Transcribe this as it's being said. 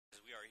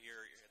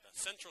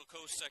Central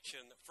Coast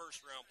Section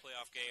first-round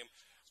playoff game.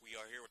 We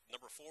are here with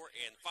number 4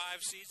 and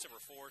 5 seeds. Number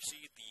 4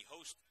 seed, the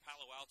host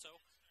Palo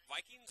Alto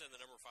Vikings, and the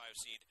number 5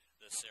 seed,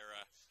 the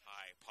Serra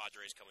High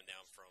Padres, coming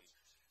down from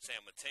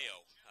San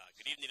Mateo.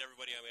 Good evening,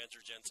 everybody. I'm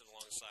Andrew Jensen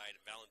alongside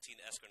Valentin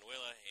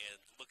Esquinuela, and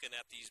looking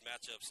at these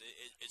matchups,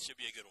 it should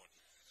be a good one.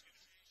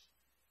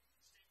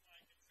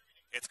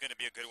 It's going to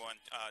be a good one.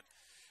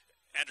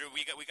 Andrew,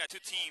 we got two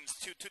teams,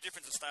 two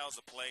different styles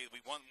of play.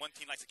 One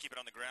team likes to keep it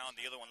on the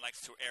ground, the other one likes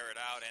to air it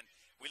out. And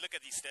we look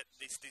at these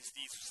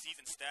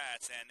season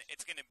stats, and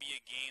it's going to be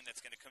a game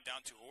that's going to come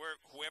down to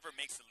whoever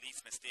makes the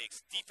least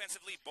mistakes.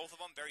 Defensively, both of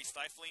them very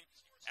stifling.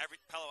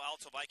 Palo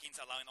Alto Vikings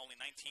allowing only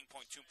 19.2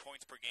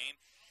 points per game,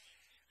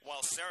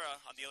 while Serra,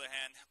 on the other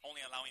hand,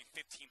 only allowing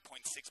 15.6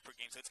 per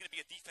game. So it's going to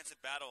be a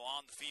defensive battle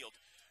on the field.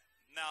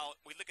 Now,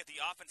 we look at the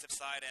offensive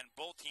side, and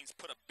both teams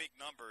put up big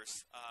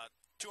numbers.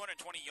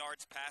 220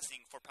 yards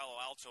passing for Palo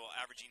Alto,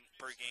 averaging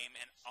per game,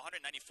 and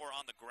 194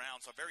 on the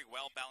ground. So a very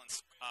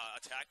well-balanced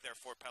attack there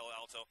for Palo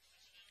Alto.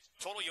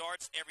 Total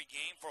yards every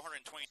game,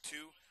 422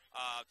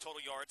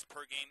 total yards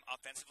per game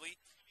offensively.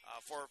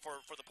 For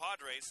the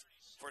Padres,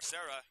 for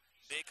Serra,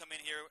 they come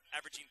in here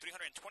averaging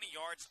 320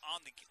 yards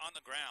on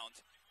the ground,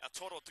 a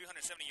total of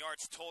 370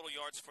 yards, total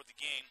yards for the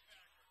game.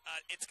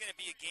 It's going to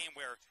be a game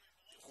where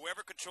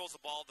whoever controls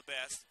the ball the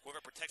best, whoever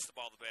protects the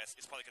ball the best,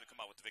 is probably going to come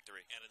out with the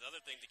victory. And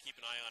another thing to keep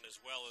an eye on as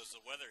well is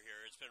the weather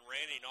here. It's been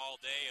raining all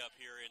day up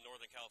here in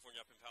Northern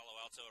California, up in Palo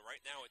Alto. Right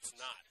now, it's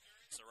not.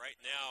 So right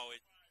now,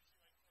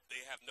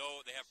 they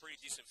have pretty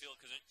decent field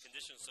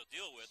conditions to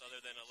deal with, other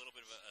than a little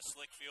bit of a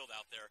slick field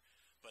out there.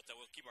 But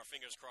we'll keep our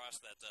fingers crossed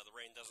that the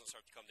rain doesn't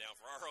start to come down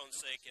for our own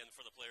sake and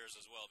for the players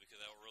as well,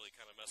 because that will really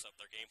kind of mess up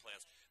their game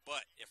plans.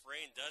 But if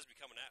rain does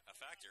become a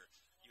factor,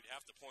 you'd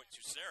have to point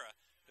to Serra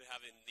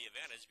having the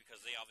advantage,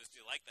 because they obviously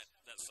like that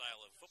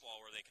style of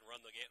football where they can run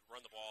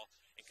the ball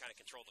and kind of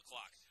control the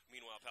clock.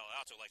 Meanwhile, Palo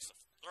Alto likes to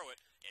throw it,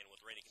 and with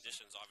rainy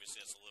conditions,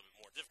 obviously that's a little bit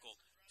more difficult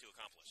to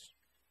accomplish.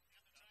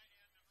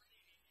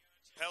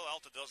 Palo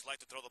Alto does like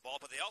to throw the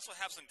ball, but they also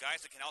have some guys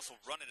that can also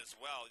run it as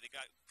well. They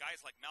got guys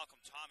like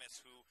Malcolm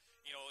Thomas, who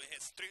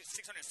has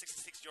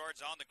 666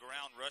 yards on the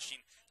ground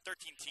rushing,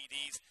 13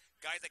 TDs.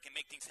 Guys that can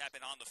make things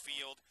happen on the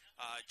field.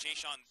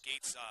 Jason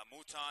Gates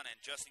Mouton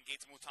and Justin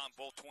Gates Mouton,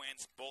 both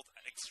twins, both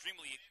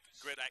extremely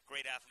great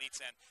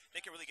athletes, and they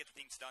can really get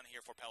things done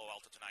here for Palo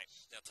Alto tonight.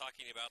 Now,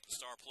 talking about the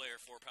star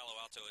player for Palo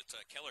Alto, it's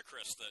Keller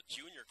Chris, the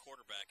junior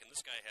quarterback, and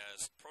this guy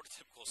has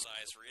prototypical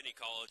size for any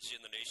college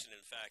in the nation.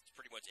 In fact,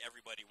 pretty much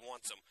everybody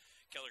wants him.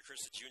 Keller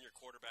Chris, the junior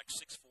quarterback,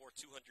 6'4",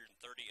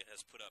 230, and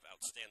has put up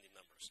outstanding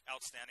numbers.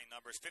 Outstanding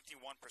numbers, 51%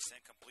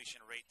 completion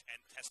rate,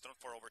 and has thrown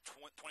for over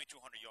 2,200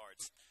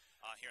 yards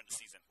here in the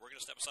season. We're going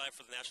to step aside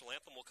for the national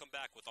anthem. We'll come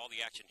back with all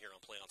the action here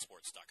on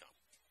PlayOnSports.com.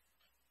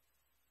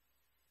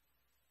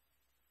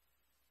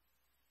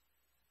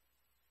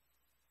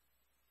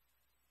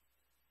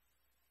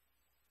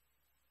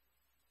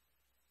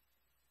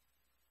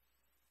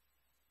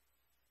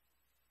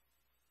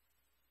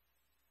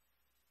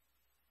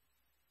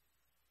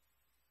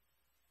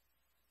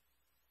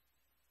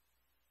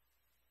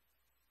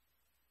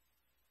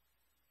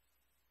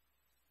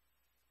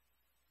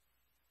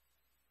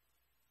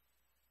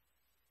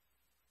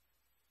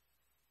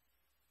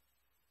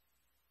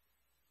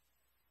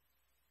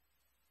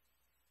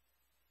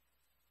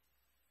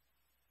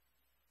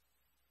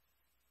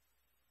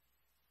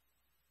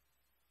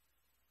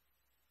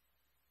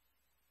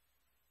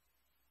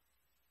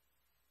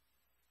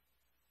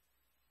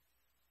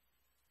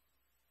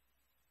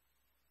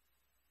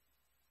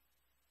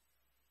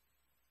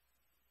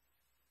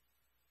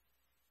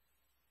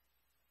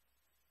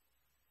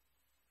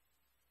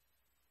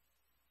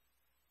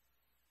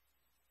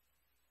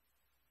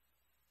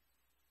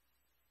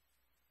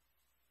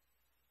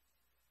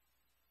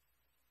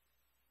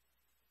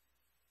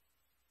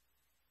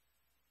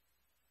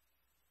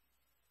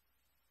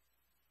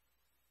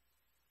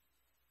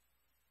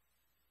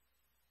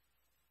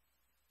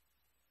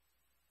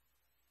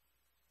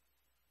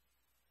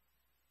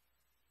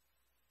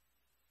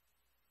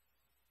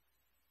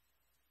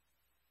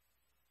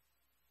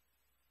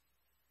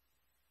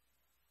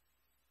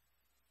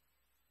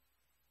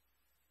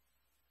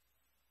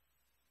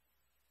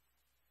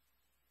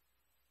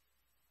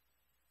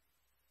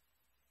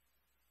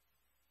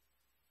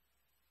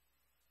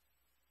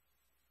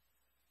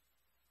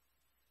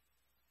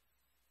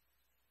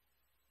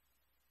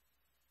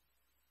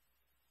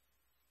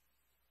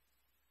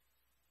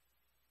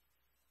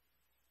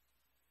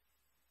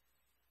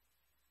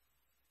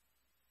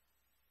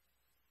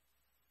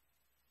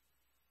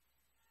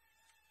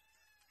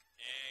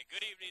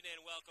 Good evening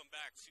and welcome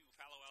back to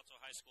Palo Alto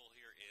High School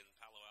here in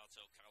Palo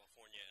Alto,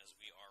 California, as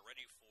we are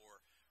ready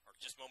for, or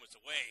just moments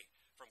away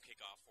from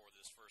kickoff for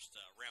this first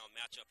round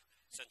matchup.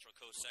 Central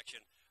Coast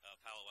section of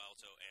Palo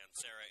Alto and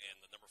Serra,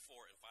 and the number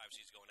 4 and 5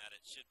 seeds going at it.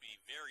 Should be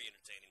very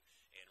entertaining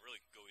and really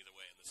go either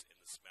way in this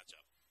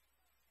matchup.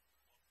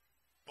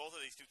 Both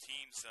of these two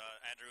teams,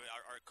 Andrew,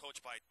 are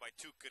coached by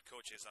two good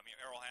coaches. I mean,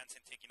 Errol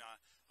Hansen taking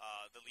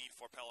the lead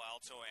for Palo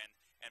Alto,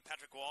 and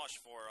Patrick Walsh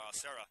for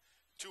Serra.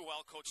 two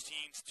well-coached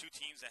teams, two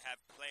teams that have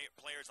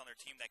players on their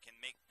team that can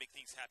make big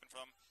things happen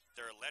for them.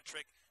 They're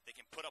electric. They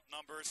can put up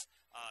numbers.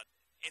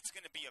 It's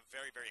going to be a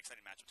very, very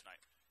exciting matchup tonight.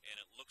 And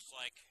it looks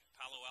like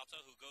Palo Alto,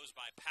 who goes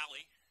by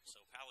Pally.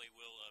 So Pally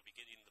will be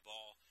getting the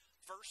ball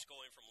first,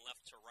 going from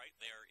left to right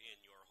there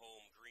in your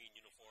home green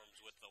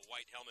uniforms with the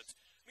white helmets.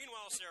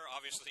 Meanwhile, Serra,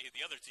 obviously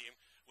the other team,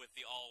 with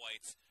the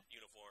all-white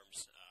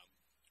uniforms.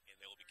 And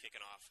they will be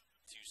kicking off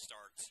to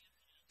start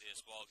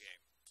this ball game.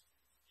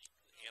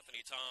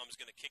 Anthony Tom's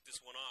going to kick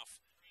this one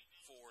off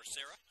for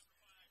Serra.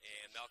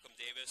 And Malcolm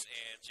Davis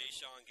and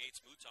Jay-Sean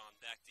Gates-Mouton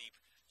back deep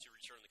to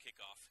return the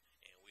kickoff.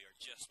 And we are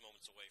just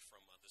moments away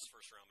from this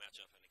first-round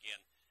matchup. And again,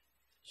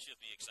 should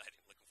be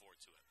exciting. Looking forward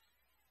to it.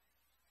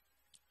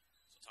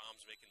 So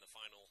Tom's making the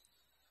final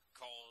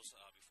calls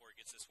before he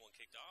gets this one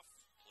kicked off.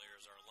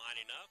 Players are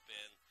lining up,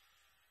 and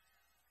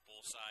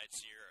both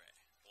sides here,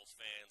 both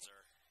fans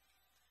are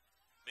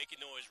making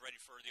noise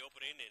ready for the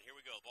opening. And here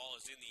we go. The ball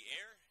is in the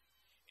air,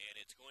 and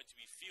it's going to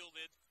be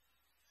fielded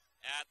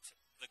at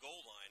the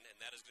goal line, and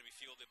that is going to be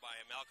fielded by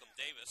Malcolm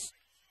Davis.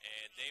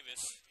 And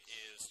Davis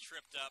is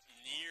tripped up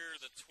near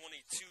the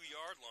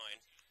 22-yard line,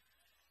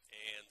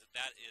 and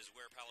that is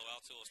where Palo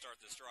Alto will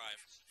start this drive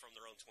from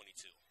their own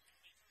 22.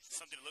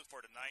 Something to look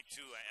for tonight,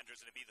 too, Andrew,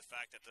 is going to be the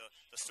fact that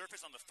the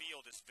surface on the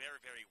field is very,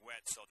 very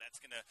wet. So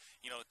that's going to,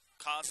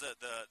 cause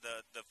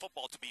the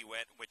football to be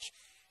wet, which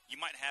you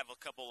might have a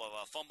couple of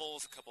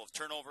fumbles, a couple of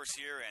turnovers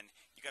here, and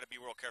you got to be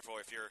real careful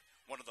if you're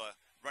one of the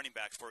running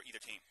backs for either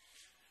team.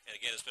 And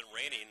again, it's been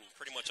raining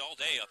pretty much all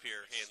day up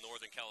here in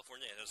Northern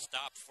California. It has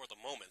stopped for the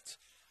moment.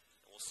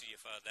 We'll see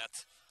if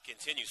that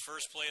continues.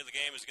 First play of the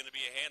game is going to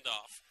be a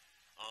handoff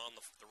on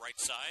the right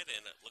side,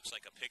 and it looks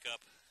like a pickup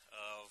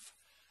of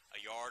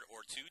a yard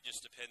or two,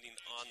 just depending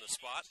on the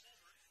spot.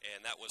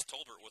 And that was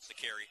Tolbert with the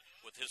carry,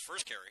 with his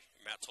first carry.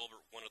 Matt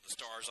Tolbert, one of the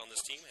stars on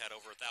this team, had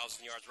over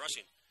 1,000 yards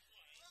rushing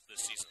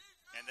this season.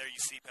 And there you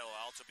see Palo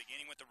Alto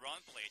beginning with the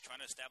run play, trying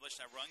to establish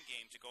that run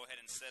game to go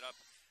ahead and set up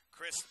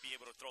Chris to be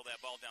able to throw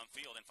that ball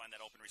downfield and find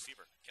that open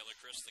receiver. Keller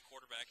Chris, the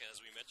quarterback, as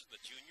we mentioned,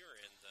 the junior,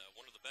 and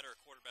one of the better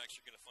quarterbacks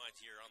you're going to find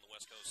here on the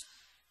West Coast,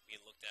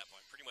 being looked at by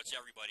pretty much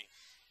everybody.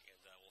 And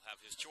will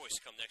have his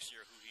choice come next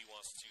year who he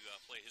wants to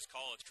play his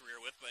college career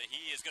with. But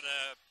he is going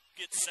to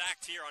get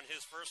sacked here on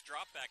his first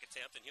drop-back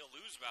attempt, and he'll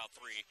lose about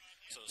 3.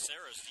 So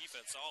Serra's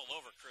defense all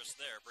over Chris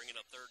there, bringing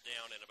up third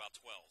down and about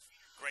 12.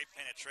 Great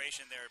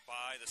penetration there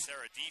by the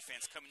Serra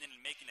defense, coming in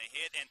and making a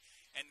hit.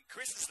 And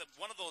Chris is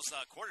one of those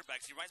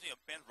quarterbacks. He reminds me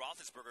of Ben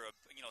Roethlisberger,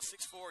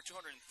 6'4",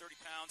 230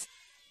 pounds,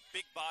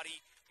 big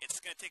body.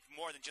 It's going to take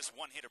more than just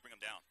one hit to bring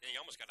him down. Yeah, he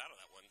almost got out of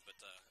that one, but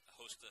a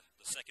host of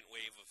the second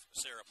wave of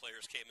Serra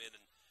players came in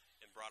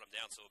and brought him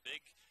down. So a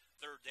big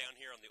third down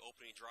here on the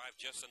opening drive,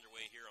 just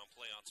underway here on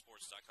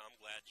PlayOnSports.com.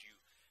 Glad you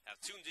have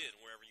tuned in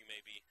wherever you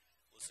may be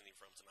listening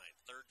from tonight.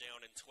 Third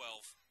down and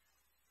 12.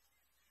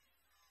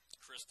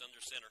 Chris under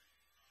center.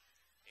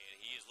 And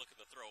he is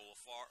looking to throw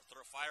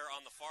fire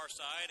on the far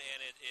side, and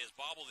it is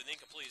bobbled and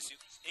incomplete.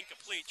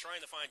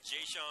 Trying to find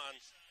Jay-Sean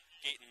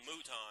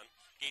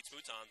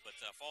Gates-Mouton, but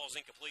falls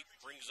incomplete,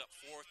 brings up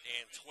 4th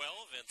and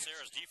 12, and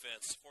Serra's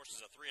defense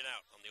forces a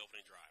 3-and-out on the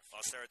opening drive.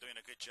 Well, Serra doing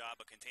a good job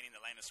of containing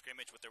the line of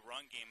scrimmage with their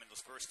run game in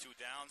those first 2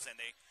 downs, and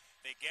they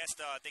guessed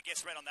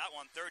right on that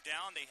one. Third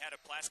down, they had a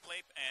pass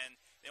play, and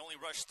they only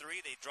rushed 3.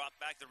 They dropped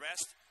back the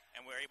rest,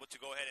 and were able to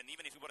go ahead, and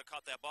even if he would have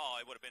caught that ball,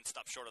 it would have been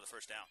stopped short of the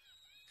first down.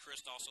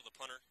 Chris, also the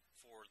punter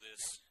for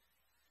this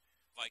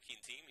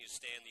Viking team. He's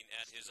standing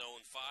at his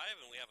own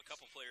 5, and we have a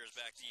couple players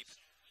back deep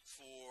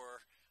for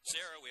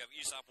Serra. We have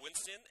Aesop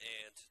Winston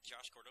and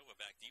Josh Cordova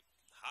back deep.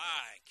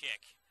 High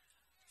kick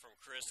from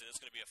Chris, and it's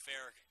going to be a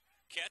fair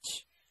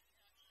catch.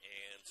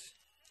 And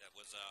that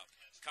was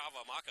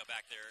Kava Maka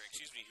back there,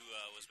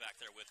 who was back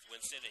there with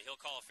Winston, and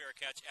he'll call a fair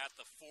catch at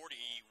the 41,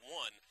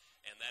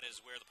 and that is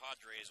where the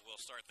Padres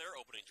will start their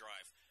opening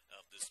drive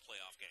of this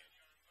playoff game.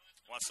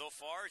 Well, so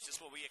far, it's just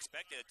what we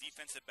expected, a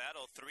defensive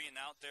battle,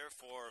 3-and-out there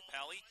for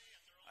Pally.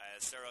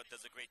 Serra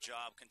does a great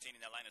job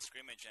containing that line of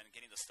scrimmage and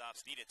getting the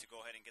stops needed to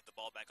go ahead and get the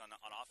ball back on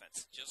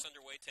offense. Just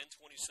underway,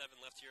 10:27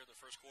 left here in the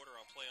first quarter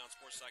on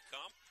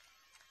PlayOnSports.com.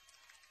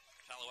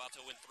 Palo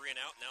Alto win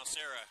 3-and-out. Now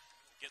Serra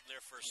getting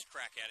their first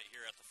crack at it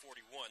here at the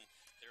 41.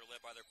 They're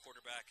led by their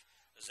quarterback,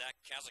 Zach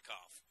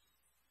Kazakov.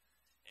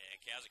 And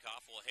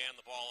Kazakov will hand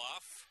the ball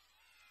off.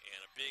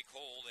 And a big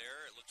hole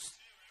there. It looks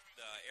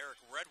Eric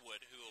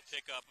Redwood, who will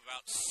pick up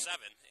about 7,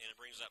 and it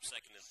brings up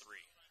 2nd and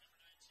 3.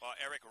 Well,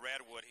 Eric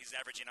Redwood, he's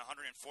averaging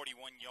 141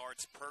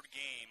 yards per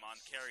game on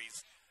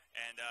carries,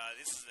 and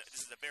this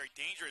is a very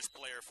dangerous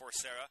player for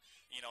Serra.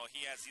 He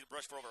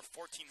rushed for over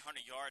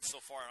 1,400 yards so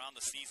far around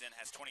the season,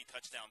 has 20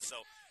 touchdowns.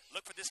 So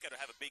look for this guy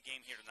to have a big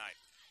game here tonight.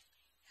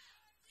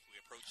 We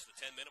approach the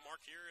 10-minute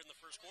mark here in the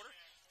first quarter.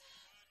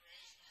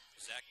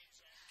 Zach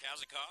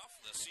Kazakov,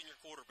 the senior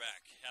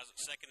quarterback, has it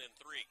 2nd and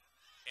 3.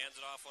 Hands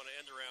it off on an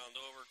end around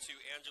over to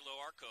Angelo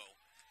Arco.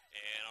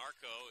 And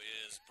Arco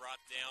is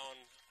brought down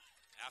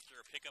after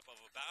a pickup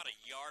of about a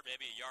yard,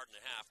 maybe a yard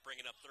and a half,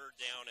 bringing up 3rd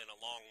down and a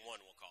long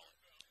 1, we'll call it.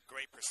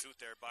 Great pursuit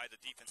there by the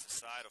defensive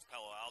side of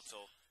Palo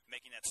Alto,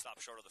 making that stop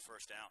short of the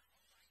first down.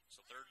 So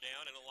third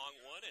down and a long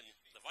one, and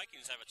the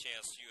Vikings have a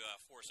chance to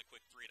force a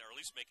quick three, or at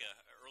least make an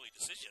early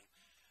decision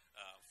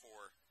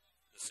for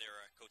the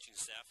Serra coaching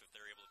staff if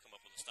they're able to come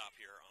up with a stop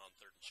here on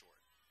third and short.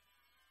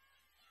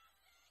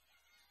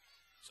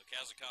 So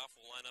Kazakov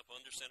will line up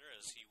under center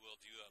as he will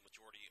do a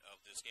majority of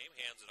this game.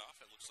 Hands it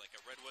off. It looks like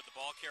a Redwood, the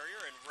ball carrier,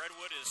 and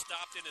Redwood is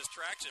stopped in his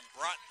tracks and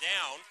brought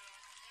down.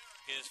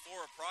 His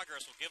forward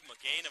progress will give him a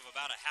gain of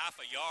about a half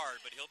a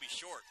yard, but he'll be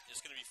short. It's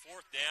going to be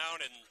fourth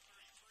down and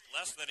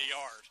less than a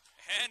yard.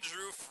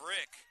 Andrew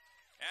Frick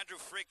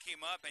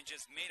came up and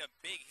just made a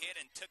big hit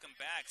and took him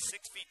back.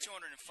 6 feet,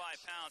 205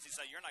 pounds. He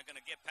said, "You're not going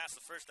to get past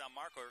the first down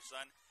marker,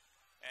 son."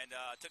 And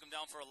took him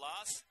down for a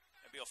loss.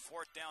 It'll be a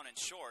fourth down and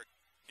short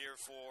here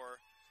for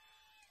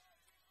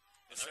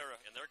Serra.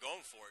 And they're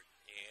going for it.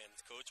 And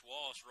Coach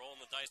Walsh rolling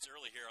the dice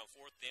early here on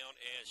fourth down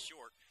and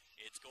short.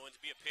 It's going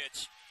to be a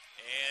pitch.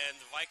 And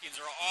the Vikings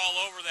are all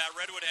over that.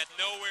 Redwood had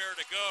nowhere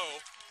to go.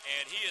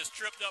 And he is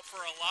tripped up for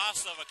a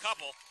loss of a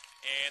couple.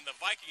 And the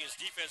Vikings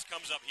defense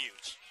comes up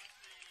huge.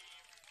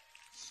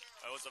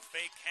 It was a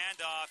fake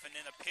handoff and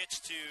then a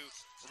pitch to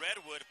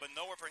Redwood, but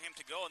nowhere for him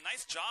to go. A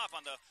nice job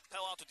on the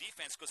Palo Alto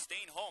defense, because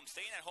staying at home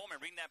and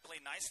reading that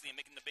play nicely and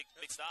making the big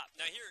stop.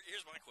 Now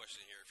here's my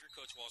question here. If you're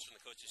Coach Walsh and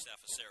the coaching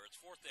staff of Serra, it's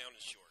fourth down and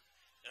short.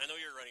 And I know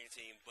you're running a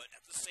team, but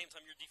at the same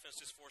time your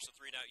defense just forced a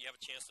three down. You have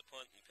a chance to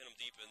punt and pin them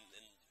deep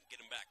and get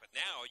them back. But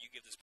now you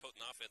give this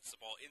potent offense the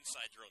ball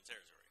inside your own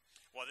territory.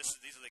 Well,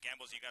 these are the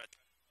gambles you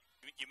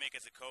make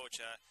as a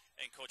coach,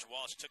 and Coach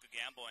Walsh took a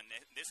gamble, and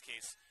in this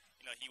case,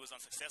 he was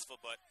unsuccessful,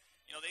 but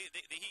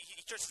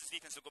he trusts his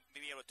defense to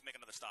be able to make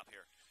another stop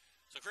here.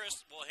 So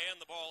Chris will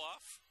hand the ball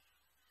off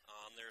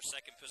on their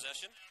second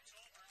possession,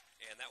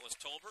 and that was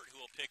Tolbert, who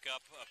will pick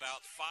up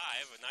about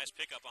 5. A nice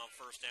pickup on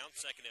first down,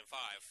 2nd and 5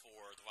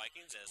 for the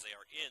Vikings as they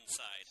are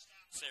inside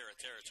Serra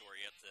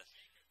territory at the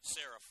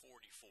Serra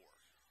 44.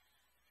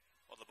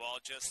 Well, the ball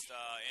just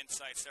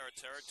inside Serra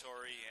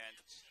territory, and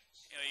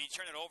you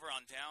turn it over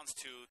on downs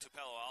to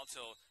Palo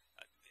Alto.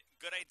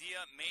 Good idea,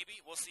 maybe.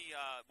 We'll see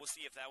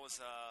if that was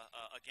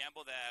a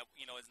gamble that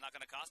is not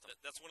going to cost them.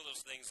 That's one of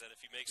those things that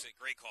if he makes it,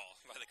 great call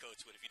by the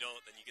coach. But if you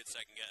don't, then you get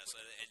second guess.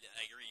 And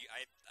I agree.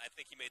 I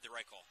think he made the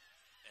right call.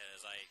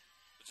 As I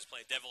was just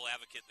playing devil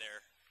advocate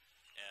there,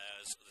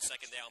 as the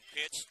second down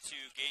pitch to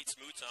Gates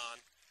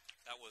Mouton.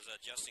 That was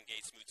Justin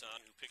Gates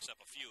Mouton, who picks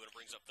up a few, and it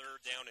brings up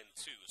third down and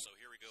 2. So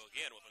here we go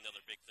again with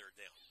another big third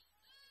down.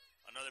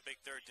 Another big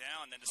third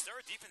down. And the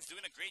Serra defense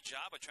doing a great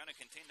job of trying to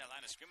contain that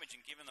line of scrimmage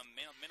and giving them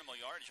minimal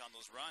yardage on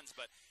those runs.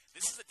 But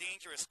this is a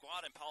dangerous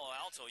squad in Palo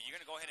Alto. You're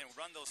going to go ahead and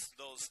run those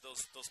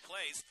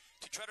plays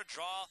to try to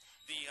draw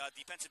the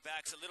defensive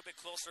backs a little bit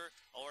closer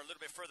or a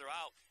little bit further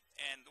out.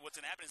 And what's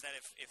going to happen is that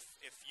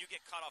if you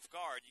get caught off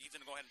guard, he's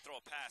going to go ahead and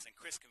throw a pass, and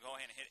Chris can go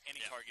ahead and hit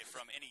any target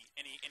from any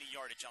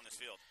yardage on this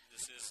field.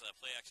 This is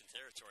play-action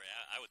territory,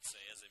 I would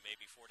say, as it may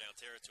be four-down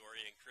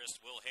territory, and Chris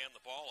will hand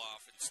the ball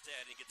off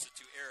instead. He gets it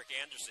to Eric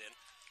Anderson,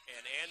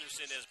 and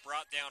Anderson is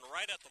brought down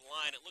right at the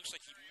line. It looks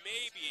like he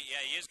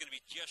is going to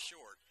be just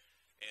short.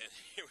 And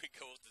here we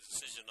go with the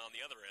decision on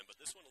the other end, but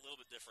this one a little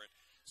bit different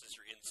since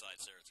you're inside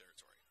Serra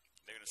territory.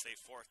 They're going to say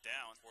fourth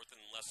down. Fourth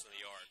and less than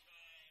a yard.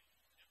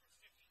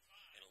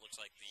 Looks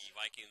like the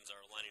Vikings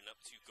are lining up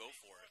to go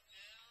for it.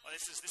 Well,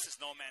 this is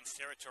no man's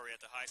territory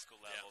at the high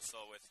school level. Yeah.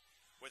 So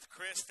with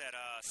Chris at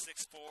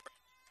 6'4",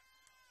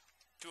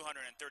 230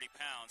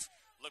 pounds,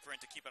 look for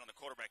him to keep it on the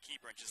quarterback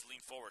keeper and just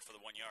lean forward for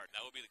the 1 yard.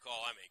 That would be the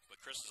call I make.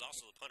 But Chris is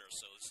also the punter,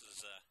 so this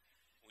is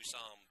we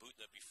saw him booting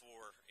it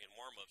before in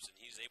warm-ups, and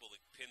he's able to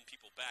pin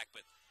people back.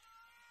 But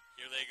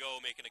here they go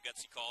making a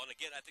gutsy call. And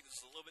again, I think this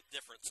is a little bit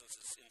different since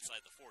it's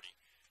inside the 40.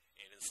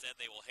 And instead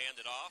they will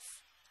hand it off.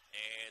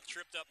 And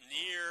tripped up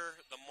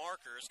near the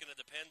marker. It's going to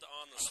depend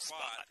on the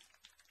spot.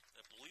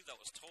 I believe that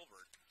was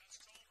Tolbert.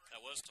 That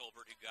was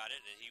Tolbert who got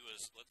it, and he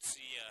was, let's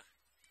see,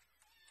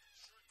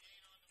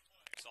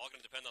 it's all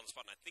going to depend on the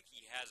spot, and I think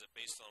he has it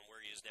based on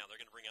where he is now. They're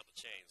going to bring out the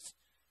chains.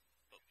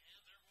 But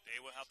they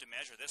will have to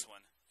measure this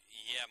one.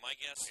 Yeah, my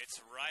guess.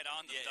 It's right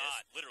on the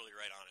dot. It's literally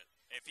right on it.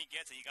 If he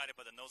gets it, he got it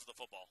by the nose of the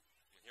football.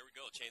 And here we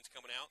go. Chains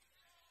coming out.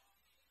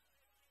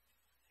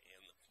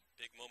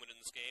 Big moment in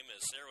this game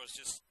as Serra was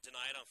just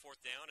denied on fourth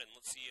down, and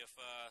let's see if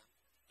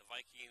the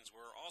Vikings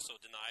were also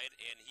denied,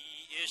 and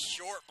he is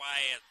short by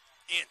an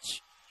inch,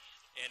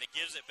 and it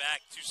gives it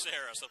back to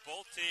Serra. So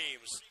both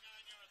teams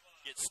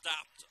get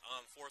stopped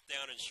on fourth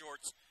down and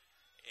shorts,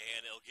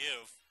 and it'll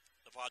give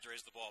the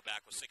Padres the ball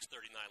back with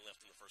 6:39 left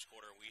in the first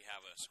quarter, and we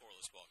have a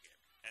scoreless ball game.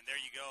 And there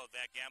you go.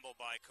 That gamble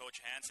by Coach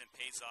Hansen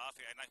pays off.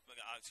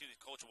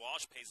 Coach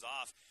Walsh pays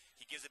off.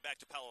 He gives it back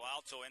to Palo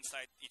Alto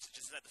inside,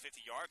 just at the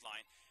 50-yard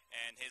line.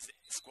 And his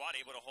squad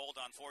able to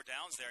hold on 4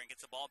 downs there and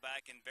gets the ball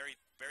back in very,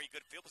 very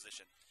good field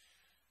position.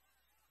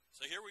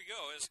 So here we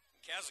go as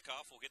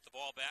Kazakov will get the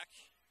ball back.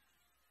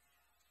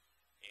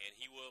 And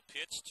he will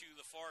pitch to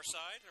the far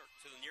side, or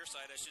to the near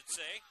side, I should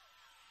say.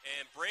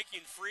 And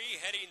breaking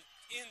free, heading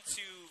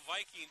into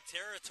Viking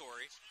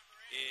territory,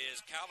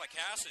 is Calva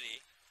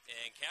Cassidy.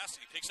 And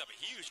Cassidy picks up a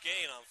huge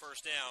gain on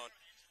first down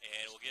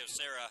and will give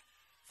Serra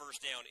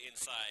first down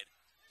inside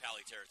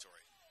Pally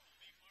territory.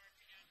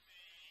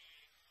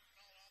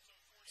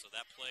 So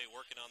that play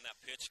working on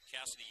that pitch.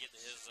 Cassidy getting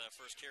his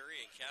first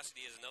carry, and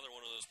Cassidy is another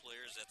one of those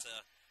players that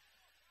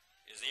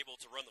is able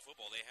to run the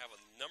football. They have a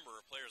number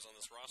of players on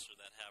this roster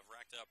that have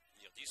racked up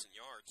decent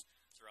yards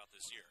throughout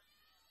this year.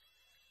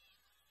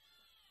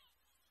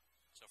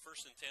 So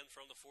first and 10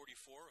 from the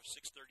 44 with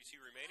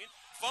 6:32 remaining.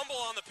 Fumble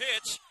on the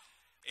pitch,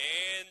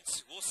 and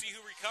we'll see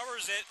who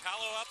recovers it.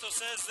 Palo Alto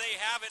says they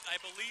have it.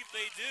 I believe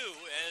they do,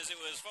 as it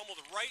was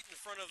fumbled right in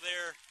front of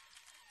their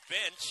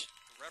bench.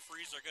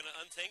 Referees are going to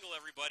untangle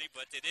everybody,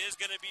 but it is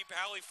going to be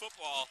Pally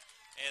football.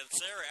 And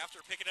Serra,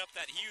 after picking up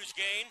that huge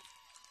gain,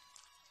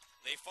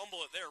 they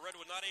fumble it there.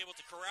 Redwood not able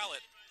to corral it.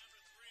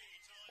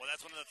 Well,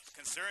 that's one of the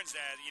concerns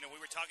that we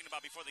were talking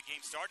about before the game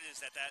started,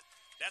 is that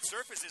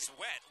surface is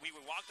wet. We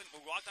walked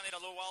on it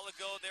a little while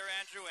ago there,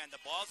 Andrew, and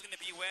the ball's going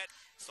to be wet.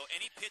 So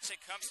any pitch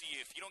that comes to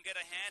you, if you don't get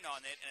a hand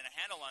on it and a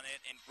handle on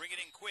it and bring it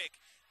in quick,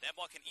 that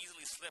ball can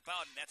easily slip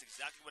out, and that's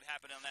exactly what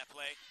happened on that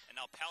play.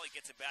 And now Pally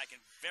gets it back in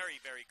very,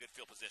 very good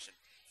field position.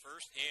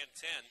 First and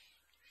 10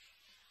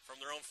 from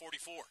their own 44.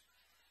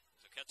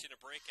 So catching a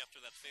break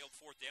after that failed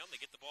fourth down. They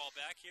get the ball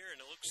back here,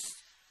 and it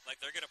looks like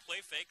they're going to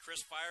play fake.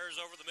 Chris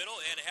fires over the middle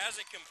and has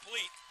it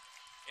complete.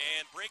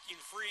 And breaking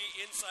free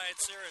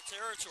inside Serra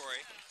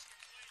territory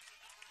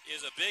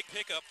is a big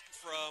pickup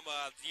from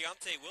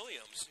Deontay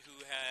Williams,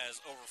 who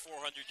has over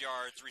 400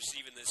 yards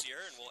receiving this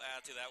year, and we'll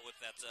add to that with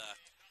that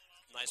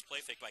nice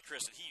play fake by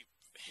Chris, and he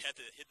had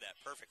to hit that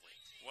perfectly.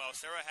 Well,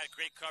 Serra had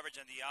great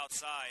coverage on the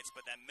outsides,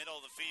 but that middle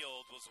of the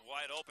field was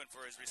wide open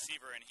for his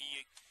receiver, and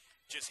he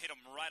just hit him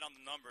right on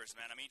the numbers,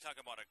 man. I mean, you talk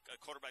about a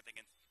quarterback that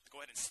can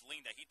go ahead and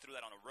sling that. He threw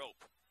that on a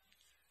rope.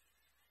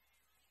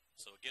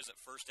 So it gives it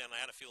first down. I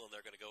had a feeling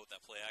they're going to go with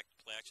that play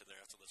action there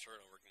after the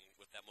turnover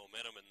with that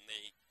momentum, and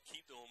they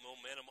keep the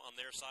momentum on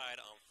their side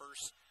on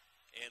first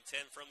and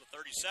 10 from the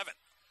 37.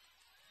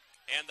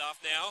 Handoff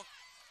now.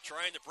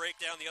 Trying to break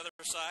down the other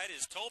side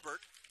is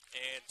Tolbert,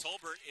 and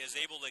Tolbert is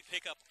able to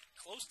pick up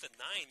close to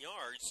 9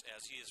 yards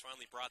as he is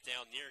finally brought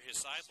down near his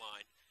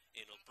sideline,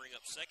 and it'll bring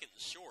up second and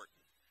short.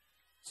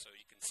 So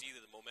you can see that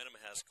the momentum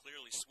has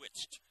clearly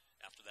switched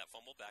after that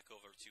fumble back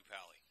over to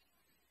Pally.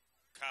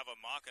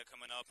 Kavamaka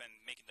coming up and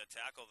making the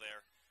tackle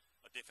there,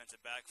 a defensive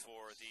back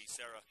for the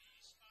Serra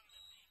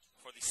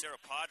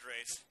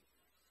Padres.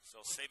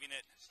 So saving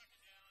it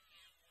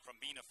from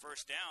being a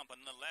first down,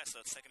 but nonetheless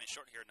a second and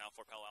short here now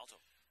for Palo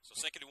Alto. So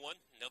second and 1,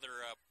 another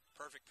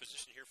perfect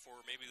position here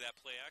for maybe that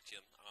play action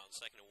on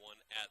second and 1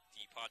 at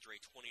the Padre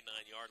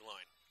 29-yard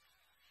line.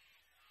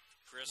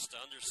 Chris to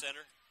under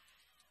center.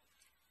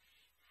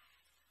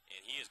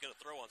 And he is going to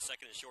throw on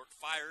second and short.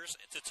 Fires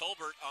to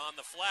Tolbert on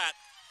the flat.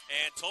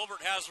 And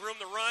Tolbert has room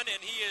to run,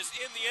 and he is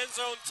in the end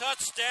zone.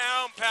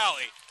 Touchdown,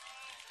 Pally.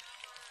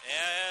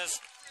 As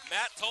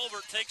Matt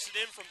Tolbert takes it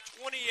in from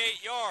 28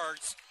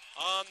 yards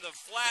on the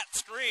flat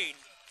screen.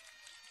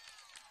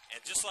 And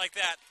just like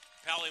that,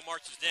 Pally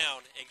marches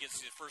down and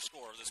gets the first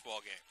score of this ball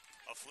game.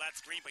 A flat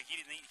screen, but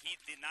he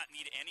did not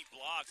need any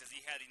blocks, as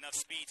he had enough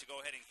speed to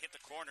go ahead and hit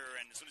the corner.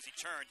 And as soon as he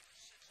turned,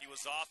 he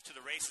was off to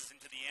the races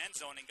into the end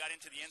zone and got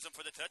into the end zone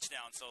for the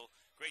touchdown. So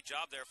great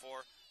job there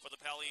for the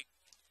Pally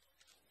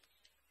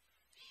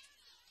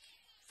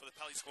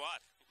squad.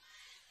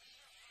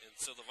 And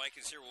so the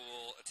Vikings here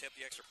will attempt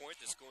the extra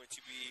point. This is going to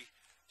be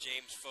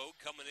James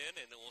Fogue coming in,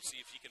 and then we'll see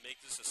if he can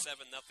make this a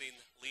 7-0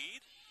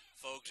 lead.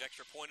 Fogue's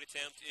extra point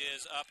attempt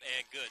is up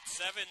and good.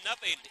 7-0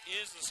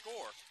 is the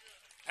score.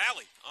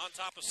 Pally on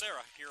top of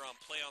Serra here on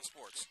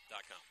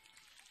PlayOnSports.com.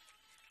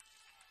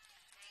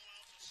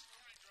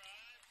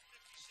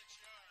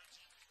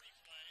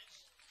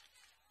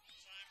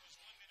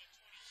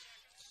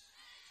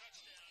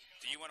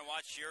 Do you want to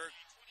watch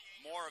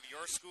more of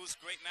your school's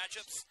great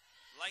matchups?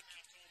 Like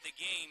the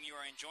game you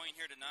are enjoying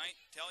here tonight,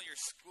 tell your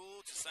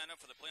school to sign up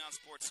for the PlayOn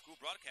Sports School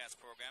Broadcast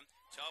Program.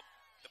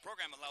 The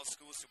program allows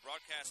schools to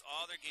broadcast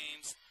all their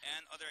games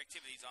and other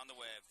activities on the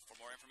web. For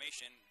more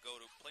information, go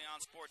to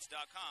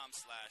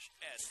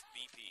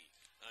playonsports.com/SVP.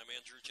 I'm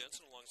Andrew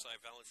Jensen alongside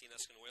Valentin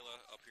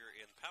Escanuela up here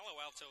in Palo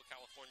Alto,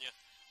 California,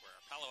 where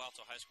Palo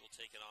Alto High School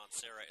taking on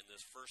Serra in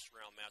this first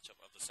round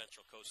matchup of the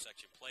Central Coast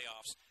Section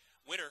playoffs.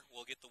 Winner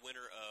will get the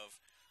winner of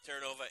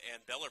Terranova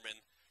and Bellarmine,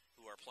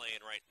 who are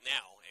playing right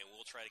now, and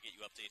we'll try to get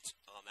you updates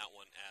on that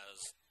one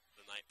as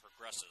the night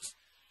progresses.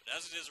 But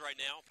as it is right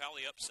now,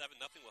 Pally up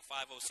 7-0 with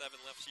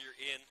 5:07 left here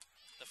in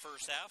the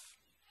first half.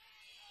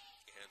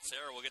 And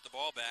Serra will get the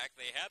ball back.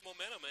 They had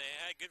momentum and they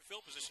had good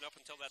field position up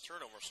until that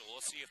turnover, so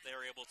we'll see if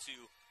they're able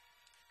to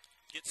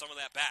get some of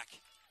that back.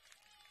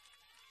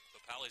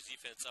 But Pally's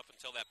defense up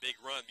until that big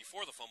run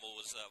before the fumble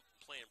was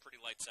playing pretty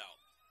lights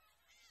out.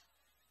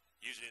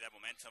 Usually that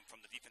momentum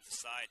from the defensive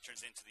side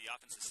turns into the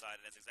offensive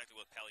side, and that's exactly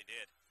what Pally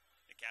did.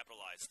 It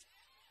capitalized.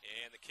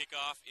 And the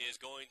kickoff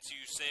is going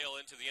to sail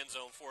into the end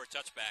zone for a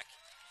touchback.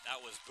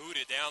 That was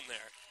booted down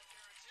there.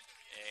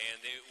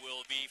 And it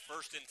will be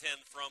 1st and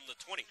 10 from the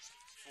 20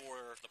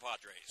 for the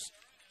Padres.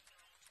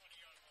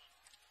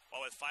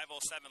 Well, with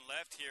 5:07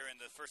 left here in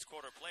the first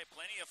quarter play,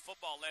 plenty of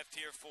football left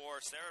here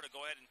for Serra to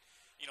go ahead and,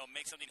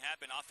 make something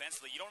happen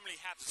offensively. You don't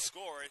really have to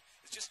score.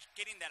 It's just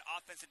getting that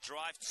offensive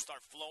drive to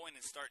start flowing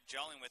and start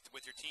gelling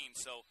with your team.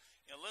 So,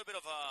 a little bit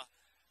of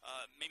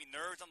maybe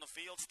nerves on the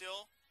field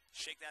still.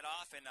 Shake that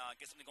off and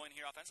get something going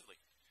here offensively.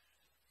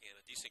 And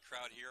a decent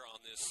crowd here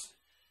on this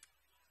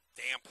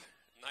damp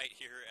night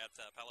here at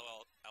Palo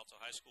Alto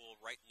High School,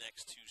 right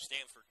next to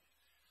Stanford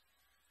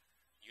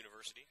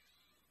University.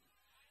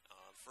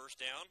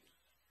 First down,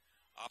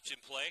 option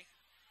play.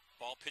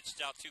 Ball pitched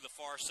out to the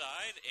far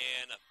side,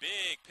 and a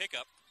big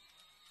pickup.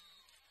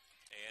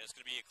 And it's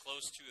going to be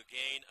close to a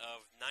gain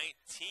of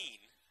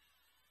 19.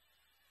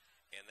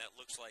 And that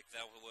looks like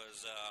that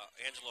was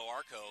Angelo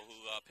Arco who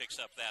picks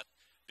up that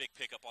big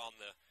pickup on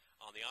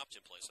the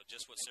option play. So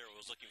just what Serra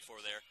was looking for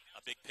there,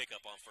 a big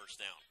pickup on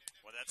first down.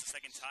 Well, that's the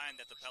second time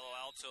that the Palo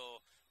Alto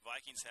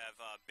Vikings have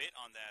bit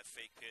on that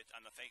fake pitch,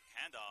 on the fake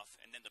handoff,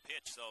 and then the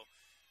pitch. So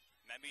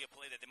maybe a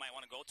play that they might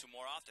want to go to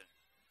more often.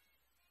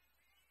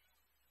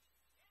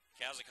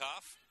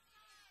 Kazakov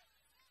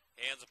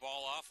hands the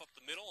ball off up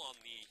the middle on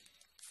the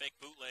fake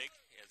bootleg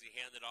as he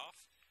handed off,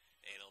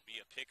 and it'll be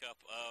a pickup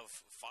of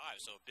 5.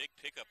 So a big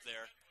pickup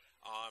there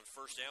on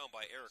first down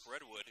by Eric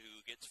Redwood,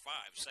 who gets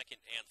 5. Second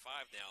and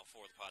 5 now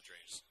for the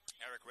Padres.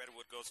 Eric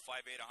Redwood goes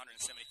 5'8",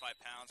 175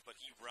 pounds, but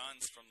he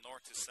runs from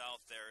north to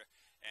south there,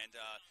 and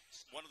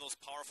one of those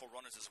powerful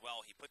runners as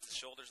well. He puts his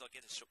shoulders up,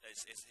 gets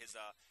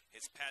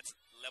his pads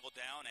leveled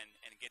down,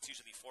 and gets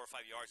usually 4 or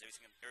 5 yards every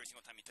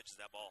single time he touches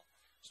that ball.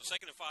 So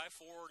second and 5,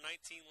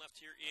 4:19 left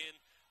here in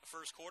the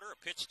first quarter. A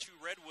pitch to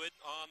Redwood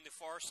on the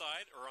far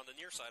side, or on the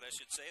near side, I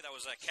should say. That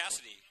was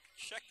Cassidy.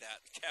 Check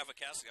that. Cava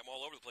Cassidy. I'm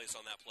all over the place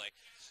on that play.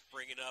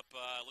 Bringing up,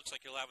 looks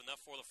like he'll have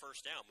enough for the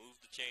first down. Move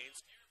the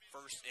chains.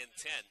 First and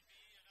 10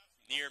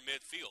 near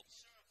midfield.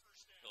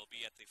 He'll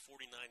be at the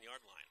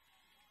 49-yard line.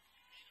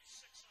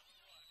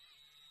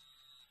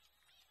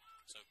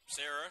 So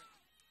Serra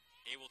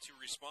able to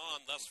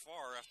respond thus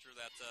far after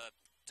that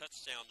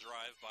touchdown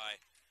drive by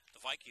the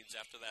Vikings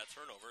after that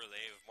turnover.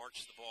 They've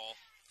marched the ball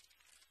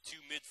to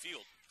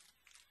midfield.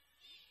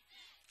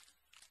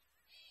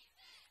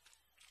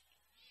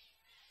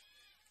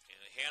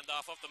 And a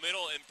handoff up the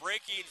middle, and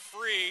breaking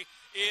free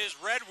is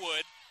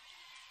Redwood.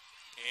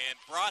 And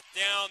brought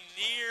down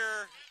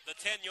near the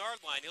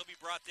 10-yard line. He'll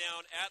be brought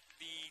down at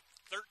the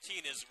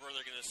 13 is where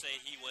they're going to say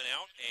he went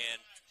out.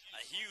 And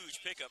a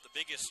huge pickup, the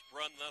biggest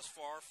run thus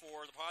far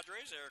for the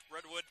Padres. Eric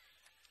Redwood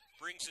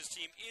brings his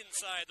team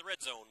inside the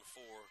red zone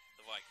for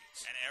the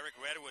Vikings. And Eric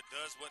Redwood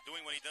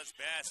doing what he does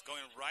best,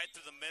 going right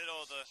through the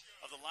middle of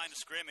the line of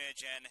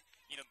scrimmage, and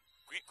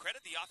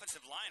credit the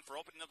offensive line for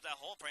opening up that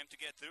hole for him to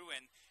get through.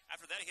 And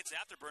after that, he hits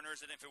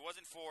afterburners, and if it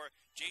wasn't for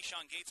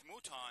Jay-Sean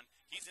Gates-Mouton,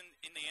 he's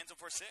in the end zone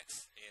for 6.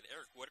 And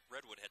Eric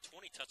Redwood had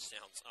 20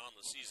 touchdowns on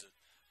the season,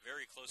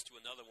 very close to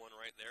another one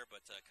right there,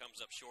 but comes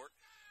up short.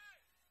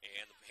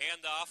 And the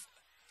handoff.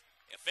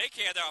 A fake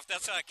handoff,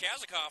 that's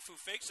Kazakov, who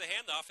fakes the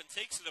handoff and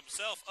takes it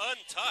himself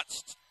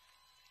untouched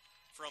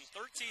from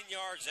 13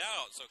 yards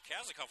out. So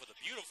Kazakov with a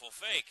beautiful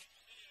fake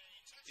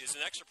is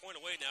an extra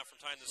point away now from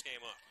tying this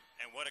game up.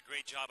 And what a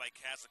great job by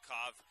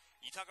Kazakov.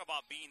 You talk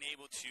about being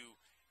able to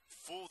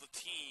fool the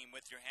team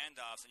with your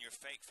handoffs and your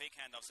fake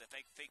handoffs and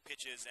fake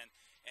pitches, and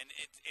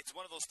it's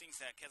one of those things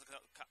that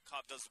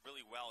Kazakov does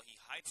really well. He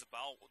hides the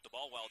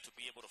ball well to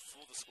be able to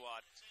fool the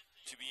squad,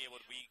 to be able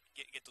to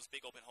get those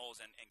big open holes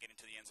and get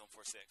into the end zone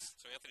for 6.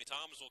 So Anthony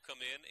Thomas will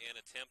come in and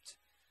attempt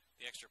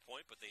the extra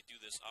point, but they do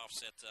this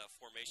offset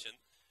formation.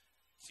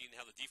 Seeing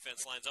how the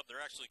defense lines up,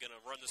 they're actually going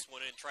to run this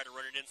one in, try to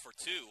run it in for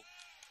 2,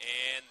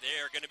 and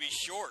they're going to be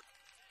short.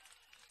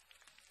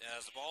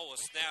 As the ball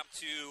was snapped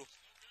to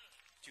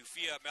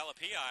Fia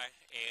Malapai,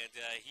 and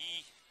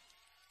he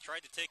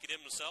tried to take it in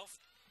himself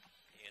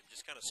and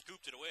just kind of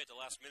scooped it away at the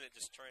last minute,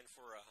 just trying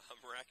for a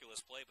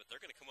miraculous play, but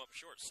they're going to come up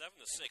short,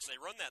 7-6. They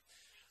run that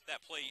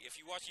play. If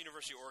you watch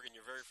University of Oregon,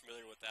 you're very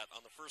familiar with that.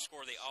 On the first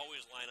score, they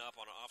always line up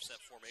on an offset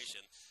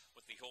formation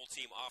with the whole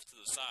team off to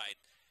the side,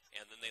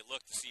 and then they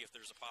look to see if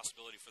there's a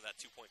possibility for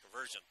that 2-point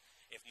conversion.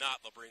 If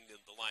not, they'll bring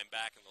the line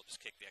back, and they'll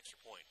just kick the extra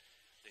point.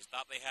 They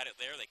thought they had it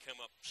there. They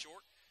come up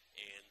short,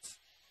 and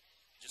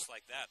just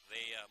like that,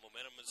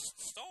 momentum is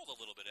stalled a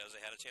little bit as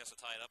they had a chance to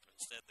tie it up.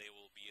 Instead, they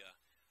will be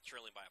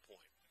trailing by a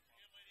point.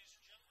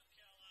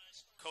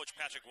 Coach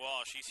Patrick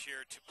Walsh, he's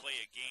here to play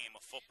a game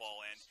of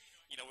football, and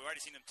we've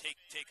already seen him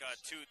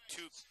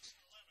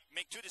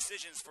make two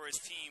decisions for his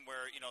team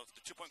where,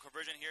 the 2-point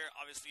conversion here,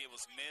 obviously it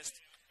was missed.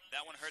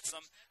 That one hurts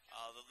them.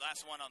 The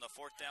last one on the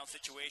 4th down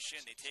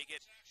situation, they take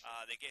it,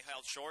 they get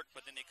held short,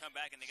 but then they come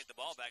back and they get the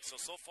ball back. So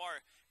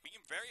far,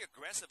 being very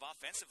aggressive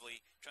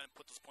offensively, trying to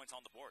put those points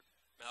on the board.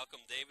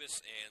 Malcolm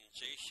Davis and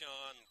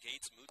Jay-Sean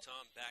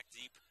Gates-Mouton back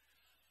deep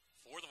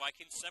for the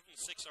Vikings.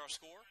 7-6 our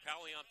score.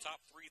 Pally on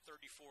top,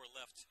 3:34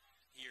 left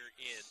here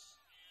in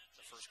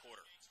the first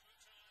quarter.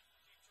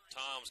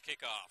 Tom's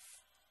kickoff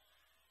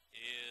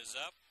is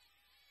up,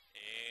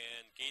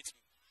 and it's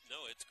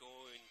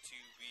going to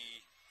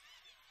be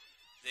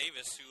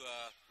Davis who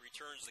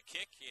returns the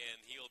kick, and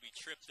he'll be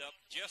tripped up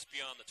just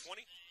beyond the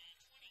 20.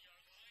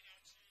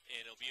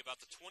 and it'll be about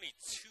the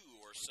 22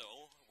 or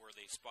so where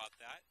they spot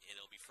that, and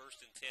it'll be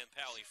 1st and 10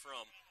 Pally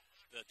from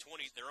the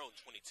 20, their own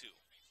 22.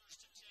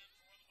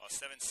 A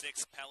 7-6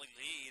 Pally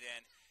lead,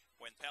 and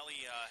when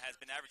Pally has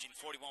been averaging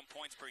 41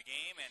 points per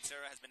game and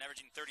Serra has been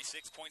averaging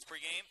 36 points per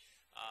game,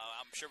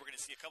 I'm sure we're going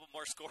to see a couple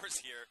more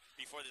scores here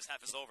before this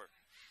half is over.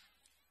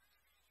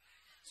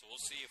 So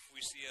we'll see if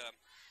we see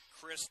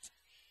Chris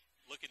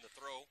looking to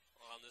throw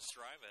on this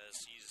drive,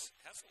 as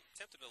hasn't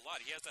attempted a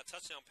lot. He has that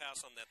touchdown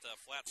pass on that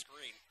flat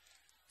screen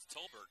to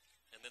Tolbert,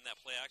 and then that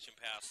play action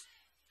pass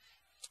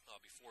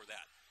before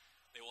that.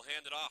 They will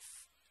hand it off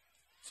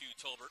to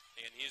Tolbert,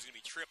 and he is going to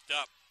be tripped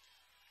up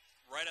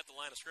right at the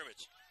line of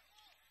scrimmage.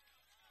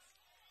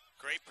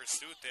 Great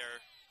pursuit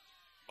there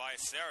by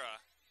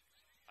Serra.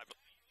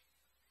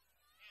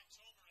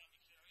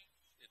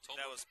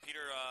 That was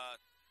Peter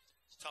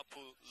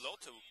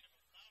Tapulotu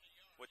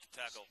with the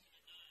tackle.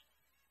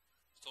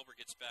 Tolbert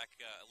gets back,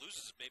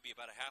 loses maybe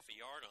about a half a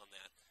yard on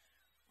that.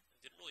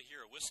 Didn't really hear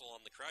a whistle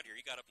on the crowd here.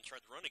 He got up and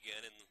tried to run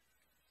again, and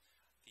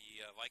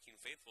the Viking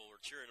faithful were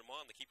cheering him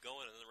on to keep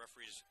going, and then the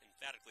referees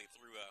emphatically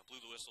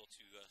blew the whistle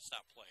to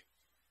stop play.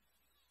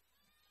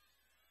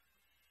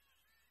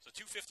 So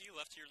 2:50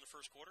 left here in the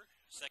first quarter.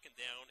 2nd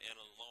down and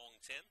a long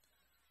 10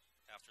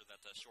 after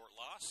that short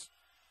loss.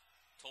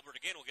 Tolbert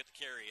again will get the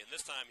carry, and this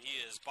time he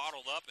is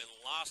bottled up and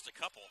lost a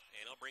couple,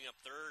 and he'll bring up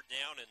 3rd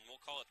down, and we'll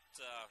call it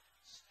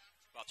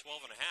about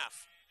 12 and a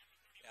half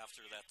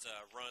after that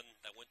run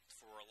that went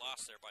for a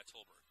loss there by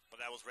Tolbert. But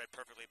that was read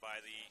perfectly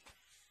by the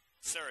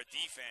Serra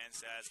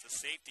defense as the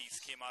safeties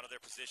came out of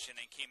their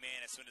position and came in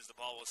as soon as the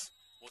ball was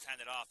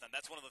handed off. And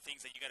that's one of the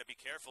things that you got to be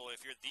careful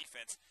if you're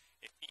defense.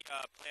 If you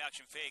play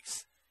action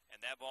fakes and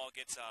that ball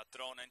gets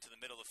thrown into the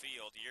middle of the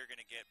field, you're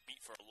going to get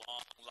beat for a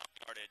long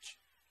yardage.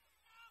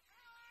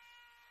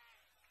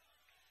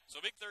 So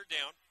big 3rd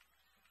down.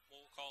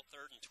 We'll call it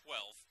 3rd and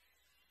 12.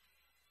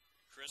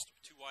 Chris,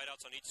 2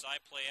 wideouts on each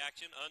side, play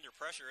action, under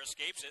pressure,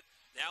 escapes it.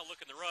 Now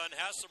looking to run,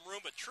 has some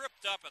room, but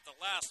tripped up at the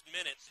last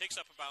minute. Picks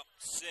up about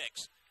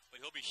 6, but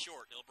he'll be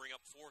short. He'll bring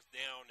up 4th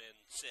down and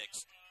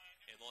 6,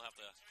 and they'll have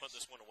to punt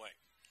this one away.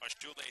 A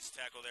shoelace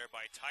tackle there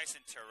by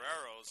Tyson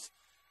Terreros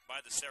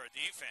by the Serra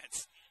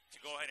defense to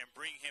go ahead and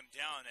bring him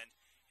down. And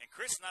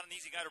Chris is not an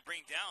easy guy to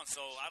bring down,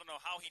 so I don't know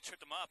how he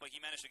tripped him up, but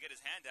he managed to get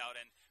his hand out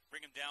and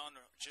bring him down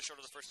just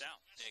short of the 1st down.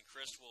 And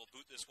Chris will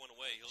boot this one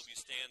away. He'll be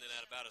standing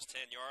at about his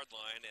 10-yard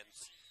line, and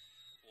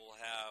we'll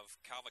have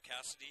Calva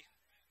Cassidy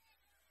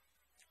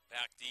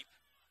back deep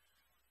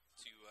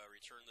to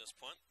return this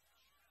punt,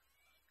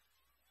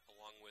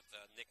 along with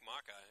Nick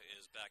Maka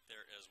is back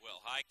there as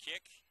well. High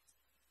kick,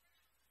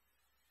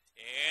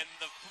 and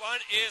the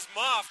punt is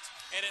muffed,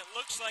 and it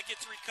looks like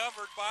it's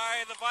recovered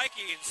by the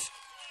Vikings.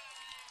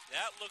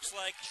 That looks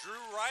like Drew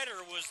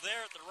Ryder was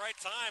there at the right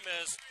time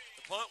as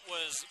the punt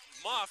was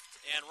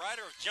muffed, and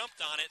Ryder jumped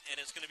on it, and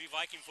it's going to be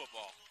Viking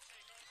football.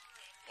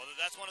 Well,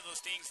 that's one of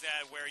those things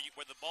that where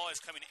the ball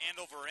is coming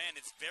end over end,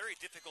 it's very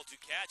difficult to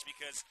catch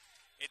because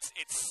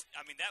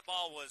I mean, that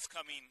ball was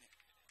coming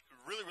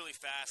really, really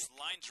fast,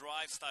 line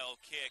drive style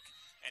kick,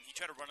 and he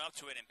tried to run up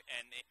to it, and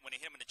when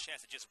it hit him in the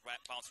chest, it just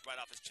bounced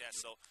right off his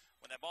chest. So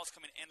when that ball's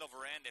coming end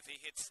over end, if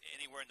it hits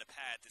anywhere in the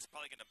pad, it's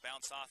probably going to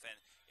bounce off, and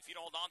if you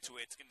don't hold on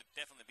to it, it's going to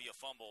definitely be a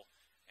fumble.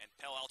 And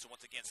Palo Alto,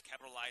 once again, is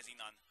capitalizing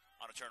on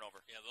a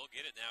turnover. Yeah, they'll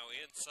get it now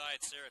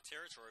inside Serra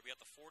territory. We got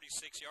the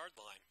 46-yard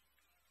line.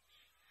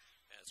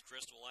 As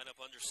Chris will line up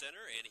under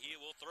center, and he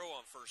will throw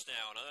on 1st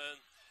down. And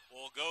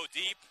will go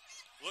deep,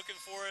 looking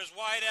for his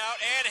wide out,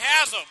 and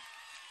has him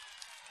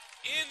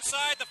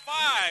inside the 5.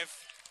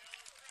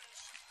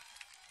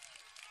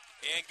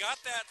 And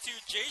got that to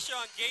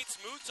Jayshawn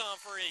Gates-Mouton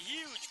for a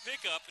huge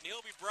pickup, and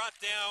he'll be brought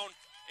down,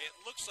 it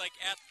looks like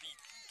at the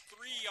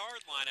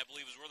 3-yard line, I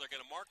believe, is where they're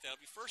going to mark that.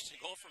 It'll be 1st and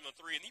goal from the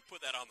 3, and he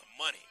put that on the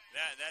money.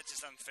 That's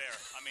just unfair.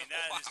 I mean,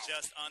 that is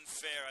just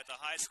unfair at the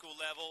high school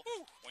level.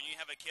 Woo. When you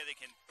have a kid that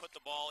can put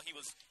the ball, he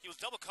was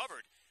double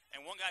covered,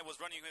 and one guy was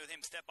running with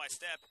him step by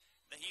step.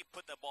 Then he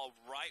put the ball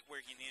right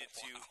where he needed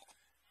to,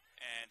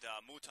 and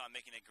Mouton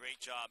making a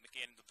great job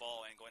getting the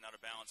ball and going out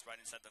of bounds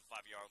right inside the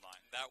 5-yard line.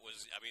 That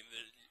was, I mean,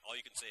 all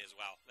you can say is,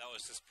 wow, that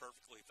was just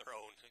perfectly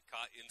thrown,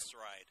 caught in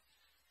stride.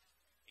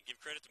 And give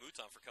credit to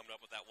Mouton for coming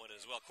up with that one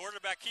as well.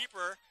 Quarterback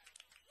keeper,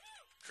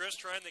 Chris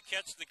trying to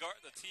catch the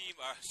team,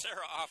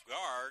 Serra off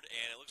guard,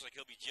 and it looks like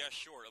he'll be just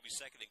short. It'll be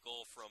 2nd and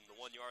goal from the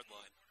 1-yard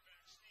line.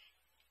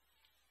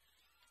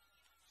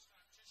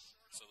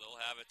 So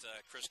they'll have it,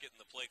 Chris getting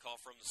the play call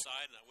from the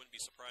side, and I wouldn't be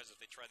surprised if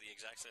they try the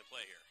exact same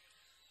play here.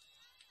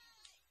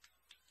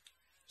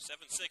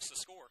 7-6 the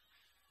score.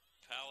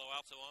 Palo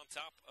Alto on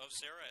top of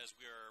Serra as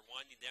we are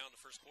winding down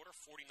the first quarter.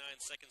 49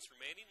 seconds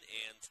remaining,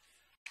 and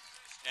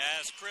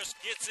as Chris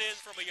gets in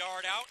from a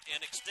yard out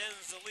and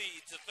extends the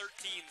lead to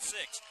 13-6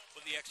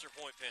 with the extra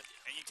point pin.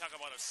 And you talk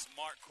about a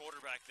smart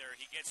quarterback there.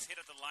 He gets hit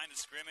at the line of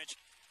scrimmage,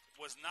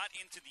 was not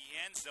into the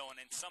end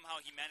zone, and somehow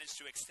he managed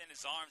to extend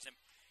his arms and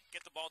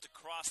get the ball to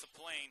cross the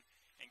plane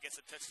and gets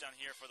a touchdown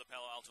here for the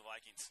Palo Alto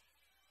Vikings.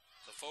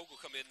 So Fogue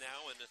will come in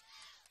now, and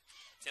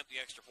attempt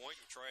the extra point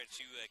and try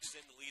to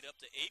extend the lead up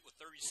to 8 with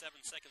 37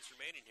 seconds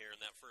remaining here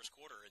in that first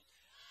quarter. And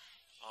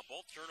on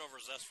both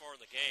turnovers thus far in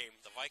the game,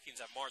 the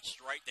Vikings have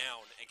marched right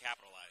down and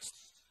capitalized.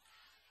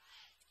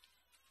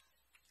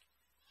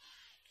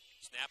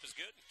 Snap is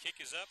good,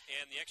 kick is up,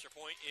 and the extra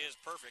point is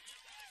perfect.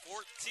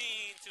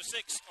 14-6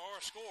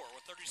 our score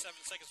with 37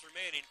 seconds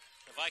remaining.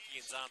 The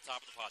Vikings on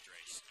top of the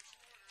Padres.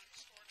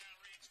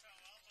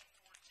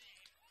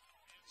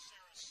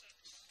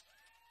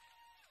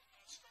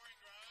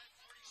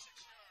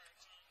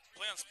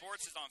 PlayOn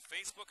Sports is on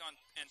Facebook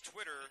and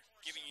Twitter,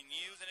 giving you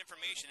news and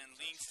information and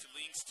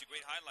links to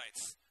great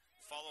highlights.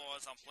 Follow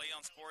us on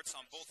PlayOn Sports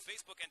on both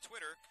Facebook and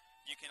Twitter.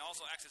 You can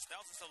also access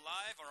thousands of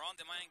live or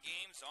on-demand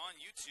games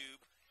on YouTube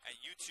at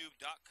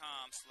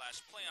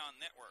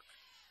youtube.com/PlayOnNetwork.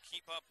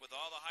 Keep up with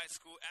all the high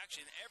school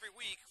action every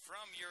week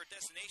from your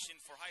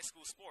destination for high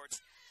school sports,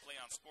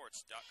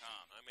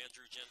 PlayOnSports.com. I'm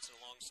Andrew Jensen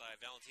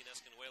alongside Valentin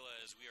Escanuela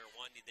as we are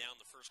winding down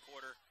the first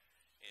quarter,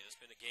 and it's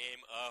been a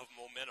game of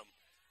momentum,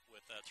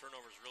 with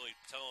turnovers really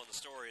telling the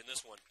story in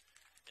this one.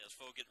 As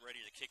Foe getting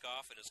ready to kick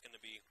off, and it's going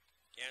to be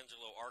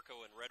Angelo,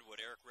 Arco, and Redwood.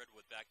 Eric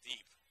Redwood back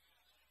deep.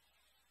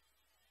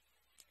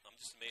 I'm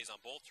just amazed on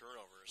both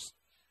turnovers.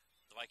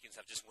 The Vikings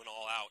have just went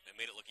all out and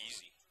made it look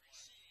easy.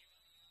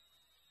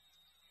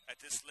 At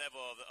this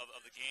level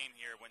of the game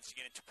here, once you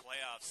get into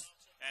playoffs,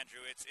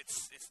 Andrew, it's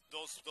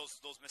those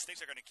mistakes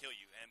are going to kill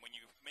you. And when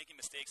you're making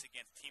mistakes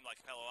against a team like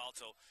Palo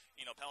Alto,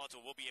 Palo Alto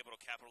will be able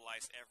to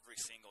capitalize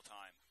every single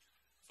time.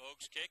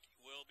 Fogue's kick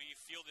will be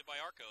fielded by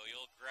Arco.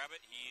 He'll grab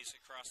it. He's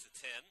across the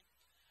 10.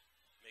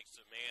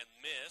 Makes a man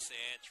miss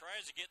and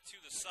tries to get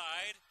to the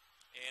side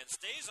and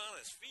stays on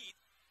his feet.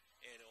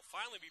 And he'll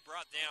finally be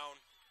brought down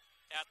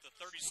at the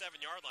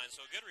 37-yard line.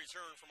 So a good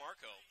return from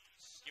Arco,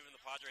 giving the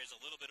Padres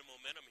a little bit of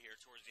momentum here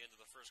towards the end of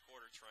the first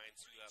quarter, trying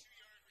to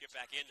get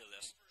back into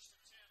this.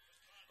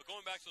 But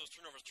going back to those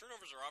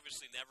turnovers are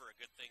obviously never a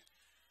good thing.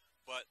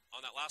 But on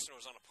that last one,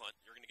 it was on a punt.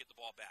 You're going to get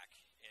the ball back,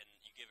 and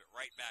you give it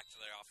right back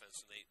to their offense,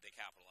 and they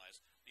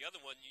capitalize. The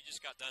other one, you just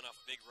got done off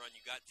a big run.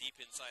 You got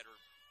deep inside, or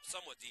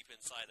somewhat deep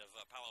inside of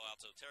Palo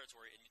Alto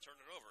territory, and you turn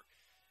it over.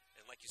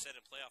 And like you said,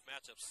 in playoff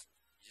matchups,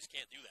 you just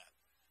can't do that.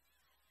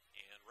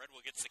 And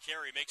Redwood gets the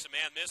carry, makes a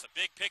man miss, a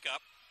big pickup.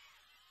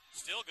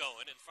 Still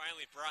going, and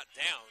finally brought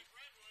down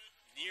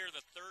near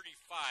the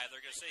 35.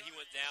 They're going to say he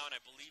went down, I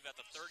believe, at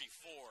the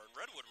 34. And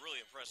Redwood really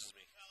impresses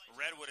me.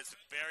 Redwood is a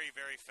very,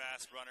 very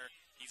fast runner.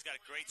 He's got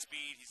great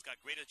speed. He's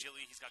got great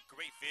agility. He's got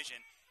great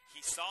vision.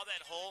 He saw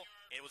that hole.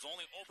 It was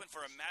only open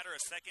for a matter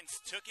of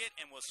seconds, took it,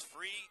 and was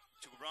free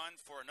to run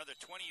for another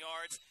 20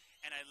 yards.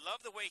 And I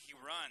love the way he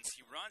runs.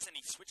 He runs, and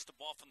he switched the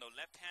ball from the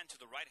left hand to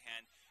the right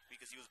hand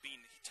because he was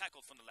being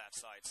tackled from the left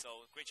side.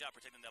 So great job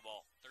protecting that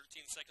ball.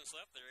 13 seconds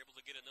left. They're able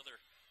to get another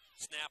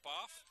snap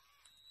off.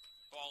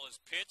 Ball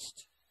is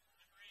pitched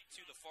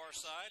to the far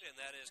side, and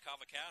that is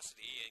Kava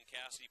Cassidy, and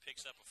Cassidy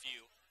picks up a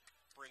few.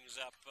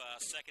 Brings up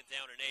second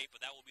down and 8,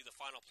 but that will be the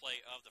final play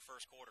of the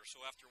first quarter.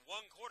 So after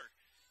one quarter,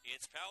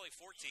 it's Pally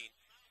 14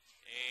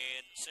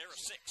 and Serra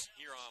 6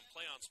 here on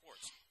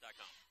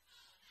PlayOnSports.com.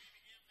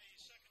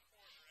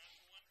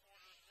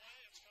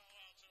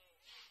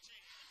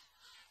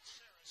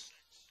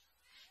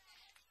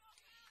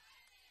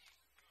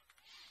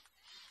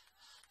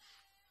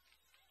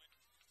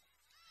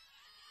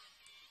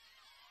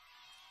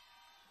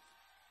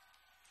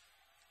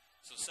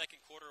 So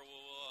second quarter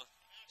will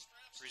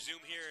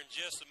resume here in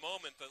just a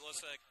moment, but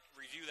let's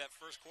review that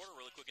first quarter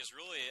really quick. It's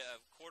really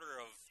a quarter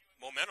of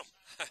momentum.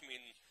 I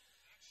mean,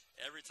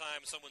 every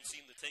time someone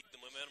seemed to take the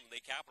momentum, they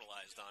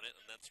capitalized on it,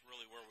 and that's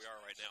really where we are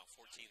right now,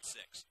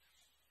 14-6.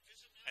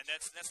 And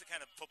that's the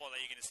kind of football that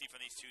you're going to see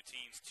from these two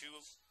teams.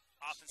 Two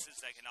offenses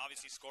that can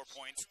obviously score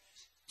points,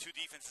 two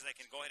defenses that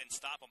can go ahead and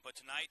stop them. But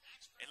tonight,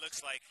 it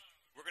looks like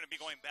we're going to be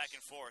going back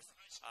and forth.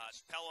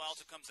 Palo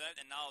Alto comes in,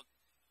 and now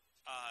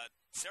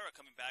Serra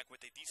coming back with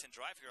a decent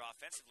drive here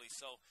offensively.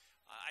 So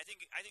I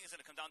think it's going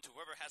to come down to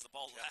whoever has the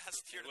ball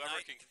last here whoever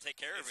tonight. Can take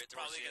care of it.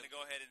 Probably going to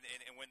go ahead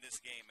and win this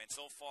game. And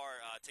so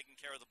far, taking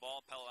care of the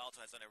ball, Palo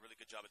Alto has done a really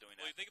good job of doing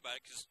that. Well, you think about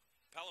it, because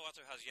Palo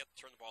Alto has yet to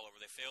turn the ball over.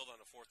 They failed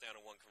on a 4th down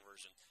and 1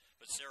 conversion.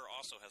 But Serra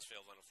also has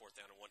failed on a 4th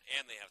down and 1,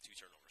 and they have 2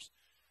 turnovers.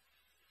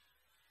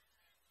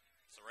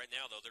 So right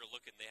now, though, they're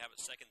looking. They have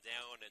it second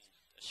down and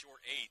a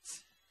short 8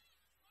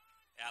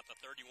 at the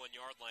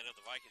 31-yard line of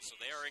the Vikings. So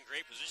they are in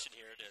great position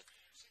here to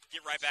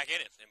get right back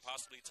in it and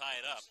possibly tie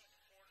it up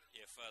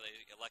if they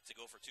elect to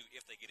go for 2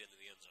 if they get into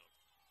the end zone.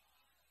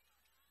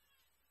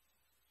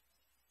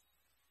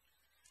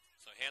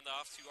 So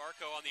handoff to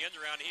Arco on the end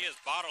around. He is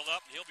bottled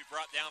up, and he'll be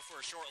brought down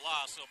for a short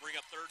loss. He'll bring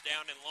up 3rd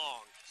down and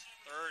long.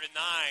 3rd and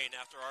 9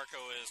 after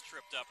Arco is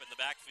tripped up in the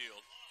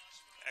backfield.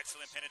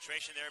 Excellent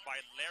penetration there by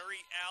Larry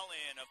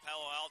Allen of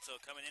Palo Alto,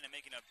 coming in and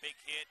making a big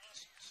hit.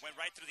 Went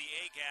right through the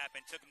A-gap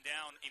and took him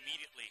down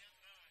immediately.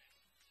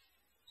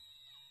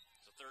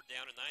 3rd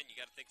down and 9. You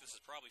got to think this is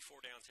probably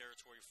 4-down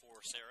territory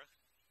for Serra.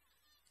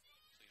 So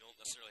you don't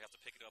necessarily have to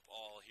pick it up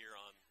all here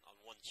on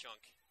one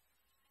chunk,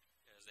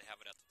 as they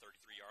have it at the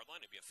 33-yard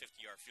line. It'd be a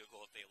 50-yard field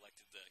goal if they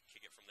elected to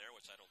kick it from there,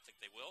 which I don't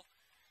think they will.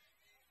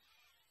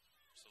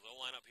 So they'll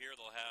line up here.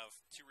 They'll have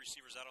two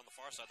receivers out on the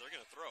far side. They're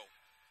going to throw.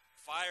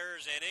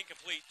 Fires and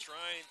incomplete,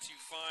 trying to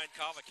find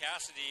Kava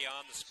Cassidy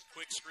on the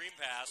quick screen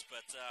pass,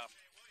 but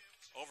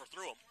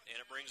overthrew him.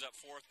 And it brings up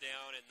 4th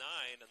down and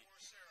 9. And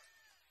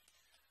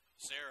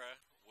Serra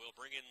will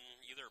bring in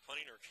either a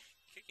punting or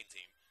kicking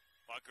team.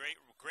 Well, great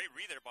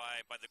read there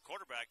by the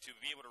quarterback to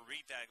be able to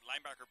read that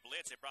linebacker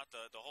blitz. It brought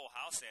the whole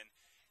house in.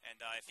 And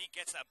if he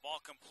gets that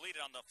ball completed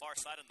on the far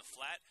side in the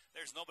flat,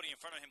 there's nobody in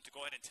front of him to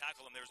go ahead and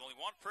tackle him. There's only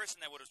one person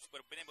that would have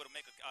been able to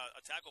make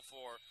a tackle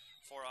for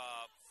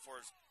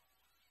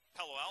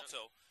Palo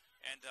Alto.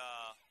 And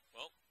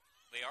well,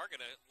 they are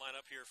going to line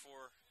up here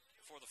for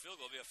the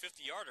field goal. It'll be a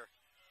 50-yarder.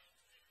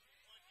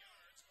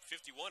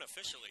 51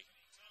 officially.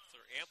 So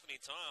Anthony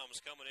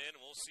Toms coming in,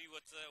 and we'll see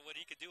what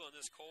he could do on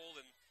this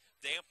cold and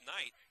damp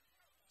night.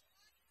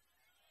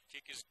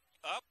 Kick is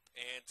up,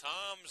 and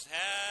Toms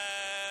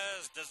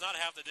does not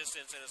have the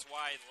distance, and it's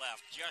wide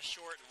left, just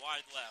short and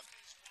wide left.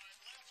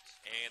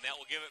 And that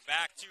will give it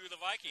back to the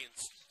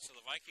Vikings. So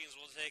the Vikings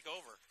will take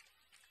over.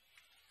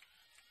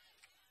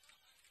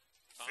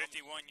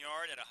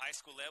 51-yard at a high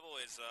school level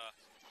is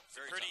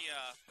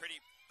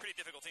pretty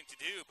difficult thing to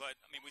do, but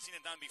I mean, we've seen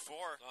it done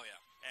before. Oh yeah.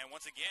 And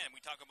once again, we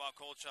talk about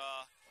Coach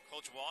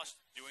Walsh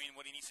doing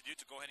what he needs to do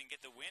to go ahead and get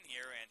the win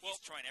here, and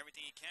he's trying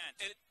everything he can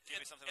to give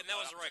me something. And that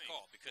was the right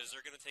call, because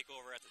they're going to take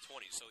over at the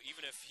 20. So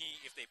even if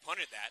they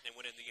punted that and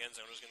went in the end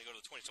zone, it was going to go to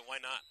the 20. So why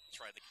not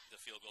try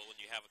the field goal when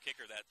you have a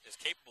kicker that is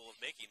capable of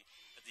making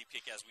a deep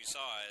kick, as we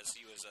saw, as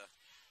he was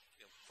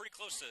pretty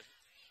close to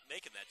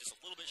making that, just a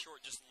little bit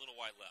short, just a little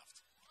wide left.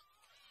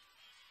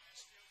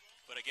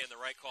 But again, the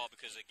right call,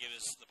 because it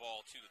gives the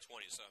ball to the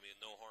 20. So I mean,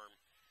 no harm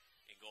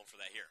in going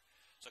for that here.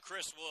 So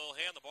Chris will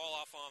hand the ball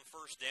off on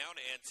 1st down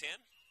and 10.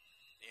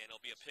 And it'll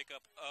be a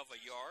pickup of a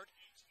yard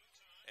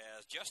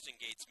as Justin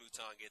Gates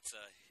Mouton gets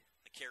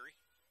the carry.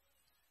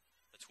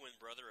 The twin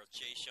brother of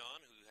Jay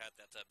Sean, who had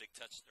that big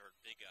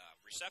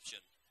reception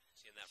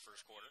in that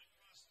first quarter.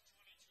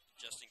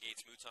 Justin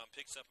Gates Mouton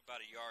picks up about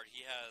a yard.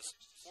 He has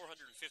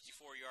 454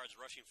 yards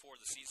rushing for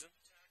the season,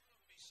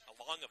 a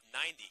long of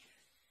 90.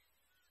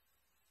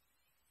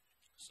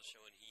 So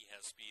showing he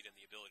has speed and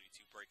the ability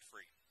to break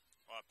free.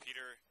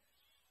 Peter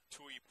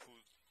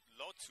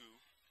Tuipulotu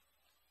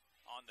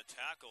on the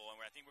tackle, and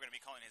I think we're going to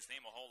be calling his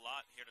name a whole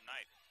lot here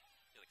tonight.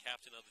 The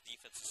captain of the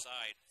defensive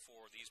side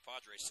for these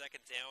Padres. 2nd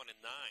down and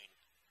 9.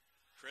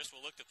 Chris will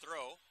look to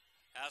throw.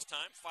 Has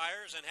time,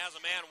 fires, and has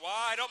a man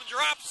wide open.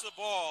 Drops the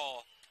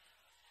ball.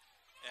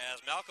 As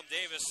Malcolm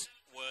Davis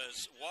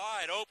was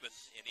wide open,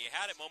 and he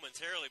had it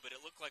momentarily, but it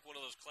looked like one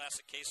of those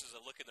classic cases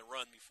of looking to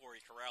run before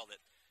he corralled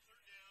it.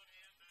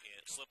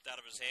 And it slipped out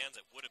of his hands.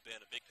 It would have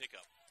been a big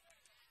pickup.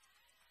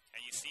 And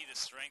you see the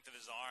strength of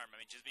his arm.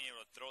 I mean, just being able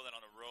to throw that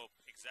on a rope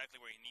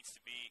exactly where he needs to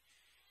be.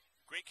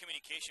 Great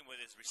communication with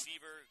his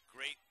receiver.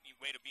 Great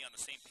way to be on the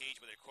same page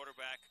with their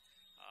quarterback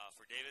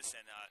for Davis.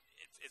 And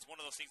it's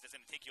one of those things that's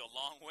going to take you a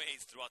long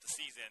ways throughout the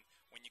season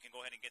when you can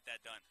go ahead and get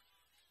that done.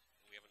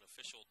 We have an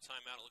official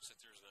timeout. It looks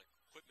like there's an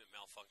equipment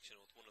malfunction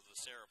with one of the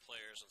Serra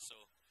players, and so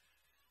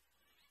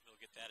they'll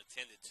get that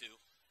attended to.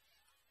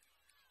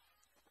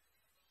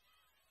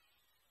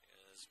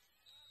 As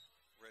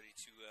ready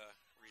to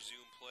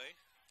resume play.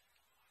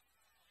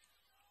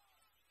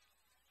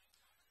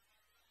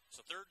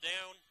 So 3rd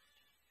down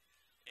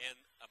and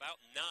about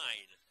 9.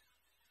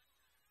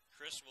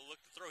 Chris will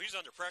look to throw. He's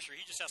under pressure.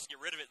 He just has to get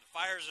rid of it and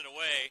fires it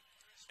away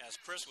as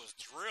Chris was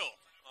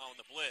drilled on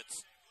the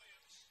blitz.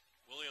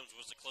 Williams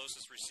was the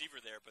closest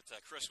receiver there, but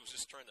Chris was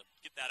just trying to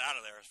get that out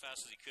of there as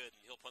fast as he could,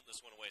 and he'll punt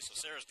this one away. So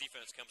Serra's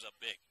defense comes up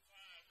big.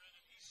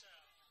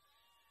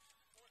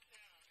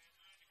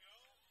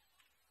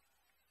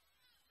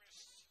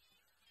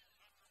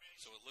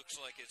 So it looks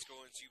like it's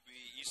going to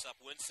be Aesop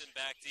Winston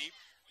back deep,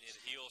 and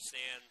he'll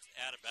stand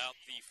at about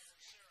the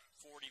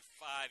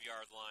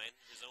 45-yard line,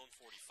 his own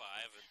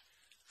 45, and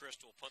Chris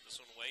will punt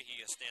this one away.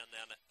 He is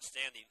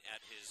standing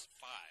at his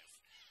 5.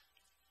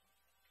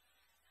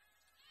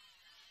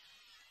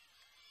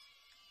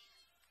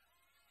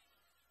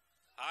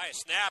 High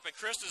snap, and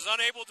Chris is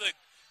unable to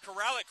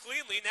corral it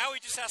cleanly. Now he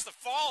just has to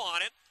fall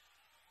on it.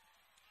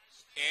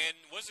 And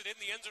was it in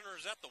the end zone, or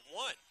is that the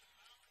 1?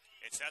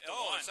 It's at the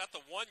 1. It's at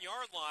the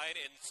 1-yard line,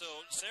 and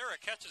so Serra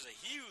catches a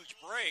huge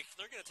break.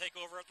 They're going to take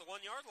over at the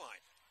 1-yard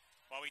line.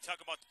 While we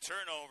talk about the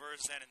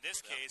turnovers, and in this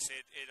case,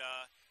 it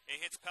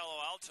hits Palo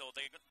Alto.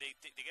 They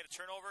get a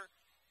turnover,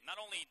 not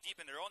only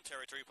deep in their own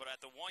territory, but at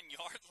the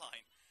 1-yard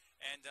line.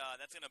 And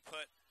that's going to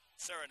put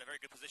Serra in a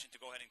very good position to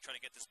go ahead and try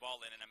to get this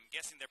ball in. And I'm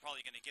guessing they're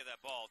probably going to give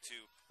that ball to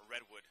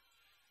Redwood.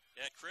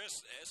 Yeah,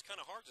 Chris, it's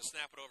kind of hard to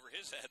snap it over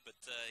his head, but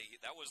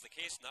that was the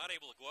case. Not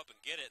able to go up and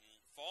get it, and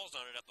falls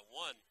on it at the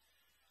 1.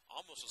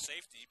 Almost a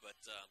safety, but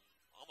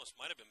almost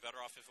might have been better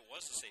off if it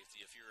was a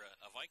safety if you're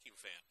a Viking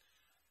fan.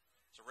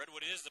 So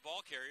Redwood is the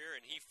ball carrier,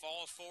 and he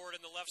falls forward in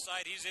the left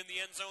side. He's in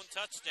the end zone,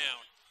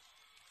 touchdown.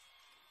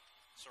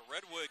 So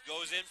Redwood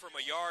goes in from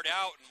a yard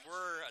out, and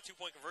we're a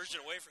 2-point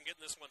conversion away from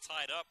getting this one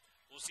tied up.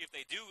 we'll see if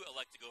they do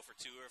elect to go for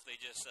 2 or if they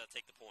just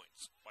take the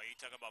points. Well, you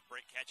talk about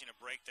catching a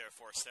break there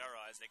for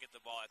Serra as they get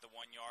the ball at the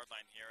 1-yard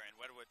line here, and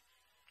Wedwood,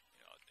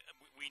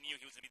 we knew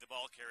he was going to be the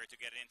ball carrier to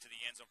get it into the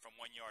end zone from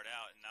 1 yard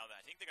out, and now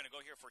I think they're going to go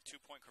here for a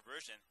 2-point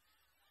conversion.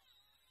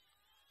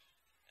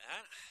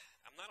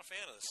 I'm not a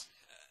fan of this,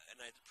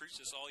 and I preach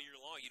this all year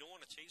long. You don't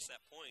want to chase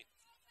that point.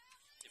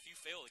 If you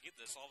fail to get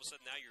this, all of a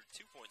sudden now you're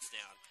 2 points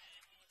down.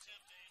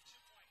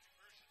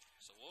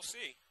 So we'll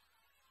see.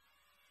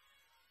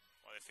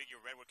 Well, they figure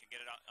Redwood can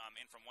get it out,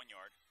 in from 1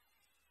 yard.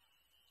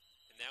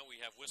 And now we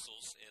have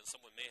whistles, and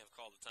someone may have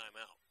called a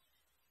timeout.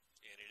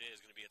 And it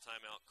is going to be a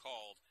timeout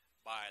called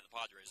by the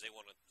Padres. They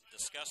want to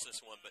discuss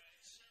this one, but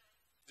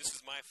this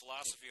is my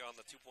philosophy on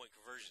the 2-point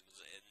conversions.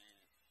 And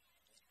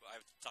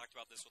I've talked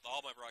about this with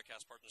all my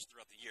broadcast partners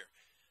throughout the year.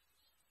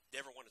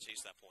 Never want to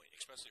chase that point,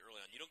 especially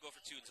early on. You don't go for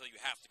 2 until you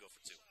have to go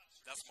for 2.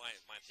 That's my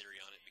theory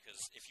on it,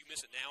 because if you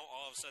miss it now,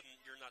 all of a sudden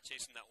you're not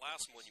chasing that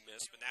last one you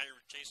missed, but now you're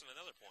chasing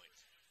another point.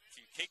 If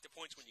you take the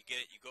points when you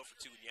get it, you go for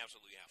 2, and you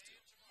absolutely have to.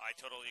 I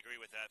totally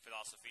agree with that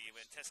philosophy.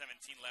 With 17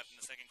 left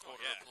in the second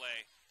quarter of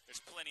play, there's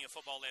plenty of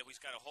football left. We've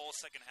got a whole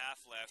second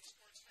half left.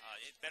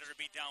 It's better to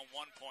be down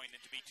 1 point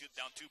than to be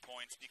down 2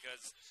 points,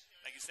 because,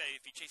 like you say,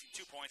 if you're chasing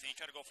 2 points and you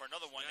try to go for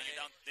another one,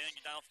 then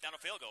you're down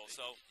a field goal.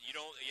 So you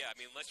don't. Yeah, I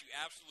mean, unless you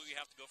absolutely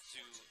have to go for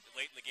 2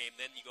 late in the game,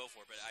 then you go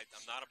for it. But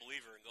I'm not a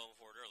believer in going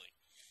for it early.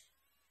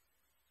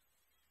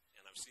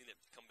 And I've seen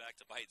it come back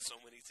to bite so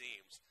many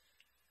teams.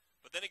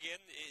 But then again,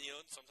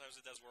 sometimes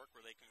it does work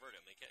where they convert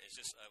them. It's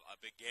just a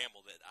big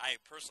gamble that I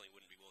personally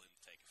wouldn't be willing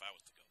to take if I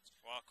was the coach.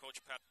 Well, Coach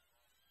Pep.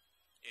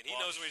 And he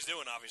knows what he's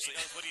doing, obviously.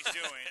 He knows what he's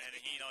doing, and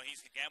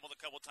he's gambled a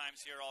couple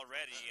times here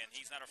already, and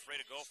he's not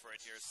afraid to go for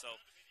it here. So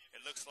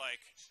it looks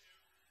like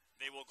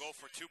they will go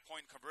for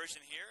 2-point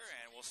conversion here,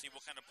 and we'll see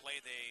what kind of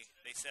play they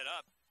set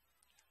up.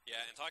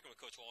 Yeah, and talking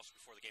with Coach Walsh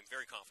before the game,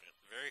 very confident,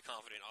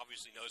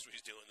 obviously knows what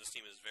he's doing. This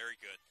team is very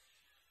good.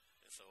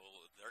 And so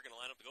they're going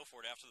to line up to go for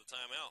it after the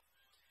timeout.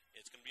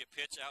 It's going to be a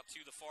pitch out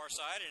to the far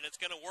side, and it's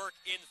going to work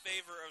in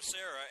favor of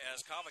Serra as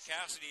Kava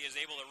Cassidy is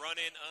able to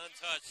run in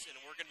untouched, and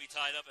we're going to be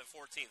tied up at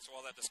 14. So all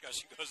that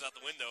discussion goes out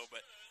the window,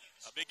 but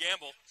a big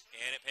gamble,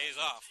 and it pays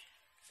off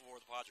for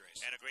the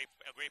Padres. And a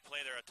great play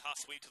there, a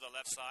toss sweep to the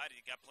left side.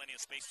 You got plenty of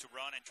space to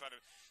run and try to,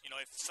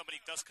 if somebody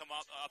does come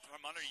up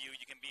from under you,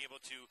 you can be able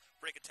to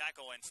break a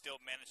tackle and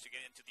still manage to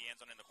get into the end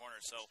zone in the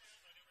corner. So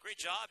great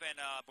job, and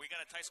we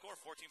got a tie score,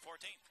 14-14.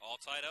 All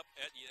tied up,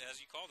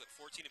 as you called it,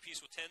 14 apiece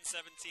with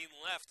 10-17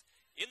 left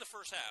in the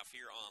first half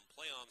here on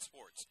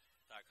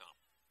PlayOnSports.com.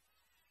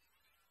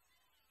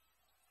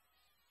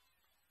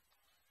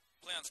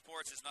 PlayOn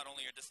Sports is not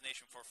only your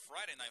destination for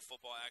Friday night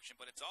football action,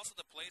 but it's also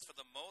the place for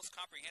the most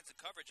comprehensive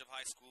coverage of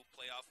high school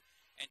playoff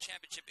and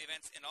championship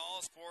events in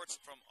all sports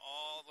from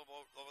all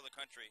over the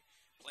country.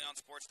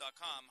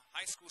 PlayOnSports.com.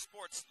 High school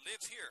sports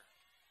lives here.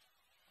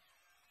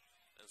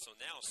 And so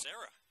now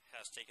Serra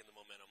has taken the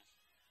momentum.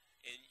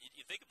 And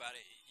you think about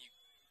it, you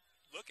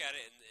look at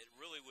it, and it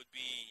really would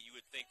be, you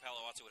would think Palo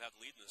Alto would have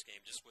the lead in this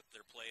game just with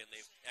their play, and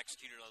they've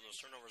executed on those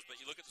turnovers.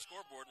 But you look at the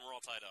scoreboard, and we're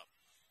all tied up.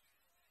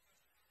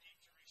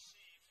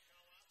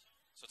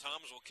 So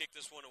Thomas will kick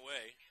this one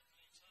away.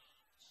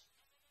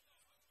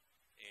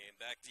 And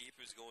back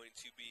deep is going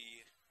to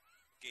be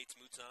Gates,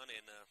 Mouton,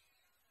 and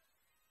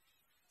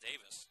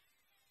Davis.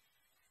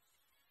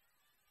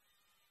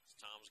 So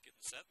Tom's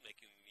getting set,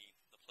 making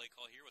the play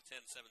call here with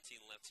 10-17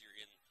 left here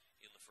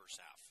in the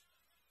first half.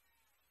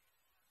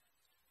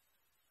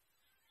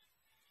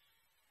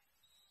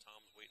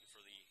 Tom's waiting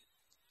for the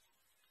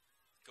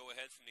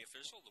go-ahead from the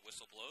official. The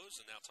whistle blows,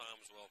 and now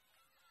Tom's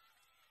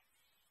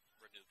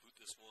ready to boot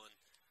this one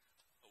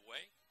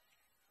away.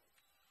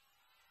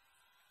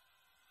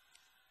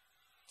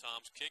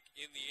 Tom's kick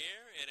in the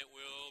air, and it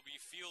will be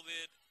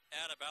fielded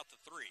at about the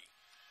 3.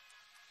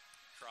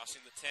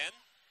 Crossing the 10,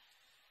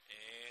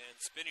 and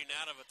spinning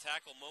out of a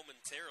tackle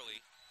momentarily.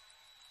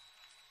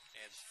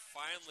 And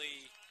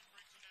finally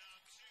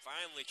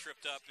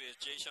tripped up is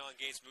Jaysean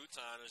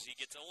Gates-Mouton as he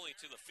gets only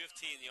to the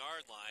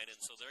 15-yard line, and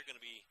so they're going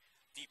to be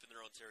deep in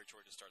their own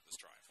territory to start this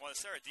drive. Well, the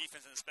Serra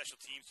defense and the special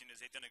teams units,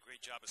 they've done a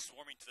great job of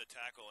swarming to the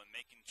tackle and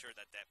making sure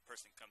that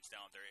person comes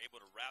down. They're able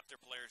to wrap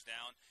their players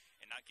down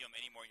and not give them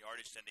any more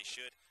yardage than they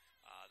should.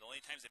 The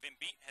only times they've been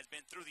beat has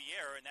been through the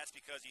air, and that's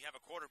because you have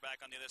a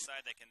quarterback on the other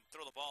side that can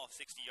throw the ball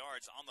 60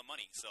 yards on the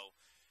money. So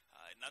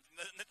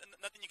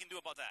nothing you can do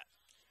about that.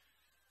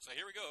 So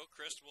here we go.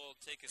 Chris will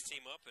take his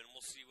team up, and we'll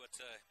see what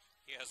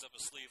he has up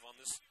his sleeve on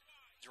this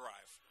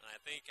drive. And I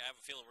have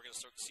a feeling we're going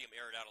to start to see him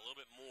air it out a little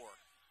bit more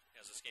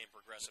as this game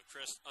progresses.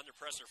 Chris, under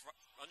pressure,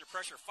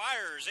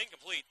 fires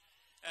incomplete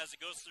as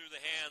it goes through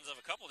the hands of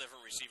a couple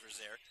different receivers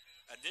there.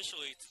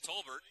 Initially to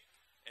Tolbert,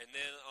 and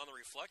then on the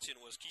reflection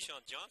was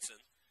Keyshawn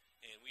Johnson.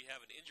 And we have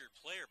an injured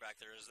player back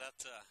there. Is that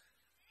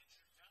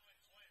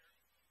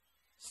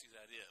see who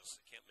that is?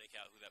 I can't make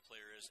out who that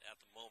player is at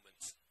the moment,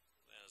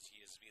 as he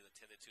is being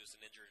attended to as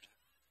an injured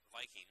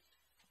Viking.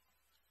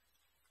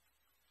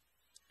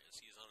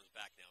 As he is on his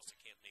back now, so I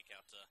can't make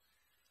out the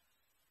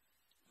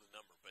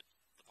number. But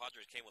the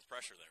Padres came with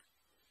pressure there.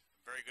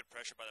 very good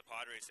pressure by the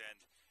Padres, and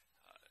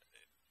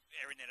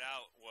airing it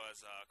out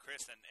was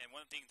Chris. And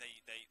one thing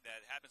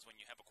that happens when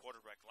you have a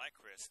quarterback like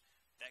Chris,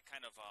 that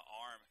kind of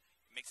arm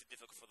makes it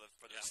difficult for the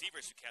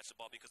receivers to catch the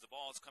ball, because the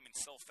ball is coming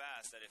so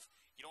fast that if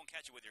you don't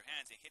catch it with your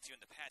hands, it hits you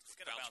in the pads, it's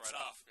going to bounce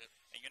right off, Yep.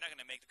 and you're not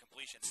going to make the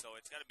completion. So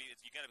you got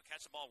to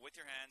catch the ball with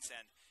your hands.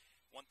 And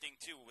one thing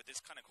too, with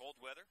this kind of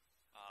cold weather,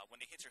 when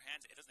it hits your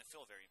hands, it doesn't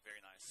feel very, very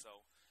nice.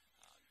 So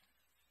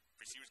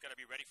receivers got to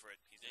be ready for it.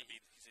 He's going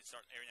to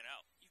start airing it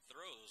out. He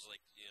throws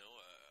like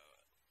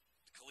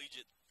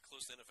collegiate,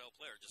 close to NFL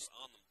player, just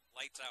on the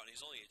lights out, and he's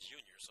only a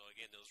junior. So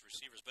again, those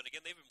receivers, but again,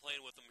 they've been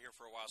playing with him here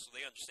for a while, so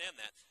they understand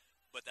that.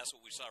 But that's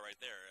what we saw right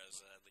there,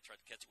 as they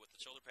tried to catch it with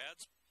the shoulder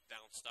pads,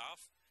 bounced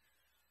off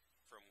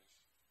from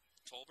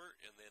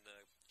Tolbert, and then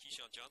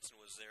Keyshawn Johnson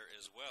was there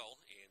as well,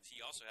 and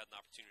he also had an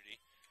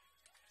opportunity,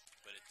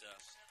 but it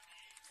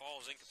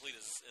falls incomplete.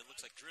 As it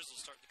looks like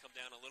drizzle's starting to come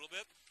down a little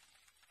bit.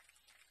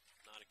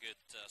 Not a good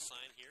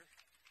sign here.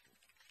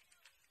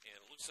 And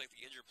it looks like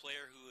the injured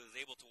player who is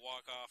able to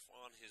walk off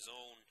on his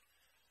own,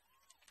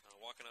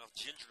 walking off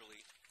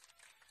gingerly,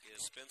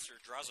 is Spencer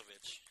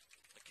Drazovic,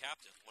 the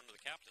captain, one of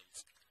the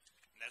captains.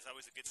 And that's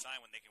always a good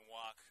sign when they can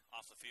walk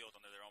off the field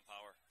under their own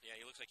power. Yeah,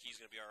 he looks like he's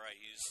going to be all right.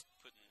 He's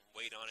putting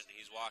weight on it, and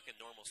he's walking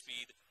normal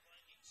speed.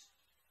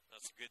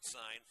 That's a good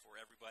sign for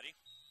everybody.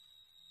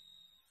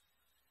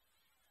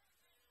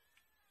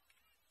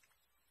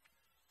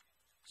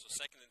 So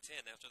 2nd and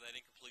 10 after that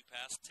incomplete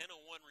pass.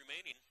 10:01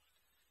 remaining.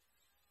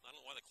 I don't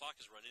know why the clock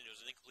is running. It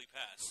was an incomplete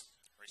pass.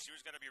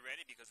 Receivers got to be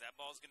ready, because that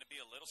ball is going to be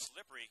a little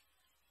slippery.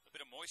 A little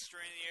bit of moisture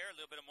in the air, a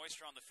little bit of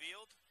moisture on the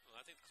field. Well,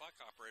 I think the clock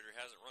operator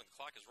hasn't run. The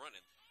clock is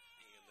running,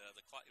 and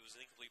it was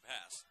an incomplete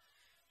pass.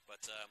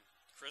 But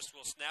Chris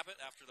will snap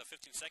it after the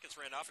 15 seconds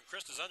ran off, and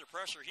Chris is under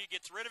pressure. He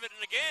gets rid of it, and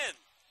again,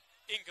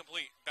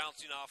 incomplete,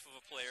 bouncing off of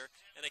a player.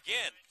 And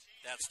again,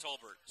 that's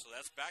Tolbert. So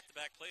that's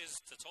back-to-back plays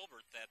to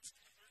Tolbert that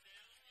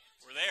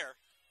were there.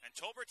 And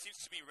Tolbert seems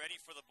to be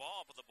ready for the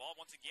ball, but the ball,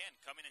 once again,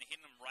 coming and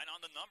hitting him right on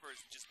the numbers,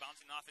 just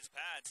bouncing off his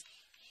pads.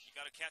 You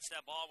got to catch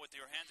that ball with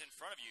your hands in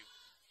front of you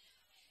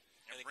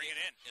and bring it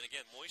in. And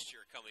again,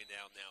 moisture coming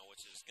down now,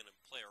 which is going to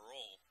play a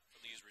role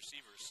for these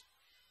receivers.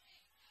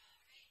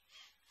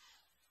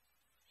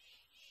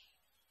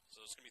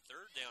 So it's going to be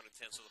 3rd down and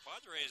 10. So the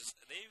Padres,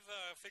 they've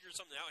figured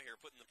something out here,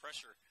 putting the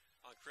pressure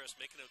on Chris,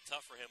 making it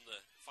tough for him to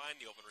find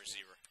the open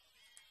receiver.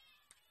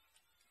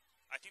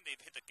 I think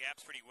they've hit the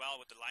gaps pretty well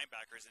with the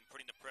linebackers and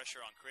putting the pressure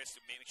on Chris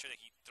to make sure that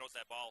he throws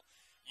that ball.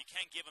 You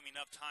can't give him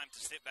enough time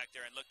to sit back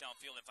there and look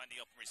downfield and find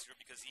the open receiver,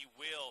 because he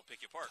will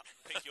pick you apart.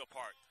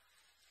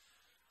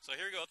 So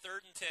here we go,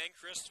 3rd and 10.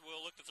 Chris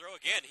will look to throw.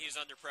 Again, he's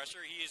under pressure.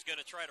 He is going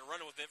to try to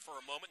run with it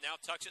for a moment. Now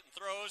tucks it and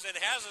throws, and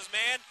has his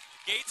man,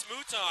 Gates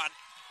Mouton.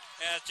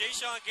 As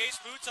Jayshon Gates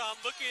Mouton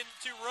looking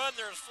to run.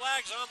 There's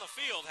flags on the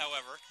field,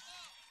 however.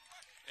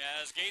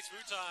 As Gates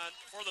Mouton,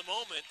 for the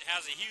moment,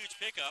 has a huge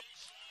pickup,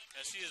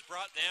 as he is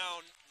brought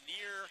down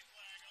near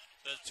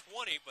the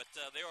 20, but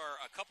there are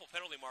a couple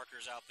penalty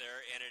markers out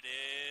there, and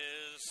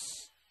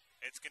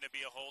it's going to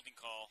be a holding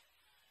call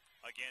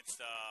against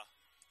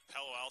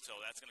Palo Alto.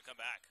 That's going to come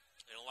back.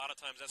 And a lot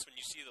of times that's when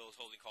you see those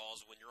holding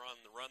calls, when you're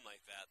on the run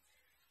like that.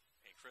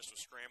 And Chris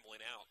was scrambling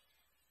out.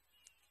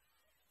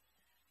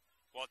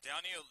 Well,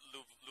 Daniel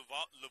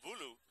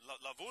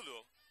Lavulu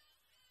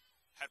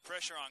had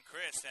pressure on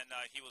Chris, and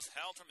he was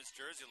held from his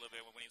jersey a little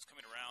bit when he was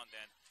coming around,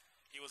 and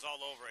he was all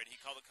over it. He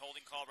called a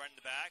holding call right in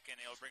the back, and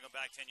it'll bring him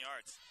back 10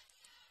 yards.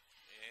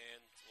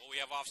 And, well,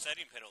 we have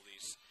offsetting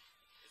penalties.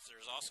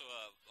 There's also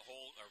a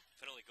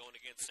penalty going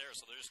against Serra,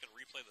 so they're just going to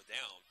replay the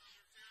down.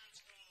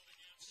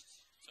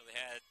 So they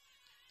had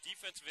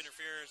defensive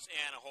interference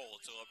and a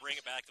hold, so they'll bring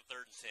it back to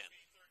 3rd and 10.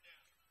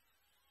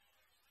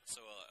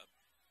 So a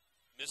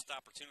missed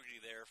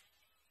opportunity there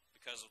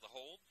because of the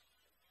hold.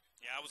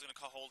 Yeah, I was going to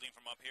call holding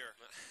from up here,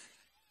 but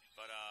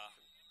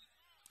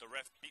the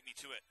ref beat me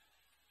to it.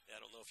 Yeah,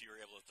 I don't know if you were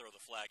able to throw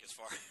the flag as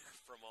far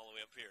from all the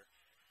way up here.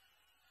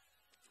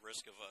 At the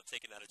risk of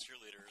taking out a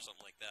cheerleader or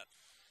something like that.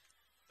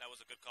 That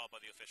was a good call by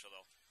the official,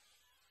 though.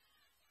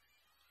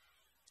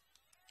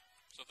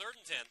 So 3rd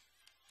and 10,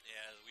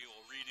 as we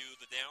will redo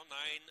the down.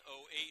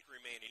 9:08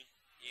 remaining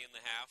in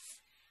the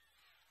half.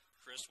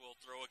 Chris will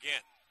throw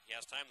again. He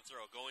has time to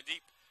throw, going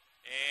deep.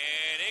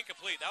 And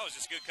incomplete. That was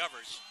just good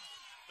coverage.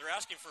 They're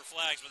asking for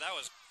flags, but that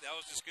was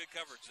just good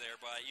coverage there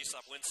by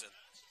Aesop Winston.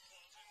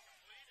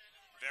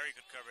 Very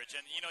good coverage.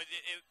 And,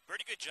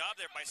 pretty good job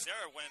there by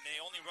Serra when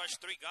they only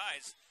rushed 3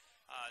 guys.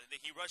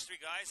 He rushed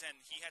 3 guys, and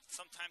he had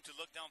some time to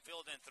look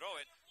downfield and throw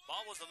it.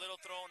 Ball was a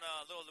little thrown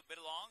a little bit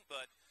long,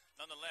 but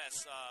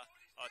nonetheless,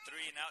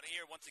 3 and out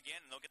here once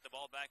again, and they'll get the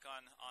ball back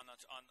on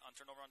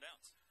turnover on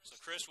downs. So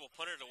Chris will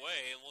punt it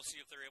away, and we'll see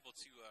if they're able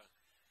to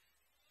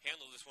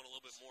handle this one a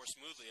little bit more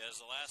smoothly, as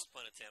the last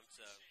punt attempt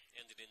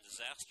ended in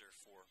disaster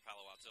for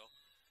Palo Alto.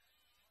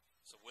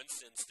 So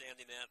Winston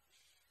standing at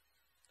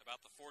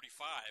about the 45.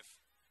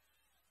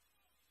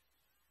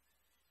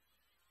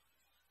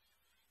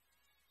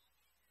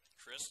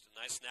 Chris,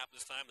 a nice snap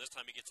this time. This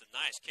time he gets a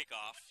nice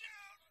kickoff.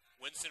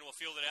 Winston will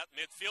field it at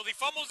midfield. He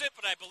fumbles it,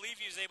 but I believe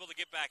he's able to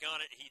get back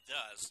on it. He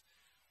does.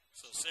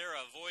 So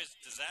Serra avoids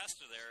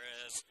disaster there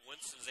as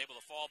Winston's able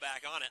to fall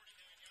back on it.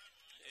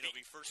 It'll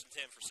be 1st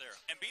and 10 for Serra.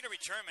 And being a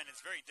return man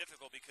is very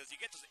difficult because you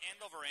get those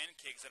end-over-end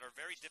kicks that are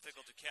very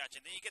difficult to catch.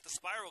 And then you get the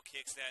spiral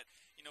kicks that,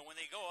 when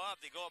they go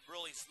up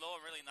really slow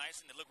and really nice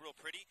and they look real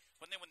pretty.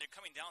 But then when they're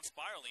coming down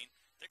spiraling,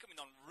 they're coming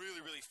down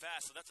really, really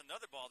fast. So that's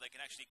another ball that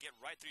can actually get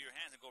right through your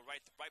hands and go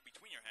right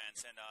between your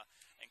hands and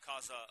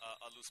cause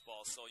a loose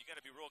ball. So you got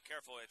to be real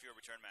careful if you're a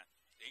return man.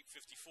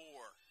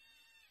 8:54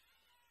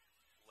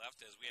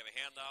 left as we have a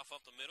handoff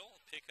up the middle.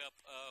 Pickup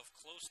of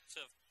close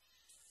to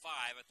 5.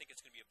 I think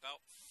it's going to be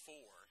about 4.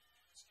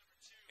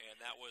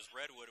 And that was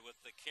Redwood with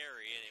the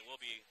carry, and it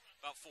will be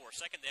about 4.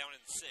 2nd down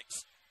and 6.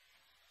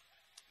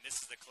 And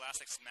this is the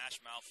classic smash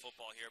mouth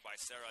football here by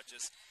Serra,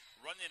 just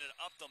running it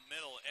up the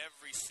middle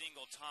every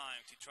single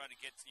time to try to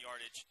get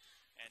yardage.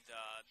 And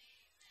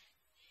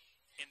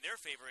in their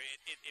favor,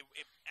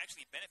 it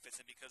actually benefits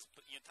them because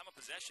time of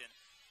possession,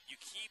 you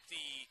keep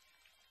the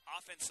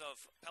offense of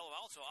Palo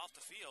Alto off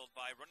the field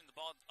by running the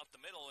ball up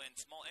the middle in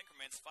small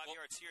increments, 5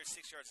 yards here, 6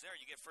 yards there.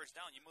 You get 1st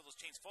down, you move those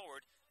chains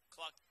forward,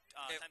 clock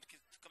time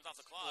comes off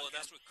the clock. Well, and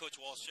that's what Coach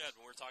Walsh said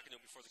when we were talking to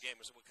him before the game.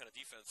 Was what kind of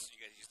defense you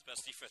got to use? The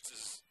best defense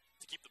is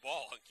to keep the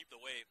ball and keep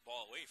the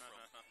ball away from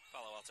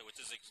Palo Alto,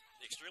 which is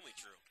extremely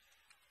true.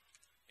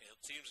 And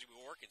it seems to be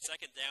working.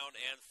 2nd down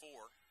and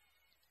 4.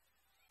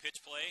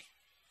 Pitch play.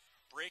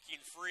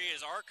 Breaking free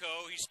is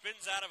Arco. He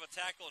spins out of a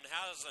tackle and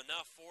has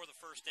enough for the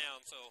 1st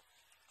down. So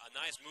a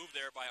nice move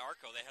there by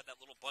Arco. They had that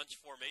little bunch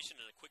formation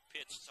and a quick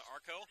pitch to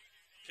Arco.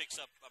 Picks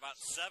up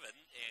about 7,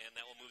 and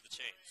that will move the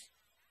chains.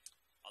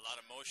 A lot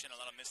of motion, a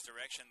lot of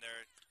misdirection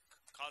there,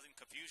 causing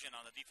confusion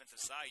on the defensive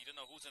side. You don't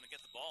know who's going to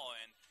get the ball,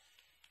 and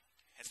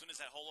as soon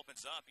as that hole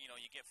opens up, you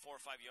get 4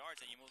 or 5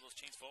 yards, and you move those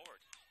chains forward.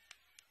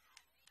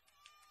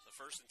 So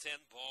 1st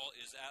and 10, ball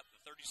is at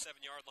the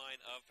 37-yard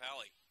line of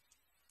Pali.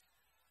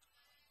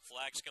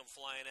 Flags come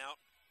flying out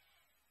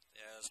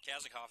as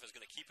Kazakov is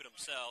going to keep it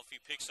himself.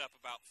 He picks up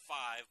about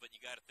 5, but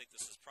you got to think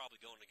this is probably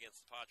going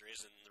against the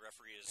Padres, and the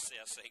referee is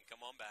saying,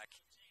 come on back.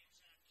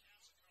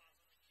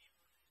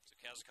 So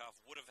Kazakov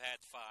would have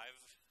had 5,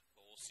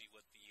 but we'll see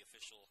what the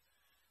official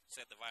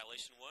said the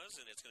violation was,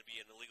 and it's going to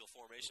be an illegal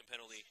formation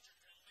penalty,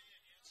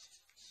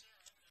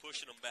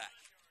 pushing him back.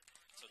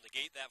 So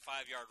negate that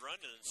 5-yard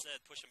run and instead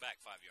push him back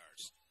 5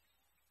 yards.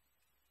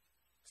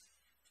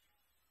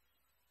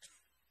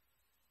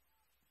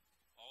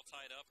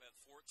 Tied up at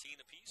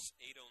 14 apiece.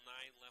 8:09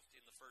 left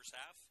in the 1st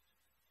half.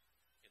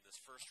 In this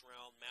 1st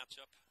round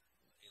matchup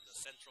in the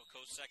Central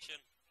Coast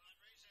section,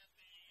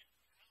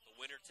 the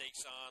winner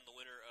takes on the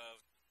winner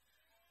of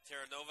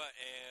Terra Nova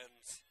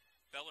and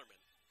Bellarmine,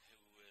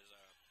 who is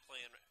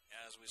playing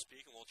as we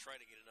speak, and we'll try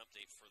to get an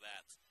update for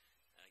that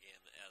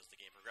again as the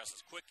game progresses.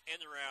 Quick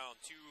end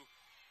around to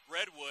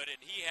Redwood, and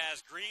he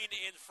has Green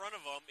in front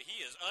of him.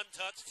 He is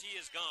untouched.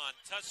 He is gone.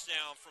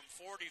 Touchdown from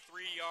 43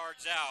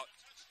 yards out.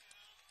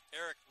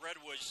 Eric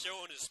Redwood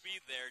showing his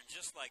speed there.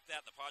 Just like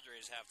that, the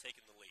Padres have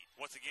taken the lead.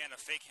 Once again, a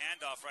fake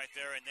handoff right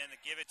there, and then to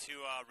give it to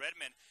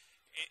Redmond.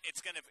 It's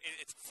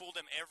fooled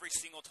them every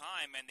single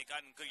time, and they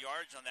gotten good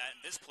yards on that.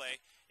 In this play,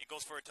 it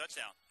goes for a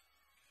touchdown.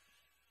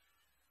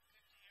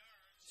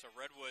 So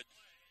Redwood,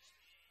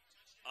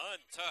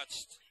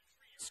 untouched,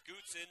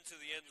 scoots into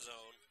the end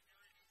zone.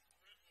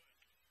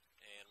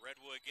 And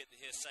Redwood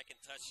getting his 2nd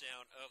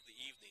touchdown of the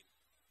evening.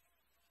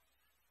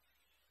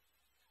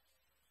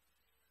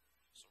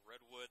 So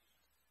Redwood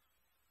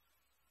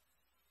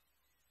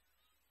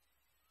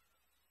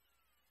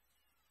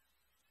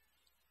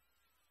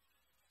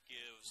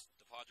gives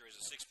the Padres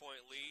a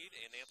 6-point lead,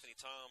 and Anthony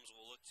Toms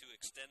will look to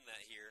extend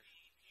that here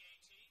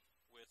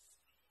with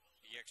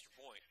the extra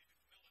point.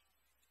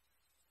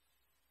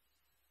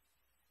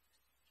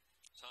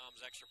 Tom's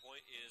extra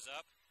point is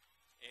up,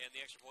 and the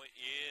extra point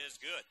is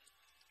good.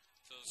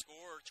 So the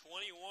score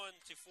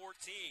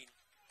 21-14.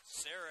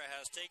 Serra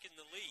has taken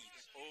the lead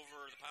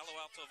over the Palo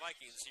Alto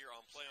Vikings here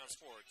on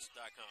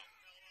PlayOnSports.com.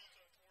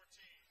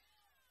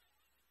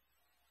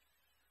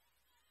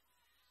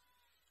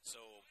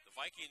 So the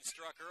Vikings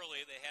struck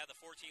early. They had the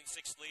 14-6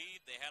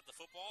 lead. They had the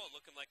football,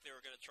 looking like they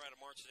were going to try to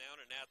march down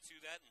and add to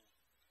that.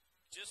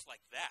 And just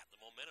like that, the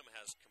momentum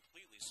has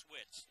completely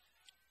switched.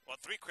 Well,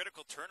 3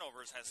 critical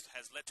turnovers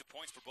has led to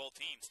points for both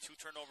teams. 2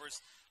 turnovers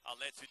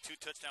led to 2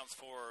 touchdowns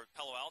for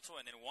Palo Alto,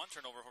 and then 1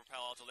 turnover for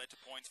Palo Alto led to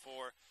points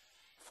for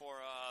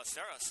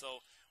Serra.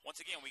 So once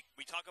again,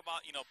 we talk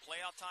about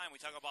playoff time. We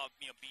talk about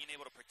being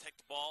able to protect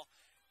the ball.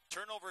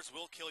 Turnovers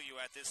will kill you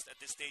at this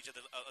stage of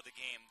the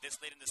game. This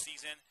late in the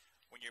season,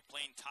 when you're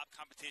playing top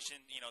competition,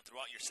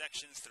 throughout your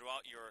sections,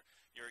 throughout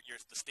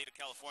the state of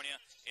California,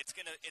 it's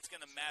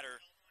gonna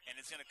matter, and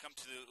it's gonna come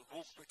to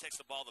who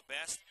protects the ball the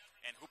best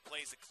and who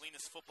plays the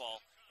cleanest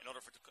football in order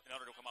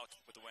to come out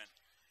with the win.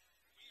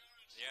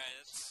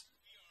 Yeah, it's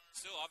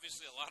still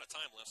obviously a lot of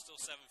time left. Still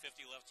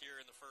 7:50 left here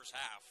in the first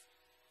half.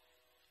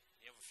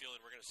 You have a feeling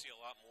we're going to see a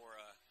lot more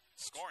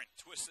scoring,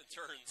 twists and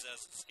turns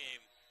as this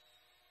game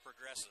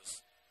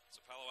progresses.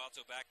 So Palo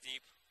Alto back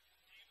deep.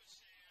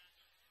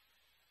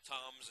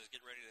 Toms is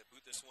getting ready to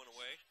boot this one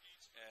away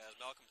as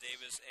Malcolm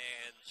Davis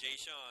and Jay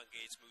Sean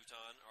Gates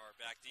Mouton are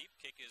back deep.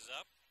 Kick is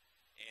up,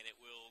 and it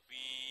will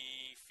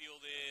be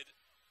fielded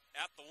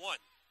at the 1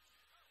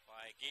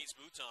 by Gates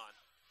Mouton.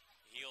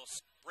 He'll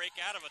break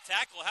out of a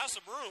tackle, have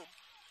some room,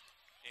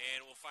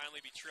 and will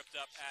finally be tripped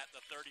up at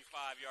the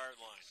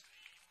 35-yard line.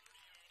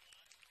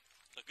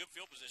 A good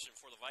field position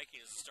for the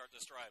Vikings to start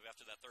this drive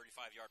after that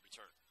 35-yard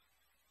return.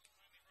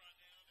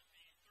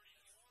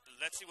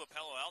 Let's see what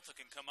Palo Alto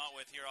can come out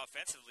with here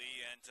offensively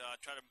and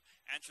try to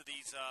answer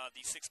these 6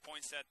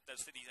 points I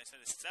said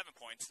the 7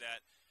 points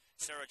that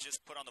Serra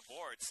just put on the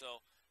board.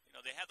 So, you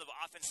know, they have the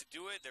offense to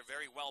do it. They're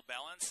very well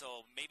balanced.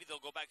 So maybe they'll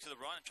go back to the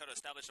run and try to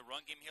establish a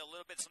run game here a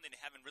little bit, something they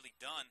haven't really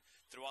done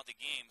throughout the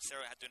game.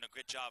 Serra had doing a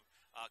good job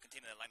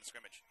containing that line of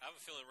scrimmage. I have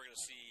a feeling we're going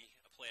to see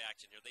a play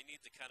action here. They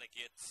need to kind of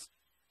get the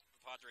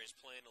Padres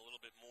playing a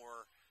little bit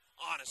more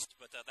honest,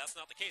 but that's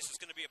not the case. It's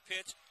going to be a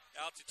pitch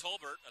out to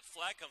Tolbert. A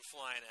flag comes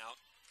flying out.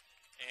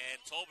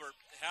 And Tolbert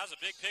has a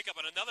big pickup,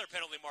 and another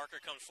penalty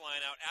marker comes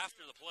flying out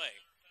after the play.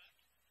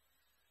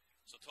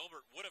 So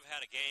Tolbert would have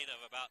had a gain of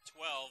about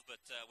 12,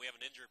 but we have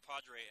an injured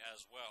Padre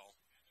as well.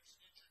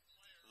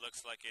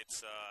 Looks like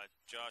it's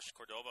Josh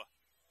Cordova.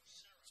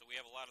 So we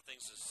have a lot of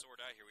things to sort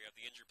out here. We have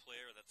the injured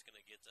player that's going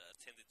to get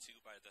attended to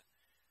by the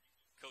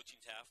coaching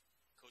staff,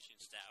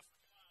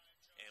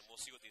 and we'll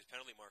see what these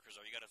penalty markers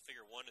are. You got to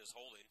figure one is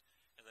holding,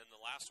 and then the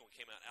last one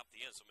came out at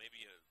the end, so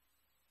maybe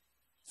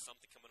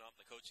something coming off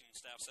the coaching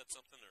staff said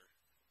something, or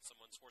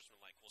some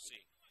unsportsmanlike. We'll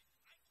see.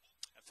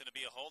 That's going to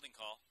be a holding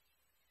call.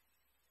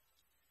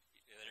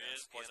 Yeah, there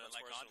is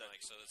unsportsmanlike conduct.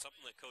 So it's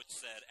something the coach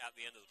said at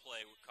the end of the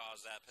play would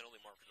cause that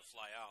penalty marker to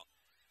fly out.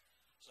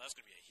 So that's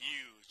going to be a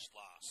huge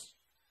loss.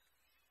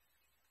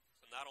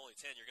 So not only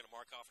 10, you're going to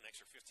mark off an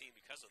extra 15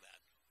 because of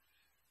that.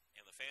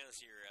 And the fans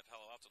here at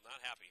Palo Alto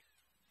not happy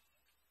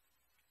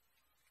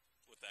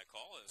with that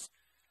call, as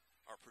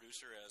our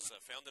producer has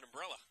found an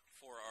umbrella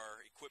for our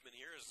equipment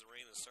here as the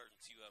rain is starting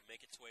to make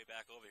its way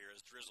back over here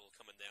as drizzle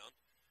coming down.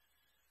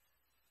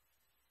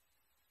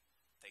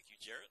 Thank you,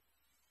 Jarrett.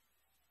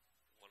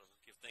 Want to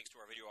give thanks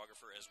to our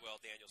videographer as well,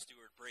 Daniel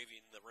Stewart,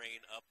 braving the rain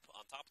up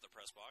on top of the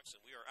press box,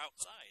 and we are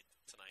outside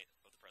tonight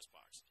of the press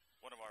box.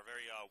 One of our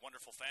very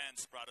wonderful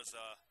fans brought us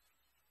I'll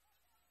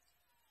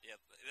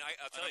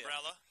tell an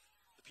umbrella.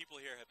 The people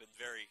here have been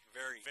very,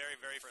 very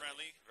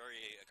friendly,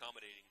 very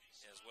accommodating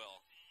as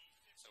well.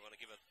 So I want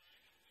to give a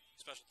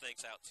special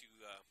thanks out to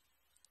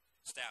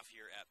staff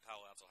here at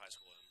Palo Alto High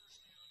School.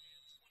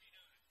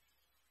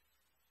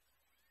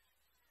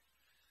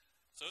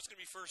 So it's going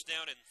to be first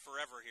down and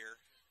forever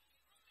here.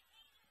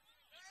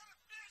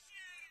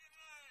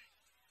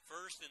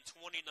 First and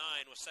 29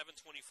 with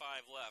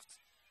 7:25 left.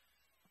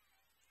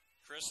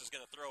 Chris is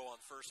going to throw on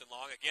first and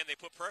long. Again, they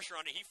put pressure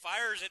on it. He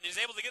fires it and is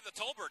able to get the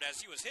Tolbert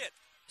as he was hit.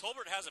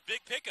 Tolbert has a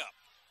big pickup.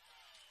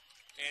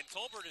 And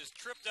Tolbert is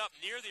tripped up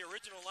near the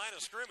original line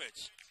of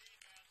scrimmage.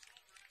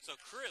 So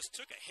Chris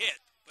took a hit,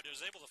 but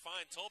was able to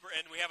find Tolbert,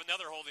 and we have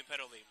another holding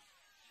penalty.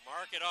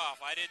 Mark it off.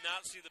 I did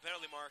not see the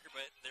penalty marker,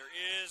 but there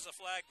is a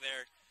flag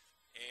there.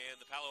 And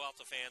the Palo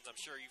Alto fans, I'm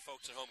sure you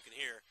folks at home can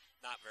hear,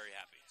 not very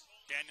happy.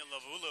 Daniel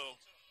Lavulu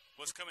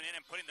was coming in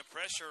and putting the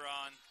pressure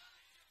on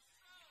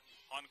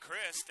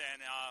Chris, and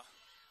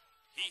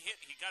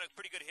he got a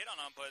pretty good hit on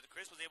him, but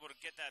Chris was able to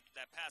get that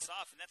pass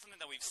off, and that's something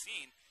that we've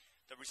seen.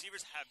 The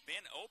receivers have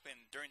been open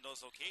during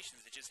those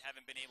locations. They just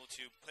haven't been able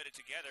to put it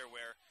together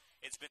where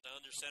it's been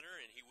under center,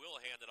 and he will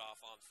hand it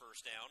off on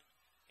first down.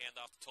 Hand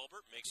off to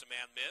Tolbert, makes a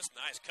man miss.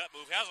 Nice cut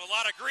move. Has a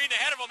lot of green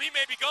ahead of him. He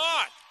may be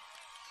gone.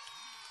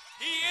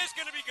 He is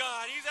going to be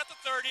gone. He's at the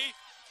 30.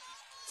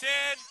 10.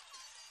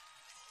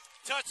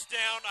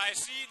 Touchdown. I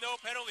see no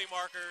penalty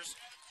markers.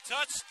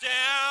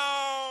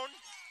 Touchdown.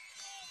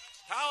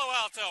 Palo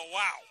Alto.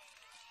 Wow.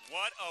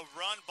 What a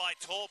run by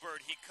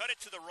Tolbert. He cut it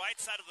to the right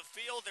side of the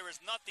field. There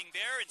was nothing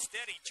there.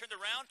 Instead, he turned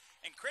around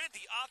and credit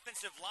the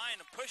offensive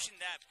line of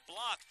pushing that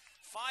block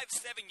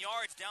 5-7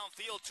 yards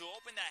downfield to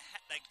open that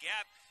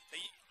gap.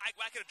 I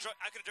could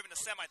have driven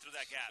a semi through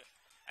that gap.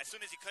 As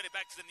soon as he cut it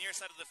back to the near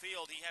side of the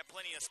field, he had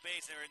plenty of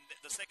space. There,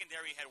 the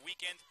secondary had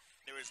weakened.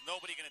 There was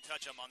nobody going to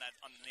touch him on the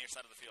near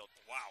side of the field.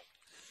 Wow.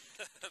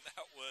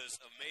 That was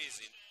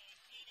amazing.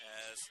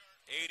 As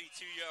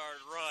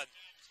 82-yard run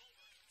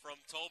from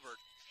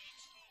Tolbert.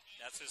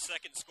 That's his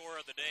second score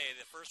of the day.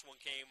 The first one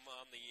came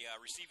on the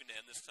receiving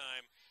end. This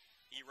time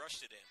he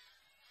rushed it in.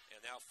 And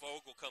now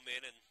Fogue will come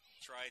in and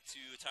try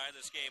to tie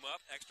this game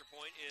up. Extra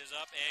point is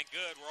up and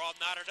good. We're all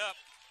knotted up.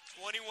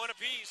 21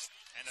 apiece.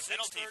 And a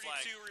penalty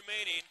flag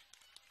remaining.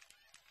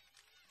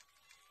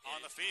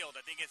 On the field.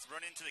 I think it's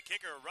run into the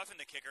kicker or roughing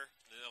the kicker.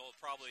 They'll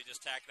probably just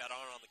tack that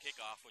on the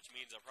kickoff, which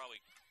means they'll probably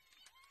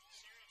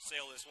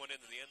sail this one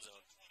into the end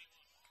zone.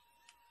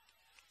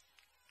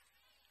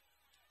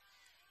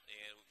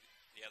 And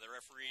yeah, the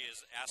referee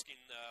is asking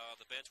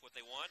the bench what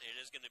they want. It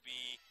is going to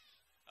be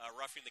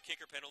roughing the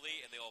kicker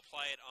penalty, and they'll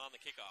apply it on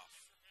the kickoff.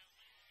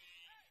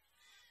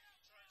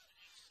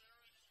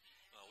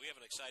 We have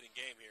an exciting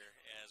game here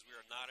as we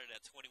are knotted at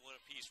 21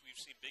 apiece. We've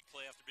seen big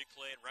play after big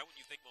play, and right when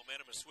you think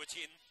momentum is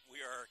switching, we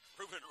are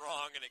proven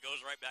wrong, and it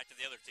goes right back to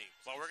the other team.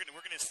 Well, we're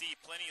gonna see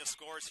plenty of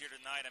scores here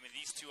tonight. I mean,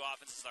 these two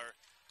offenses are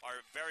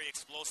very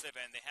explosive,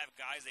 and they have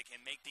guys that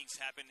can make things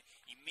happen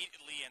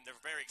immediately, and they're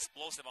very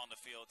explosive on the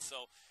field.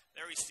 So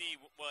there we see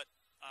what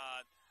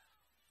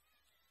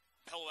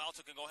Palo Alto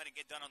can go ahead and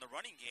get done on the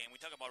running game.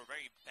 We talk about a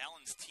very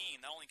balanced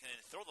team. Not only can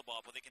they throw the ball,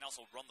 but they can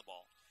also run the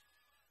ball.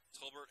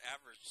 Tolbert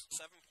averaged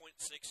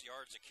 7.6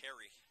 yards a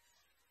carry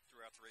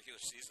throughout the regular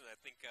season. I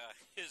think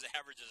his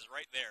average is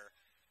right there.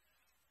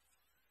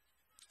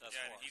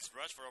 Yeah, and he's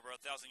rushed for over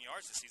 1,000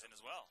 yards this season as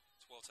well.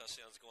 12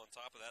 touchdowns go on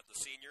top of that. The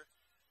senior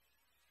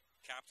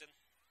captain,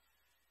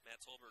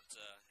 Matt Tolbert,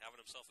 having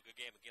himself a good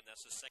game. Again,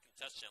 that's his second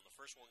touchdown. The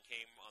first one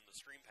came on the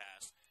screen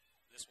pass.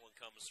 This one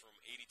comes from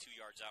 82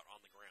 yards out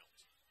on the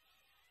ground.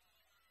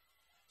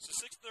 So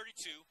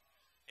 6:32.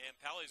 And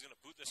Pally is going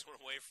to boot this one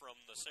away from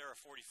the Serra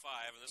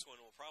 45, and this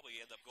one will probably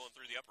end up going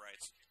through the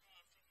uprights.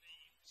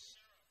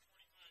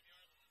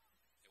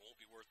 It won't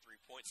be worth 3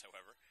 points,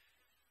 however,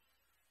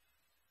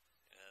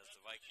 as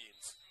the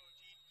Vikings.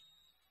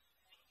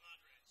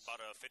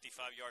 About a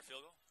 55-yard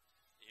field goal.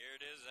 Here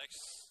it is.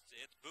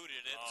 It's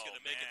booted. It's going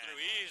to make it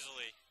through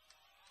easily.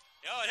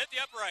 Oh, it hit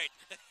the upright.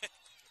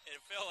 And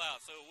it fell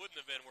out, so it wouldn't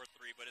have been worth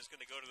 3, but it's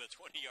going to go to the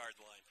 20-yard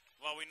line.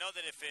 Well, we know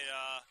that if it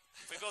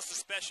goes to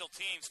special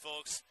teams,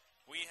 folks,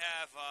 we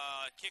have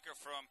a kicker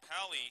from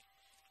Pally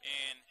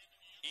and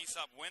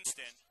Aesop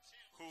Winston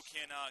who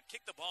can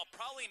kick the ball,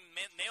 probably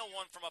nail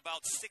one from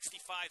about 65,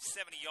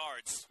 70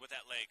 yards with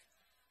that leg.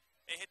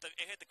 It hit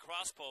the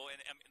crossbow and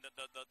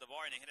the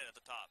bar, and it hit it at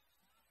the top.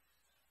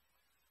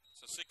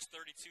 So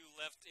 6:32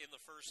 left in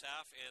the first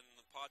half, and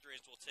the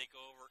Padres will take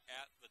over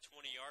at the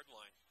 20-yard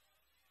line.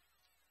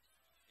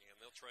 And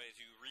they'll try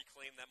to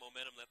reclaim that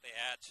momentum that they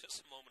had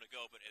just a moment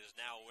ago, but it is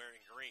now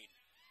wearing green.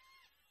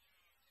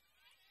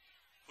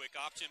 Quick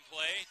option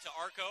play to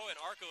Arco, and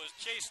Arco is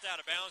chased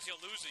out of bounds.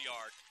 He'll lose a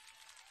yard.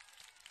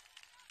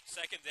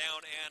 Second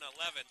down and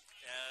 11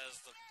 as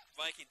the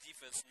Viking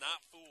defense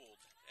not fooled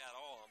at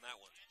all on that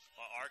one.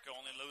 Well, Arco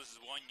only loses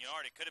 1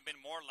 yard. It could have been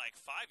more like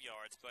 5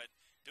 yards, but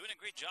doing a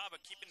great job of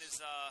keeping his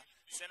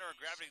center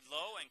of gravity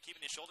low and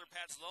keeping his shoulder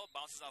pads low.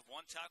 Bounces off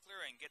one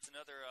tackler and gets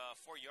another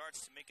 4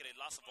 yards to make it a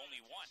loss of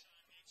only 1.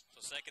 So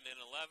second and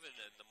 11,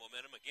 and the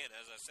momentum again,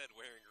 as I said,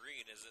 wearing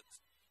green as it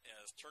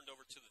has turned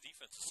over to the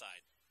defensive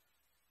side.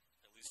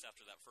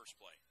 After that first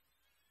play.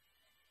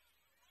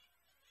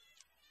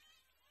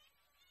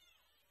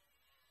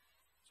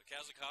 So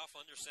Kazakov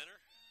under center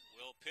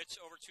will pitch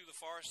over to the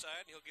far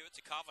side. He'll give it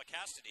to Kava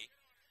Cassidy.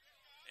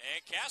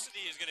 And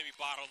Cassidy is going to be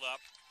bottled up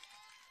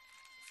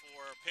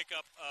for a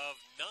pickup of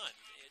none.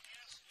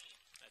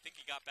 I think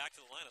he got back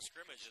to the line of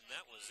scrimmage, and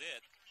that was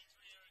it.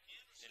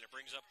 And it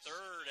brings up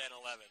third and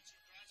 11.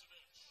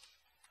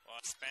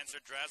 Well,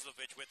 Spencer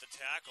Drazovic with the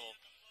tackle.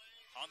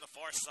 On the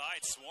far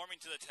side, swarming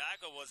to the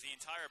tackle was the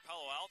entire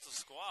Palo Alto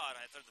squad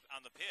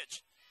on the pitch.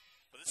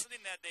 But this is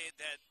something that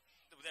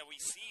we've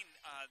seen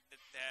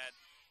that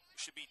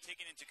should be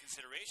taken into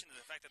consideration, is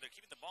the fact that they're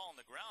keeping the ball on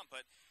the ground.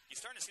 But you're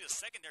starting to see the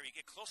secondary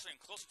get closer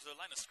and closer to the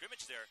line of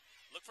scrimmage there.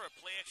 Look for a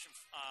play action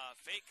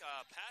fake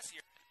pass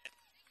here.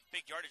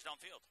 Big yardage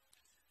downfield.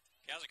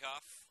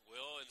 Kazakov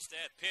will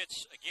instead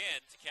pitch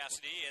again to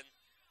Cassidy and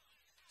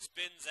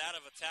spins out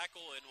of a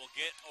tackle and will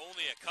get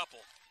only a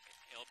couple.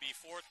 It'll be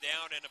fourth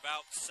down and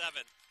about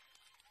 7.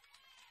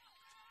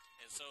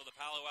 And so the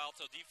Palo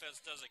Alto defense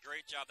does a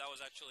great job. That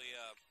was actually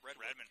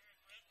Redmond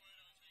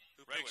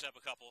who picks up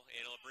a couple,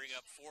 and it'll bring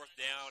up fourth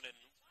down, and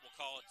we'll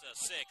call it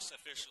 6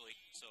 officially.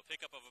 So a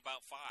pickup of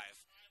about 5.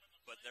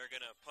 But they're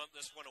going to punt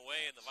this one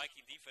away, and the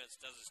Viking defense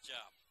does its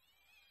job.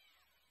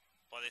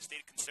 Well, they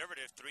stayed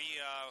conservative. 3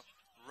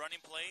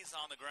 running plays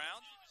on the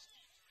ground.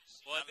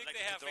 Well, I think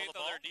they have faith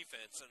on their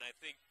defense, and I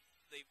think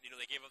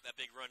they gave up that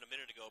big run a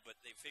minute ago, but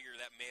they figure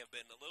that may have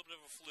been a little bit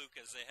of a fluke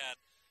as they had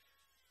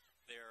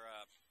their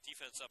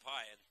defense up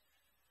high, and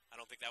I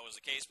don't think that was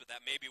the case, but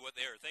that may be what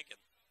they were thinking.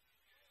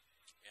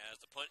 As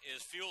the punt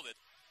is fielded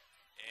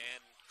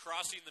and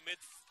crossing the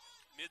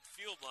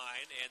midfield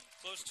line and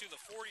close to the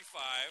 45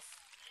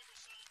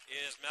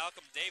 is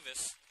Malcolm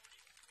Davis.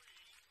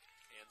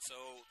 And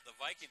so the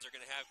Vikings are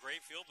going to have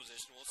great field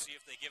position. We'll see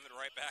if they give it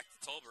right back to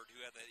Tolbert,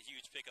 who had that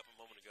huge pickup a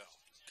moment ago.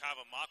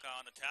 Kavamaka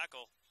on the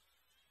tackle.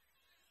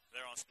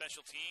 They're on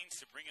special teams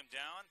to bring him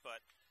down, but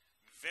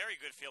very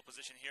good field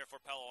position here for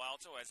Palo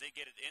Alto as they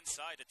get it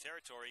inside the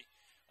territory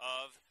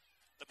of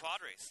the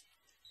Padres.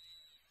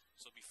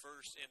 So it'll be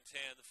first and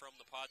 10 from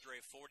the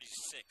Padre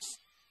 46.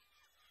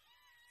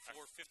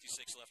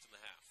 4:56 left in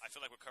the half. I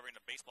feel like we're covering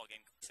a baseball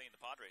game saying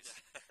the Padres.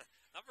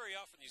 Not very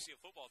often you see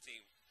a football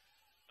team.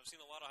 I've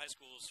seen a lot of high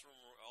schools from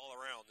all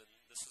around, and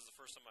this is the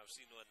first time I've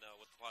seen one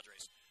with the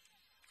Padres.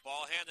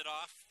 Ball handed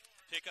off.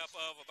 Pickup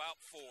of about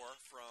 4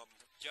 from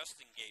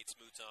Justin Gates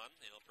Mouton.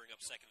 It'll bring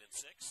up second and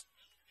 6.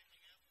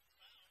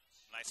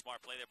 Nice smart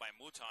play there by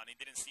Mouton. He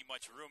didn't see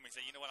much room. He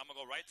said, you know what, I'm going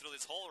to go right through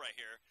this hole right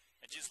here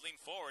and just lean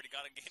forward. He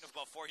got a gain of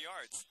about 4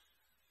 yards.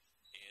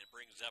 And it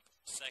brings up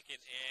 2nd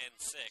and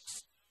 6.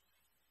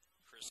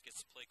 Chris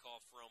gets the play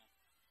call from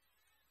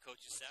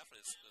coaching staff,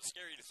 and it's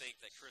scary to think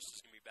that Chris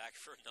is going to be back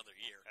for another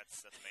year.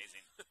 That's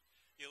amazing.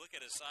 You look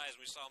at his size.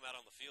 We saw him out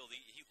on the field.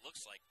 He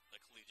looks like a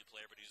collegiate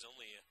player, but he's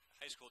only a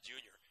high school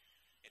junior,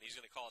 and he's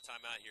going to call a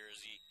timeout here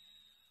as a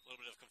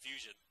little bit of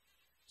confusion.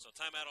 So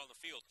timeout on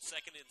the field,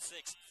 2nd and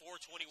 6,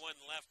 4:21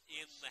 left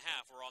in the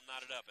half. We're all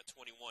knotted up at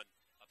 21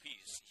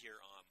 apiece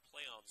here on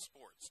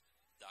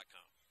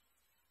PlayOnSports.com.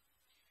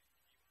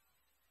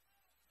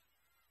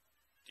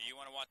 Do you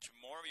want to watch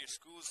more of your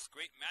school's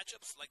great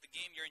matchups like the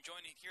game you're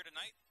enjoying here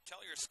tonight?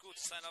 Tell your school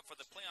to sign up for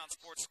the PlayOn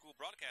Sports School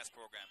Broadcast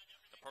Program.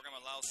 The program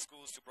allows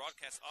schools to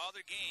broadcast all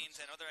their games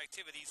and other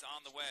activities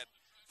on the web.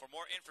 For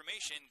more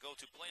information, go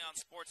to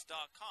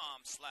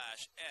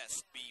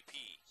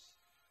PlayOnSports.com/SBP.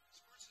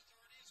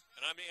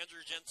 And I'm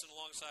Andrew Jensen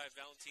alongside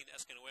Valentin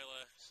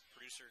Escanuela,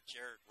 producer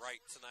Jarrett Wright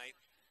tonight,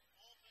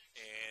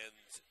 and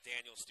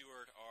Daniel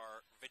Stewart,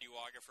 our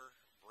videographer,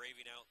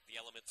 braving out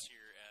the elements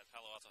here at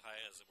Palo Alto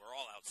High as we're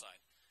all outside.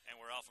 And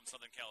we're all from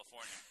Southern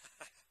California.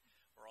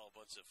 We're all a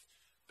bunch of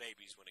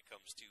babies when it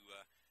comes to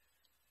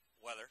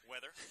weather.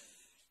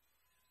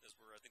 As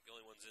we're, I think, the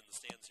only ones in the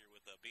stands here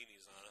with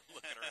beanies on. I'm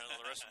looking around,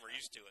 all the rest of them are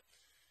used to it.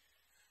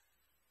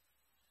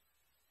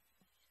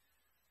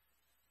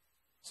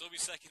 So it'll be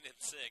 2nd and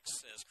 6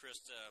 as Chris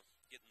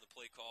getting the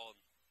play call.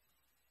 And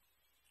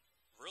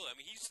really, I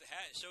mean, he's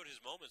showed his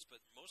moments,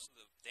 but most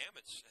of the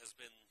damage has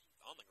been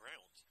on the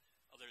ground,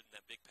 other than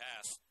that big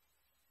pass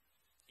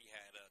he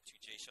had to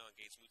Jay Sean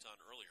Gates-Mouton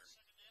earlier.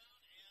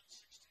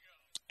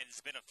 And it's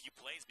been a few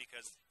plays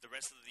because the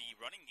rest of the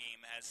running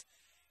game has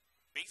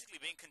basically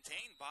been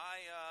contained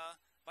by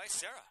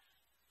Serra.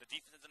 The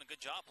defense has done a good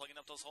job plugging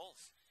up those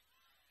holes.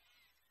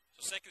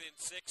 So 2nd and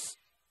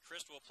 6,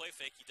 Chris will play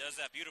fake. He does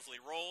that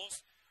beautifully.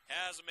 Rolls,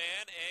 has a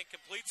man, and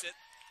completes it.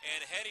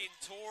 And heading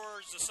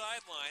towards the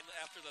sideline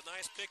after the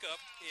nice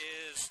pickup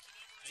is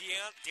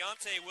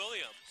Deontay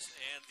Williams.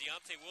 And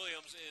Deontay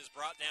Williams is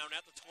brought down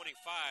at the 25,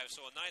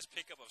 so a nice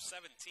pickup of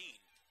 17.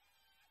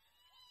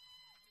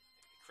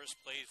 Chris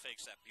play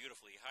fakes that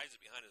beautifully. He hides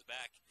it behind his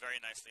back. Very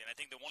nicely. And I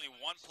think the only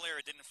one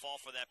player who didn't fall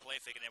for that play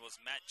fake, and it was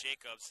Matt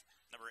Jacobs,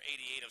 number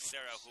 88 of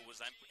Serra, who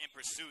was in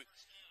pursuit.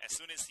 As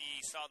soon as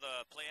he saw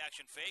the play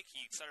action fake,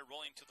 he started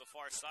rolling to the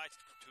far side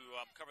to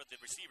cover the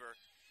receiver.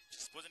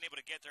 Just wasn't able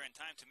to get there in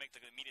time to make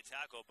the immediate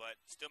tackle, but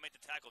still made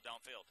the tackle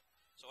downfield.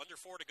 So under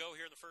 4 to go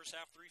here in the first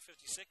half,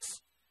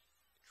 3:56.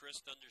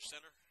 Chris under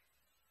center,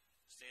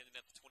 standing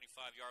at the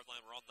 25-yard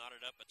line. We're all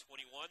knotted up at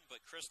 21,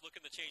 but Chris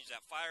looking to change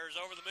that. Fires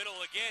over the middle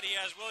again. He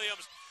has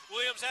Williams.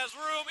 Williams has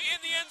room in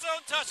the end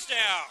zone.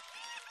 Touchdown.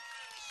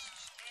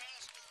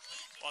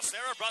 Well,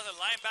 Serra brought the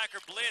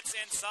linebacker blitz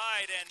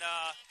inside, and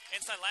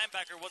inside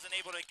linebacker wasn't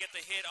able to get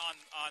the hit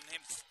on him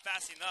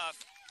fast enough.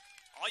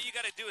 All you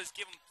got to do is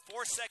give him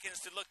 4 seconds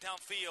to look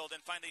downfield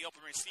and find the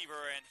open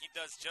receiver, and he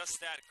does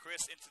just that.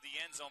 Chris into the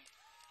end zone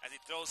as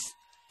he throws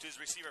to his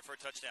receiver for a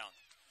touchdown.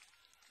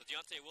 So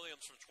Deontay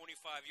Williams from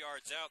 25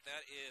 yards out.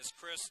 That is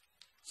Chris'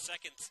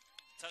 second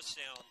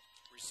touchdown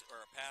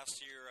or pass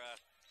here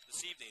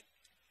this evening.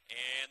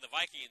 And the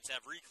Vikings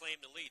have reclaimed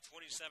the lead,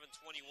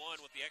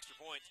 27-21 with the extra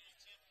point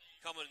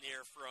coming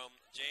here from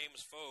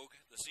James Fogue,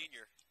 the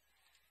senior.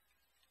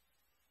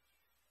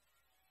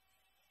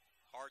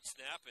 Hard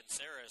snap, and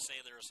Serra is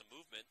saying there was some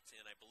movement,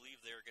 and I believe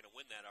they're going to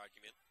win that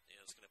argument,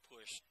 and it's going to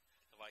push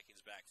the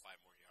Vikings back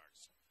 5 more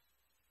yards.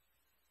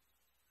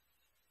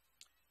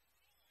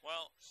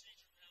 Well,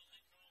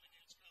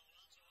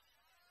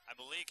 I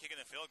believe kicking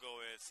the field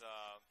goal is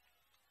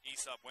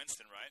Aesop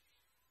Winston, right?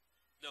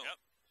 No. Yep.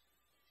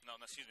 No,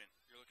 excuse me.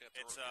 You're looking at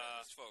it's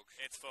Fogue.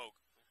 It's Fogue.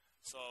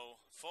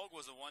 So Fogue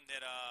was the one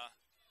that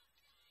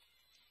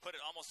put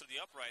it almost to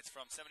the uprights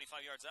from 75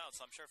 yards out,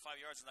 so I'm sure 5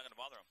 yards is not going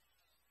to bother him.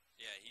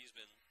 Yeah, he's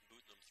been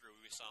booting them through.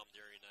 We saw him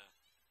during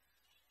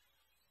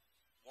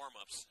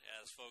warm-ups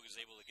as Fogue is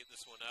able to get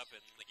this one up. And,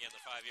 again,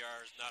 the 5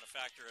 yards, not a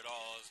factor at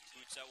all, as he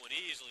boots that one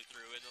easily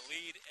through. And the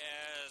lead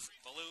as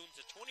ballooned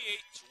to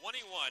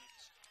 28-21.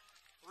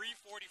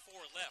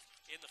 3:44 left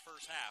in the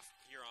first half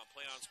here on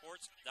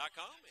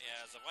PlayOnSports.com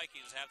as the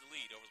Vikings have the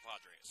lead over the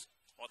Padres.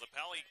 Well, the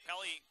Pali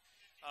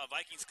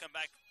Vikings come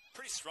back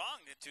pretty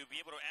strong to be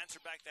able to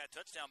answer back that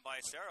touchdown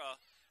by Serra.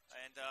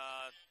 And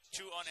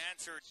 2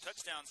 unanswered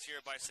touchdowns here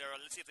by Serra.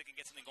 Let's see if they can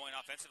get something going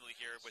offensively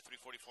here with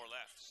 3:44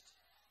 left.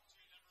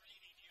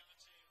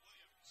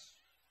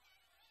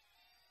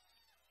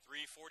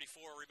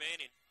 3:44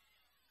 remaining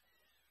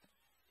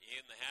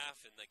in the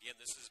half. And, again,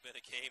 this has been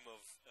a game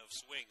of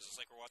swings. It's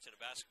like we're watching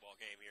a basketball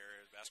game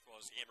here. Basketball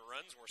is a game of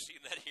runs, and we're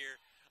seeing that here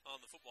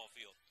on the football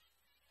field.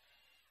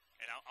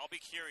 And I'll be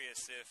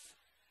curious if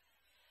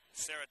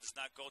Serra does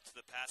not go to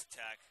the pass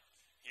attack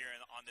here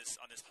on this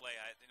play.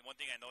 And one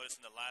thing I noticed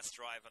in the last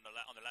drive, on the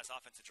last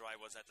offensive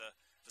drive, was that the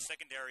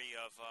secondary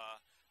of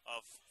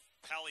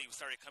Pali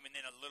started coming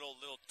in a little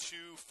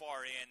too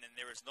far in, and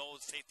there was no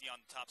safety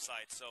on the top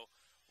side. So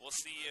we'll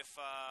see if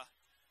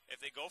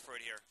they go for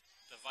it here.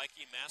 the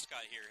Viking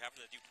mascot here,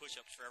 having to do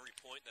push-ups for every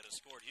point that is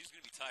scored. He's going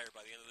to be tired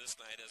by the end of this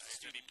night. As He's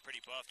going to be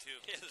pretty buff, too.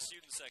 Yeah, the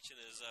student section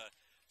is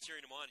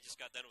cheering him on. He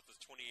just got done with his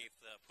 28th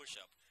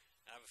push-up.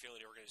 I have a feeling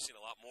we're going to see a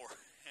lot more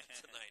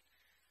tonight.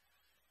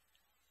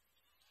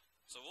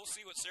 So we'll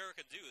see what Serra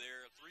can do.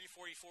 There are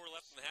 3:44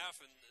 left in the half,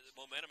 and the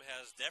momentum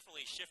has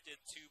definitely shifted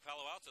to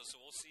Palo Alto. So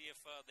we'll see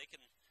if they can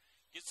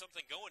get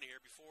something going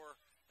here before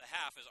the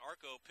half as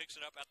Arco picks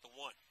it up at the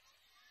 1.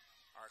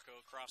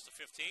 Arco across the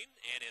 15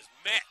 and is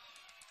met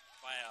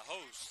by a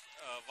host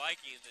of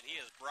Vikings, and he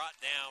is brought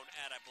down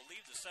at, I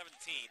believe, the 17.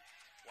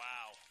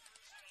 Wow.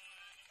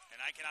 And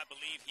I cannot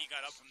believe he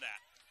got up from that.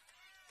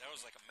 That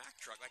was like a Mack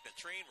truck, like the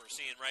train we're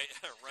seeing right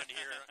run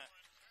here.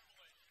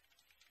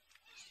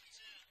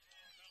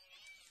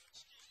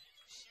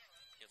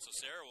 And so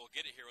Serra will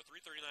get it here with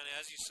 3:39.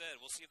 As you said,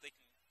 we'll see if they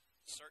can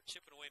start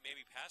chipping away,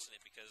 maybe passing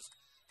it, because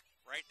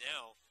right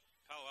now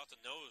Palo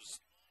Alto knows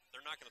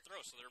they're not going to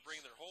throw, so they're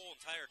bringing their whole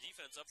entire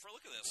defense up for.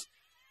 Look at this.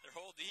 Their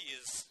whole D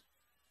is,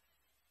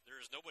 there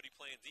is nobody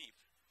playing deep.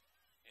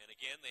 And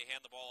again, they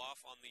hand the ball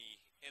off on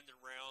the end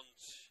around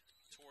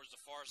towards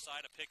the far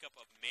side, a pickup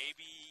of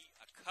maybe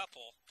a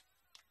couple,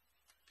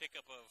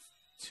 pickup of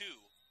 2.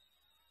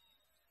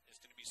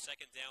 It's going to be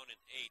second down and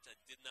 8. I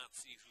did not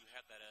see who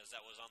had that as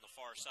that was on the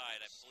far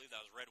side. I believe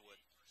that was Redwood.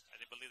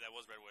 I didn't believe that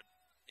was Redwood.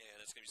 And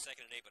it's going to be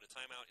second and 8, but a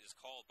timeout is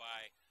called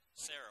by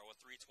Serra with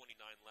 3:29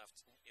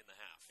 left in the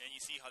half. And you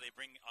see how they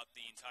bring up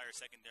the entire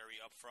secondary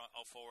up front,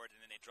 up forward,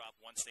 and then they drop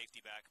one safety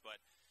back. But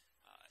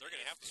they're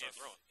going to have to start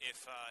throwing.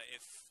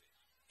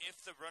 If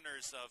the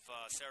runners of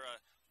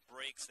Serra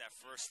breaks that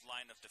first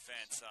line of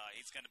defense,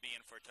 he's going to be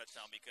in for a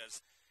touchdown,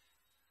 because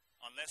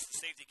unless the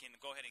safety can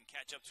go ahead and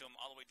catch up to him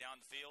all the way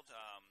down the field,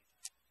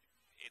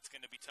 it's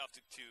going to be tough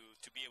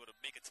to be able to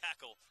make a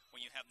tackle when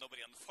you have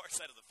nobody on the far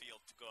side of the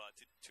field to go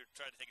to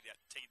try to take it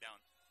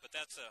down. But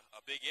that's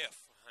a big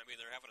if. I mean,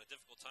 they're having a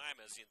difficult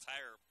time as the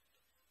entire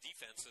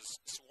defense is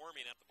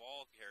swarming at the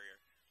ball carrier.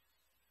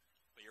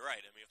 But you're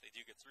right. I mean, if they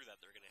do get through that,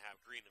 they're going to have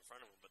Green in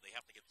front of them, but they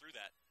have to get through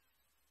that.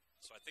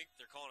 So I think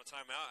they're calling a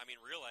timeout. I mean,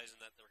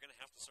 realizing that they're going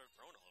to have to start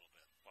throwing a little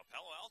bit. Well,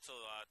 Palo Alto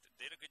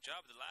did a good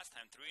job the last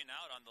time, 3 and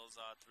out on those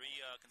 3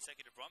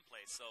 consecutive run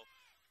plays. So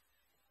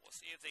we'll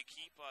see if they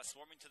keep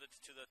swarming to the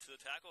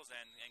tackles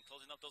and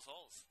closing up those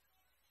holes.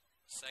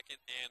 Second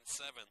and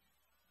 7.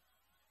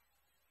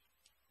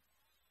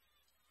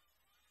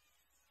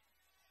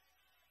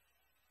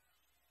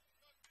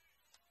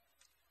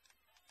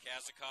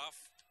 Kazakov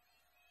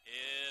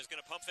is going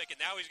to pump fake,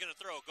 and now he's going to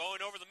throw. Going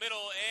over the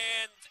middle,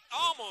 and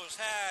almost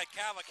had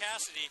Cava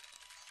Cassidy.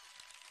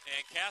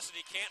 And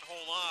Cassidy can't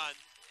hold on,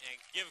 and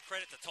give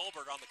credit to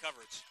Tolbert on the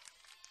coverage.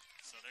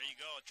 So there you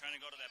go, trying to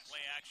go to that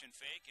play-action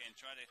fake and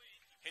try to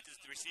hit the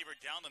receiver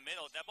down the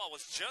middle. That ball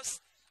was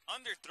just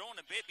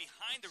underthrown a bit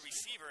behind the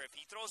receiver. If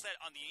he throws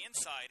that on the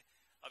inside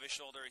of his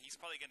shoulder, he's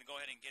probably going to go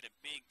ahead and get a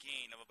big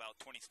gain of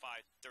about 25,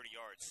 30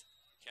 yards.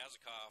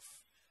 Kazakov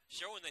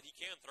showing that he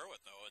can throw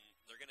it, though, and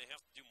they're going to have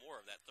to do more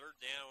of that. Third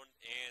down,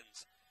 and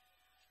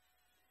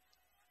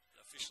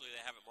officially they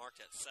have it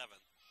marked at 7.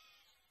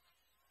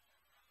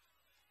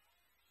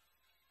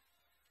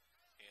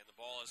 And the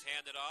ball is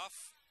handed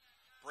off.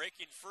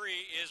 Breaking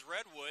free is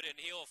Redwood,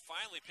 and he'll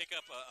finally pick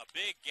up a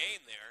big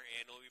gain there,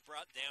 and will be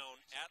brought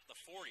down at the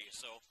 40.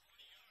 So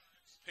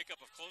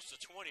pickup of close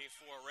to 20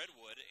 for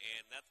Redwood,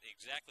 and that's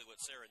exactly what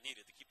Serra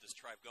needed to keep this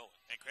drive going.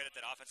 And credit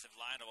that offensive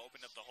line of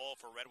opening up the hole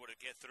for Redwood to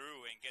get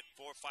through and get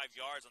 4 or 5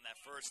 yards on that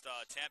first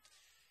attempt,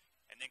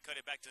 and then cut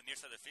it back to the near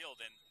side of the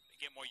field and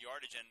get more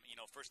yardage and,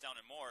 first down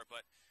and more.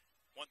 But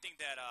one thing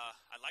that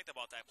I liked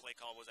about that play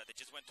call was that they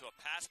just went to a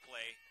pass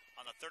play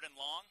on the 3rd and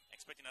long,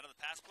 expecting another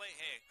pass play.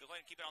 Hey, go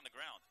ahead and keep it on the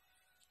ground.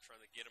 Trying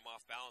to get him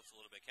off balance a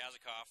little bit.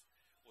 Kazakov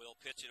will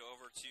pitch it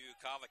over to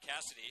Cava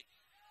Cassidy.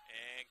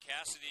 And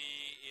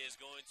Cassidy is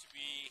going to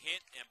be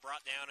hit and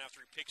brought down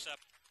after he picks up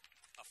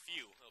a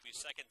few. It'll be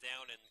second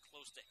down and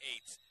close to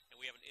 8.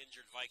 And we have an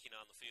injured Viking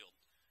on the field.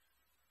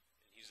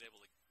 And he's able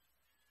to,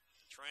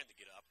 trying to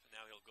get up.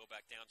 Now he'll go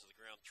back down to the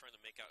ground trying to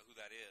make out who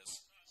that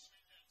is.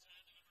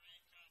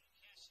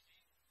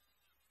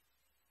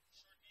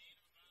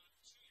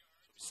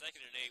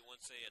 Second and 8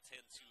 once they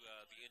attend to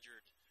the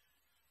injured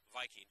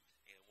Viking,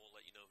 and we'll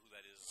let you know who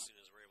that is as soon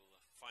as we're able to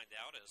find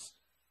out, as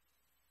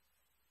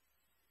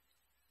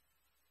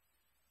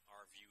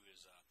our view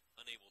is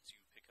unable to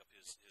pick up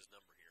his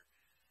number here.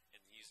 And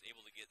he's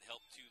able to get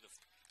help to the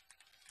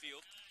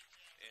field,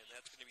 and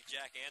that's going to be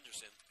Jack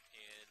Anderson,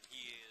 and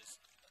he is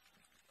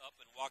up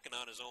and walking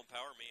on his own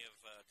power. May have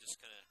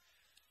just kind of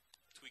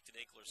tweaked an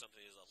ankle or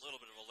something. He has a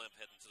little bit of a limp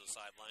heading to the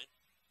sideline.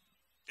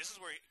 This is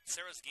where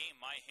Serra's game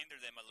might hinder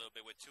them a little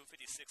bit with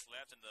 2:56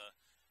 left in the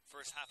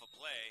first half of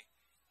play.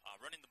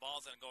 Running the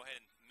balls and go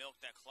ahead and milk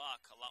that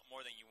clock a lot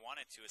more than you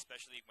want it to,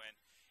 especially when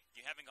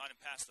you haven't gotten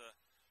past the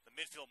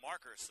midfield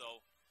marker.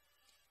 So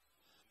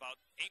about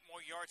 8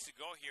 more yards to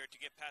go here to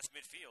get past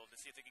midfield.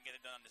 Let's see if they can get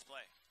it done on this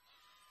play.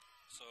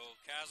 So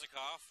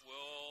Kazakov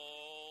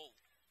will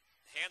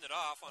hand it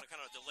off on a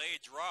kind of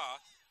delayed draw,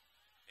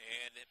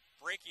 and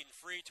breaking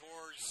free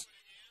towards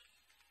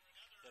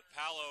the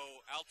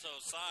Palo Alto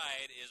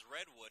side is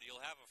Redwood.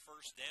 He'll have a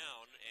first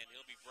down, and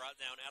he'll be brought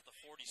down at the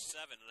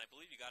 47, and I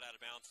believe he got out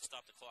of bounds to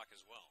stop the clock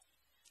as well.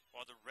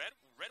 Well, the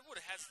Redwood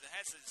has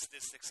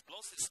this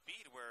explosive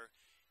speed where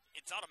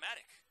it's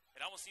automatic.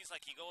 It almost seems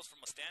like he goes from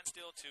a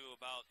standstill to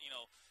about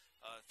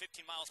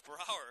 15 miles per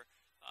hour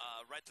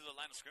right to the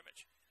line of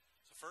scrimmage.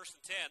 So first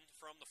and 10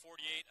 from the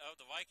 48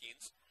 of the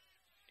Vikings.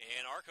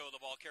 And Arco,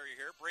 the ball carrier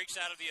here, breaks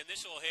out of the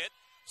initial hit,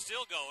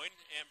 still going,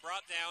 and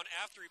brought down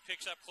after he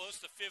picks up close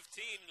to 15.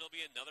 It'll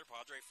be another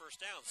Padre first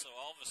down. So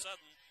all of a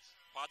sudden,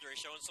 Padre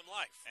showing some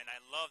life. And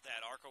I love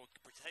that. Arco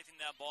protecting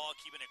that ball,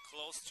 keeping it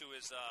close to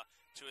his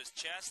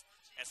chest.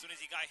 As soon as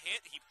he got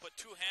hit, he put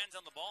two hands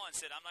on the ball and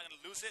said, I'm not going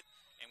to lose it,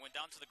 and went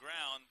down to the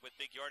ground with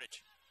big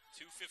yardage.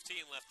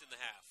 2:15 left in the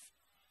half.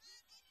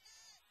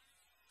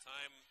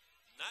 Time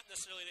not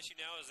necessarily an issue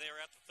now as they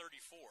are at the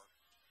 34.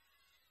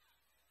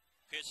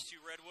 Pitch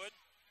to Redwood.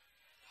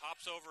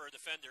 Hops over a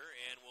defender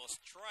and will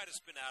try to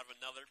spin out of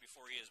another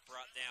before he is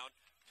brought down.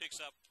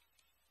 Picks up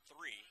 3.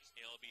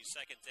 It'll be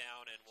second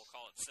down, and we'll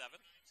call it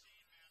 7.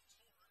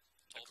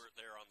 Tolbert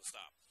there on the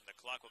stop. And the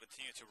clock will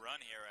continue to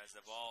run here as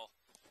the ball,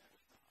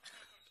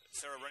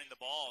 Serra running the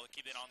ball,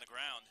 keep it on the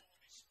ground.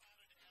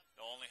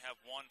 They'll only have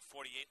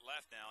 1:48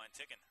 left now and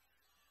ticking.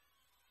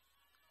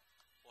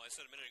 Well, I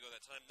said a minute ago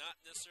that time not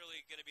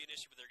necessarily going to be an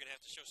issue, but they're going to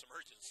have to show some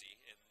urgency,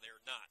 and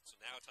they're not.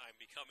 So now time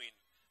becoming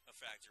a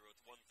factor with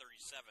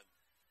 1:37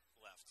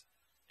 left.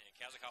 And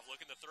Kazakov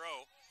looking to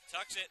throw,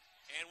 tucks it,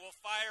 and will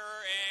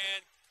fire,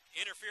 and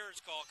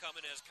interference call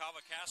coming as Kava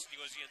Cassidy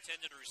was the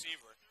intended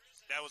receiver.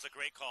 That was a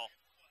great call.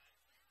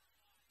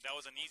 That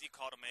was an easy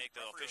call to make.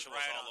 The official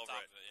was all over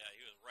it. Yeah,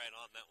 he was right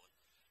on that one.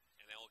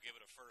 And that will give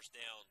it a first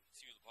down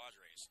to the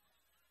Padres.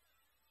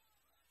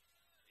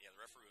 Yeah,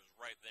 the referee was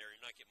right there.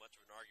 You're not getting much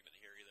of an argument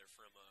here either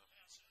from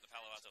the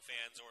Palo Alto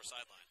fans or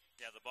sideline.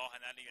 Yeah, the ball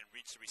had not even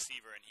reached the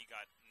receiver, and he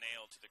got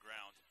nailed to the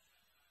ground.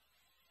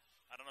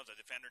 I don't know if the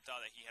defender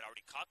thought that he had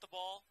already caught the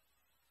ball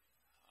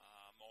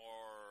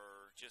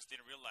or just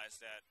didn't realize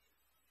that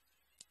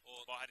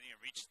the ball hadn't even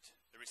reached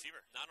the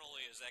receiver. Not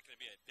only is that going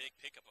to be a big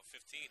pickup of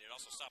 15, it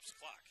also stops the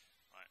clock.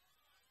 Right.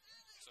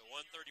 So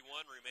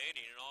 1:31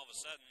 remaining, and all of a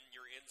sudden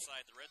you're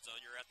inside the red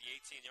zone. You're at the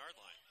 18-yard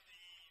line.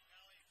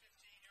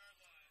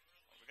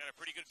 We got a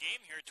pretty good game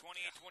here,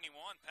 28-21,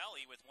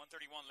 Pally with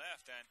 1:31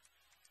 left, and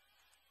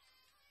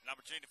an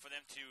opportunity for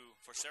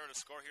Serra to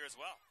score here as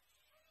well.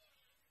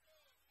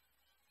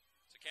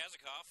 So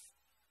Kazakov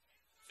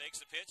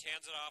fakes the pitch,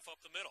 hands it off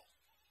up the middle,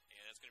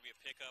 and it's going to be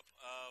a pickup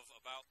of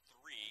about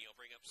 3. He'll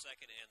bring up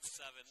second and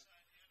 7,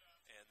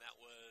 and that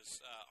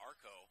was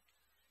Arco.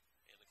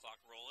 And the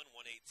clock rolling,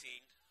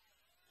 1:18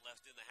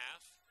 left in the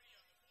half.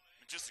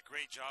 Just a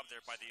great job there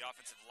by the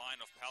offensive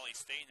line of Pally,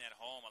 staying at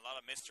home. A lot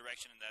of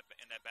misdirection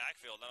in that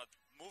backfield, a lot of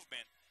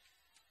movement,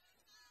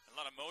 a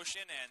lot of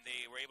motion, and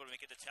they were able to make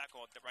it the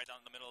tackle right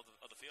down in the middle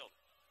of the field.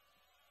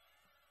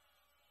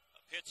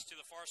 A pitch to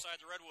the far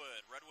side to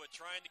Redwood. Redwood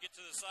trying to get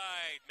to the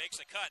side,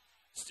 makes a cut,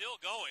 still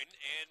going,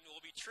 and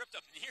will be tripped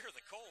up near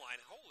the goal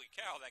line. Holy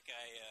cow, that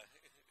guy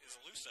is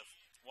elusive.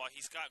 Well,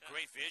 he's got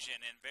great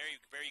vision and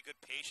very, very good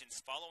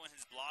patience, following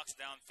his blocks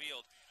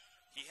downfield.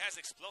 He has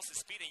explosive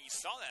speed, and you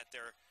saw that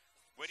there.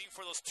 Waiting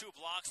for those 2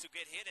 blocks to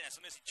get hit, and as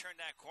soon as he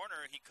turned that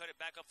corner, he cut it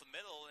back up the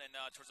middle and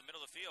towards the middle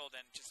of the field,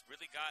 and just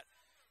really got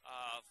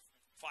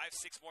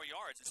 5-6 more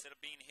yards instead of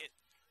being hit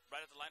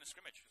right at the line of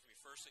scrimmage. It's going to be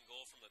first and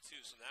goal from the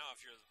 2. So now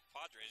if you're the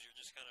Padres, you're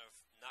just kind of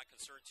not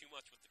concerned too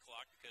much with the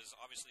clock because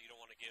obviously you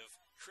don't want to give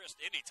Christ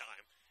any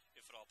time,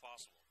 if at all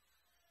possible.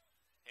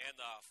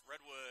 Handoff.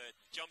 Redwood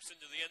jumps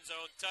into the end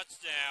zone.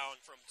 Touchdown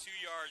from 2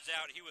 yards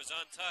out. He was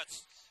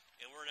untouched,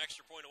 and we're an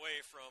extra point away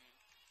from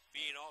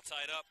being all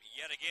tied up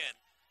yet again,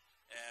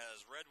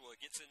 as Redwood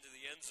gets into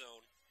the end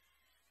zone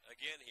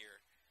again here.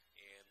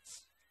 And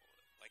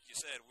like you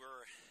said,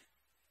 we're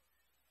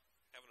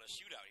having a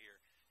shootout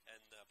here in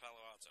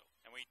Palo Alto.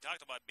 And we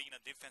talked about being a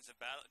defensive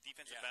battle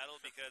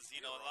because,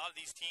 a lot of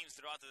these teams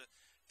throughout the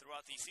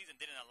season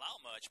didn't allow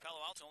much.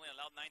 Palo Alto only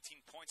allowed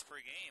 19 points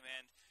per game,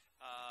 and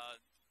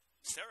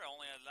Serra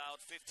only allowed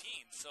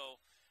 15.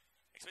 So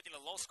expecting a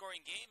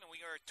low-scoring game, and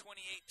we are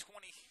 28-27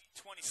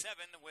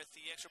 with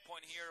the extra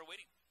point here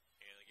waiting.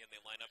 And again, they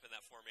line up in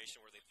that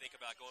formation where they think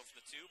about going for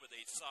the 2, but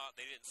they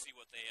didn't see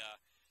what they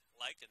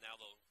liked, and now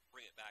they'll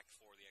bring it back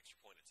for the extra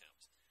point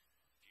attempt.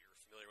 If you're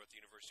familiar with the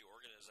University of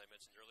Oregon, as I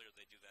mentioned earlier,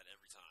 they do that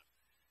every time.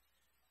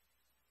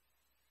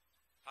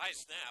 High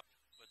snap,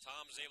 but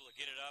Tom's able to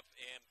get it up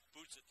and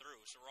boots it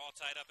through. So we're all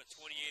tied up at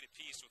 28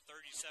 apiece with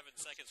 37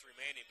 seconds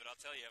remaining, but I'll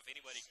tell you, if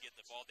anybody can get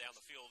the ball down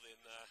the field in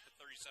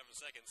 37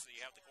 seconds,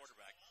 you have the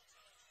quarterback. And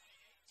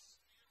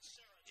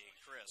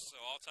Chris, so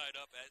all tied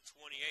up at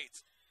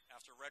 28.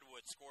 After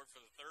Redwood scored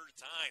for the 3rd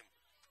time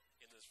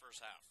in this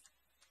first half.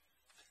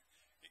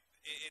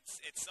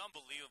 It's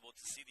unbelievable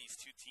to see these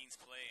two teams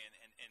play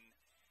and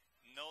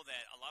know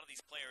that a lot of these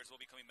players will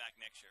be coming back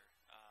next year.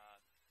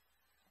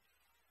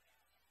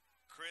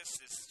 Chris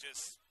is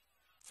just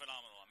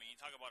phenomenal. I mean, you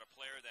talk about a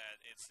player that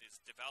is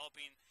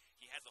developing.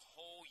 He has a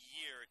whole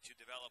year to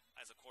develop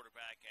as a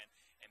quarterback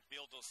and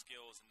build those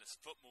skills and this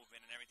foot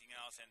movement and everything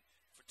else. And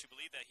to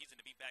believe that he's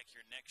going to be back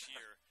here next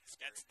year,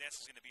 that's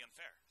just going to be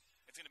unfair.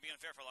 It's going to be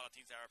unfair for a lot of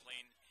teams that are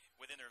playing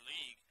within their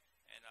league.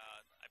 And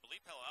I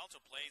believe Palo Alto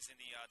plays in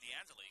the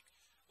Anza League.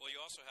 Well, you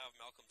also have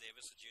Malcolm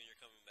Davis, a junior,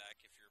 coming back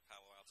if you're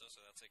Palo Alto,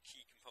 so that's a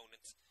key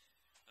component.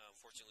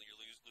 Unfortunately, you're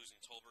losing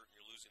Tolbert and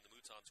you're losing the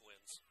Mouton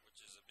twins,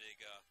 which is a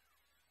big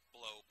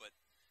blow. But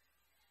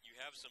you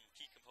have some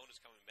key components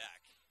coming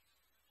back,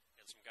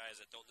 and some guys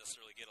that don't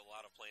necessarily get a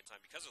lot of playing time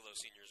because of those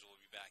seniors will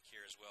be back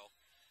here as well.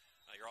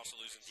 You're also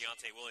losing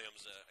Deontay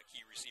Williams, a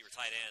key receiver,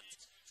 tight end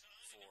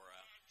for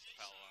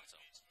Palo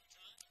Alto.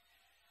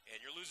 And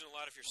you're losing a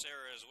lot of your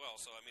Serra as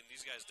well. So, I mean,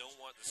 these guys don't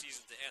want the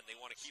season to end. They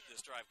want to keep this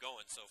drive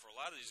going. So, for a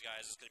lot of these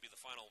guys, it's going to be the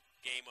final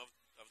game of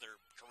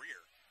their career.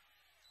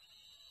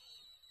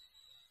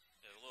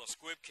 There's a little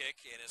squib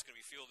kick, and it's going to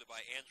be fielded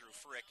by Andrew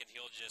Frick, and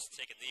he'll just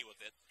take a knee with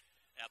it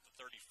at the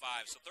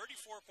 35. So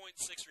 34.6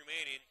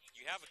 remaining.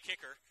 You have a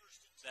kicker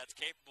that's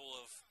capable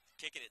of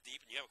kicking it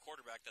deep, and you have a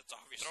quarterback that's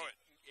obviously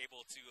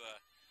able to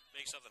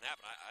make something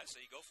happen. I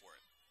say you go for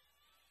it.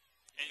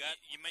 And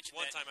you mentioned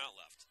one timeout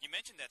left. You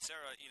mentioned that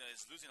Serra,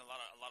 is losing a lot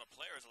of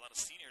players, a lot of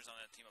seniors on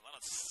that team, a lot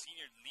of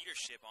senior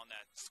leadership on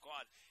that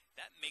squad.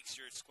 That makes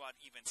your squad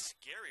even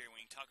scarier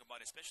when you talk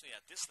about, especially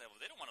at this level.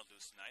 They don't want to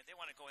lose tonight. They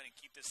want to go ahead and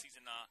keep this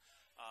season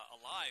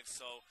alive.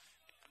 So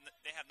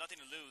they have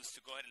nothing to lose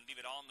to go ahead and leave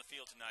it all on the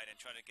field tonight and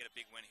try to get a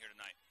big win here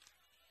tonight.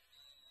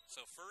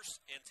 So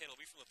first and 10 will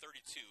be from the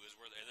 32,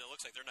 and it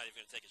looks like they're not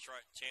even going to take a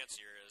chance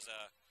here as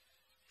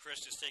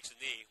Chris just takes a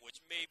knee,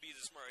 which may be the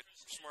smart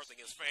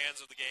thing. As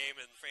fans of the game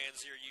and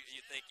fans here,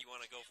 you think you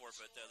want to go for it,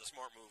 but the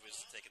smart move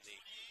is to take a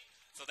knee.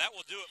 So that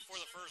will do it for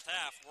the first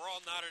half. We're all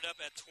knotted up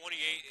at 28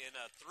 in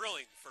a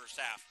thrilling first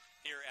half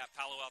here at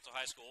Palo Alto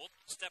High School.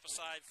 We'll step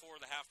aside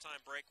for the halftime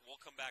break.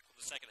 We'll come back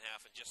with the second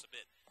half in just a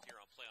bit here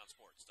on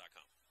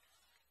PlayOnSports.com.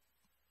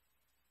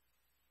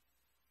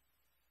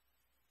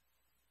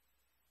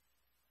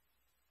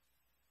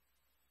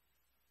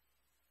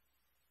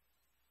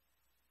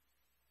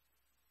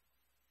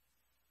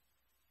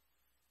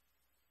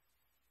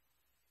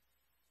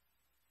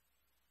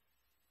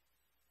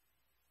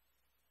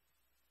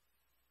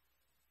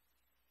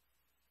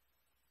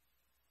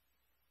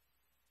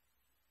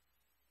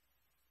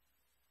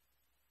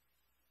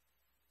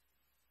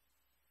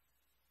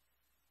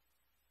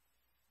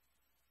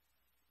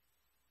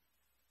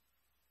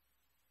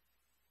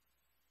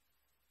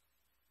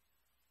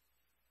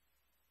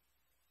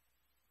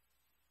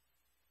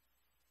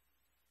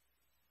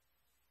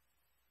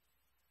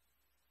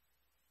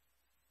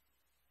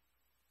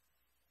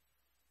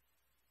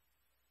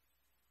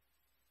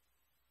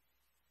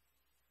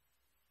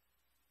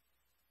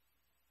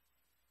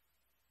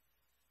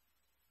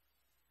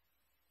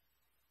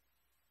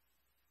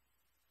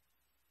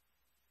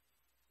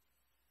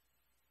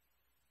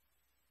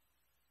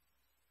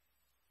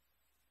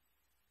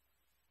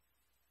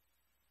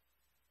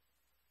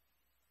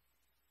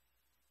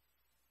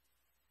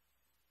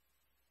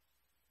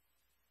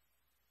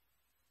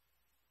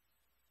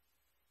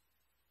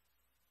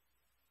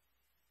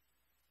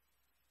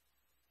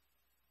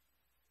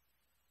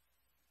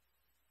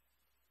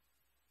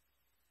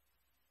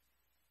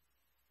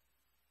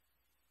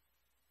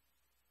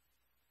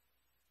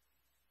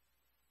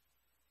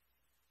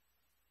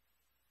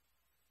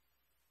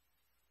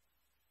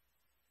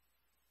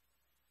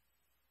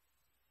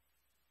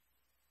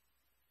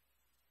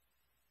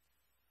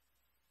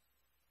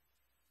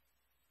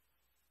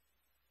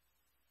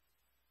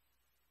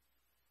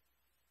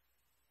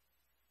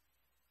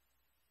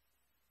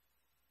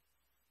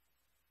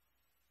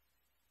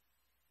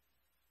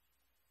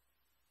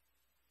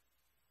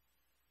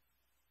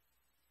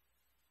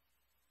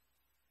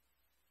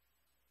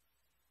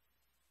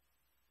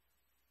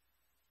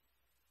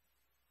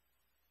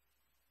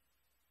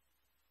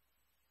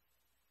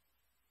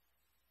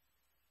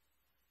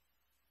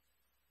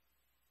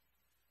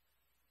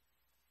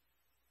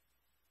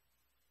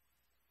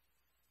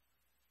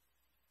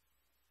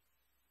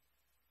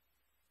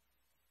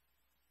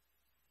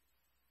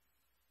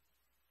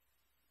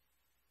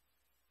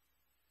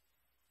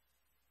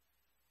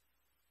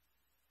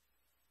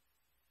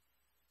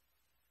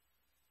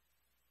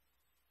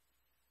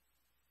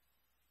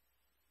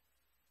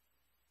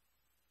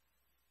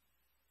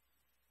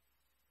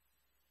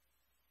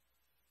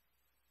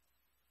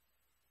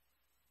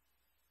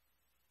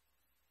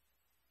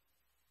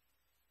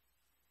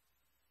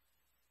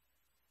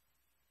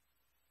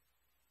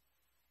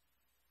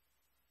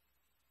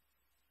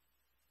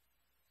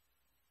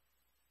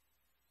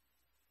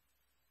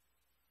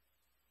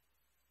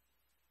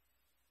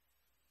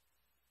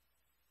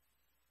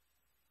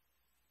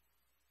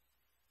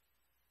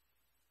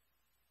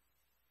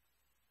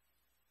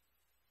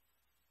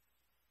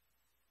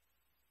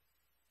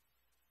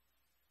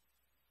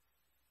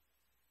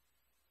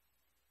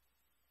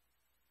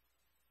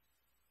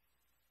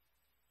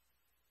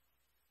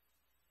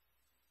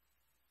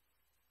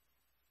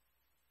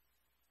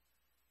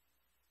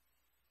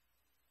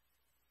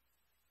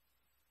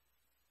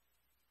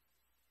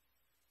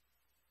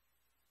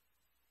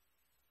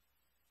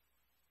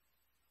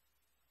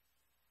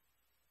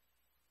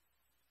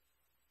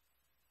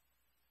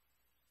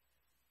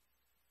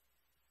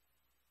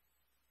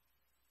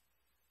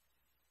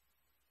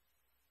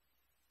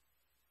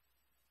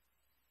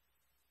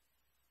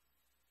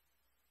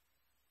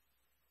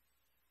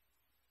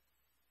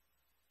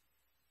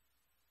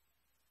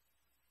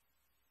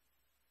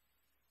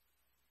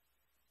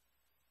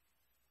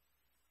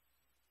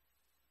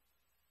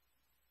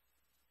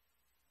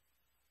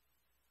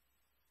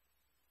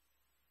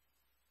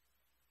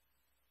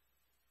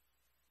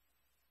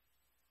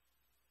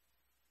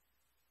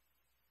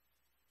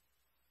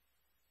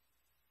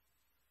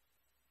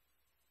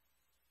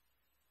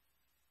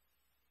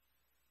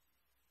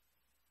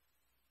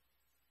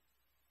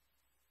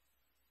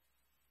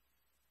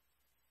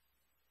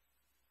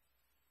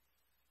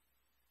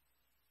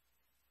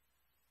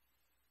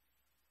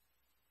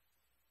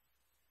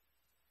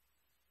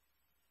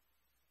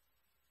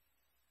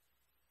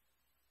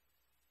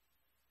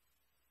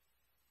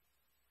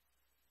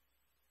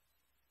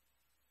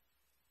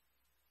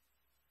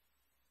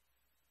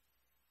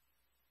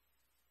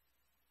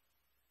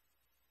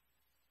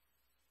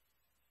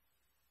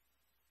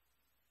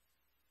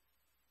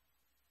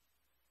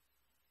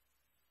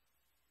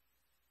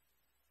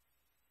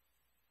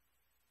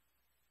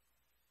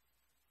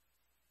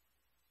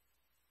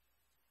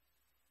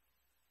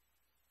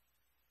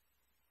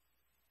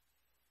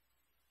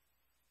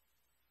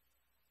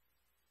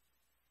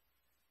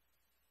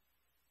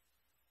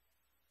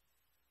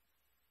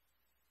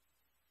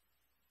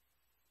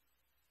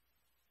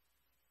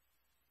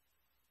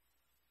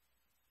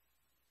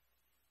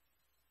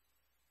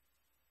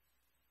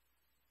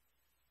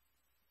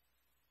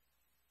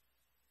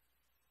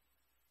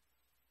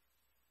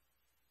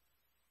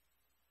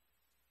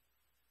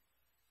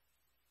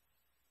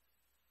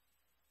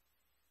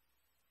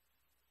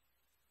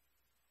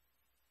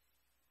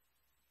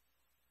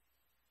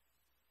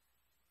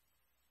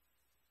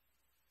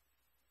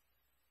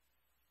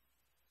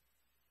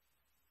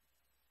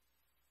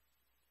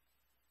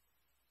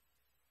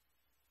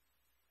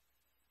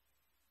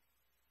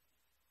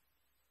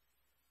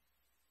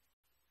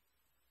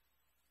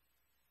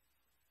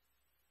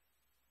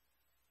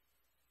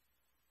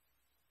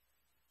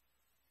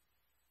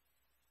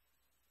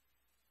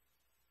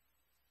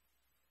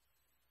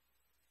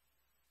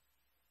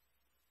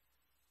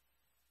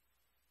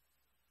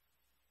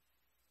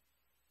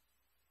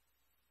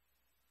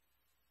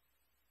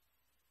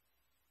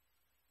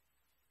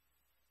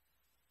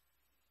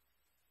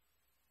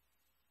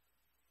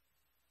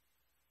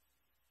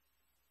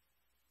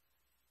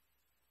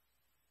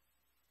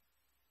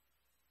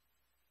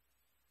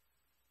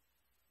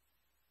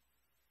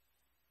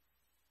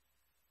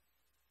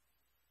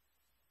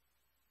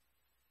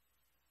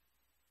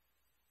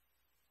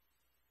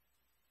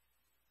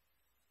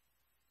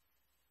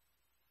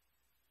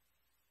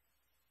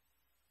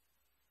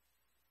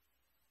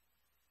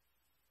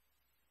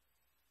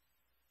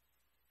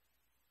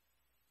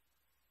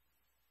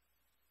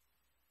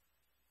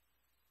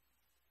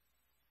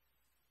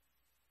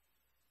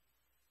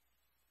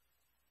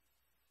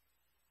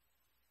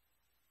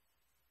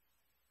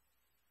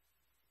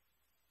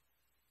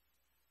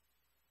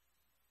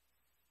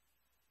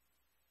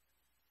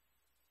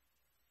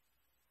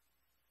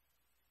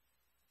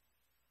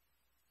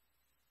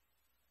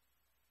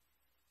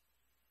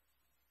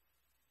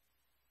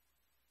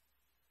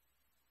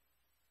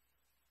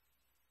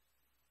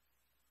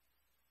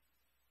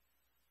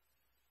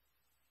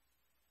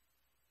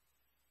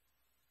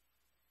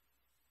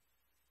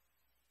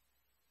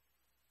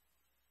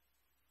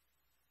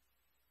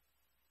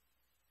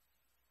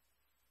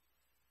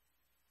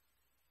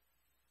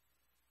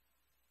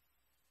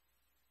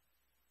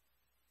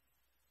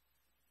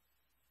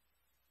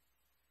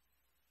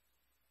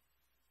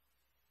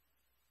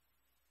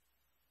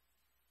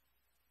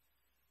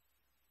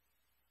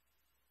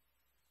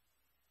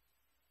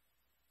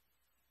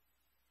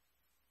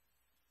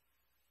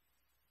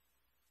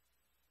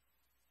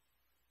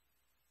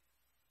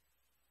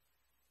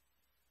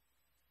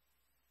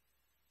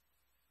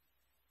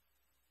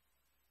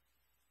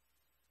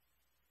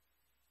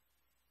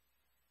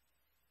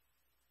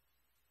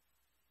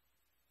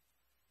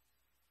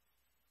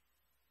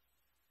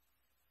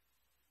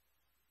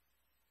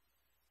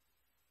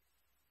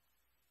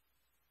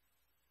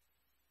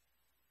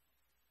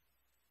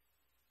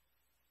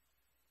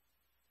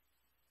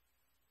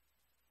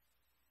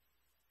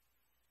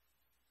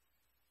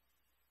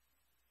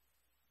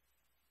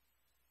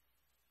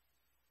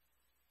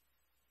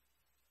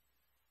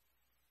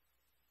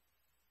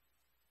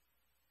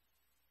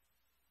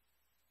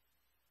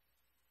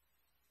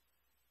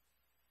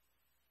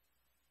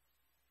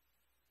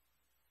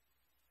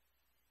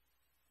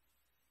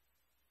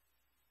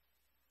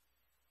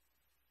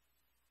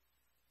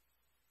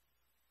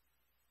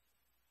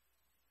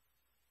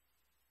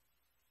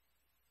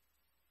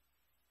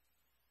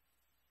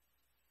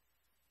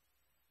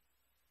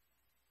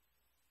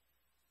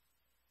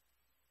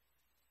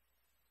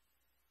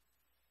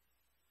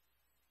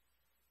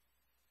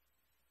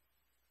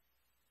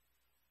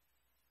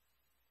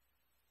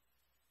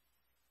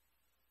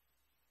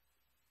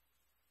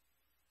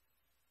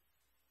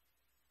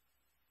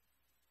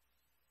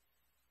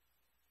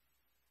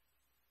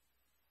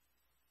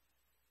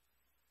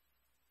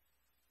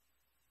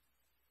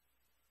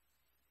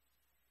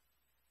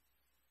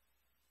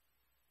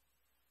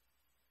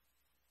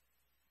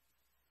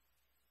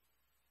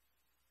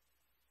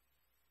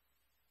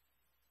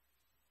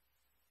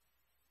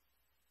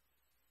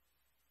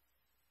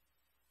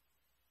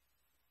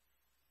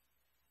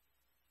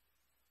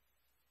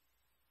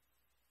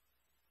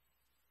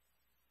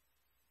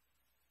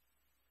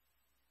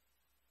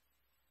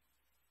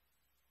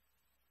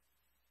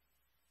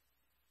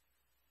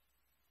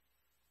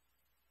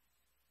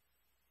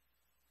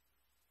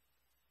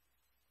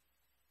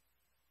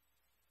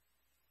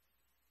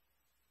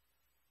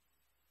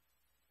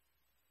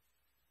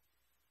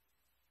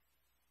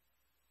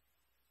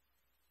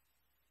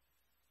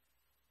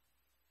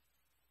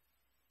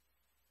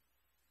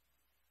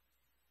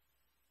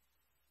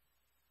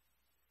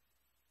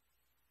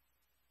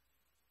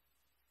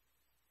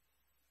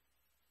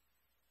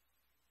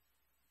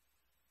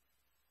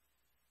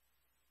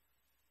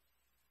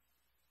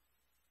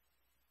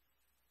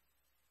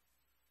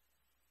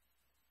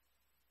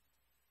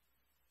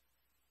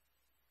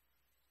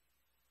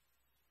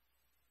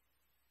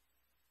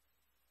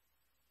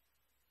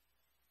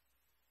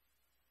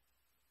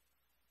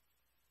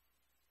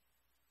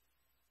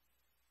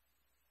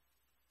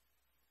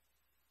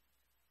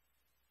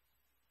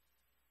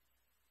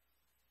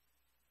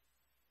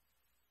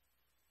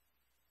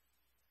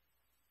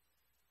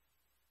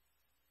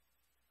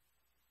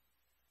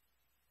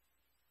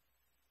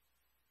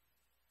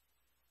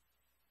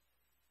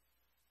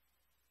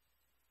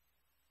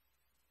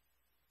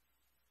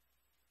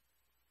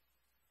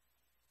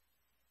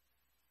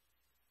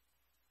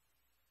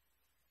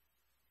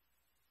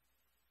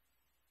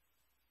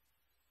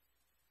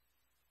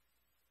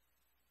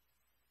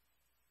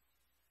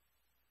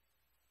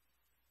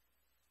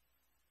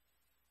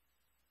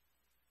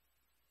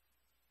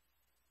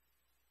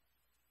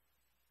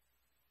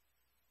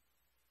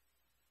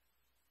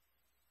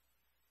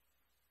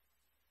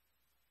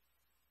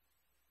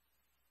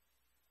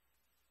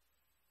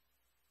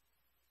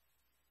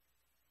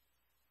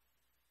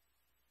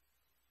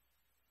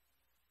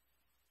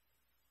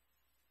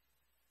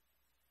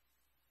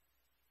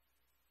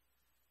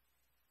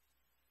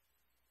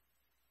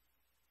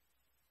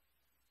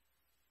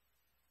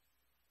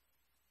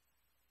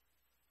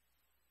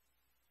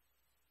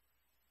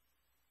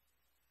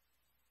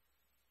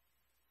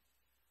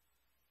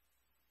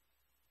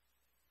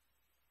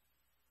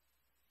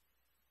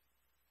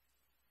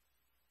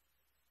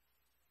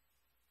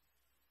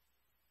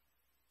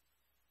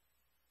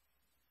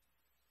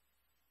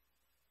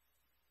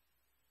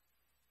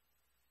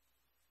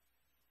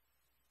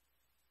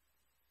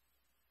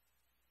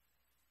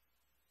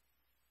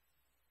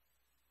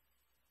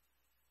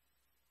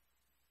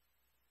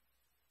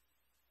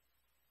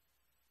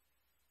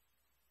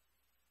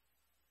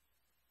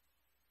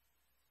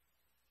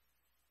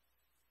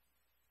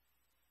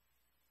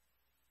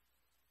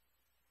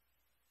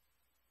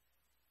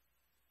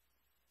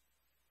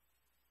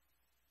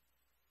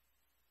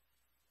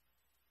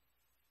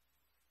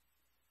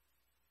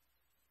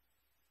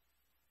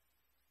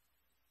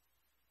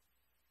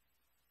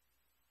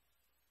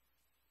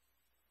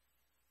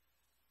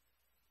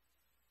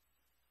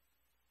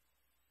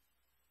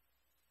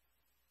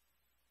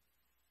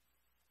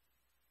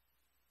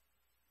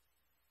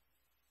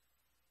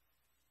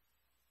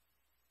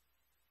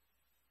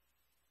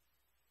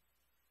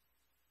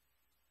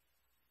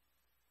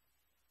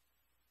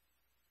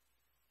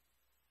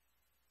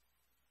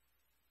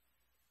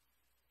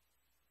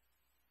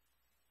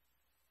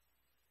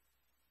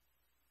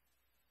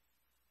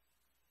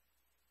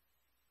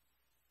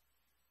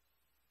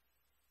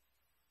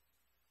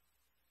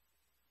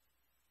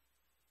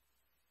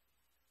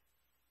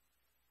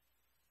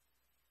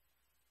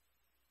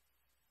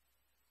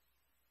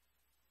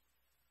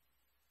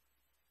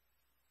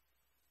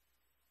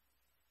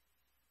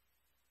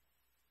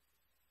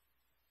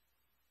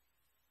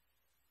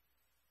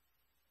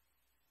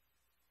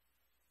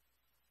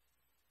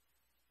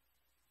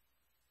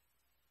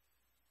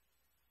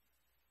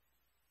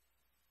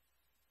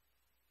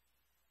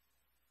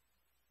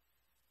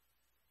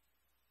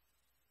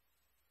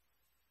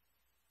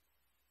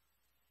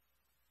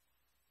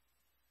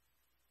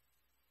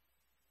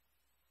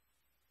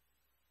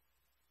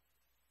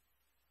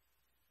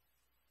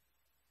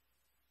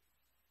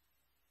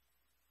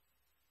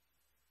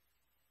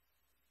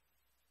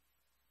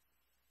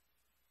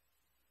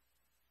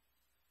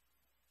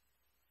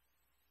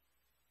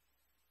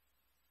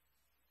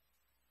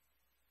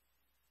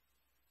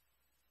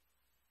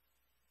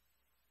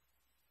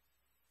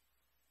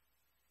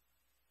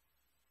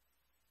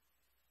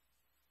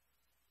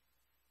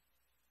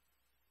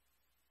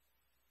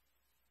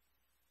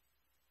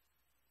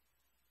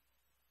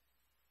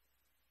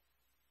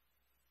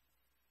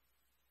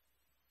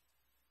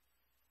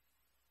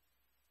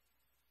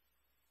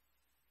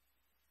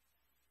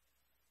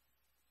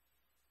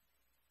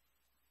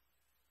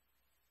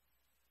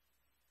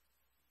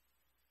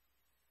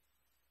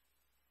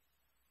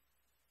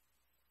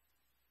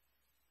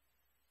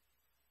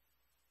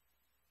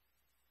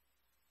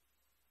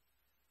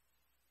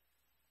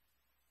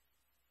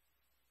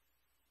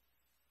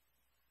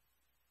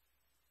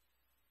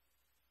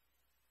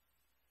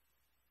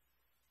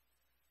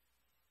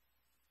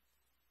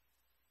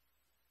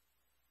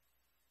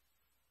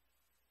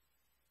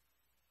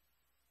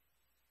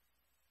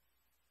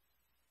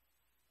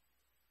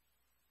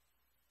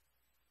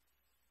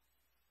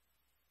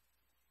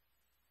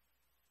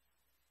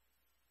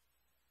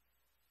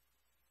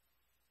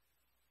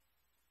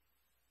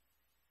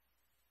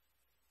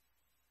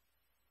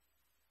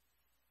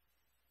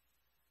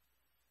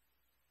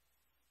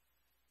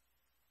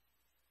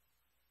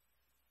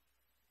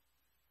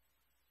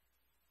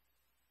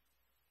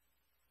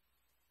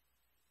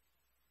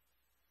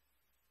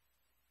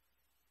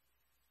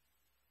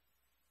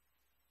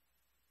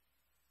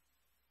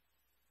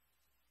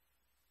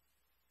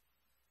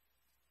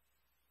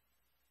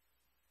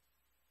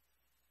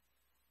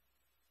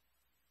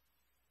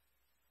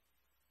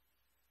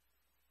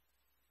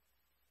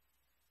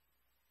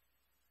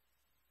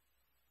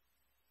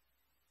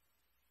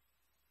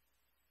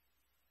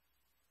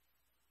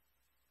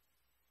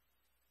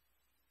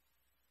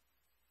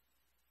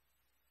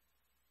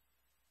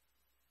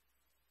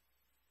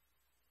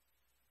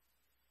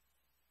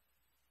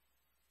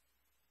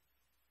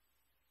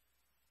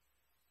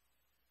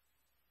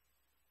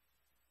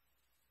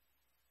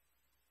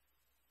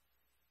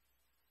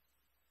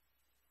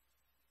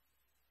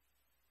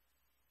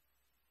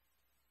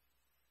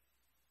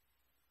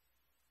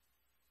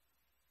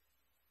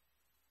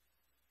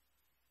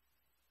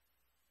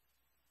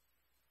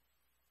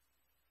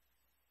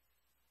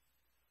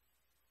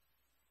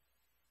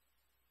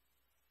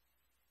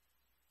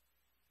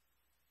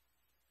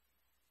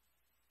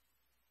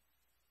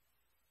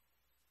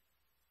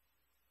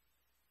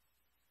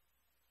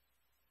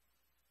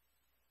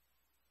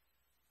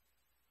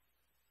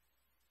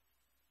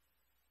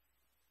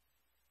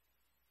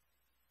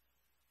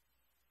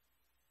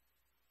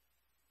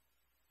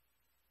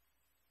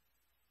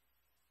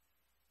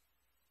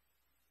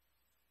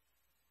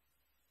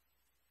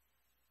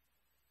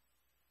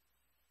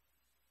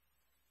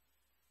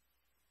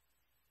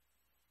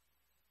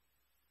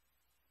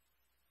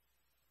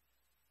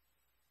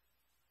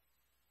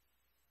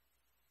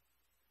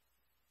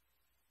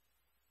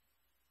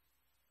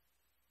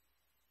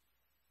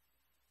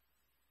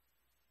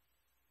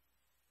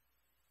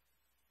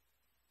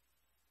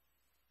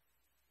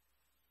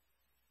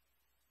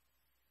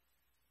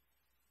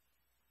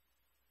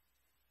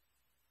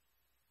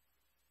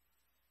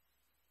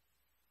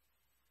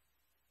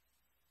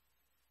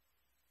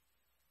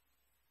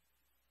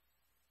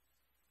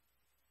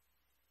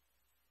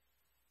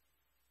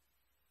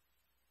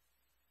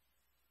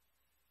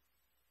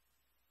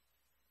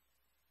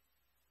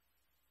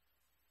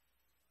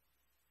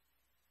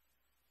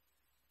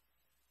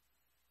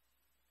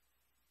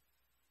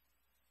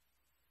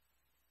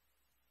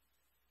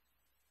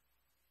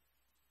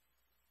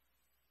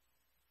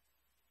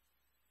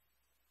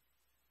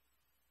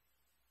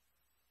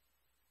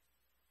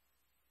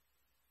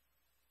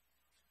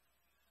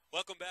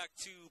 Welcome back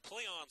to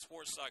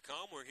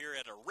PlayOnSports.com. We're here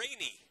at a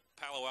rainy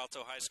Palo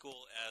Alto High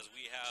School as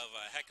we have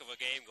a heck of a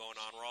game going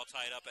on. We're all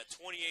tied up at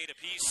 28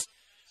 apiece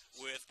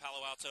with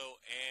Palo Alto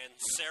and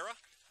Serra.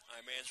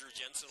 I'm Andrew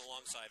Jensen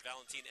alongside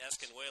Valentin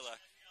Escanuela.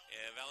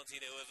 And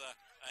Valentin, it was a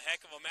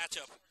heck of a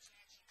matchup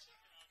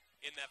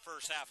in that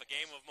first half, a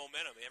game of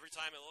momentum. Every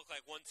time it looked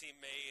like one team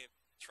may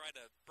try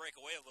to break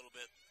away a little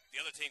bit,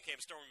 the other team came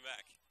storming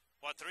back.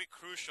 Well, 3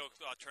 crucial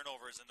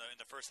turnovers in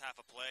the first half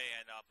of play,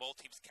 and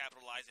both teams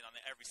capitalizing on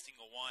every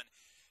single one.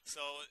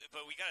 So,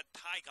 but we got a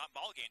tie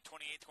ball game,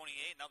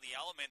 28-28. Now the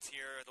elements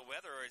here, the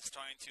weather is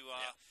trying to.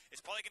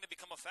 It's probably going to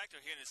become a factor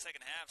here in the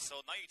second half.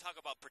 So now you talk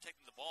about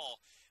protecting the ball.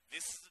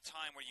 This is the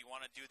time where you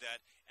want to do that,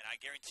 and I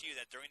guarantee you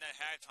that during that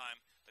halftime,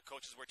 the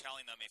coaches were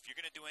telling them, if you're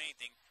going to do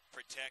anything,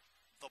 protect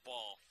the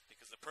ball,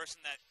 because the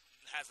person that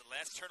has the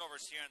last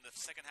turnovers here in the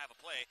second half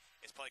of play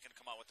is probably going to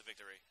come out with the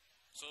victory.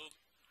 So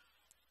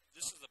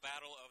this is the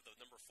battle of the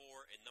number 4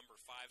 and number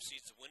 5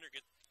 seeds. The winner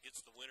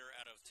gets the winner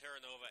out of Terra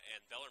Nova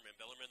and Bellarmine.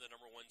 Bellarmine, the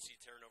number 1 seed,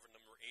 Terra Nova,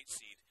 number 8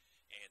 seed.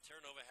 And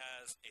Terra Nova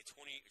has a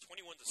 21-7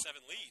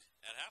 lead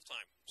at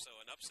halftime. So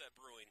an upset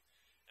brewing.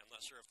 I'm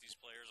not sure if these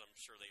players, I'm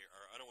sure they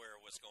are unaware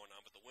of what's going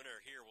on, but the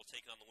winner here will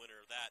take on the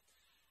winner of that.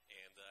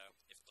 And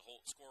if the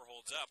whole score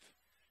holds up,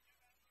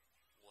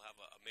 we'll have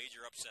a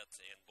major upset,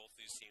 and both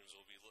these teams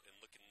will be looking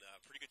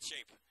pretty good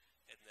shape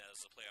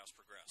as the playoffs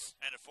progress.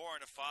 And a 4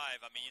 and a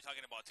 5. I mean, you're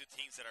talking about 2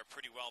 teams that are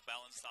pretty well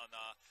balanced on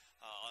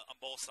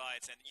both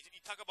sides. And you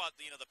talk about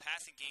the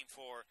passing game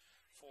for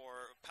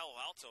Palo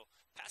Alto.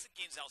 Passing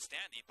game's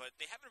outstanding, but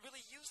they haven't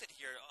really used it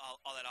here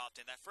all that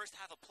often. That first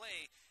half of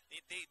play,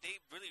 they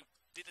really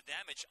did the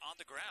damage on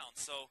the ground.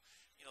 So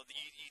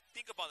you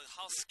think about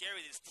how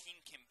scary this team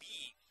can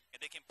be,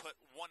 and they can put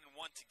 1 and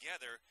 1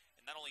 together.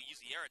 And not only use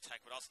the air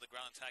attack, but also the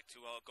ground attack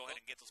to go ahead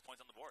and get those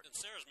points on the board. And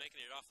Serra's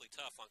making it awfully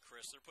tough on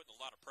Chris. They're putting a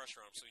lot of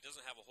pressure on him, so he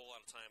doesn't have a whole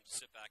lot of time to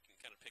sit back and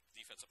kind of pick the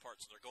defense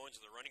apart. So they're going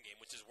to the running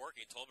game, which is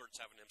working. Tolbert's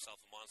having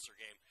himself a monster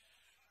game.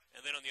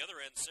 And then on the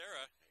other end,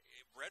 Serra,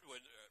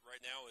 Redwood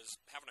right now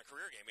is having a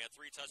career game. He had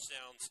 3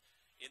 touchdowns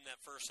in that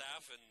first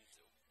half and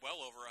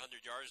well over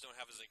 100 yards. Don't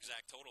have his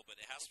exact total,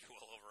 but it has to be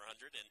well over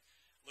 100. And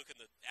looking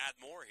to add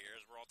more here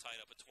as we're all tied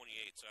up at 28.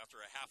 So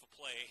after a half a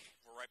play,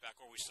 we're right back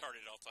where we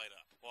started, all tied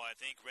up. Well, I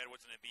think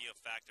Redwood's going to be a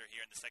factor here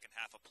in the second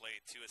half of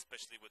play, too,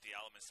 especially with the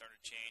elements starting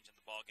to change and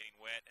the ball getting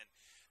wet and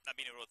not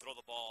being able to throw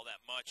the ball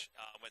that much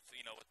with the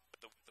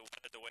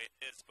weather the way it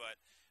is. But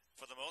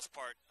for the most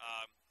part,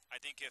 I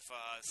think if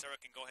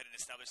Serra can go ahead and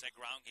establish that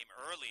ground game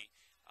early,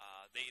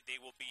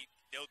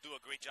 they'll do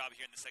a great job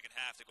here in the second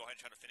half to go ahead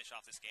and try to finish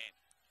off this game.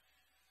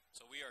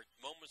 So we are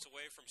moments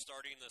away from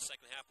starting the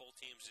second half. Both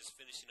teams just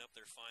finishing up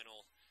their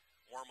final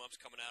warm-ups,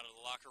 coming out of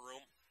the locker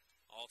room,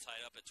 all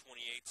tied up at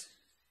 28.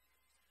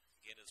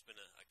 Again, it's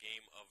been a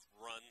game of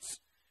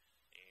runs,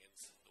 and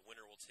the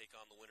winner will take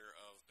on the winner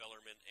of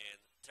Bellarmine and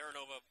Terra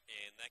Nova.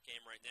 And that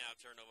game right now,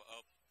 Terra Nova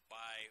up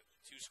by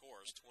 2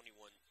 scores,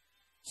 21-7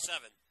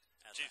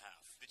 at the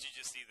half. Did you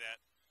just see that,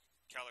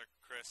 Keller,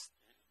 Chris,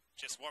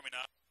 just warming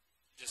up?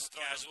 Just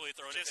casually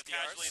throwing it 50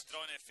 yards? Just casually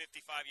throwing it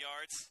 55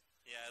 yards.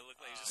 Yeah, it looked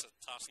like he's just a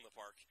toss in the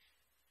park.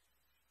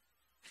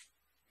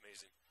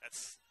 Amazing.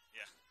 That's,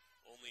 yeah.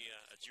 Only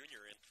a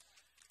junior in.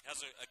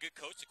 Has a good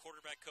coach, a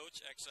quarterback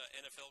coach,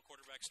 ex-NFL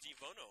quarterback Steve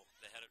Bono,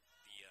 the head of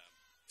the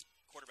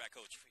quarterback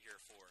coach here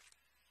for.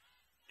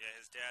 Yeah,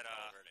 his dad,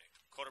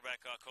 quarterback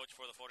coach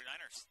for the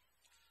 49ers.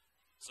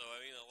 So,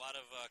 I mean, a lot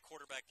of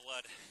quarterback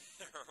blood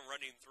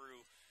running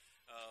through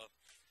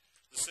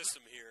the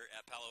system here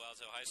at Palo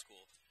Alto High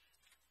School.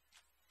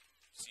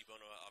 Steve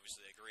Bono,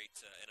 obviously a great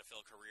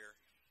NFL career.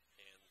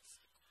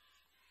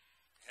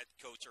 Head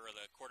coach or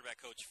the quarterback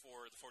coach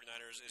for the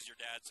 49ers is your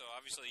dad, so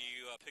obviously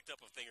you picked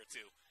up a thing or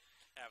two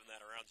having that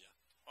around you.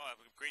 Well, a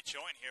great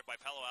showing here by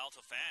Palo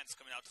Alto fans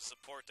coming out to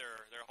support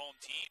their home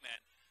team,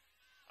 and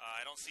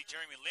I don't see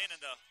Jeremy Lin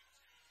in the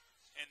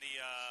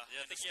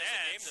I think he has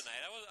a game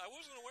tonight. I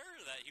wasn't aware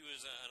of that. He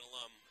was an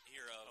alum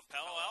here of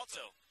Palo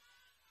Alto.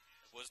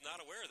 Was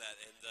not aware of that,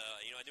 and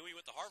I knew he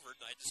went to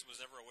Harvard, and I just was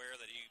never aware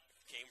that he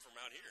came from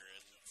out here.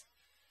 And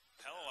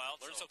Palo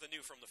Alto. Learned something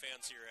new from the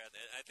fans here. And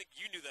I think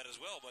you knew that as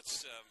well, but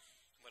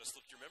might have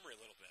slipped your memory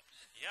a little bit.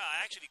 Yeah,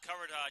 I actually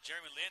covered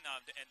Jeremy Lin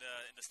in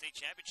the state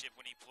championship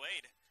when he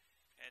played,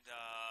 and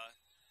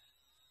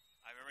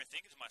I remember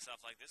thinking to myself,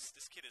 like, this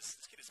kid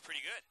is pretty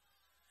good.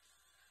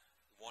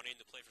 Wanting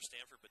to play for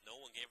Stanford, but no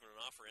one gave him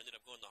an offer. Ended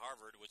up going to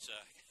Harvard, which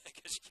I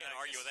guess you can't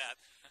argue with that.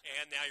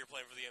 And now you're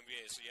playing for the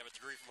NBA, so you have a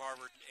degree from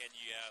Harvard, and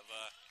you have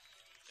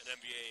an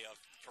NBA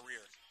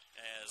career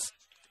as.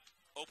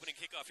 Opening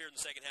kickoff here in the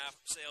second half,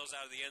 sails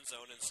out of the end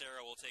zone, and Serra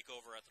will take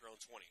over at their own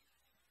 20.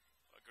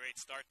 A great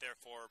start there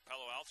for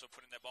Palo Alto,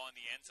 putting that ball in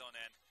the end zone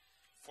and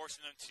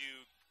forcing them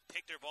to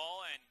pick their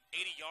ball and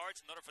 80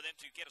 yards in order for them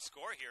to get a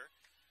score here.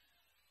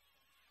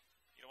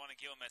 You don't want to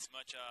give them as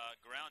much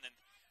ground, and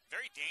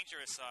very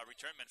dangerous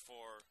returnment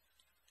for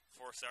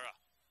Serra.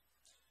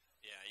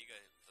 Yeah, you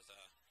guys with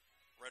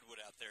Redwood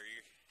out there,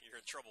 you're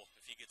in trouble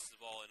if he gets the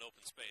ball in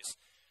open space.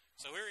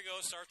 So here we go,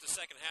 start the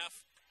second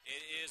half.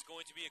 It is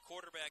going to be a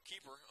quarterback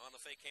keeper on the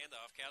fake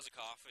handoff.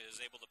 Kazakov is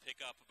able to pick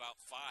up about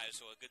 5,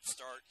 so a good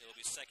start. It'll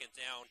be 2nd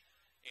down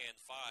and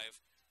 5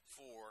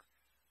 for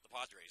the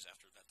Padres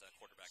after that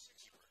quarterback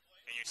keeper.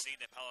 And you're seeing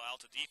the Palo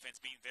Alto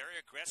defense being very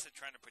aggressive,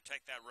 trying to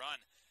protect that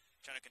run,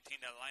 trying to contain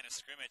that line of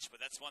scrimmage.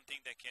 But that's one thing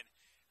that can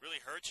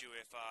really hurt you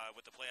if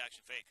with the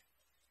play-action fake.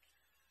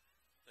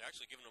 They're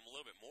actually giving them a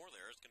little bit more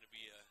there. It's going to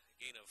be a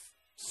gain of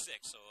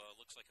 6, so it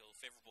looks like a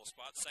favorable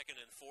spot.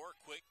 2nd and 4,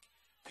 quick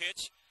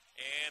pitch.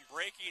 And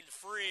breaking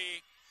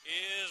free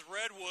is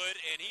Redwood,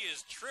 and he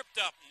is tripped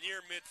up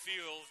near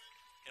midfield.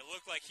 It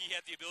looked like he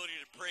had the ability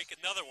to break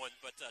another one,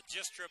 but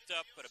just tripped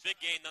up, but a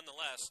big gain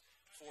nonetheless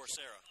for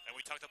Serra. And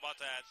we talked about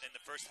that in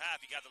the first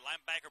half. You got the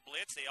linebacker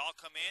blitz. They all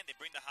come in. They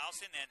bring the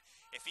house in, and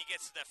if he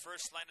gets to that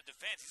first line of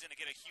defense, he's going to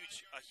get a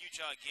huge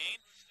gain.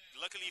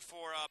 Luckily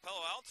for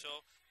Palo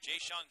Alto, Jay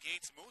Sean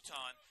Gates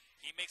Mouton,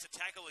 he makes a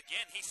tackle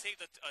again. He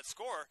saved a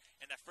score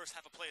in that first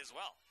half of play as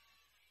well.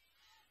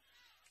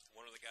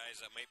 One of the guys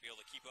that might be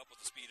able to keep up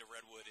with the speed of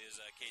Redwood is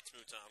Gates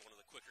Mouton, one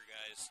of the quicker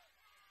guys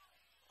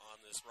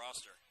on this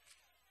roster.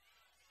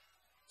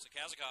 So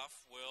Kazakov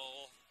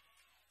will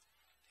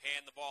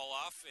hand the ball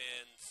off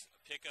and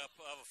pick up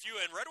of a few,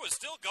 and Redwood's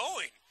still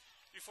going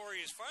before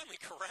he's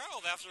finally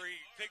corralled after he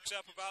picks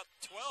up about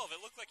 12. It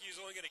looked like he was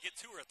only going to get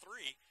 2 or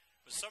 3,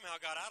 but somehow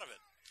got out of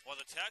it.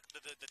 Well,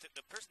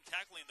 the person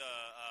tackling the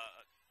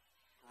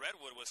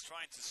Redwood was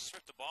trying to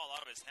strip the ball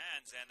out of his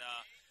hands, and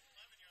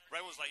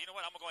Redwood's like, you know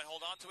what, I'm going to go and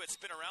hold on to it,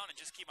 spin around, and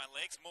just keep my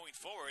legs moving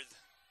forward.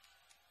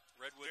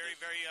 Redwood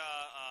very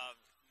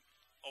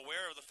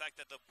aware of the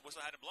fact that the whistle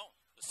hadn't blown.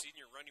 The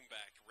senior running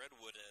back,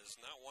 Redwood, is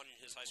not wanting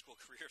his high school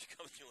career to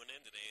come to an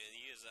end today, and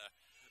he is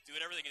doing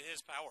everything in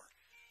his power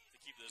to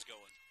keep this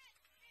going.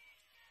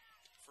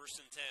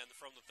 1st and 10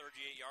 from the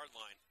 38-yard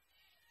line.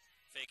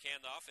 Fake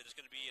handoff. It is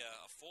going to be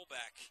a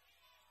fullback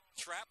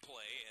trap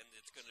play, and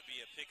it's going to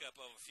be a pickup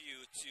of a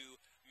few to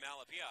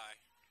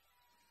Malapai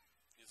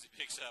as he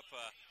picks up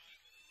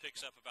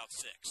about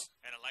 6.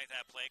 And I like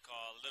that play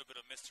call. A little bit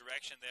of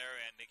misdirection there,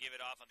 and they give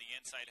it off on the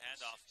inside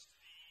handoff.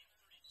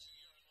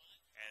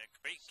 And a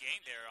great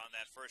gain there on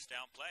that first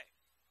down play.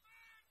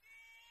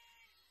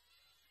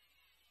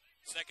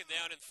 2nd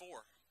down and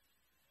 4.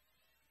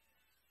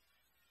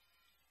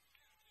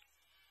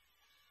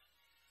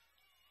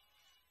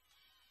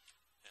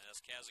 As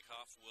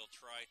Kazakov will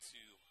try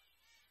to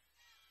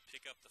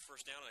pick up the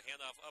first down, a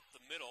handoff up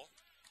the middle,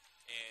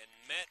 and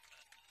met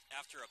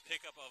after a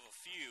pickup of a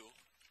few.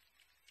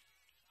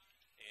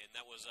 And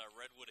that was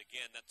Redwood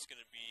again. That's going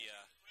to be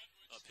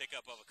a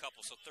pickup of a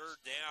couple. So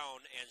 3rd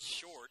down and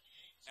short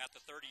at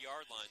the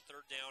 30-yard line.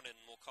 3rd down, and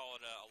we'll call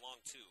it a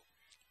long 2.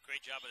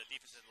 Great job of the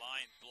defensive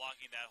line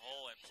blocking that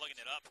hole and plugging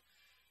it up.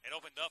 It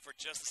opened up for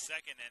just a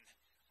second, and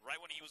right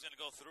when he was going to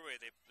go through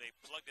it, they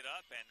plugged it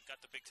up and got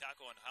the big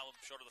tackle and held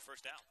him short of the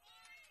first down.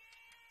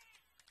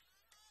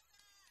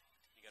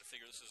 You got to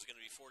figure this is going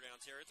to be 4-down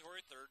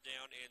territory. 3rd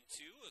down and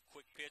 2. A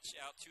quick pitch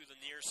out to the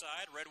near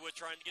side. Redwood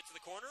trying to get to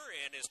the corner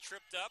and is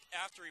tripped up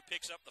after he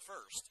picks up the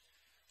first.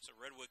 So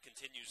Redwood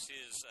continues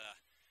his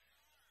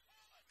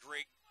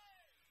great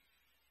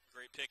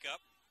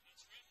pickup.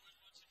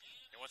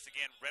 And once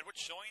again, Redwood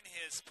showing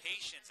his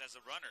patience as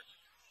a runner.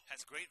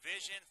 Has great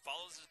vision,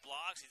 follows his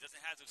blocks. He doesn't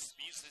have to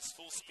use his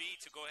full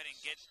speed to go ahead and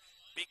get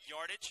big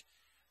yardage.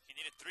 He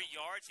needed 3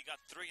 yards. He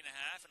got 3.5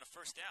 and a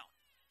first down.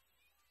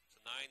 So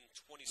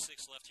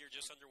 9:26 left here,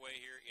 just underway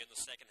here in the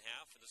second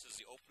half. And this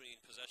is the opening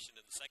possession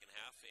in the second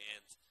half.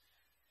 And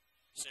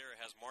Serra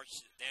has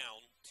marched it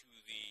down to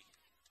the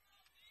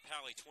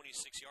Pally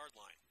 26-yard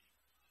line.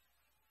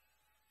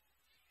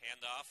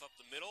 Handoff up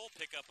the middle,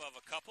 pickup of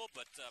a couple,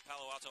 but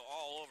Palo Alto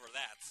all over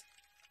that.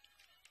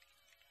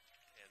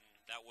 And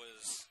that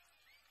was,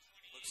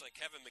 looks like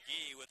Kevin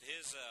McGee with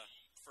his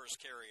first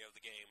carry of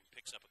the game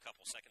picks up a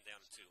couple, 2nd down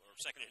and 2, or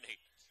 2nd and 8.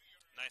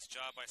 Nice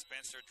job by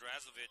Spencer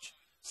Drazovic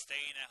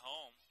staying at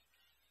home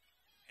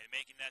and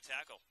making that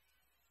tackle.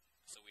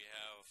 So we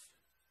have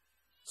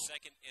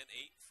 2nd and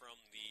 8 from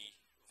the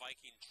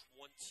Viking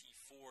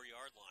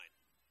 24-yard line.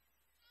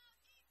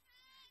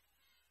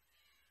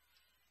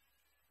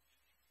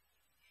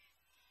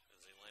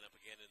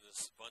 Again in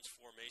this bunch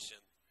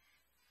formation.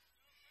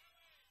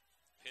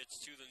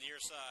 Pitch to the near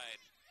side.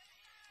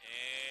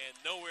 And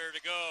nowhere to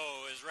go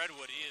is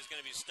Redwood. He is going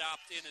to be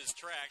stopped in his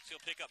tracks.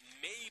 He'll pick up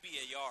maybe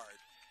a yard,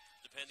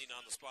 depending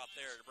on the spot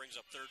there. It brings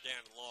up 3rd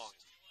down and long.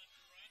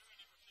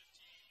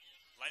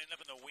 Lining up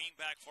in the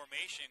wing-back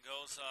formation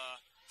goes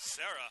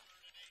Serra.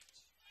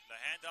 The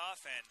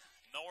handoff and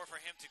nowhere for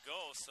him to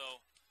go.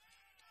 So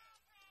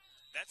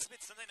that's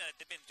been something that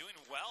they've been doing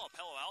well.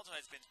 Palo Alto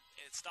has been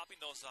stopping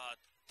those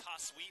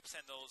toss sweeps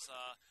and those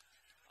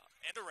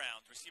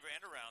end-arounds, receiver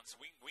end-arounds,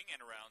 wing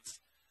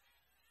end-arounds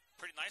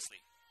pretty nicely.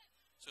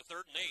 So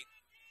 3rd and 8.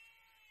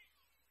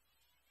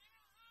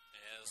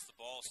 As the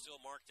ball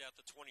still marked at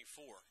the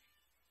 24.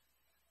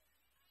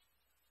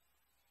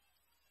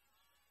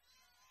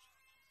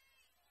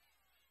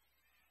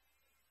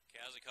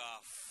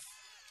 Kazakov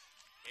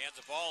hands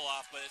the ball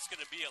off, but it's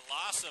going to be a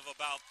loss of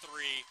about 3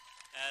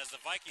 as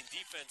the Viking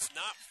defense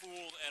not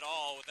fooled at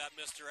all with that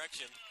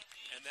misdirection,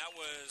 and that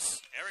was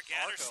Eric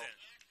Arco. Anderson.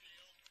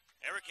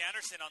 Eric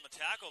Anderson on the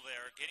tackle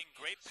there, getting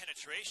great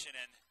penetration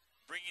and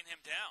bringing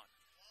him down.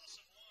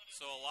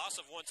 So a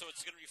loss of 1, so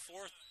it's going to be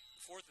fourth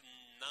and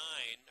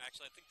 9.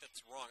 Actually, I think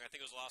that's wrong. I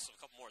think it was a loss of a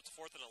couple more. It's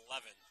 4th and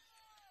 11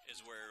 is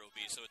where it will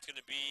be. So it's going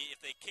to be,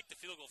 if they kick the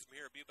field goal from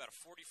here, it'll be about a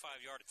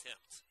 45-yard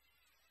attempt,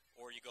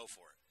 or you go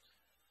for it.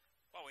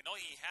 Well, we know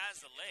he has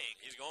the leg.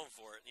 He's going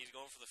for it. He's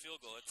going for the field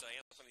goal. It's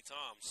Anthony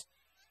Toms.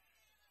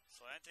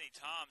 So Anthony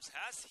Toms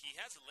has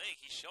a leg.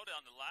 He showed it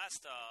on the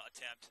last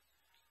attempt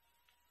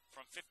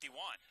from 51.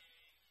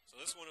 So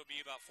this one will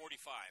be about 45.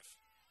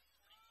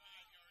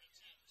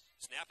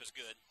 Snap is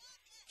good.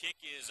 Kick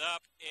is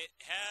up. It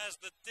has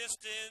the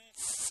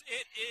distance.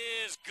 It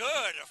is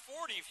good. A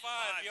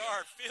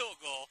 45-yard field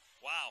goal.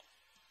 Wow.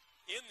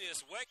 In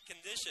this wet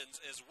conditions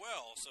as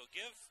well. So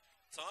give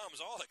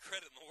Toms all the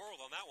credit in the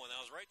world on that one.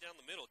 That was right down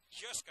the middle.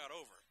 Just got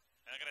over.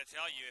 And I got to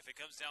tell you, if it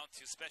comes down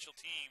to special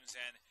teams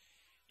and,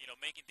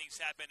 making things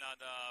happen on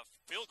the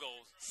field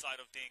goal side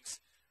of things,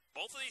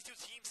 both of these two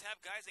teams have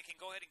guys that can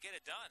go ahead and get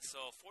it done.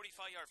 So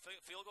 45-yard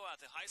field goal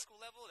at the high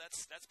school level,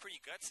 that's pretty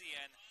gutsy.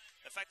 And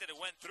the fact that it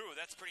went through,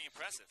 that's pretty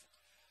impressive.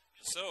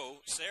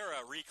 So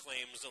Serra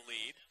reclaims the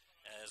lead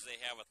as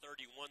they have a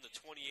 31-28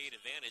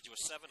 advantage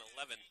with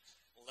 7:11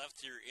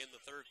 left here in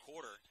the third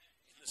quarter.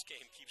 And this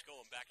game keeps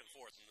going back and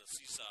forth in the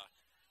seesaw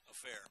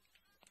affair.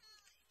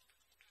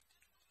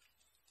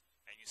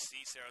 And you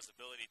see Serra's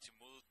ability to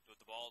move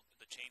with the ball,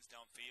 the chains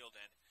downfield,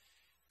 and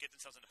get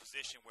themselves in a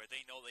position where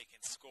they know they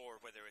can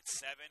score, whether it's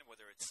 7,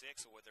 whether it's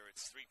 6, or whether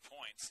it's 3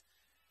 points.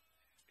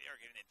 They are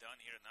getting it done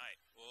here tonight.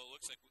 Well, it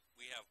looks like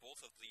we have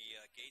both of the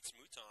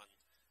Gates-Mouton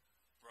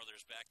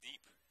brothers back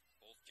deep.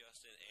 Both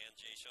Justin and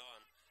Jay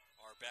Sean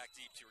are back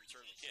deep to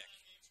return the kick.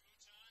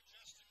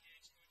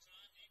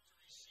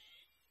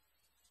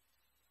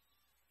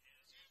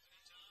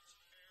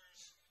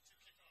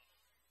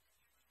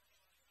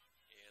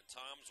 And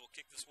Toms will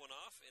kick this one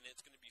off, and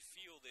it's going to be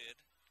fielded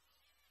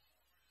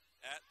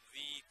at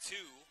the 2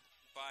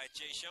 by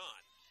Jay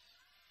Sean.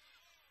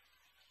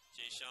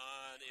 Jay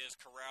Sean is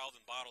corralled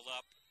and bottled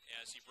up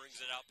as he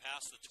brings it out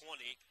past the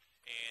 20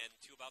 and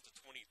to about the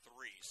 23.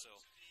 So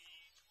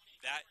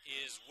that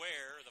is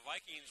where the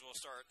Vikings will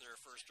start their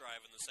first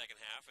drive in the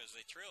second half as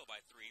they trail by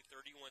 3,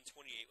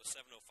 31-28 with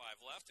 7:05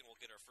 left, and we'll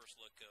get our first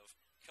look of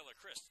Keller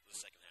Christ in the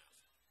second half.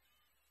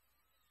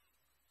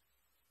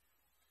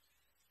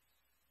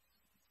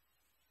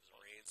 The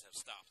rains have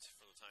stopped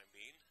for the time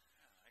being.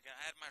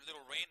 I had my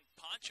little rain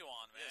poncho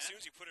on, man. Yeah, as soon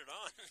as you put it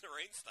on, the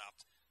rain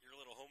stopped. Your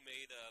little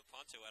homemade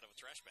poncho out of a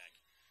trash bag.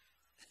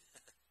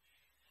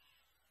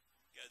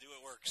 You got to do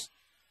what works.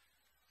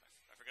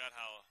 I forgot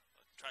how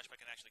a trash bag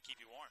can actually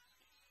keep you warm.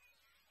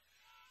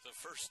 So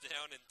first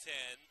down and 10,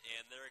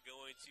 and they're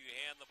going to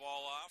hand the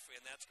ball off,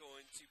 and that's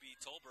going to be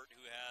Tolbert,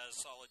 who has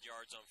solid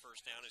yards on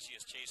first down as he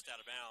is chased out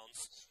of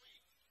bounds.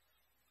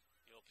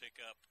 He'll pick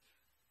up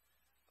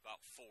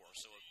about 4,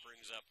 so it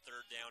brings up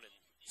third down and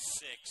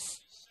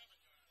 6.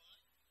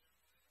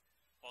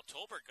 Well,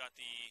 Tolbert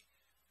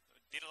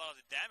did a lot of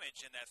the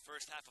damage in that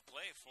first half of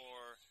play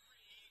for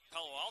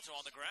Palo Alto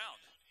on the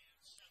ground.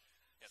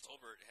 Yeah,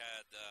 Tolbert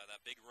had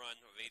that big run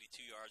of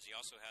 82 yards. He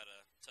also had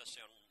a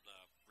touchdown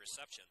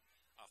reception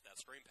off that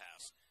screen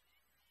pass.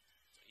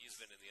 So he's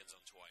been in the end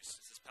zone twice.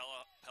 This is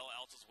Palo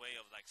Alto's way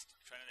of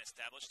trying to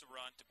establish the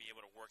run to be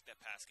able to work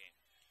that pass game.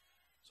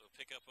 So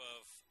pickup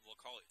of,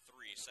 we'll call it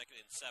 3, 2nd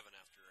and 7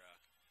 after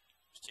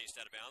chased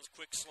out of bounds.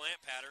 Quick slant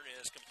pattern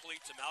is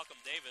complete to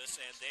Malcolm Davis,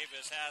 and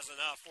Davis has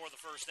enough for the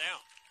first down.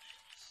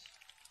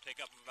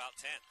 Pick up of about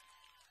 10.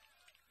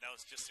 That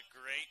was just a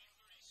great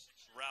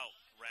route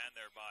ran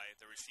there by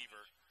the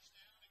receiver.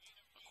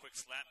 A quick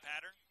slant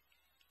pattern,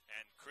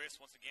 and Chris,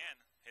 once again,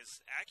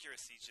 his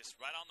accuracy is just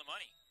right on the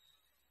money.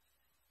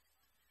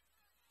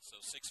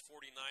 So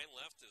 6:49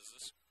 left as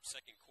this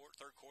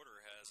third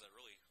quarter has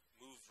really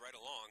moved right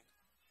along.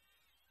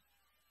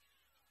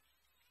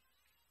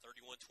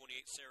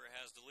 31-28, Serra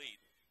has the lead.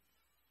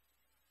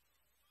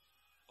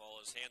 Ball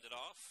is handed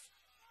off,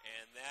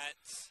 and that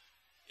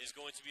is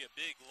going to be a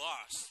big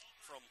loss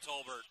from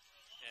Tolbert,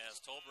 as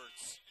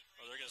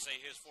they're going to say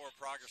his forward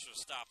progress was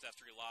stopped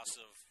after a loss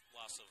of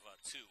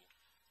 2.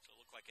 So it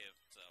looked like it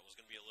was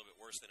going to be a little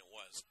bit worse than it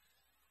was.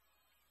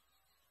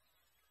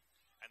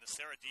 And the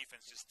Serra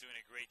defense just doing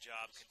a great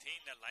job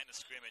containing that line of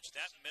scrimmage.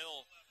 That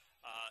middle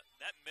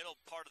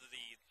part of the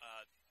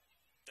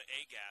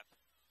A gap.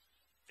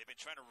 They've been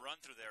trying to run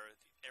through there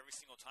every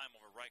single time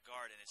over right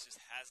guard, and it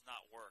just has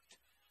not worked.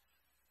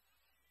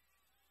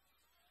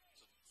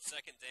 So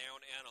 2nd down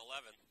and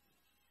 11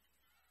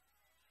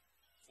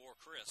 for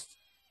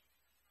Christ.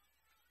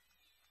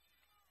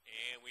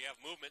 And we have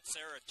movement.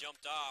 Serra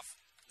jumped off.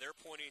 They're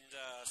pointing,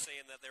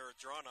 saying that they were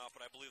drawn off,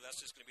 but I believe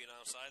that's just going to be an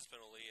offsides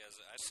penalty, as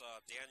I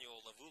saw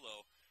Daniel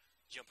Lavulo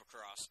jump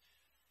across.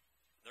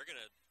 They're going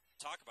to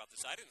talk about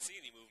this. I didn't see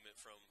any movement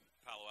from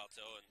Palo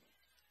Alto, and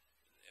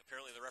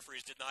apparently the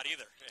referees did not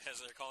either, as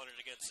they're calling it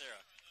against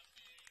Serra.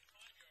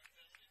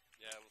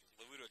 Yeah,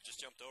 Lavulo just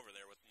jumped over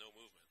there with no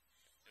movement.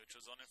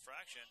 neutral zone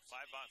infraction,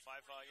 5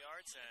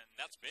 yards, and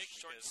that's big.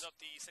 Shortens up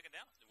the second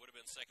down. It would have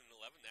been 2nd and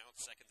 11. Now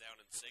it's 2nd down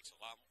and 6. A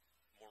lot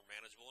more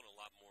manageable and a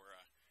lot more.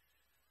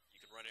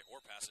 You can run it or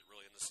pass it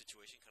really in this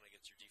situation. Kind of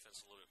gets your defense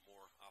a little bit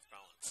more off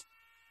balance.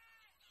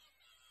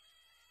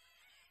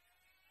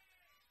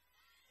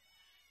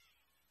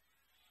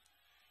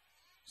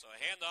 So a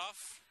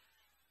handoff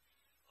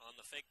on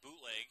the fake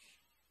bootleg.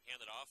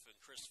 Handed off, and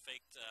Chris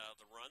faked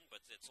the run,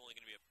 but it's only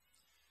going to be a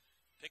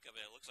pickup.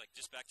 It looks like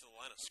just back to the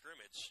line of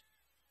scrimmage.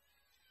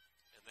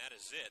 And that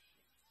is it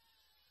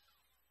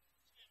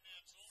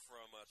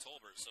from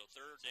Tolbert. So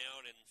 3rd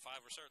down and 5.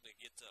 We're starting to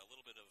get a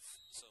little bit of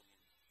some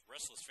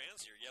restless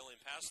fans here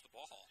yelling past the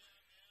ball,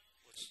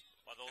 which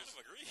I kind of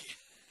agree.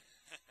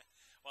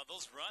 While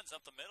those runs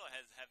up the middle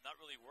have not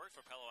really worked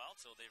for Palo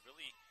Alto, they've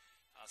really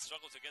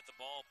struggled to get the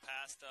ball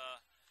past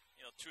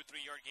 2 or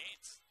 3 yard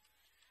gains.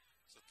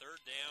 So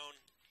 3rd down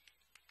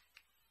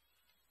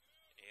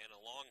and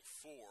a long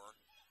 4.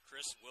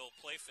 Chris will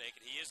play fake,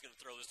 and he is going to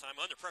throw this time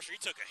under pressure.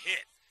 He took a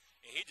hit,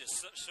 and he just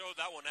showed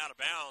that one out of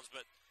bounds,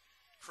 but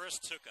Chris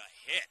took a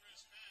hit.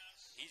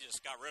 He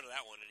just got rid of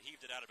that one and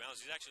heaved it out of bounds.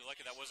 He's actually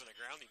lucky that wasn't a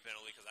grounding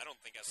penalty because I don't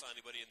think I saw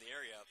anybody in the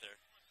area out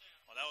there.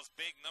 Well, that was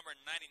big number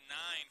 99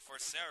 for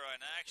Serra,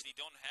 and I actually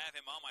don't have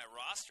him on my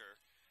roster.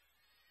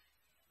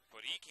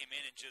 But he came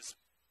in and just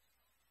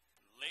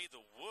laid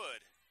the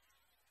wood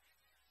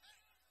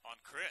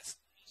on Chris.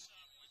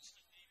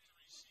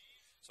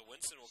 So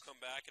Winston will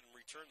come back and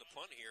return the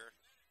punt here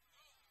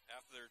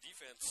after their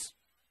defense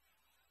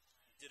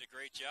did a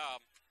great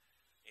job.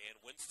 And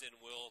Winston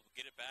will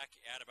get it back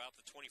at about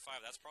the 25.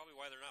 That's probably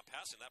why they're not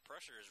passing. That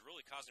pressure is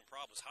really causing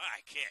problems.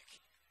 High kick.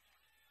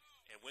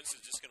 And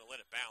Winston's just going to let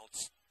it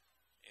bounce.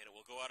 And it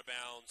will go out of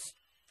bounds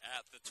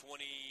at the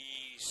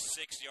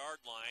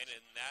 26-yard line.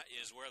 And that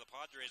is where the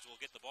Padres will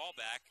get the ball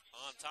back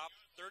on top,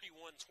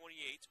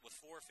 31-28 with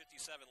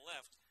 4:57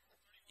 left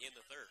in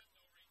the 3rd.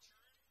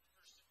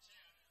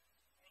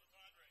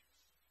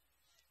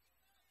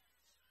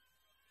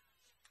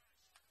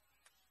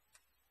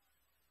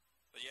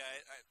 But yeah,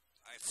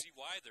 I see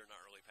why they're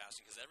not really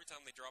passing, because every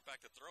time they drop back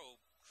to throw,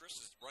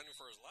 Chris is running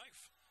for his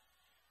life.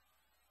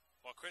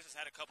 Well, Chris has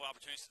had a couple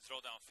opportunities to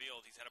throw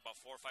downfield. He's had about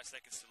 4 or 5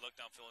 seconds to look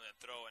downfield and then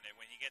throw, and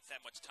when he gets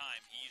that much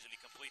time, he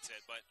usually completes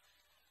it. But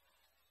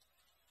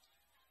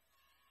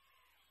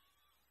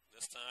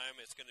this time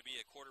it's going to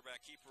be a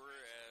quarterback keeper,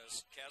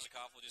 as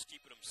Kazakov will just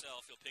keep it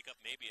himself. He'll pick up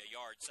maybe a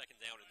yard, 2nd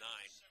down and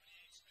 9.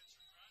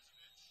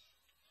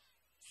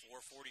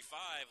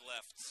 4:45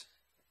 left.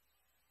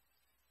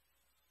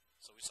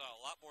 So we saw a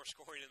lot more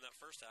scoring in that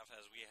first half,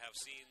 as we have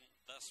seen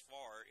thus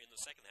far in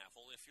the second half.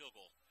 Only a field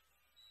goal.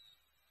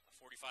 A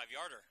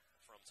 45-yarder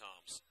from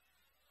Toms.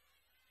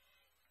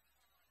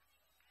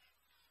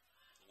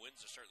 The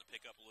winds are starting to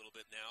pick up a little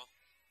bit now.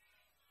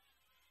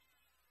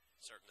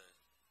 Starting to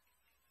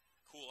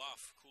cool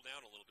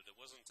down a little bit. It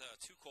wasn't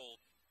too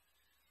cold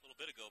a little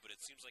bit ago, but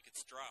it seems like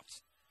it's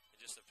dropped in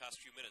just the past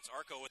few minutes.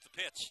 Arco with the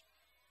pitch.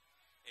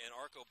 And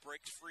Arco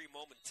breaks free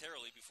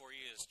momentarily before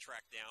he is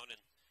tracked down, and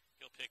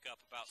he'll pick up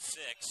about 6.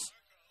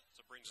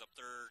 So it brings up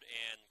 3rd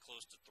and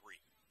close to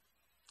 3.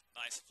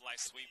 Nice fly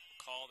sweep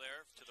call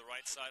there to the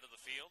right side of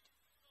the field.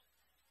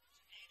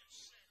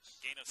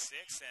 Gain of 6,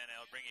 and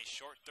it'll bring a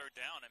short 3rd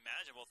down, a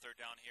manageable 3rd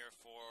down here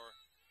for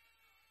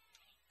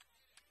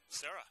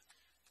Serra.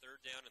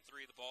 3rd down and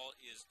 3. The ball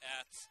is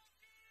at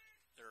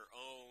their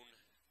own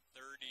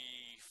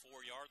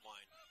 34-yard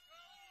line.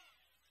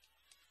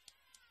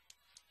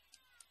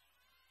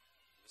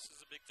 This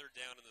is a big 3rd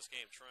down in this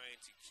game, trying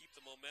to keep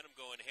the momentum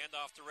going. Hand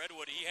off to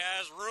Redwood. He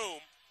has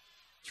room,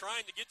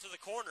 trying to get to the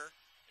corner.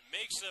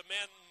 Makes a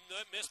man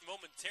miss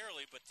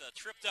momentarily, but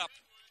tripped up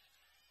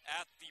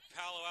at the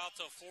Palo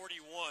Alto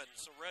 41.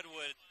 So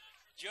Redwood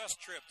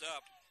just tripped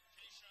up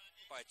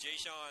by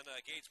Jayshawn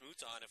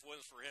Gates-Mouton. If it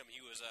wasn't for him,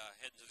 he was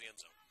heading to the end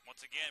zone.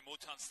 Once again,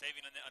 Mouton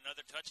saving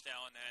another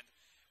touchdown. And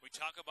we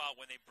talk about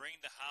when they bring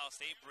the house,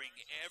 they bring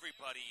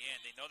everybody in.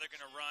 They know they're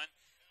going to run.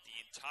 The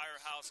entire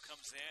house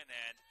comes in,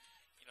 and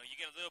you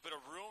get a little bit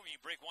of room, you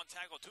break 1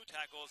 tackle, 2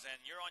 tackles,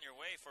 and you're on your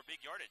way for big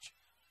yardage.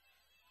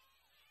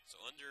 So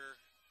under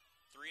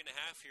 3.5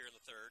 here in the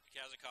 3rd.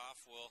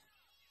 Kazakov will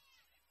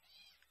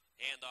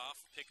hand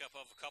off, pick up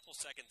of a couple,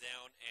 2nd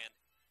down and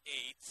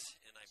 8.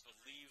 And I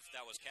believe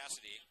that was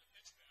Cassidy.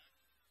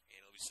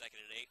 And it'll be 2nd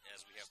and 8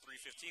 as we have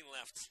 3:15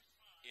 left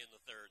in the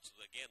 3rd.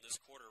 So again,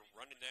 this quarter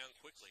running down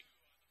quickly.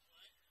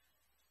 And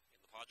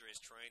the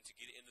Padres trying to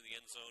get into the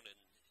end zone and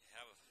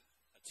have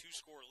a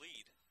 2-score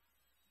lead.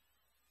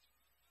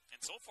 And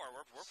so far,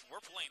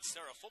 we're playing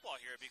Serra football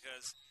here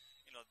because,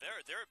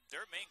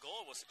 their main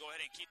goal was to go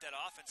ahead and keep that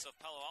offense of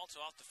Palo Alto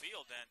off the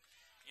field. And,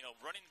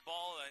 running the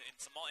ball in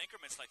small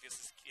increments like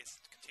this is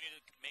continue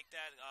to make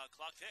that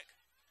clock tick.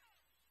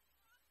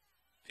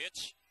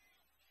 Pitch.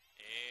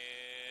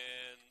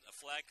 And a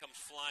flag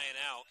comes flying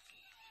out.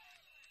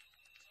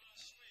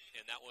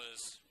 And that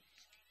was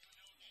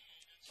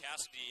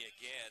Cassidy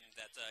again,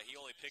 that he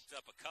only picked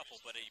up a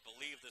couple, but he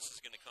believed this is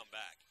going to come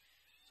back.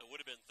 So it would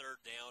have been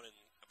 3rd down and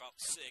about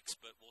 6,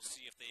 but we'll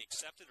see if they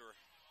accept it or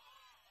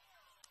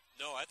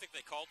No, I think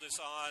they called this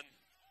on.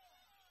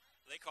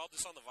 They called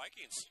this on the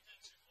Vikings.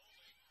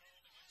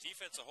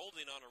 Defensive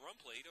holding on a run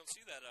play. You don't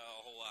see that a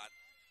whole lot.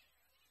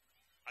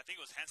 I think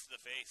it was hands to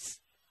the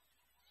face.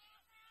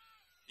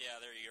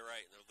 Yeah, you're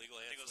right. They're legal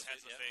hands. I think it was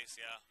hands to the face,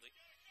 yeah.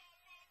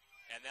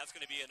 And that's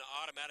going to be an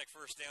automatic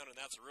first down, and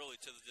that's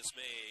really to the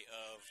dismay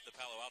of the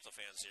Palo Alto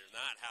fans here.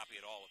 Not happy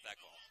at all with that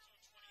call.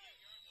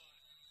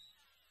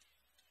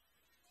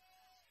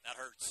 That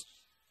hurts.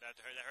 That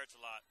hurts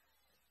a lot.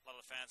 A lot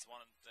of the fans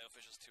wanted the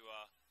officials to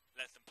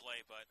let them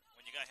play, but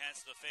when you got hands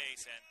to the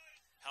face and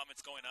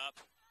helmets going up,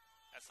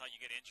 that's how you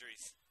get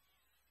injuries.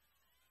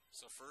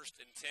 So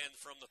 1st and 10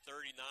 from the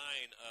 39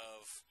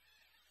 of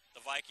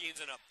the Vikings,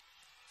 and a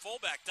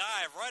fullback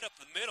dive right up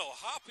the middle.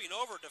 Hopping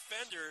over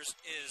defenders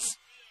is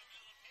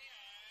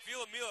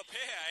Vilamila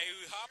Pea,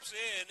 who hops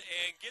in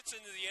and gets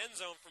into the end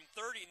zone from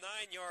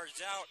 39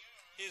 yards out.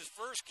 His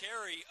first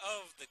carry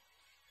of the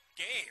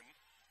game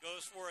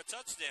goes for a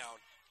touchdown.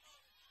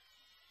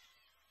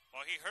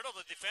 Well, he hurdled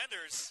the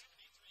defenders.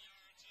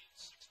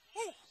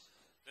 Woo!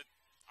 The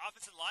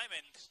offensive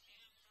lineman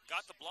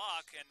got the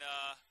block, and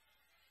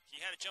he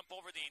had to jump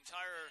over the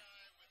entire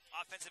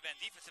offensive and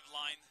defensive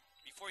line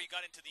before he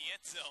got into the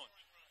end zone.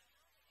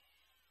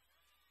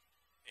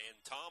 And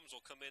Toms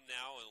will come in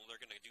now, and they're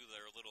going to do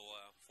their little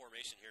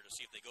formation here to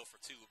see if they go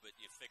for two, but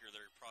you figure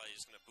they're probably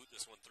just going to boot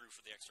this one through for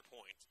the extra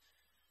point.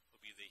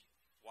 Will be the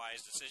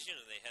wise decision,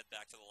 and they head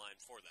back to the line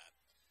for that.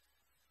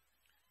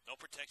 No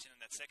protection in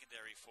that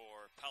secondary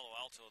for Palo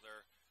Alto.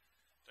 They're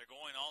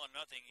going all or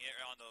nothing here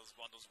on those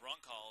run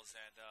calls,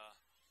 and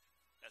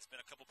that's been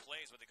a couple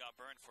plays where they got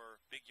burned for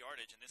big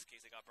yardage. In this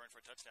case, they got burned for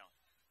a touchdown.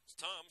 It's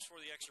Toms for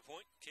the extra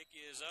point. Kick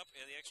is up,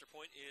 and the extra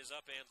point is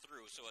up and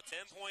through. So a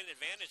 10-point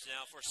advantage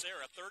now for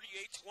Serra,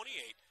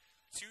 38-28.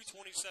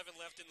 2:27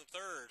 left in the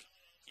third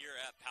here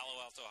at Palo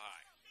Alto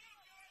High.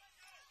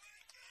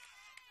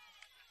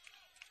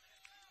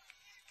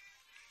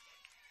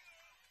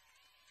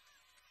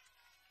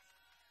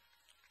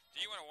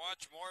 Do you want to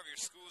watch more of your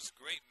school's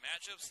great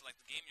matchups like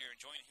the game you're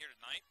enjoying here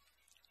tonight?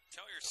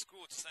 Tell your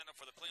school to sign up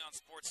for the PlayOn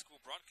Sports School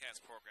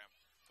Broadcast Program.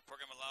 The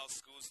program allows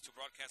schools to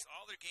broadcast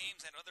all their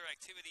games and other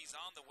activities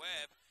on the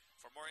web.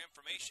 For more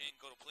information,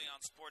 go to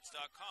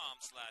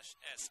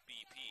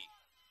playonsports.com/SBP.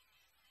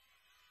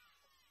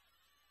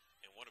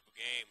 And what a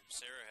game.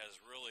 Serra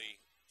has really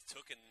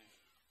taken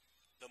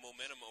the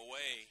momentum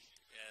away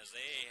as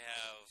they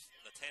have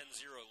the 10-0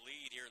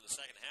 lead here in the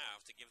second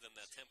half to give them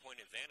that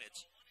 10-point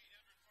advantage.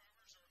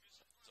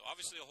 So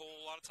obviously a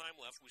whole lot of time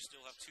left. We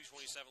still have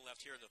 2:27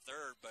 left here in the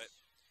third, but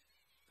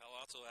Palo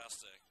Alto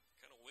has to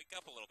kind of wake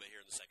up a little bit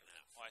here in the second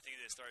half. Well, I think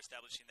they start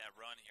establishing that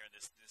run here in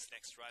this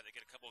next drive. They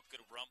get a couple of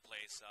good run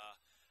plays.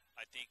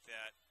 I think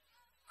that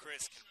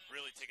Chris can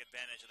really take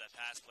advantage of that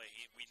pass play.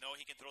 We know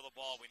he can throw the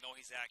ball. We know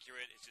he's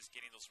accurate. It's just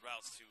getting those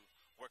routes to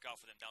work out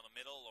for them down the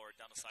middle or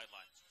down the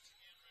sideline.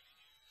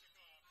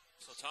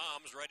 So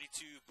Tom's ready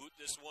to boot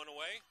this one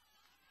away.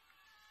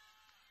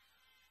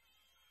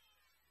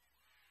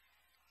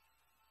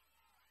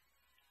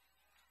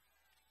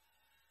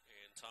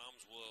 And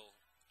Tom's will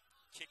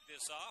kick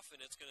this off,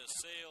 and it's going to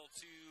sail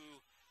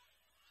to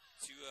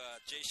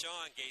Jay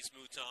Sean Gates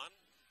Mouton.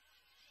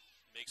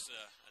 Makes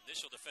an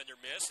initial defender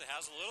miss. It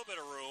has a little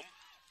bit of room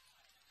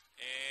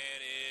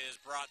and is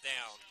brought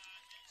down.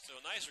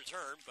 So a nice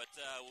return, but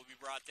will be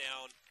brought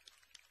down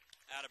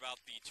at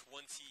about the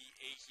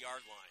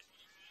 28-yard line.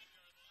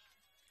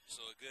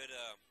 So a good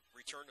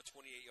return to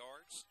 28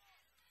 yards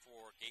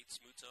for Gates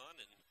Mouton,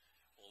 and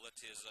we'll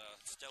let his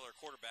stellar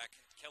quarterback,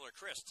 Keller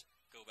Christ,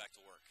 go back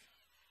to work.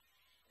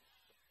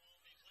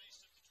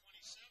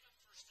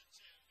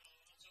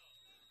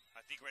 I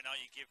think right now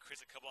you give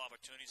Chris a couple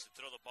opportunities to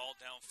throw the ball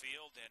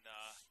downfield and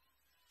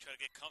try to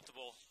get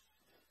comfortable.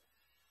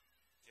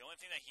 The only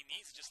thing that he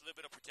needs is just a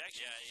little bit of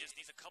protection. Yeah, he just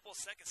needs a couple of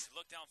seconds to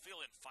look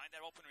downfield and find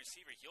that open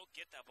receiver. He'll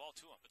get that ball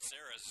to him. But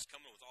Serra is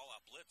coming with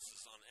all-out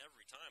blitzes on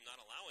every time,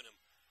 not allowing him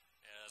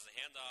as the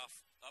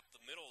handoff up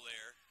the middle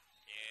there,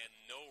 and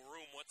no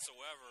room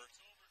whatsoever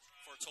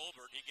for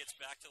Tolbert. He gets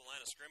back to the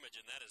line of scrimmage,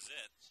 and that is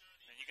it.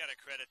 And you got to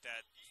credit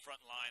that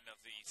front line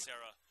of the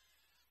Serra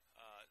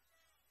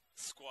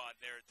squad.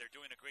 They're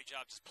doing a great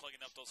job just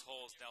plugging up those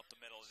holes down the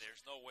middle.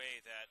 There's no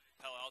way that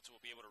Palo Alto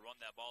will be able to run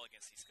that ball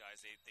against these guys.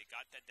 They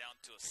got that down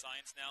to a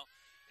science now.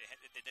 They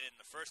did it in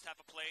the first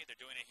half of play. They're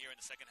doing it here in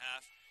the second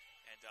half.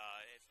 And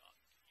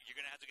you're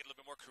going to have to get a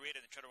little bit more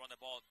creative and try to run the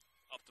ball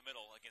up the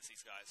middle against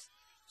these guys.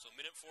 So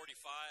minute 45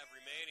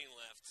 remaining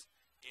left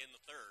in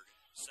the third.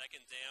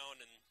 Second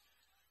down, and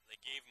they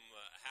gave him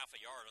half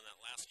a yard on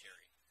that last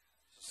carry.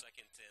 So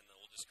second and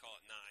we'll just call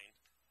it 9.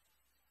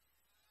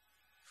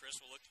 Chris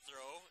will look to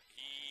throw.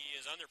 He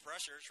is under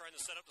pressure, trying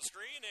to set up the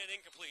screen, and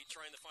incomplete,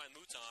 trying to find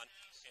Mouton.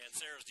 And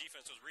Serra's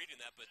defense was reading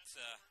that, but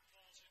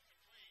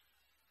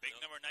big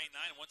number 99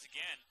 once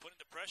again putting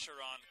the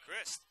pressure on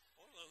Chris.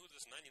 I don't know who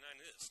this 99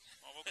 is.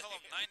 Well, we'll call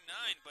him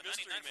 99, but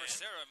 99 for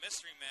Serra,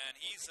 mystery man.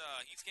 He's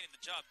getting the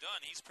job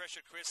done. He's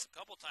pressured Chris a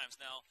couple times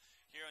now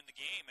here in the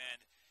game,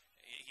 and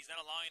he's not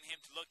allowing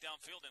him to look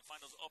downfield and find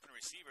those open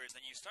receivers.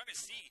 And you start to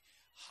see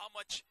how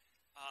much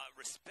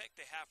respect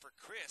they have for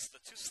Chris,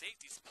 the two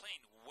safeties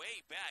playing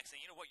way back,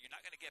 saying, you know what, you're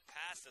not going to get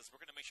past us. We're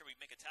going to make sure we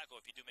make a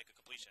tackle if you do make a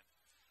completion.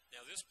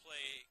 Now, this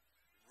play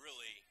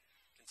really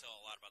can tell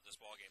a lot about this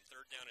ball game.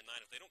 3rd down and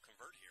 9. If they don't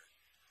convert here,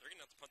 they're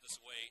going to have to punt this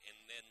away, and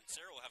then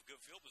Serra will have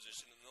good field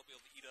position, and they'll be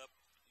able to eat up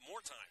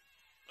more time.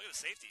 Look at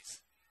the safeties.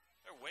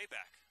 They're way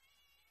back.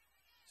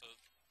 So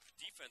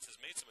defense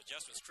has made some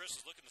adjustments. Chris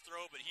is looking to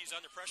throw, but he's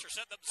under pressure.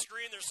 Setting up the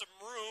screen. There's some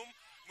room.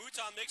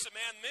 Mouton makes a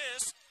man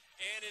miss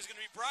and is going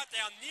to be brought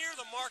down near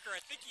the marker.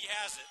 I think he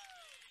has it.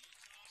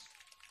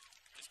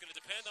 It's going to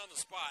depend on the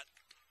spot.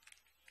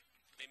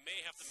 They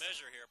may have to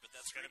measure here, but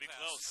that's going to be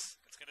close.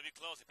 It's going to be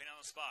close depending on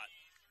the spot.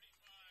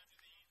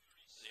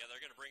 Yeah,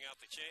 they're going to bring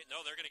out the chain.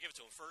 No, they're going to give it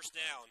to him. 1st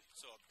down.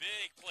 So a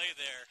big play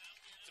there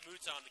to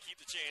Mouton to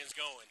keep the chains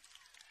going.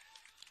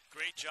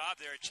 Great job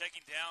there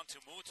checking down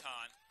to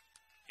Mouton.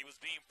 He was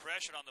being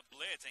pressured on the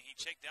blitz, and he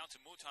checked down to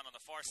Mouton on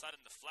the far side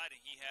in the flat, and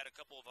he had a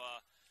couple of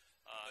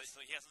so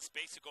he has some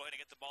space to go ahead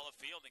and get the ball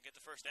upfield and get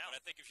the 1st down.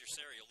 But I think if you're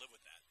Serra, you'll live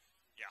with that.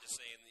 Yeah. Just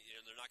saying,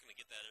 they're not going to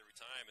get that every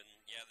time, and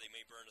yeah, they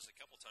may burn us a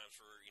couple times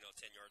for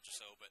 10 yards or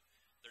so, but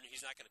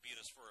he's not going to beat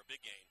us for a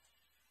big gain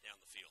down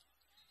the field.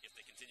 If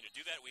they continue to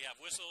do that, we have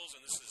whistles,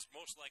 and this is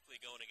most likely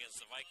going against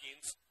the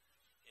Vikings.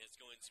 And it's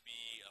going to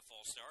be a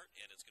false start,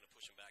 and it's going to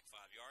push them back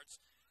 5 yards,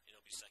 and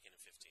it'll be 2nd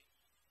and 15.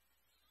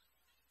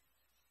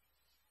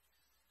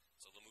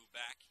 So they'll move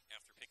back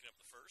after picking up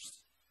the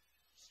 1st.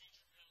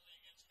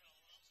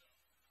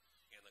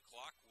 And the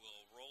clock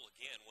will roll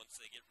again once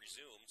they get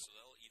resumed, so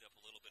they'll eat up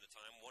a little bit of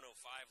time.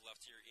 1:05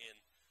 left here in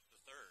the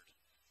 3rd.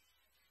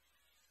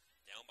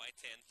 Down by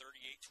 10,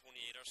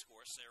 38-28 our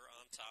score. Serra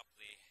on top.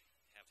 They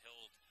have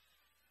held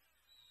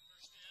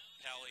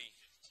Pally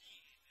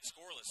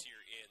scoreless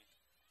here in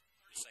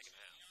the 2nd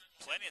half.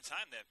 Plenty of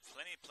time then.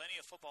 Plenty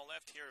of football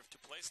left here to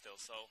play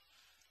still, so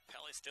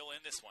Pally's still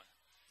in this one.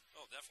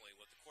 Oh, definitely,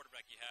 with the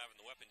quarterback you have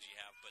and the weapons you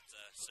have, but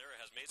Serra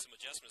has made some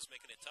adjustments,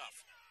 making it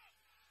tough.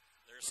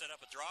 They're set up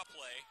a draw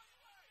play.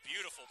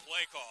 Beautiful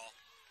play call.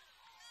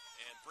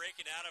 And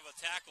breaking out of a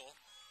tackle.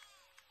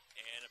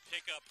 And a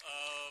pickup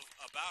of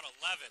about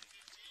 11.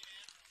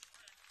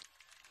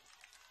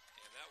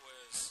 And that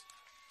was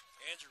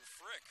Andrew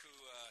Frick who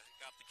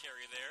got the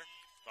carry there.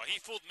 Well,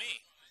 he fooled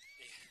me.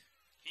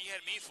 He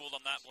had me fooled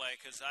on that play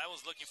because I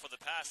was looking for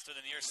the pass to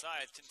the near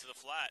side into the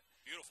flat.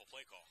 Beautiful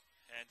play call.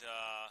 And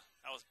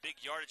that was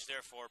big yardage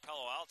there for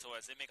Palo Alto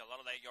as they make a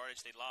lot of that yardage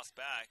they lost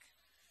back.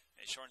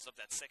 And it shortens up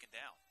that 2nd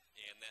down.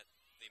 And that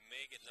they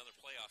may get another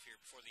playoff here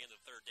before the end of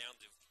the 3rd down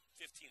to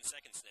 15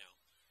 seconds now.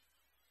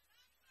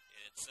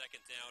 And it's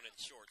 2nd down and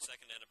short,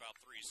 2nd and about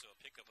 3, so a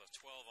pickup of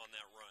 12 on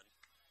that run.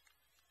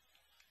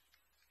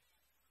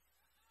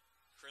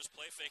 Chris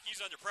play fake, he's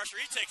under pressure,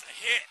 he takes a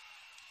hit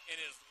and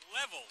is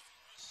leveled.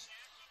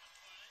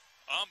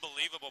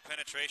 Unbelievable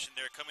penetration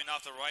there coming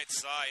off the right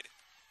side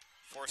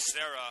for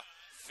Serra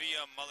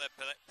via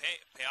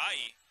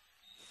Malepeai.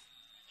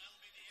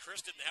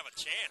 Chris didn't have a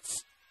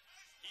chance.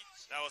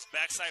 That was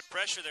backside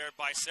pressure there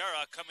by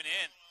Serra coming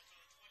in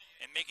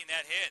and making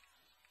that hit.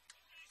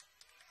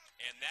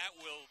 And that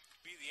will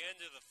be the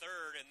end of the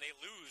 3rd, and they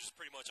lose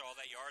pretty much all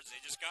that yards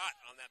they just got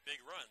on that big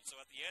run. So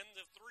at the end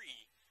of 3,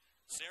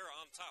 Serra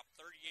on top,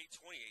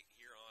 38-28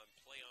 here on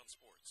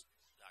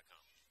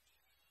PlayOnSports.com.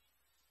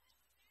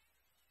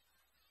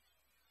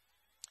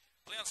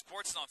 PlayOn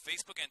Sports is on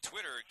Facebook and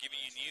Twitter, giving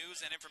you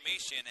news and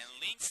information and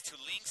links to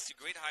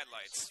great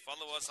highlights.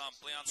 Follow us on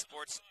PlayOn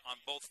Sports on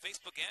both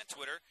Facebook and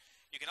Twitter.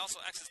 You can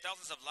also access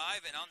thousands of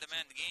live and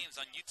on-demand games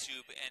on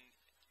YouTube and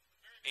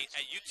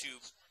at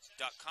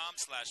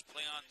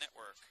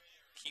youtube.com/PlayOnNetwork.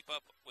 Keep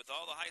up with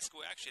all the high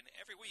school action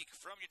every week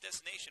from your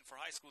destination for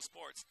high school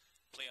sports,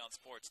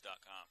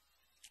 PlayOnSports.com.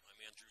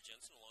 I'm Andrew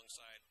Jensen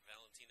alongside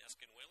Valentin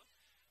Escanuela,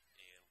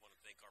 and want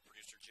to thank our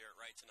producer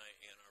Jarrett Wright tonight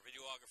and our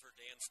videographer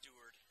Dan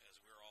Stewart as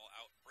we're all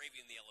out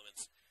braving the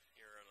elements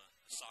here on a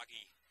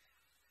soggy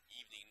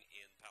evening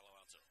in Palo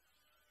Alto.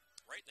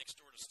 Right next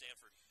door to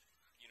Stanford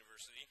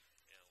University.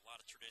 A lot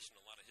of tradition,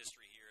 a lot of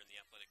history here in the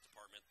athletic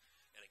department.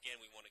 And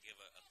again, we want to give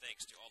a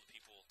thanks to all the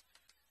people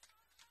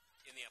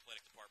in the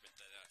athletic department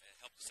that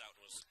helped us out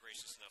and was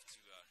gracious enough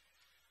to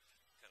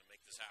kind of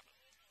make this happen.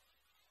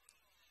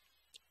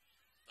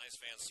 Nice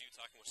fans, too,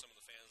 talking with some of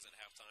the fans at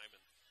halftime.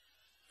 And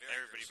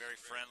everybody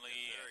very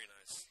friendly, very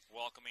nice.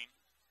 Welcoming.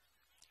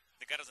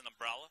 They got us an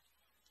umbrella.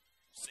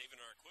 Saving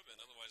our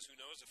equipment, otherwise who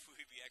knows if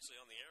we'd be actually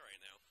on the air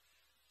right now.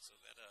 So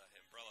that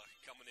umbrella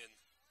coming in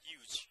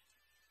huge.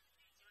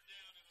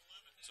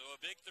 So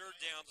a big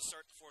 3rd down to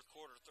start the 4th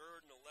quarter.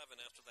 3rd and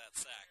 11 after that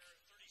sack. A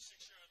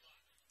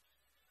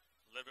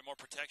little bit more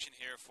protection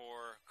here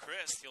for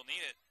Chris. He'll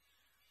need it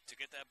to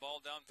get that ball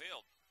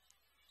downfield.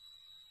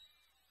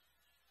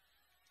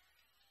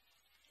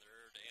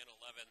 3rd and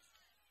 11.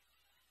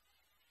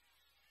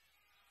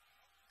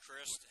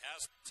 Chris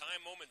has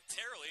time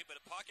momentarily, but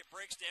a pocket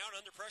breaks down.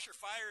 Under pressure,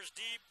 fires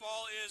deep.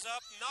 Ball is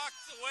up,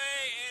 knocked away,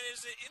 and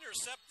is it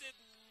intercepted?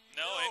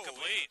 No,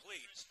 incomplete.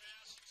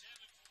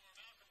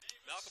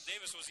 Malcolm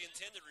Davis was the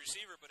intended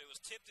receiver, but it was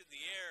tipped in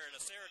the air, and a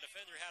Serra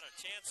defender had a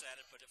chance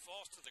at it, but it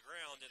falls to the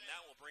ground, and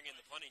that will bring in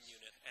the punting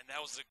unit. And that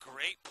was a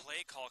great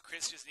play call.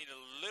 Chris just needed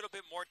a little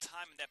bit more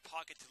time in that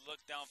pocket to look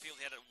downfield.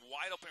 He had a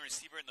wide open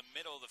receiver in the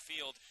middle of the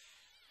field.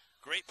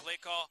 Great play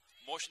call,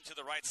 motion to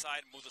the right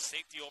side, move the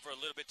safety over a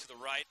little bit to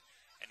the right,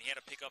 and he had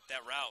to pick up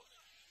that route.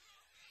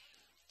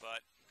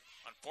 But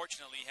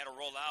unfortunately, he had to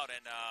roll out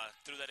and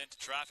threw that into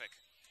traffic.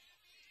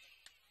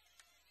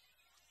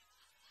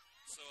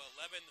 So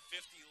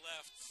 11:50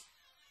 left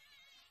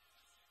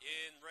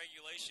in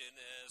regulation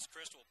as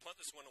Chris will punt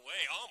this one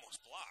away.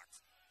 Almost blocked.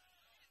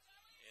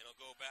 And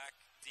it'll go back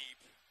deep,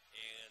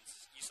 and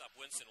Aesop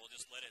Winston will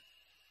just let it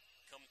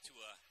come to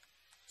a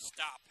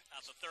stop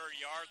at the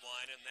 30-yard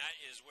line, and that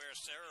is where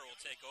Serra will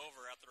take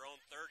over at their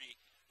own 30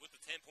 with the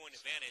 10-point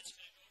advantage,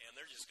 and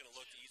they're just going to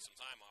look to eat some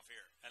time off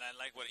here. And I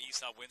like what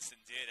Aesop Winston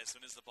did. As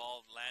soon as the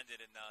ball landed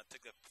and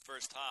took the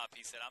first hop,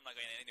 he said, I'm not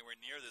going anywhere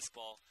near this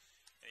ball.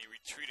 And he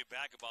retreated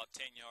back about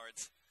 10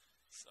 yards.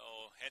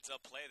 So heads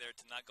up play there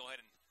to not go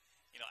ahead and,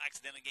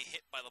 accidentally get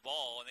hit by the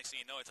ball. And next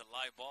thing you know, it's a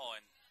live ball,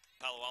 and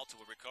Palo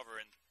Alto will recover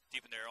and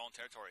deep in their own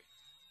territory.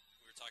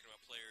 We were talking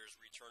about players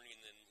returning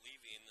and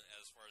leaving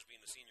as far as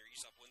being the senior.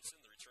 Aesop Winston,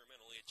 the return man,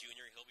 only a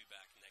junior. He'll be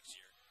back next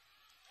year.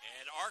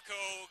 And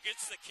Arco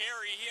gets the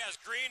carry. He has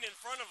Green in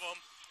front of him,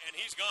 and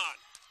he's gone.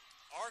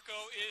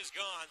 Arco is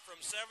gone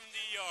from 70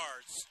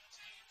 yards.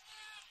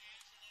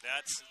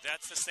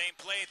 That's the same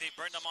play. They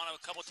burned them on a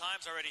couple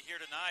times already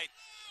here tonight.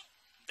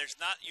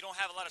 You don't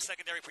have a lot of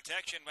secondary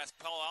protection. That's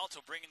Palo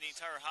Alto bringing the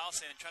entire house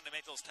in and trying to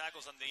make those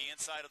tackles on the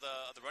inside of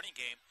the running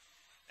game.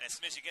 And as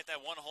soon as you get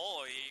that one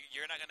hole,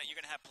 you're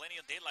gonna have plenty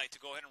of daylight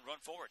to go ahead and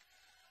run forward.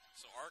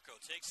 So Arco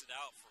takes it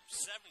out from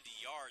 70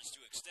 yards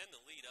to extend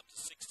the lead up to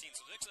 16.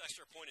 So this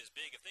extra point is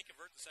big. If they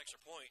convert this extra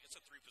point, it's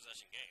a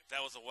 3-possession game.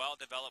 That was a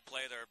well-developed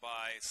play there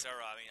by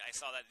Serra. I mean, I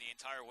saw that the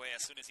entire way.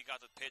 As soon as he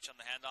got the pitch on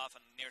the handoff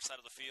on the near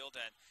side of the field,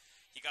 and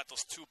he got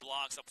those 2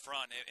 blocks up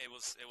front, it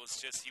was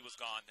just, he was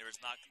gone. They were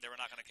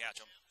not going to catch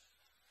him.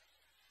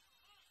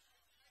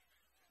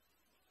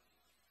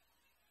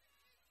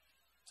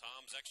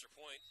 Tom's extra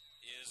point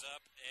is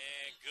up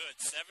and good.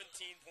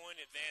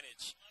 17-point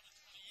advantage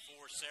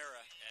for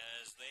Serra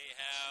as they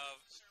have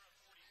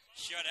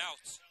shut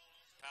out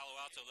Palo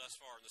Alto thus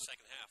far in the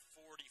second half.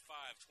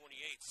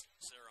 45-28,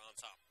 Serra on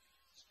top.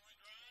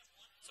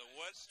 So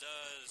what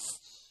does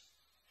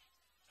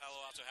Palo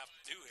Alto have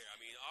to do here?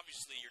 I mean,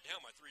 obviously you're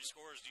down by 3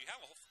 scores. Do you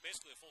have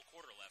basically a full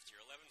quarter left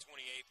here?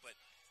 11-28, but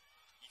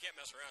you can't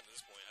mess around at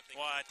this point.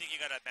 I think you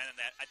got to abandon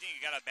that. I think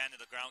you got to abandon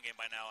the ground game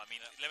by now. I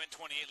mean,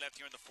 11-28 left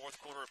here in the fourth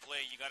quarter of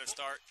play. You got to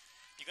start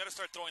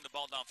throwing the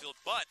ball downfield,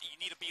 but you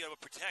need to be able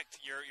to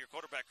protect your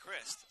quarterback,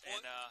 Chris.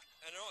 And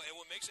I know, and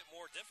what makes it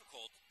more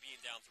difficult being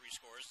down 3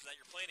 scores is that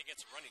you're playing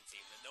against a running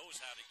team that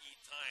knows how to eat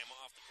time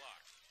off the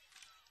clock.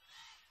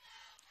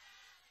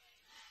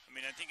 I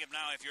mean, I think if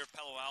you're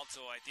Palo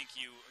Alto, I think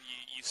you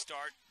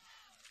start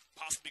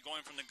possibly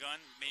going from the gun,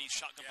 maybe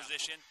shotgun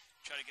position,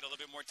 try to get a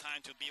little bit more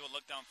time to be able to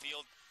look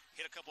downfield,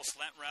 hit a couple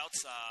slant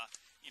routes.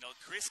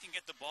 Chris can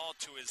get the ball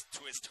to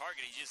his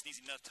target. He just needs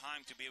enough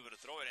time to be able to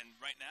throw it. And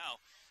right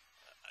now,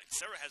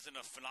 Serra has done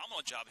a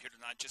phenomenal job here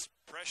tonight, just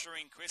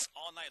pressuring Chris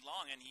all night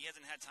long, and he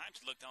hasn't had time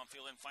to look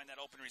downfield and find that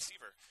open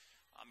receiver.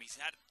 He's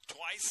had it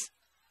twice.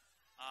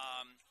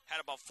 Had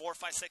about 4 or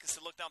 5 seconds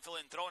to look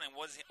downfield and throw, and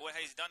what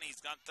he's done,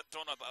 he's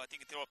thrown up. I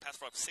think he threw a pass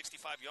for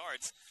 65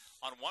 yards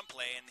on one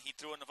play, and he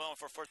threw in the phone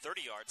for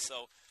 30 yards.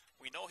 So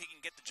we know he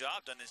can get the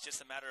job done. It's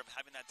just a matter of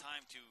having that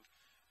time to,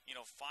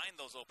 find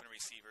those open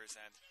receivers,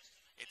 and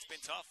it's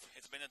been tough.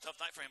 It's been a tough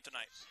night for him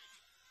tonight.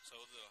 So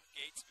the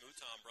Gates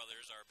Mouton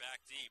brothers are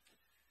back deep,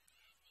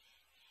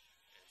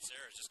 and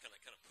Serra's just going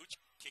to kind of pooch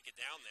kick it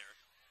down there,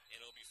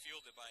 and it'll be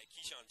fielded by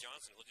Keyshawn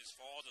Johnson. He'll just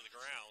fall to the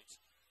ground.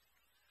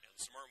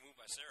 Smart move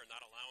by Serra,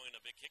 not allowing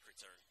a big kick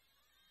return.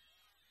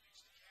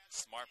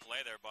 Smart play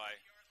there by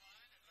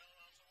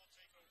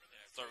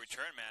the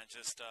return man,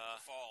 just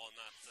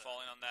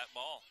falling on that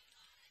ball.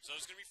 So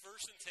it's going to be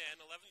 1st and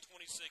 10,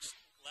 11:26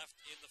 left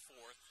in the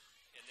fourth,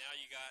 and now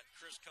you got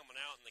Chris coming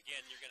out, and again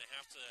you're going to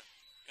have to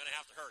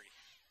hurry.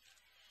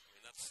 I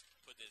mean, that's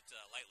putting it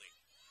lightly.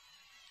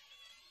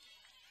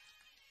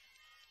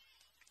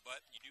 But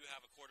you do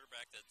have a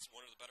quarterback that's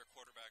one of the better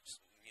quarterbacks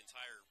in the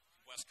entire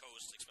West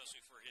Coast,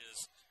 especially for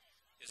his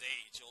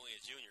age, only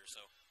a junior,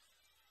 so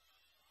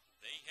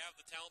they have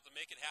the talent to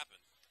make it happen.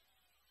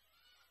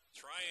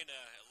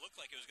 It looked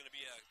like it was going to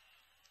be a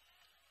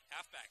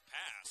halfback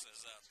pass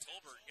as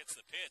Tolbert gets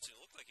the pitch, and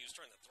it looked like he was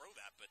trying to throw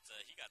that, but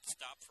he got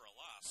stopped for a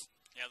loss.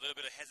 Yeah, a little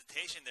bit of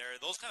hesitation there.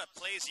 Those kind of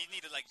plays, you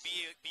need to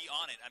be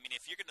on it. I mean,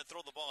 if you're going to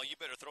throw the ball, you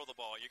better throw the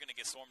ball. You're going to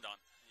get swarmed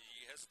on.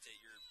 You hesitate,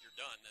 you're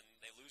done, and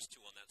they lose 2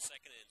 on that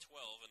 2nd and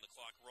 12, and the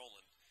clock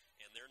rolling.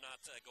 And they're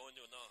not going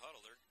to another huddle.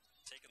 They're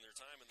taking their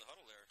time in the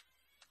huddle there.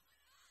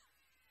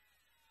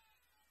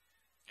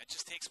 It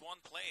just takes one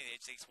play.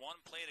 It takes one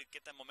play to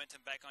get that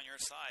momentum back on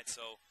your side.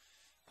 So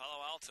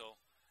Palo Alto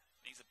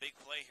needs a big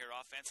play here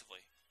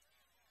offensively.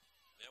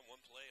 Yeah,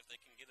 one play, if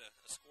they can get a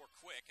score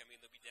quick, I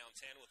mean, they'll be down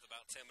 10 with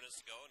about 10 minutes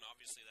to go, and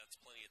obviously that's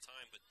plenty of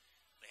time, but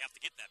they have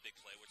to get that big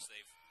play, which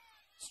they've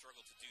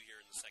struggled to do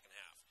here in the second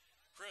half.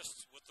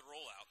 Chris with the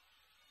rollout.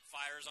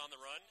 Fires on the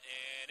run,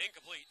 and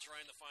incomplete,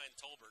 trying to find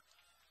Tolbert.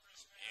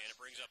 And it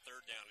brings up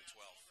third down and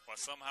 12. Well,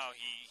 somehow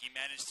he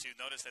managed to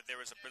notice that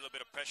there was a little bit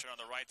of pressure on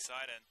the right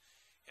side, and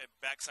had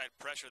backside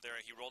pressure there.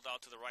 He rolled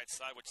out to the right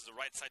side, which is the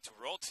right side to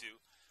roll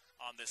to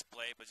on this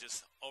play, but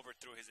just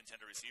overthrew his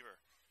intended receiver.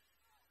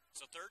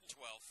 So third and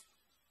 12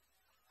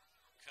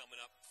 coming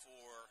up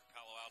for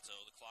Palo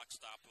Alto. The clock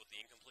stopped with the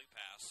incomplete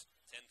pass.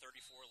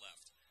 10:34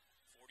 left.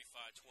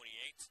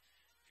 45-28.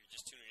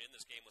 Just tuning in,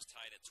 this game was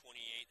tied at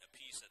 28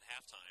 apiece at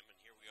halftime, and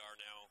here we are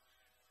now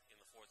in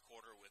the fourth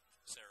quarter with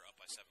Serra up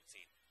by 17.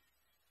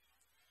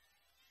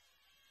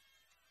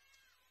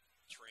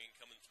 Train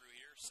coming through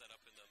here, set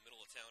up in the middle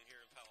of town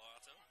here in Palo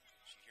Alto.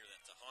 You hear that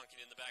honking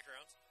in the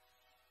background.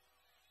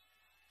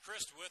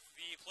 Christ with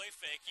the play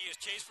fake. He is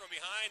chased from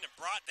behind and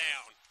brought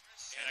down,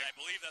 and I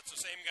believe that's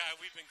the same guy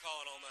we've been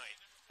calling all night.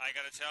 I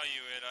got to tell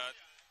you,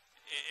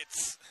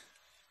 it's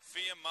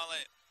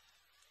Fiamale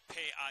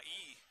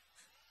Pe'ai.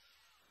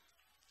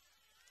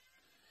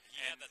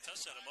 He had that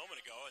touchdown a moment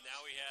ago, and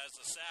now he has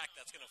a sack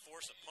that's going to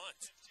force a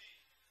punt.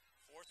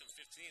 4th and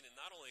 15, and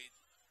not only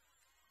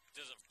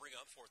does it bring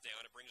up fourth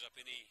down, it brings up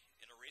it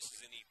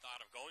erases any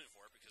thought of going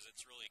for it because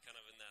it's really kind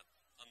of in that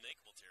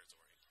unmakeable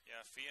territory.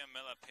 Yeah,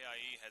 Fiamela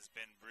Pe'ai has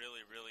been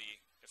really,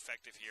 really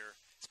effective here,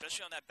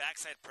 especially on that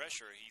backside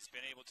pressure. He's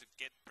been able to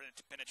get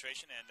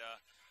penetration and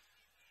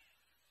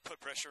put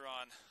pressure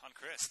on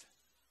Christ.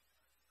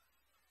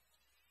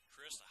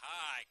 Christ,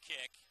 high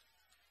kick.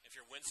 If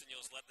you're Winston,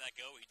 you'll just let that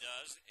go. He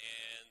does,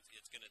 and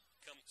it's going to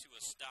come to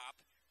a stop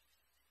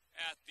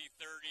at the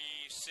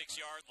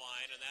 36-yard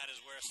line, and that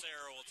is where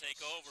Serra will take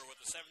over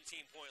with a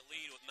 17-point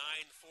lead with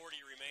 9:40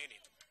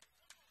 remaining.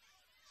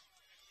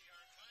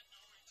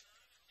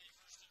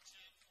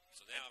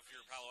 So now if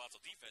you're Palo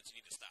Alto defense,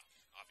 you need to stop,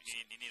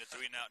 obviously. You need a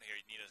 3-and-out here.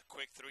 You need a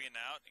quick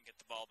 3-and-out and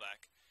get the ball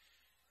back.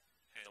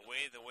 And the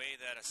way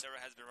that Serra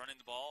has been running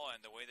the ball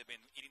and the way they've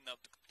been eating up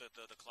the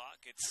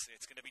clock, it's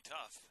going to be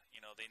tough.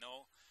 You know, they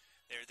know.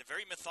 They're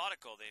very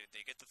methodical.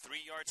 They get the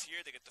 3 yards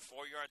here, they get the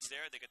 4 yards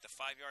there, they get the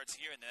 5 yards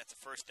here, and then that's the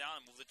first down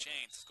and move the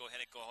chains. Let's go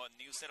ahead and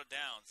new set of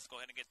downs. Let's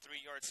go ahead and get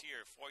 3 yards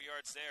here, 4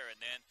 yards there,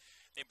 and then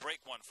they break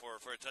one for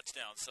a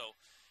touchdown. So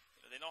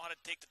they know how to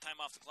take the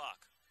time off the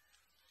clock.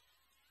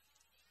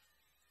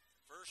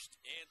 1st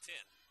and 10.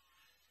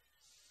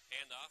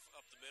 Handoff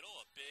up the middle,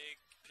 a big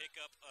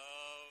pickup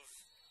of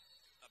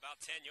about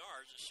 10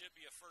 yards. It should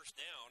be a first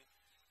down.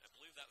 I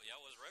believe that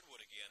was Redwood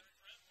again.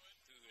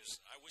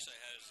 I wish I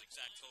had his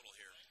exact total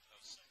here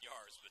of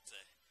yards, but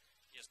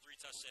he has 3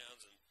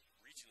 touchdowns and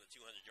reaching the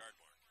 200-yard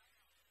mark.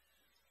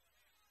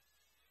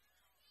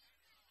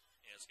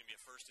 And it's going to be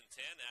a 1st and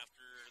 10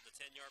 after the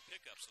 10-yard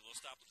pickup. So they'll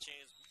stop the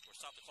chains or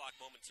stop the clock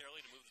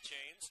momentarily to move the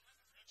chains.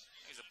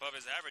 He's above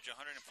his average,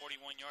 141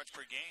 yards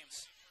per game.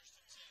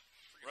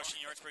 Rushing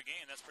yards per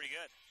game, that's pretty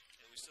good.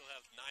 And we still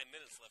have 9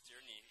 minutes left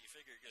here, and you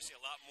figure you're going to see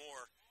a lot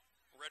more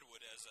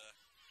Redwood as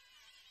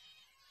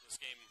this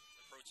game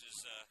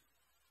approaches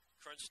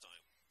crunch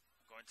time.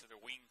 Going to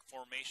their wing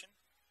formation.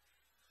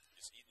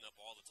 Just eating up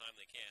all the time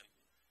they can.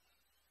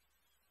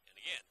 And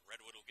again,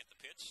 Redwood will get the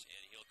pitch,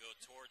 and he'll go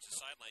towards the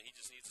sideline. He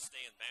just needs to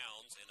stay in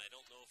bounds, and I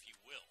don't know if he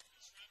will.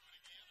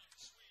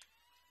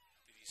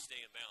 Did he stay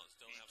in bounds?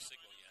 Don't have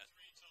signal yet.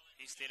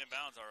 He stayed in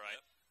bounds, all right.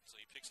 Yep.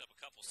 So he picks up a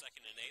couple,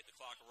 2nd and 8. The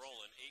clock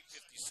rolling.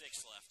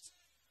 8:56 left.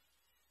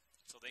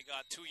 So they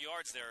got 2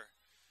 yards there.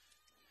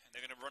 And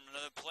they're going to run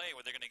another play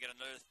where they're going to get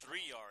another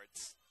 3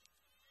 yards.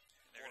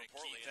 They're going to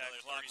keep that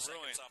clock 30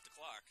 going. seconds off the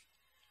clock.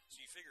 So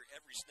you figure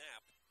every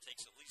snap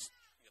takes at least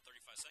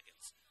 35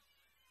 seconds.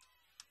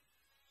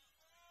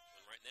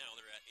 And right now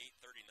they're at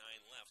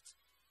 8:39 left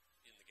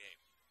in the game.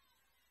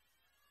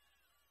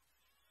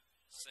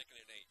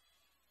 2nd and 8.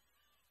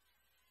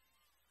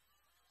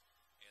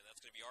 And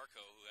that's going to be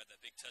Arco, who had that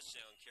big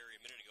touchdown carry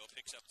a minute ago,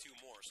 picks up 2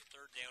 more. So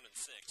 3rd down and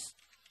 6.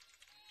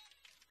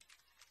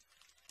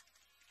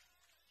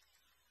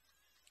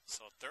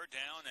 So 3rd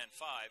down and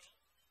 5.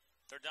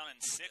 3rd down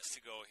and 6 to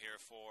go here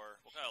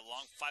for, we've got a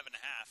long 5.5.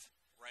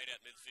 Right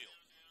at midfield.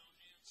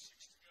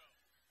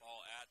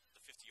 Ball at the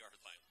 50-yard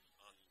line,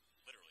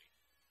 literally.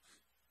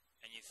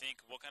 And you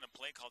think, what kind of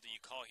play call do you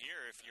call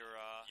here if you're...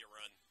 you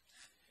run.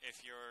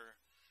 If you're...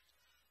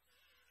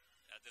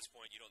 At this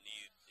point, you don't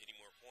need any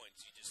more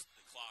points.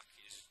 The clock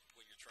is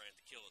what you're trying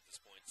to kill at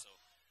this point, so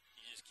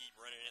you just keep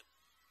running it.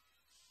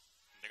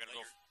 And they're going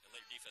to go... And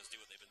let your defense do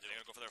what they've been doing.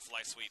 They're going to go for their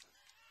fly sweep.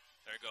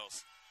 There it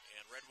goes.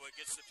 And Redwood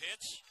gets the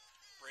pitch.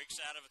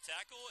 Breaks out of a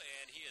tackle,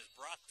 and he is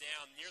brought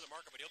down near the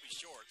marker, but he'll be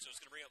short. So it's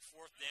going to bring up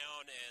 4th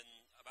down and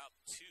about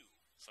 2.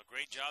 So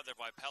great job there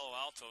by Palo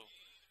Alto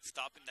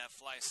stopping that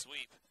fly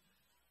sweep.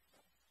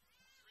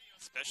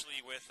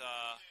 Especially with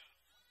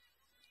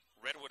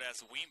Redwood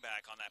as a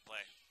wingback on that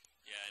play.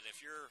 Yeah, and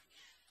if you're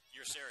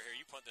Serra here,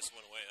 you punt this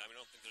one away. I mean, I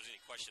don't think there's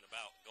any question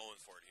about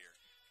going for it here.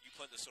 You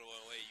punt this one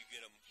away, you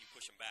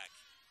push them back.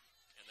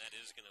 And that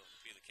is going to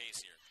be the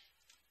case here.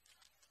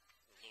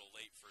 A little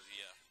late for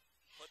the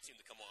punt team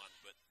to come on,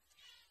 but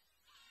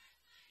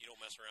you don't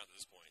mess around at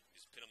this point. You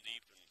just pin them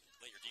deep and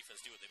let your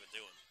defense do what they've been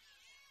doing.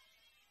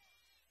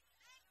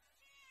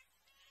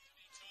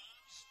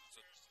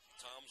 So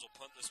Toms will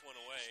punt this one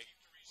away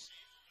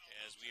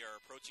as we are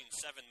approaching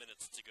 7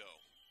 minutes to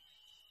go.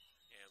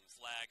 And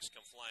flags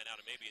come flying out,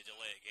 and maybe a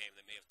delay of game.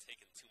 They may have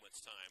taken too much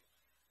time.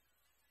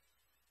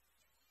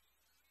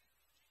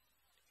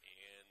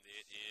 And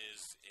it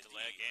is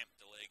delay of game.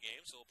 Delay of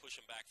game, so we'll push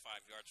them back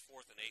 5 yards.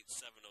 4th and 8,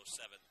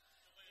 7:07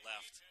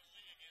 left.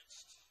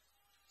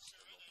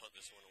 And they'll punt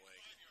this one away.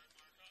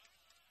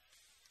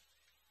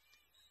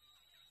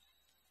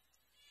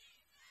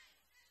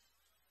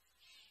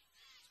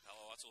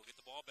 Palo Alto will get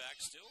the ball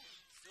back still.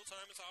 Still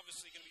time is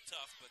obviously going to be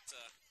tough, but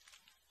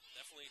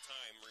definitely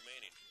time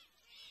remaining.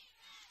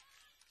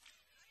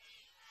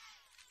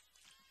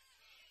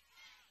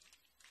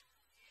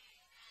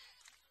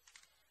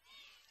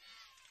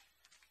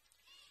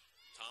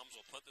 Toms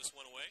will punt this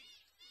one away,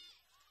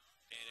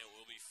 and it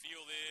will be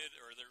fielded,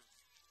 or they're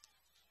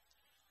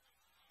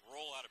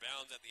roll out of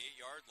bounds at the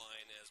 8-yard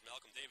line as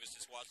Malcolm Davis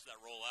just watched that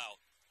roll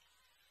out.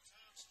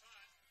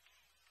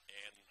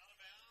 And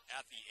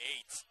at the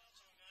 8,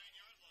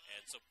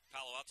 and so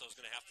Palo Alto is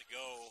going to have to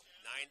go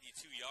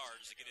 92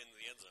 yards to get into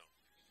the end zone.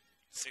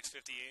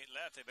 6:58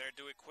 left. They better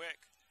do it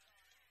quick.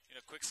 Get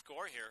a quick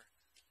score here.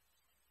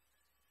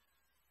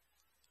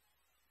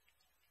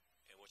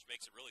 And which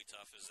makes it really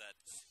tough is that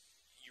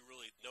you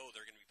really know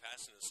they're going to be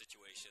passing the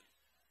situation,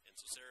 and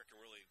so Serra can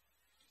really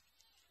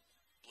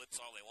blitz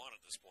all they want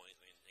at this point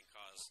and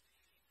cause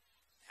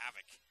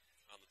havoc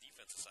on the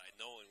defensive side,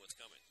 knowing what's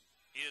coming.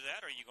 Either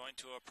that, or are you going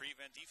to a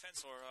prevent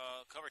defense or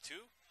cover 2?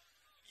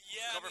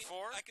 Yeah, cover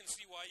 4? I can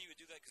see why you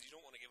would do that because you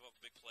don't want to give up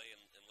a big play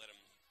and let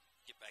them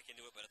get back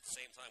into it, but at the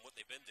same time, what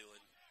they've been doing.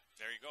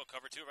 There you go,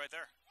 cover 2 right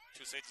there.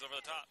 2 safeties over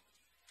the top.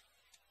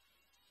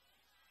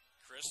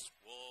 Chris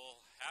will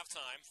have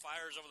time,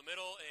 fires over the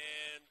middle,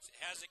 and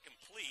has it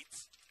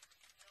complete.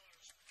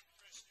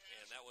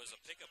 And that was a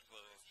pickup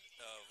of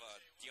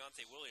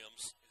Deontay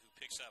Williams, who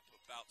picks up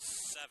about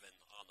 7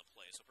 on the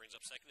play. So it brings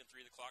up 2nd and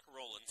 3, the clock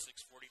rolling,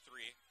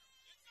 6:43.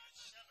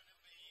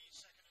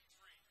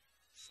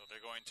 So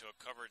they're going to a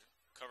cover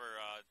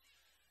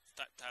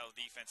style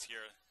defense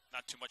here.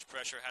 Not too much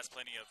pressure, has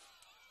plenty of.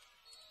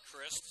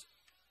 Chris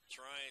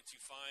trying to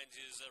find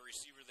his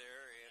receiver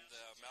there, and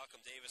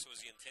Malcolm Davis was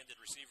the intended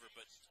receiver,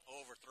 but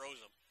overthrows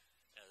him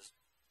as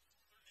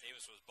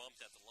Davis was bumped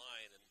at the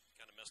line and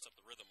kind of messed up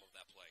the rhythm of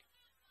that play.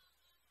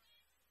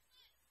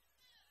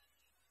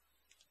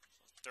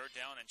 So 3rd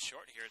down and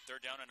short here.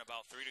 3rd down and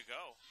about 3 to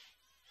go.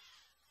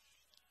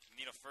 You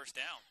need a 1st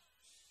down.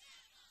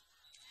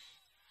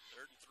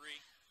 3rd and 3.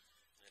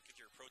 And I think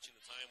you're approaching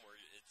the time where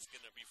it's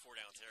going to be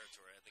 4-down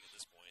territory, I think, at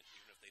this point.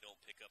 Even if they don't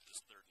pick up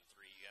this 3rd and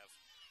 3, you have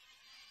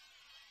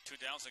 2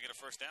 downs to get a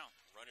 1st down.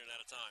 Running out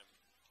of time.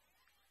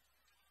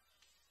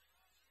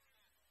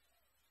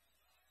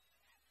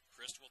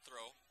 Christ will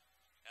throw.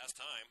 Has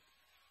time.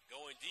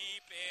 Going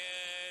deep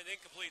and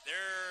incomplete.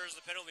 There's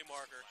the penalty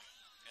marker.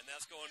 And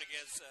that's going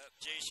against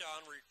Jay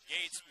Sean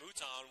Gates.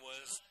 Mouton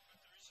was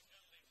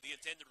the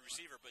intended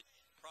receiver, but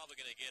probably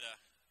going to get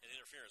an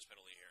interference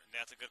penalty here. And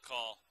that's a good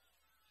call.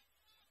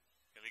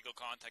 Illegal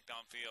contact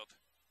downfield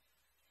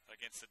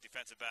against the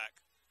defensive back.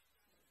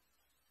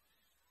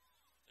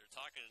 They're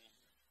talking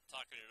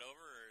it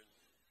over. And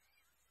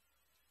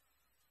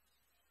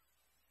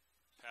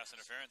pass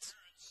interference.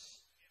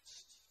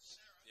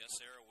 Yes,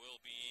 Serra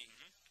will be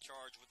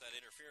charged with that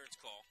interference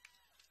call.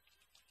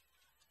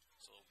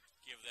 So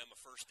give them a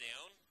 1st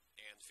down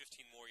and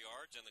 15 more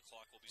yards, and the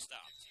clock will be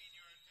stopped.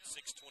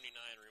 6:29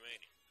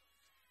 remaining.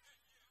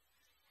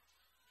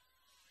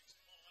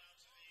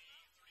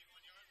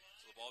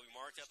 So the ball will be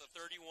marked at the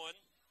 31.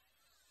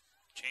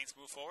 Chains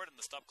move forward and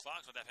the stop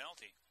clock with that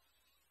penalty.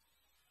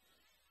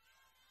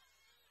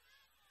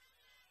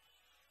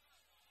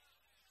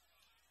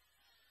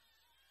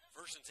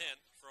 First and 10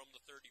 from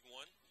the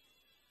 31.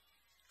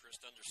 Chris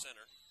under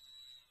center.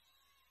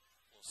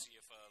 We'll see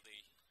if the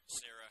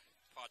Serra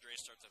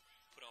Padres start to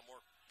put on more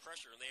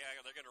pressure, and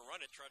they're going to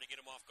run it, try to get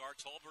him off guard.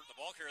 Tolbert, the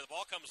ball carrier, the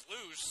ball comes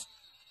loose.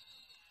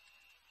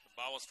 The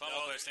ball was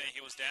fumbled, but saying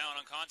he was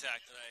down on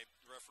contact. And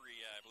the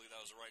referee, I believe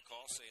that was the right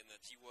call, saying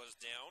that he was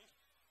down.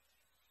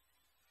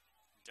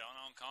 Down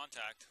on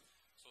contact.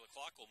 So the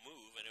clock will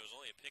move, and it was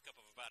only a pickup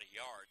of about a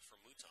yard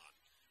from Mouton,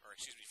 or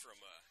excuse me, from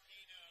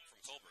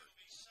Tolbert.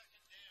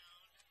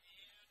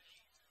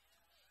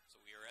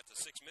 So we are at the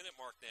 6-minute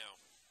mark now.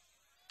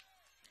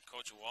 And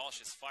Coach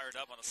Walsh is fired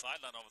up on the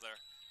sideline over there.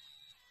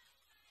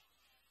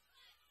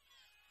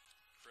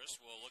 Chris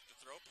will look to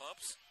throw,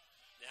 pumps.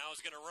 Now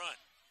he's going to run.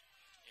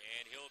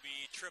 And he'll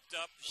be tripped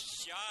up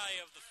shy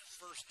of the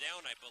 1st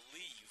down, I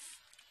believe.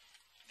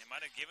 They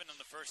might have given him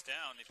the 1st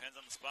down. Depends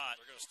on the spot.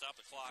 They're going to stop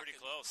the clock. Pretty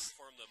close.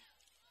 For him to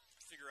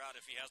figure out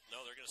if he has.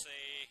 No, they're going to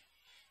say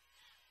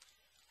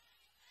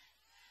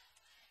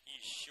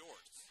he's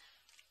short.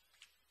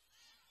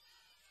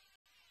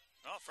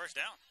 No, 1st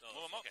down. No,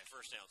 Move him up. Okay,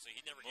 1st down. So he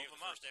never gave him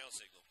the 1st down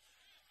signal.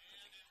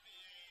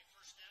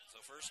 So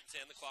So 1st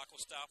and 10, the clock will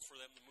stop for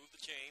them to move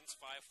the chains.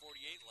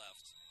 5:48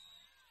 left.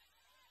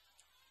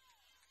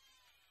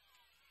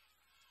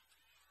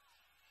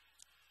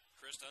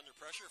 Chris under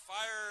pressure,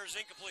 fires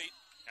incomplete.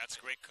 That's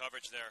great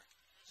coverage there.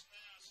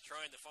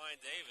 Trying to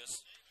find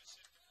Davis,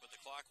 but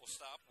the clock will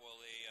stop while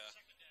they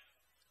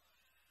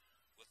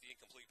with the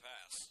incomplete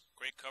pass.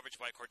 Great coverage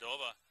by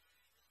Cordova,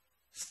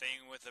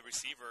 staying with the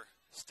receiver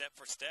step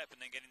for step and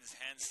then getting his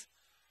hands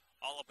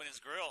all up in his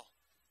grill.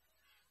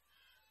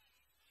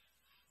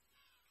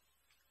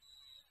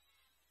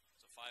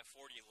 So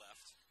 5:40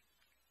 left.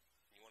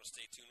 You want to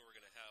stay tuned. We're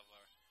going to have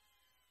our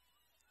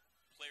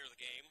player of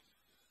the game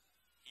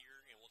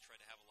here, and we'll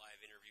try to have a live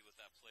interview with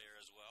that player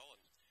as well.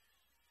 And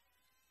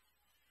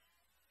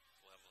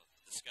we'll have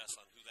a discuss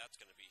on who that's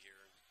going to be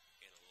here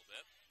in a little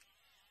bit.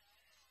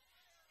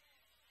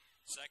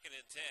 2nd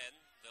and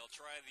 10. They'll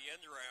try the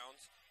end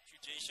around to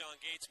Jaysean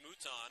Gates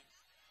Mouton,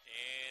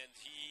 and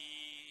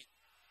he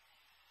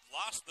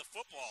lost the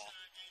football.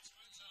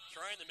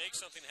 Trying to make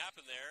something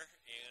happen there,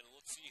 and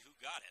let's see who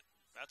got it.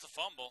 That's a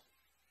fumble.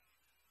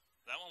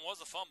 That one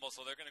was a fumble,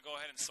 so they're going to go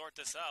ahead and sort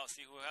this out,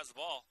 see who has the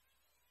ball.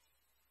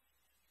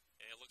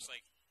 And it looks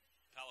like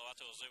Palo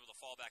Alto was able to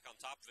fall back on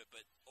top of it,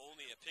 but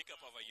only a pickup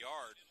of a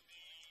yard.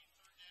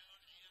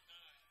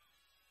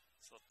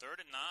 So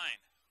 3rd and 9.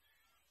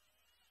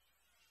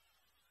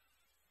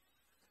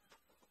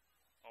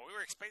 Well, we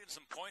were expecting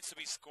some points to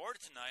be scored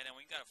tonight, and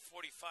we got a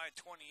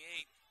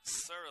 45-28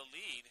 Serra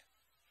lead.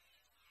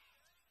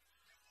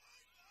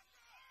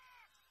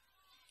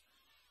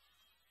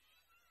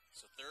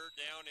 So 3rd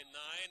down and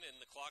 9, and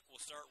the clock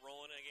will start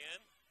rolling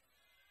again.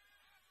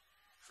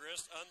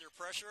 Chris under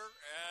pressure,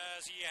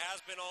 as he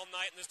has been all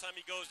night, and this time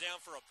he goes down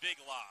for a big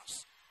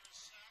loss.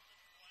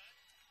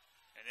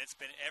 And it's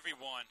been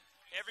everyone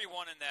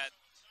in that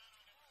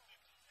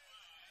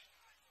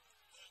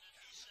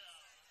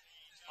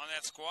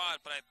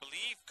squad, but I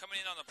believe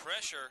coming in on the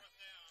pressure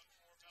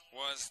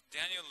was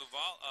Daniel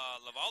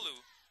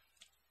Lavalu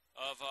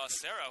of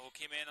Serra, who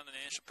came in on the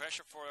initial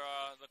pressure for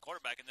the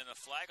quarterback, and then a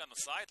flag on the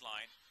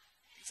sideline.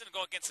 He's going to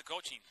go against the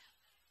coaching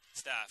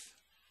staff.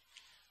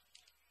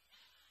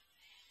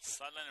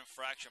 Sideline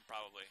infraction,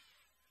 probably.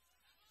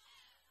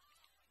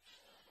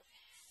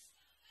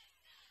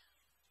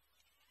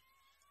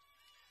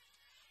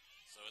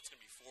 So it's going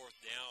to be 4th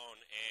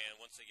down,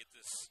 and once they get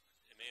this,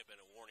 it may have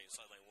been a warning,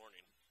 sideline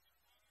warning.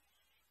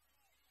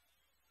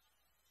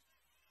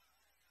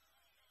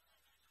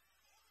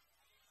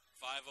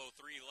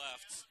 .503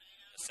 left,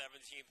 a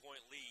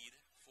 17-point lead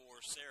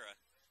for Serra.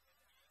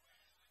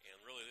 And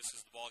really, this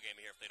is the ball game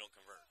here if they don't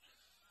convert.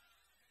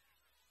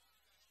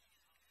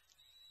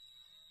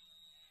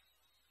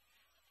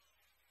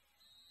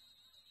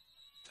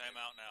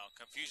 Timeout now.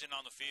 Confusion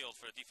on the field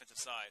for the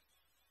defensive side.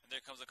 And there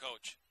comes the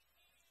coach.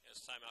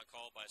 It's timeout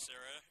called by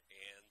Serra,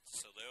 and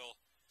so Palo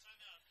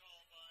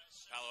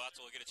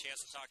Alto will get a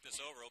chance to talk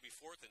this over. It'll be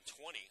 4th and 20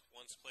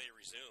 once play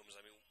resumes.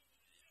 I mean,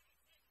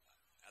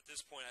 at this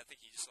point, I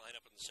think you just line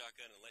up in the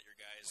shotgun and let your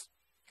guys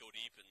go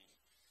deep and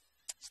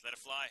just let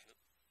it fly.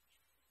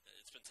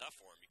 It's been tough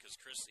for him because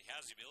Chris, he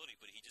has the ability,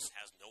 but he just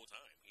has no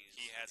time.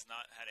 He has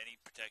not had any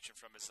protection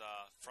from his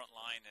front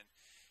line, and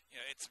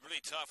it's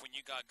really tough when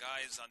you got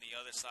guys on the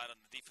other side, on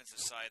the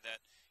defensive side,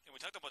 that we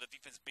talked about the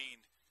defense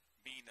being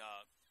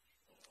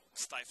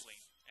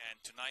stifling, and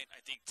tonight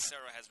I think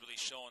Serra has really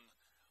shown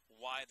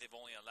why they've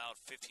only allowed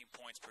 15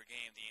 points per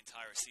game the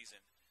entire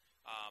season.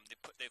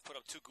 They've put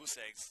up 2 goose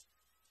eggs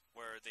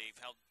where they've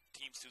held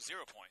teams to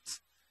 0 points.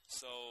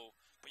 So,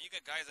 but you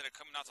got guys that are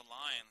coming out the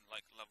line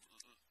like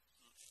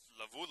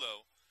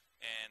Lavulo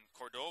and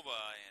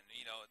Cordova, and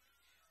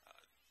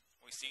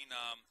we've seen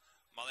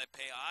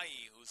Malepe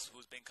Ai, who's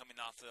been coming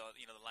off the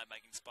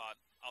linebacking spot,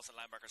 outside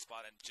linebacker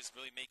spot, and just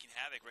really wreaking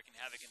havoc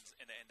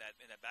in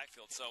that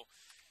backfield. So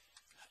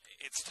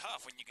it's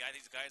tough when you got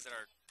these guys that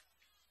are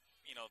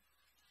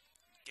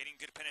getting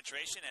good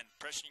penetration and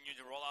pressuring you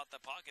to roll out the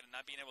pocket and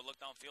not being able to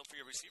look downfield for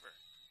your receiver.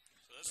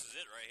 So this is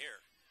it right here.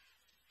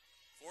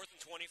 4th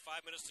and 20,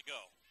 5 minutes to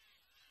go.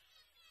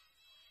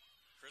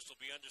 Chris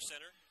will be under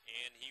center,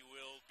 and he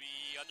will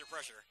be under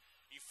pressure.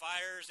 He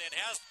fires and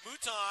has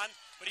Mouton,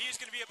 but he's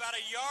going to be about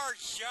a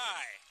yard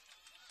shy.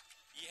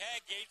 He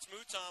had Gates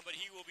Mouton, but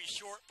he will be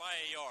short by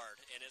a yard,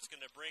 and it's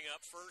going to bring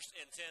up 1st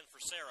and 10 for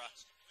Serra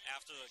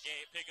after the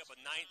game pickup of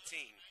 19.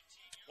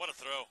 What a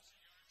throw.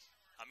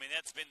 I mean,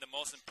 that's been the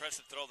most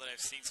impressive throw that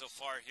I've seen so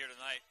far here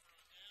tonight,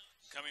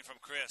 coming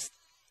from Chris.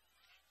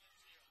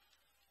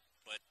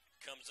 But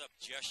comes up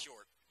just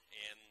short,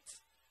 and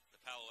the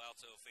Palo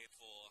Alto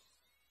faithful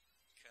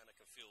kind of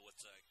can feel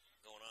what's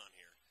going on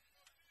here.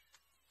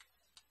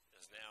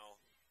 As now,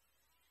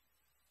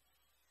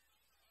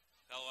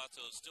 Palo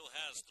Alto still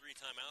has 3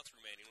 timeouts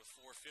remaining with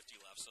 4:50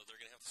 left, so they're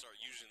going to have to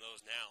start using those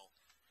now.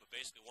 But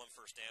basically, 1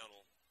 first down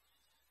will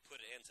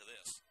put an end to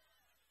this.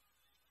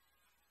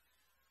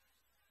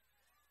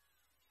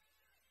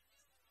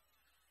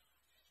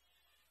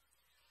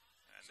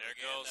 And there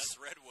goes. That's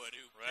Redwood,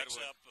 who picks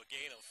up a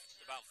gain of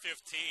about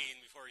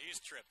 15 before he's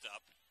tripped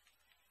up.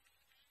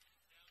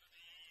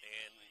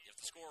 And if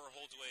the score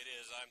holds the way it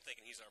is, I'm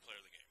thinking he's our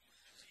player of the game.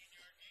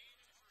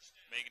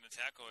 Making the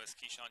tackle is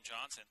Keyshawn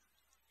Johnson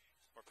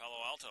for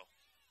Palo Alto.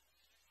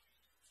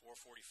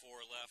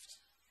 4:44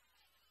 left.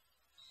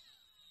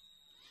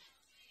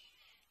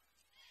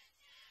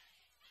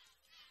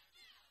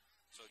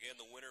 So again,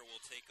 the winner will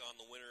take on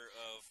the winner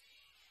of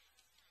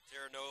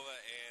Terra Nova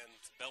and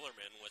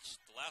Bellarmine, which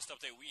the last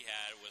update we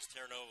had was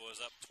Terra Nova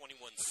was up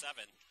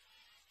 21-7.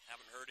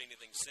 Haven't heard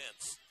anything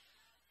since.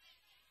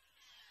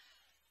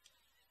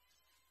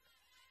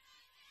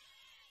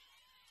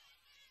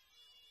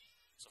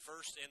 So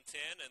 1st and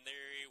 10, and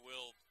they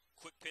will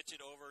quick pitch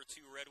it over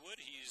to Redwood.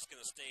 He's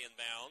going to stay in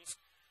bounds,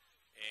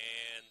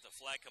 and the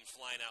flag comes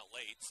flying out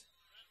late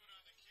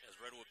as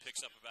Redwood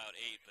picks up about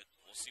 8, but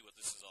we'll see what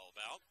this is all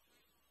about.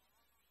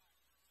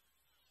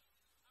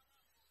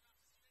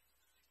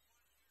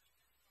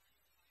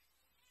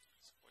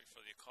 So wait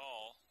for the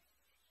call.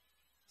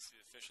 See,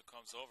 the official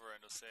comes over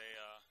and they'll say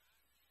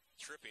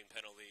tripping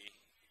penalty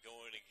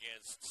going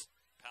against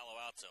Palo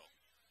Alto.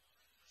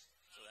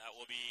 So that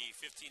will be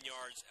 15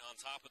 yards on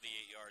top of the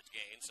 8 yards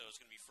gain. So it's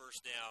going to be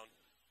 1st down.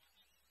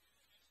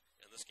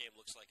 And this game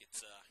looks like it's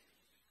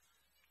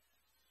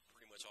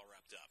pretty much all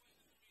wrapped up.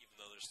 Even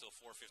though there's still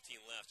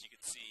 4:15 left, you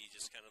can see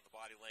just kind of the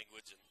body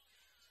language and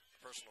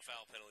the personal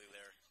foul penalty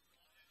there.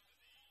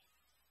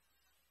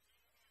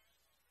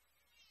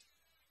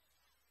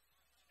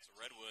 So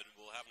Redwood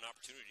will have an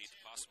opportunity to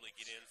possibly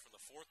get in for the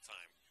 4th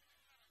time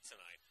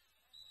tonight.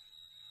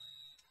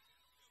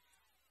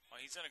 Well,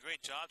 he's done a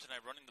great job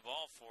tonight running the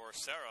ball for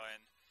Serra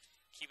and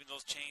keeping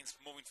those chains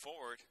moving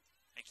forward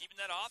and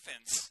keeping that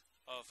offense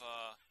of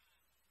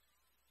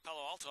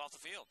Palo Alto off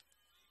the field.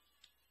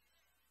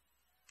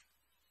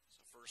 So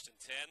 1st and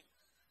 10.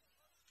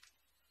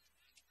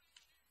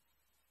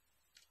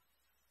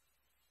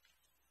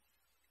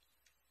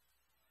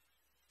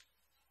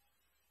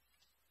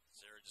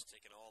 Serra just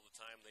taking all the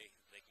time they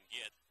can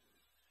get.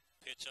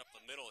 Pitch up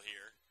the middle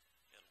here,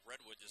 and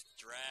Redwood just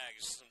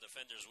drags some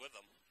defenders with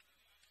him.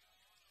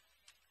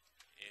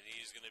 And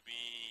he's going to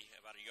be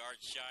about a yard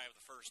shy of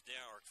the 1st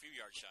down, or a few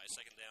yards shy,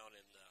 2nd down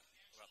and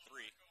about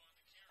 3.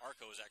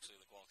 Arco is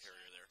actually the ball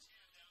carrier there.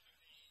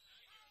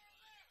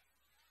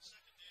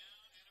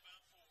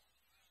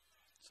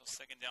 So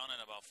 2nd down and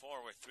about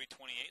 4 with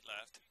 3:28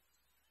 left.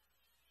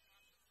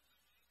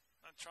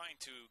 Not trying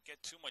to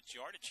get too much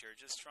yardage here,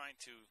 just trying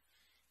to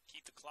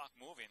keep the clock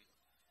moving.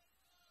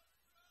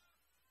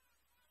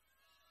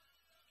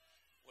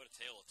 What a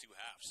tale of 2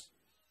 halves.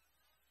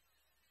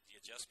 The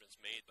adjustments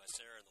made by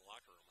Serra in the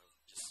locker room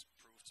have just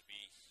proved to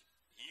be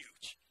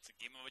huge. It's a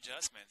game of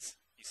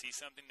adjustments. You see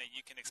something that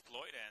you can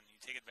exploit and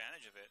you take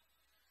advantage of it.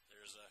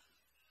 There's a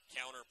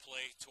counter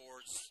play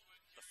towards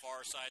the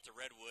far side to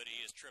Redwood.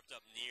 He is tripped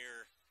up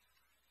near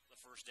the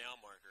 1st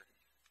down marker.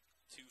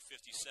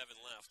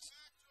 2:57 left.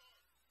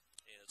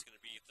 And it's going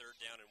to be 3rd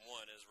down and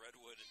 1 as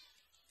Redwood,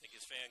 I think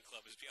his fan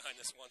club is behind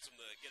this, wants him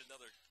to get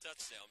another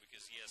touchdown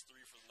because he has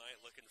 3 for the night,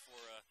 looking for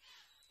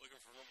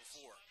number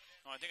 4.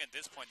 Well, I think at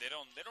this point they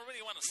don't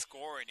really want to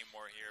score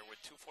anymore here with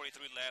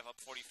 2:43 left,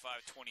 up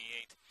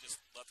 45-28.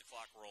 Just let the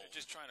clock roll. They're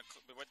just trying to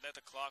let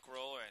the clock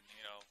roll and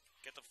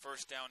get the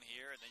 1st down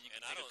here, and then you can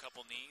take a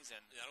couple knees.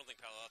 And I don't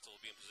think Palo Alto will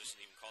be in position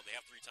to even call. They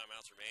have 3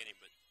 timeouts remaining,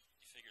 but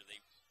you figure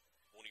they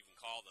won't even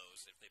call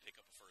those if they pick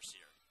up a 1st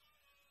here.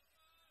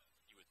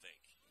 You would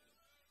think.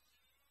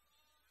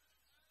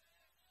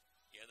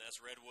 Yeah,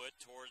 that's Redwood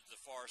towards the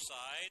far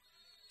side,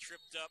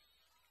 tripped up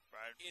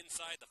right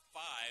inside the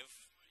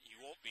 5. He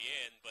won't be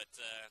in, but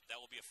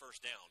that will be a 1st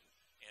down.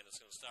 And it's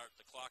going to start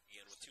the clock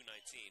again with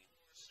 2:19.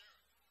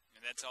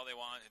 And that's all they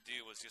wanted to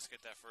do was just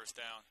get that 1st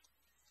down.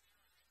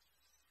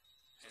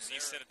 So and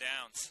these set of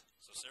downs.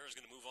 So Serra's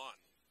going to move on.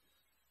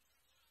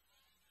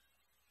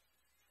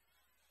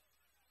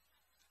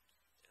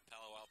 And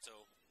Palo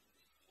Alto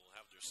will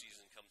have their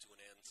season come to an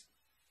end.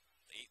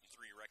 The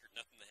 8-3 record,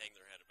 nothing to hang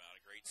their head about.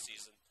 A great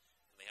season.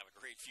 And they have a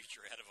great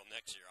future ahead of them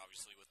next year,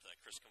 obviously, with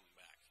Chris coming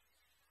back.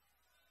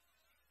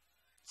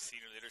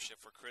 Senior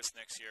leadership for Chris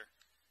next year.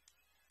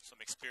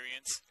 Some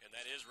experience. And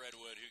that is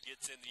Redwood, who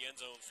gets in the end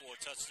zone for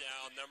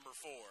touchdown number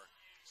 4.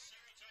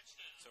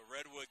 So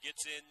Redwood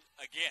gets in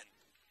again,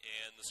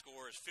 and the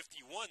score is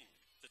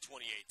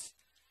 51-28.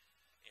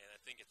 And I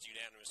think it's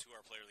unanimous who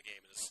our player of the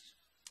game is.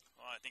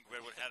 Well, I think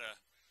Redwood had a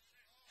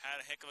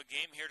heck of a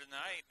game here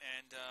tonight,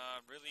 and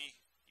really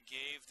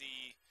gave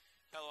the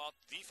Palo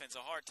Alto defense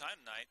a hard time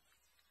tonight.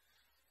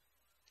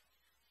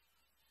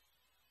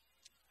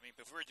 I mean,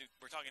 if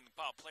we're talking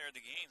about player of the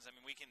games, I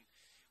mean, we can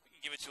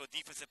give it to a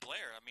defensive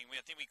player. I mean,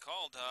 I think we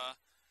called a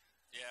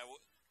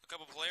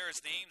couple players'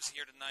 names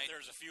here tonight.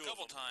 There's a few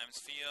couple times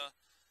via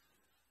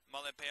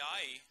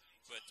Malepeai.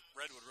 But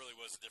Redwood really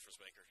was the difference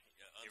maker.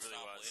 He really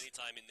was.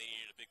 Anytime they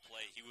needed a big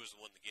play, he was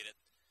the one to get it.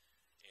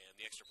 And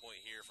the extra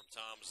point here from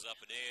Tom's is up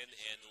and in,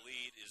 and the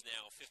lead is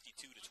now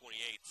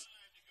 52-28.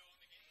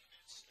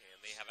 And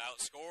they have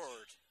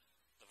outscored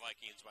the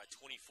Vikings by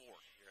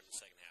 24 here in the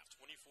 2nd half.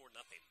 24-0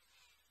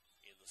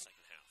 in the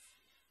 2nd half.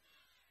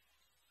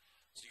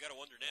 So you got to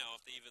wonder now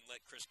if they even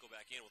let Chris go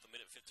back in with a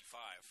minute 55,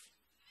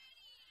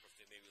 or if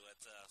they maybe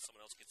let someone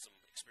else get some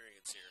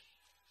experience here.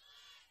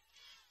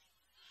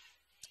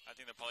 I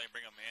think they'll probably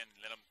bring him in,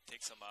 let him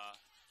take some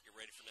Get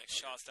ready for next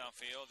shots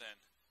downfield. And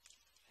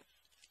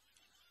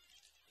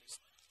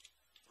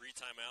 3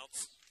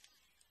 timeouts.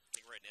 I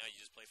think right now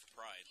you just play for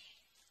pride.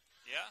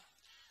 yeah,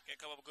 get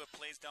a couple of good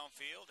plays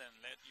downfield and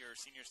let your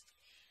seniors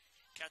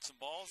catch some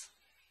balls.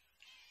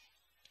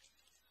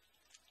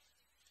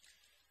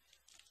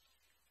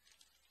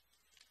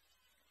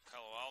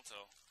 Palo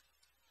Alto,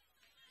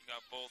 you got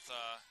both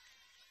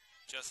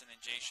Justin and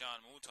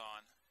Jay-Sean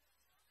Mouton.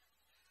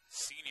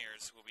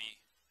 Seniors will be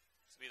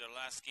their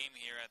last game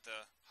here at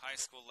the high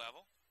school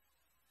level.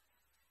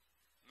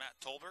 Matt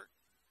Tolbert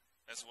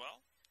as well.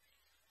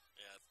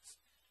 Yeah,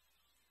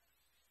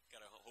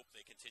 gotta hope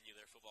they continue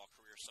their football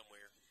career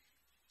somewhere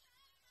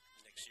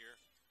next year,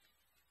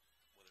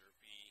 whether it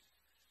be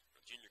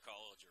junior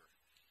college or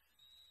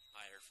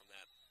higher from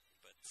that.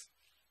 But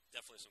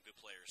definitely some good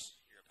players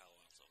here at Palo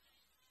Alto.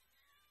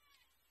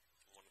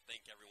 I want to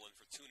thank everyone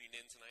for tuning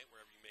in tonight,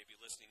 wherever you may be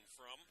listening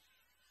from.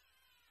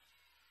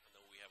 I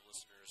know we have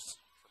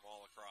listeners from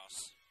all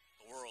across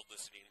the world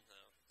listening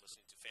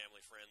to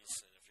family,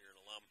 friends, and if you're an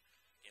alum,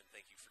 again,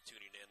 thank you for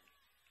tuning in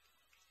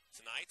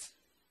tonight.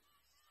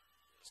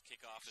 As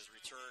kickoff is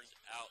returned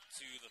out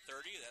to the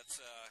 30.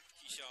 That's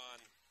Keyshawn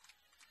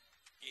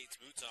Gates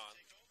Mouton.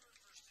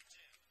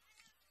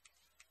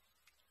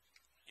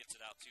 Gets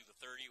it out to the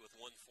 30 with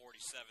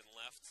 1:47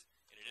 left,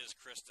 and it is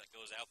Chris that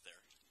goes out there.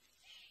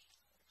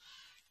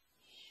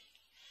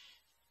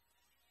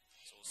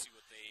 So we'll see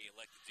what they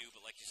elect to do,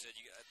 but like you said,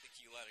 I think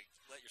you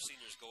let your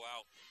seniors go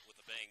out with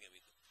a bang. I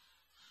mean,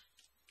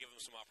 give them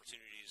some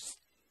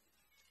opportunities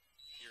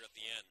here at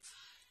the end.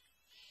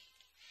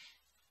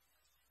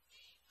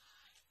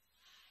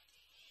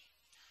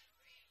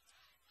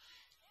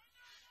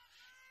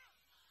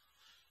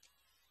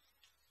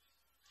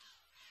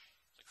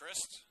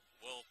 Chris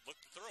will look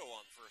to throw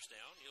on first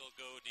down. He'll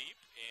go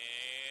deep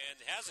and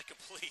has it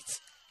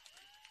complete.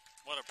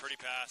 What a pretty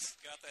pass.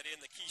 Got that in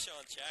the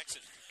Keyshawn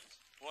Jackson.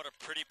 What a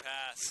pretty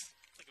pass.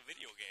 It's like a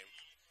video game.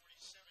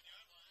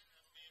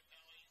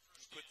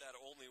 Put that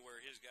only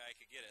where his guy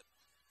could get it.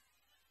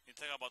 You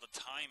talk about the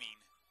timing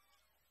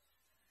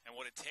and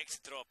what it takes to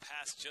throw a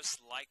pass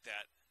just like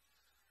that.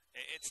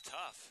 It's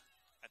tough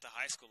at the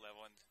high school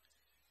level, and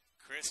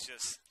Chris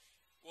just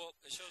well,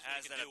 it shows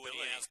has what he can that do when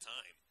ability. he has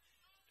time.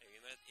 I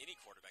mean, any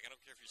quarterback. I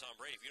don't care if you're Tom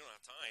Brady. If you don't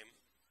have time,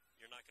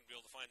 you're not going to be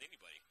able to find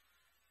anybody.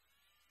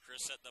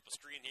 Chris setting up a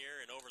screen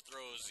here and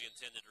overthrows the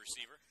intended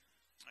receiver.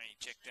 And he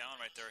checked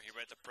down right there. He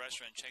read the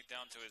pressure and checked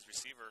down to his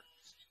receiver.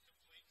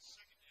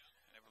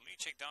 And I believe he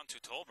checked down to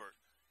Tolbert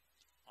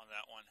on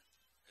that one.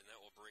 And that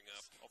will bring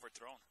up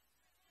overthrown.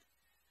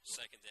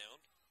 Second down.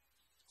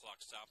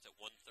 Clock stopped at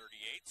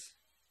 1:38.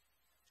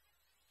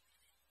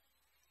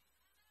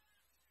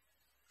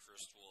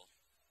 Chris will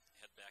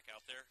head back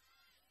out there.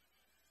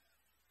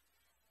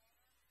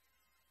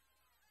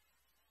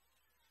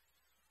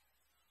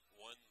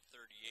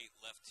 1:38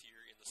 left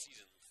here in the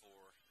season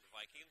for the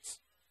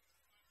Vikings.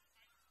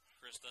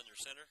 Chris under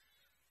center,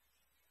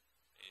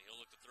 and he'll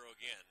look to throw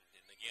again.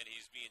 And again,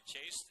 he's being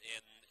chased,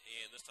 and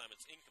this time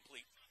it's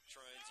incomplete.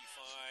 Trying to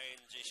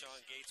find Jay-Sean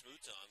Gates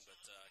Mouton, but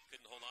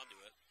couldn't hold on to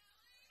it.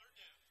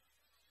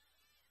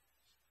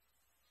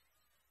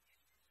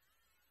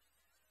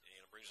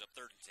 And it brings up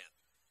 3rd and 10.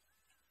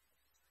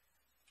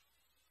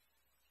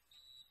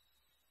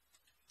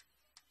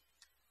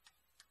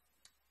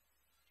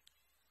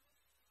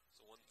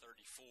 So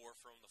 134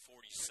 from the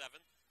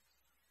 47.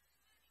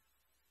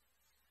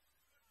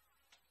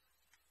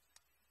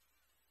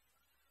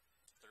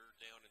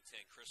 Down and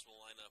 10. Chris will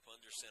line up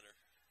under center.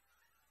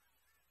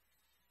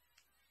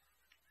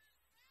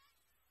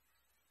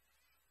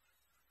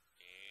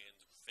 And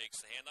fakes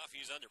the handoff.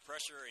 He's under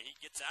pressure, and he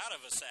gets out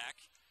of a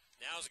sack.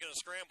 Now he's going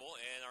to scramble,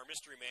 and our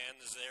mystery man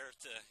is there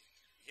to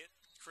hit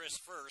Chris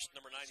first,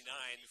 number 99,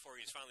 before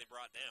he's finally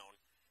brought down.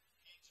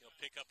 He'll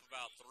pick up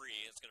about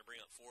 3. It's going to bring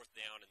up 4th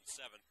down and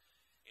 7.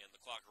 And the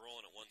clock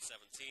rolling at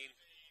 1:17.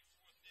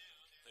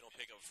 If they don't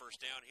pick up a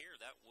first down here,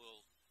 that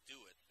will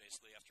do it,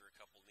 basically, after a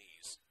couple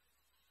knees.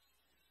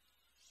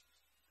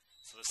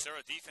 So the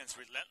Serra defense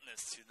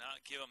relentless to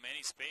not give them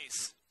any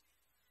space,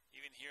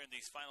 even here in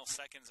these final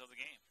seconds of the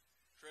game.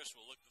 Chris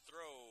will look to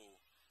throw.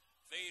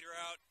 Fade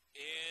route,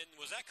 and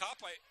was that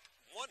caught by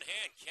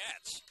one-hand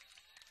catch?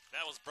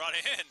 That was brought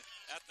in.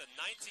 At the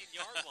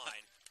 19-yard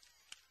line.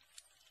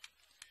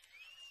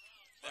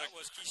 That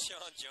was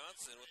Keyshawn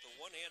Johnson with the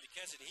one-handed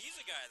catch, and he's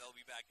a guy that will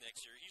be back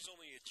next year. He's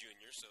only a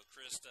junior, so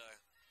Chris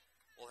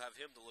will have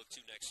him to look to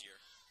next year.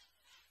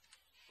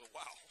 But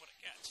wow, what a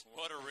catch.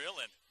 What a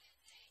reelin'.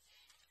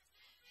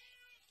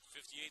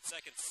 58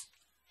 seconds.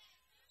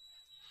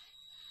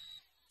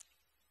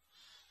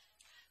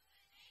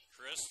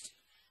 Chris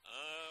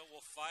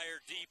will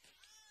fire deep,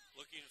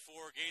 looking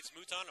for Gates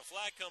Mouton. A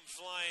flag comes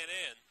flying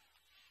in,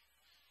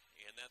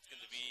 and that's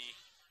going to be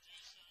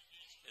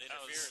an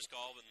interference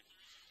call. And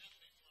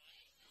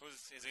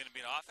is it going to be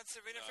an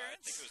offensive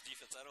interference? I think it was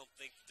defense. I don't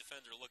think the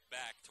defender looked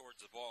back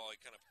towards the ball. He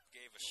kind of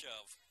gave a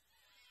shove.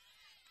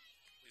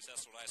 least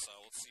that's what I saw.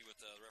 Let's see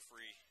what the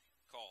referee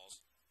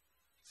calls.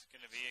 It's going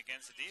to be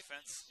against the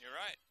defense. You're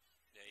right.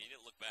 Yeah, you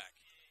didn't look back.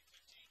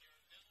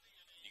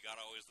 You got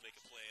to always make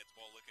a play at the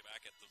ball, looking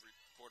back at the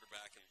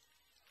quarterback, and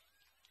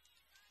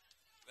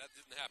that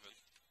didn't happen.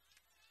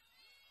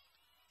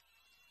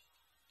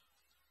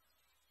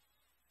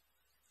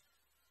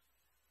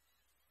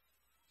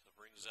 So it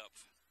brings up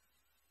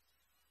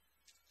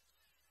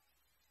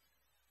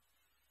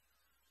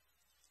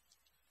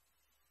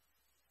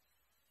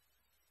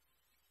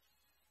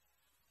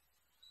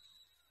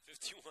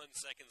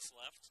seconds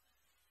left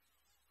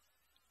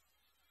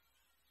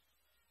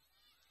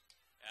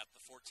at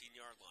the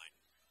 14-yard line.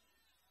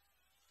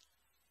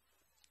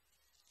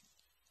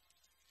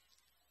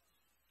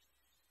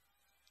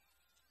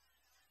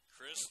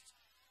 Chris,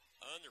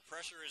 under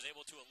pressure, is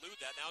able to elude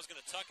that. Now he's going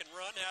to tuck and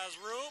run, has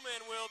room,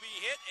 and will be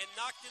hit and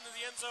knocked into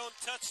the end zone.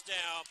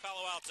 Touchdown,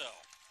 Palo Alto.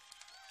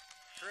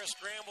 Chris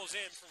scrambles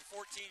in from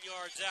 14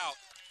 yards out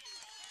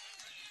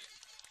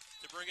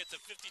to bring it to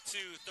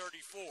 52-34.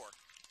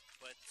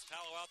 But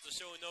Palo Alto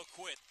showing no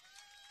quit,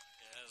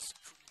 as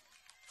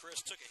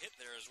Chris took a hit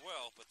there as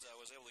well, but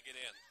was able to get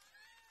in.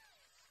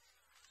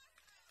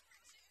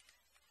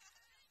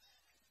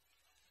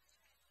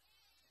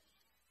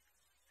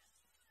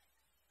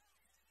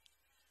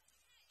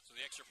 So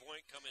the extra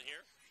point coming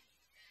here.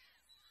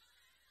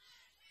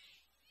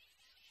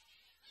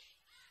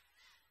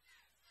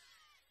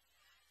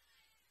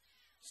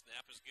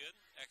 Snap is good.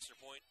 Extra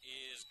point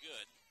is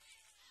good.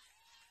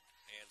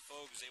 And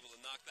Fogue is able to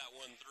knock that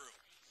one through.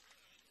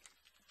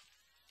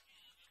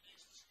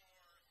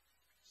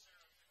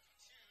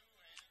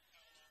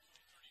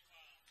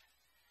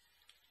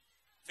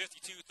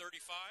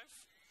 52-35,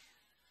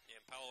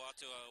 and Palo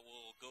Alto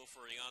will go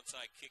for the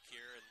onside kick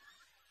here and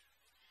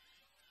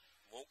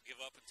won't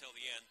give up until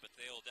the end, but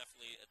they'll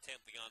definitely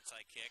attempt the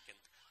onside kick and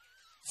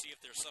see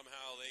if there's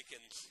somehow they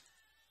can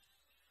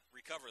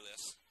recover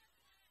this.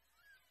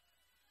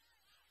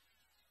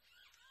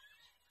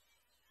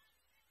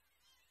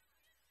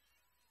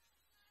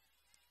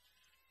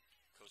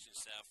 Coaching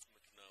staff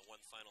making one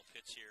final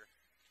pitch here,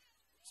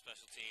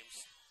 special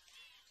teams.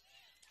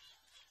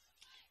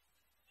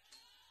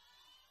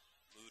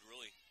 Mood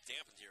really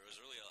dampened here. It was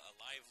really a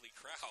lively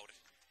crowd,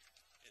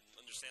 and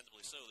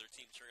understandably so. Their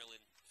team trailing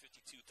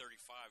 52-35,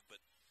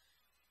 but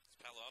this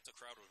Palo Alto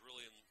crowd was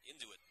really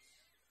into it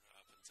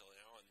up until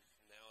now, and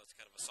now it's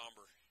kind of a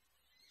somber.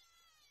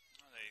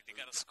 Well, they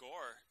got a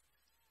score.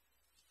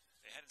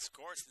 They hadn't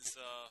scored since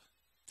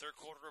third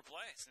quarter of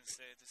play, since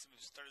they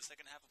started the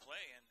second half of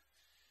play, and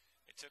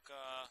it took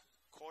a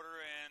quarter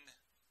and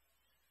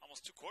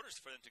almost 2 quarters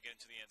for them to get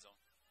into the end zone.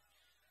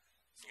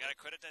 You got to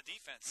credit that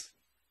defense.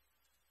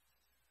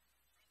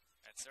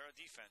 At Serra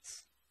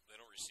defense. If they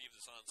don't receive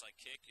this onside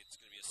kick, it's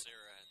going to be a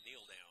Serra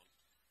kneel down.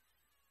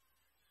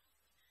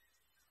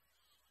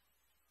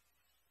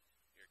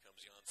 Here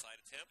comes the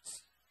onside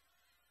attempt.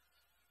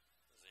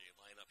 As they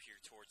line up here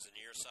towards the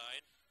near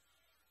side.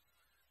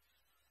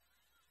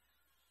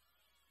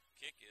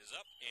 Kick is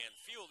up and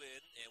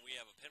fielded, and we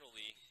have a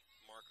penalty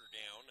marker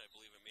down. I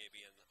believe it may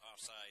be an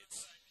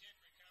offsides.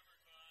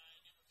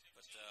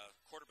 But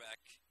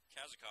quarterback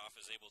Kazakov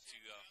is able to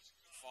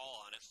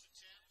fall on it.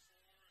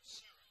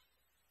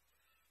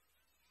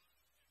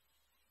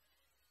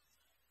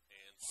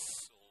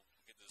 So we'll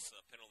get this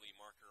penalty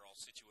marker all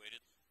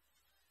situated.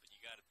 But you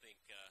got to think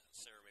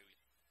Serra maybe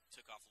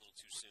took off a little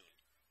too soon.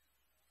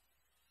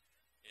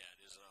 Yeah,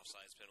 it is an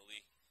offsides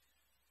penalty.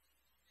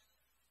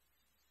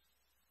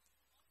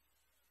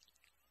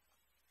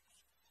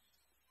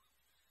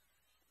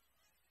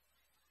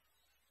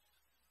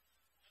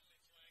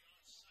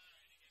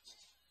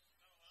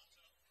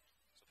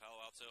 So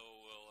Palo Alto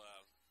will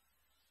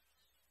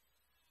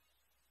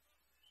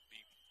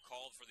be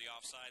called for the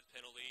offside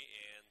penalty,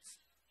 and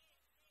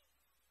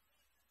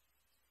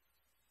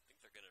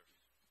they're gonna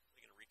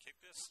re-kick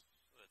this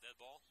with a dead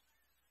ball.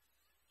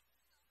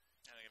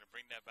 And they're gonna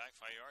bring that back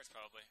 5 yards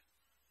probably.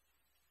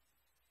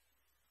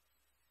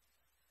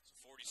 So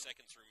 40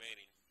 seconds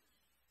remaining.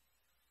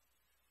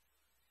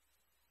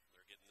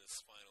 They're getting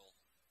this final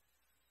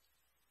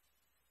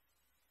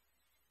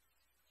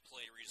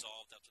play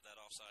resolved after that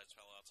offsides.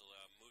 Palo Alto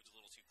moved a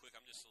little too quick.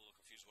 I'm just a little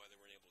confused why they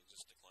weren't able to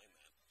just decline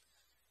that.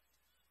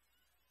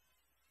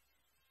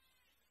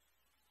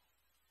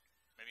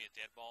 Maybe a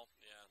dead ball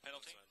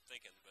penalty? That's what I'm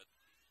thinking, but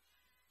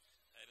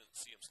I didn't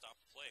see him stop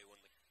the play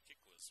when the kick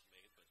was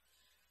made. But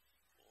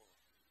we'll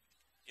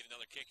get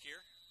another kick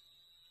here.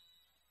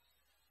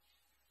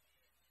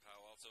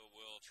 Palo Alto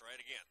will try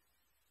it again.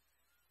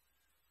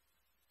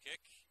 Kick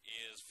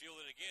is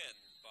fielded again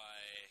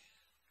by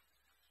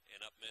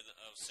an upman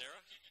of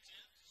Serra.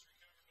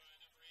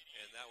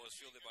 And that was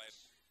fielded by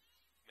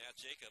Matt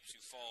Jacobs,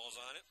 who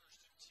falls on it.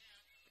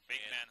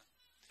 Big man.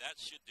 That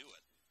should do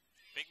it.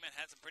 Big man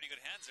had some pretty good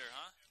hands there,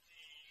 huh?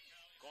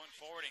 Going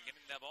forward and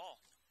getting that ball.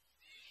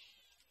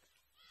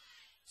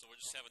 So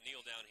we'll just have a kneel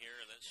down here,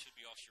 and that should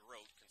be all she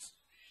wrote,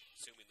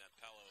 assuming that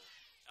Palo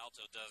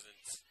Alto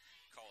doesn't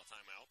call a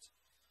timeout.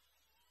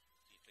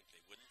 Do you think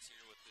they wouldn't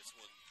here with this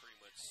one pretty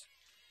much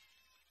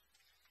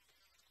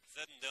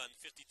Said and done,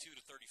 52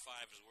 to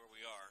 35 is where we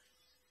are.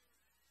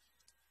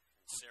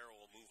 And Serra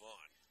will move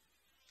on.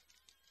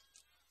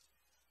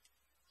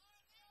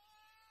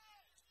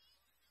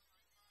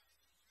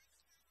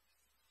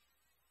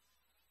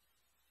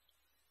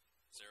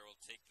 Serra will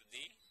take the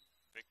knee.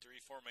 Victory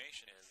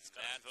formation. And it's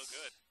going to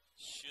feel good.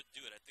 Should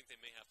do it. I think they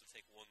may have to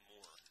take one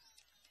more.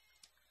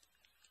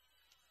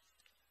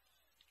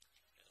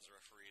 As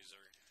referees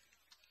are...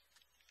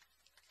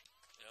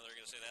 Now they're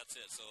going to say that's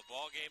it. So the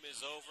ball game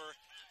is over.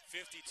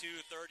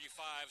 52-35.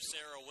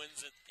 Serra wins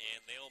it,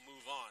 and they'll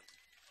move on.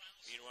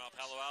 Meanwhile,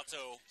 Palo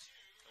Alto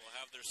will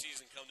have their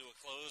season come to a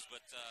close,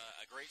 but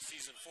a great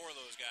season for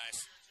those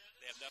guys.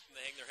 They have nothing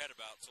to hang their head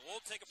about. So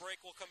we'll take a break.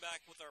 We'll come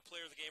back with our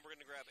player of the game. We're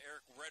going to grab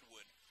Eric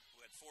Redwood,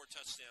 who had 4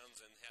 touchdowns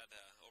and had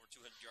over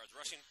 200 yards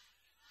rushing.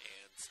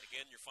 And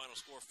again, your final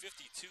score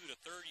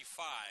 52-35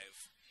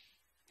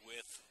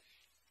 with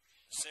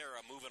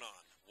Serra moving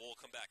on. We'll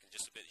come back in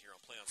just a bit here on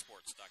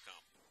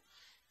PlayOnSports.com.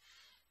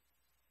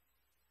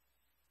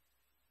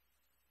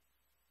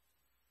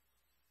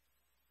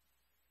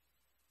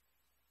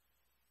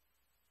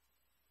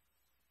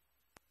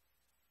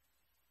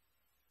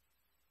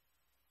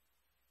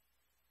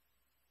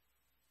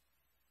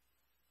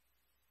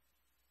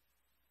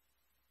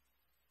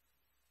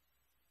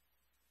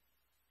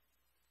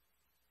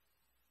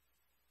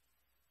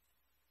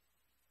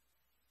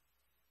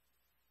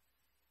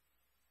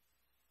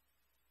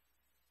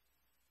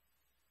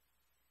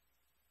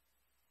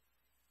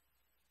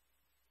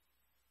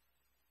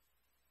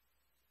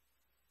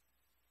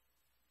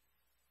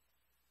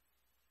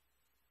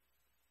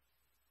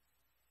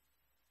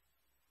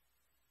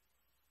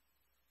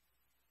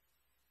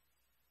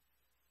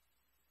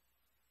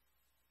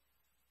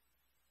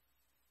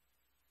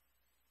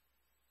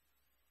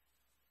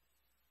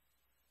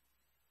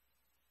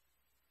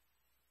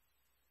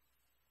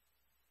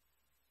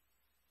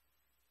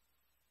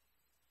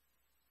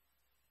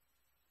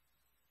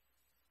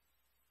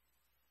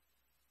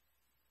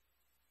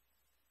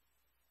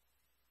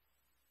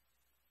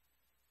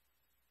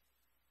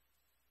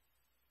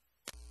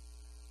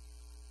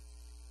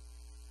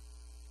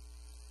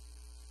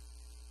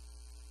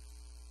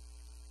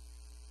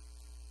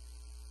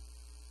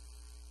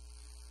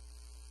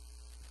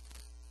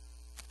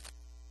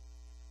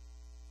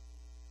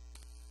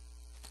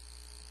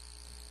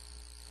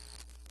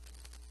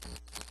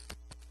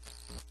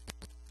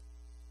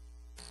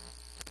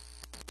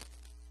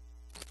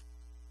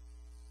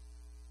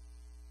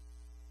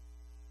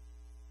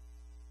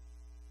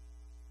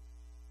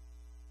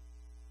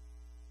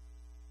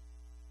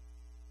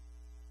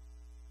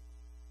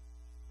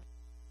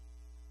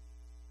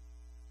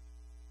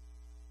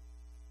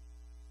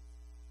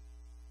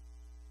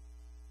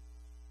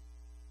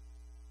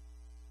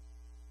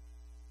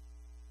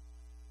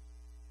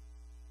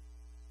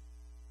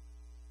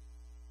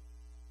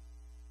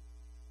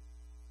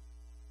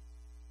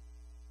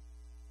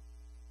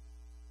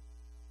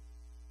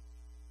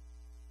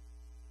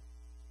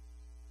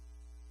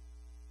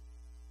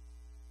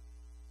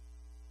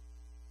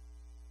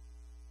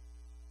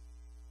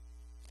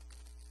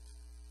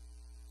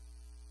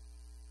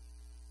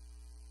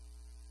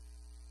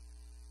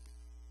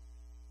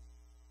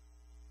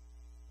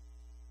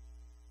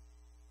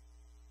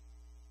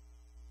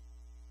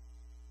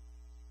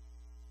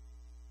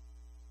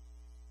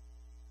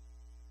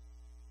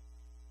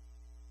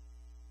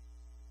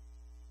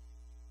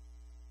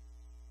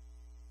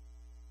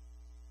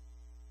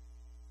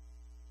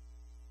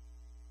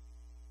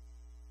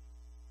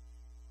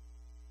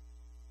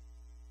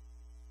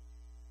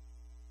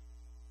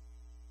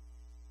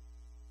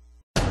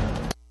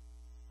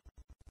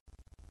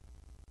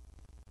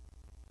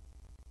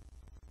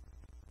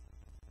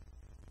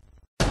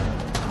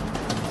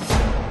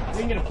 We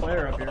can get a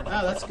player up here.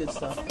 Oh, that's good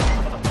stuff. All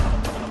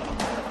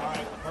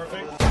right,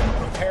 perfect.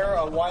 Prepare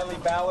a Wiley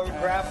Ballard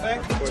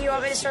graphic. Do you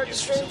want me to start the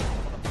stream?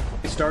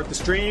 Start the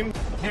stream.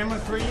 Camera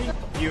 3.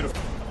 Beautiful.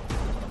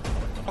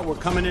 We're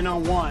coming in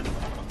on 1.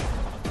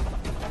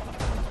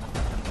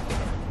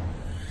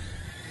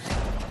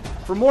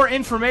 For more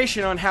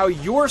information on how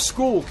your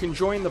school can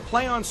join the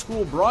Play On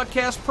School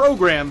broadcast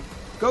program,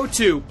 go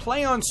to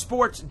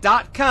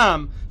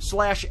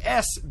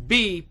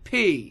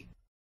playonsports.com/SBP.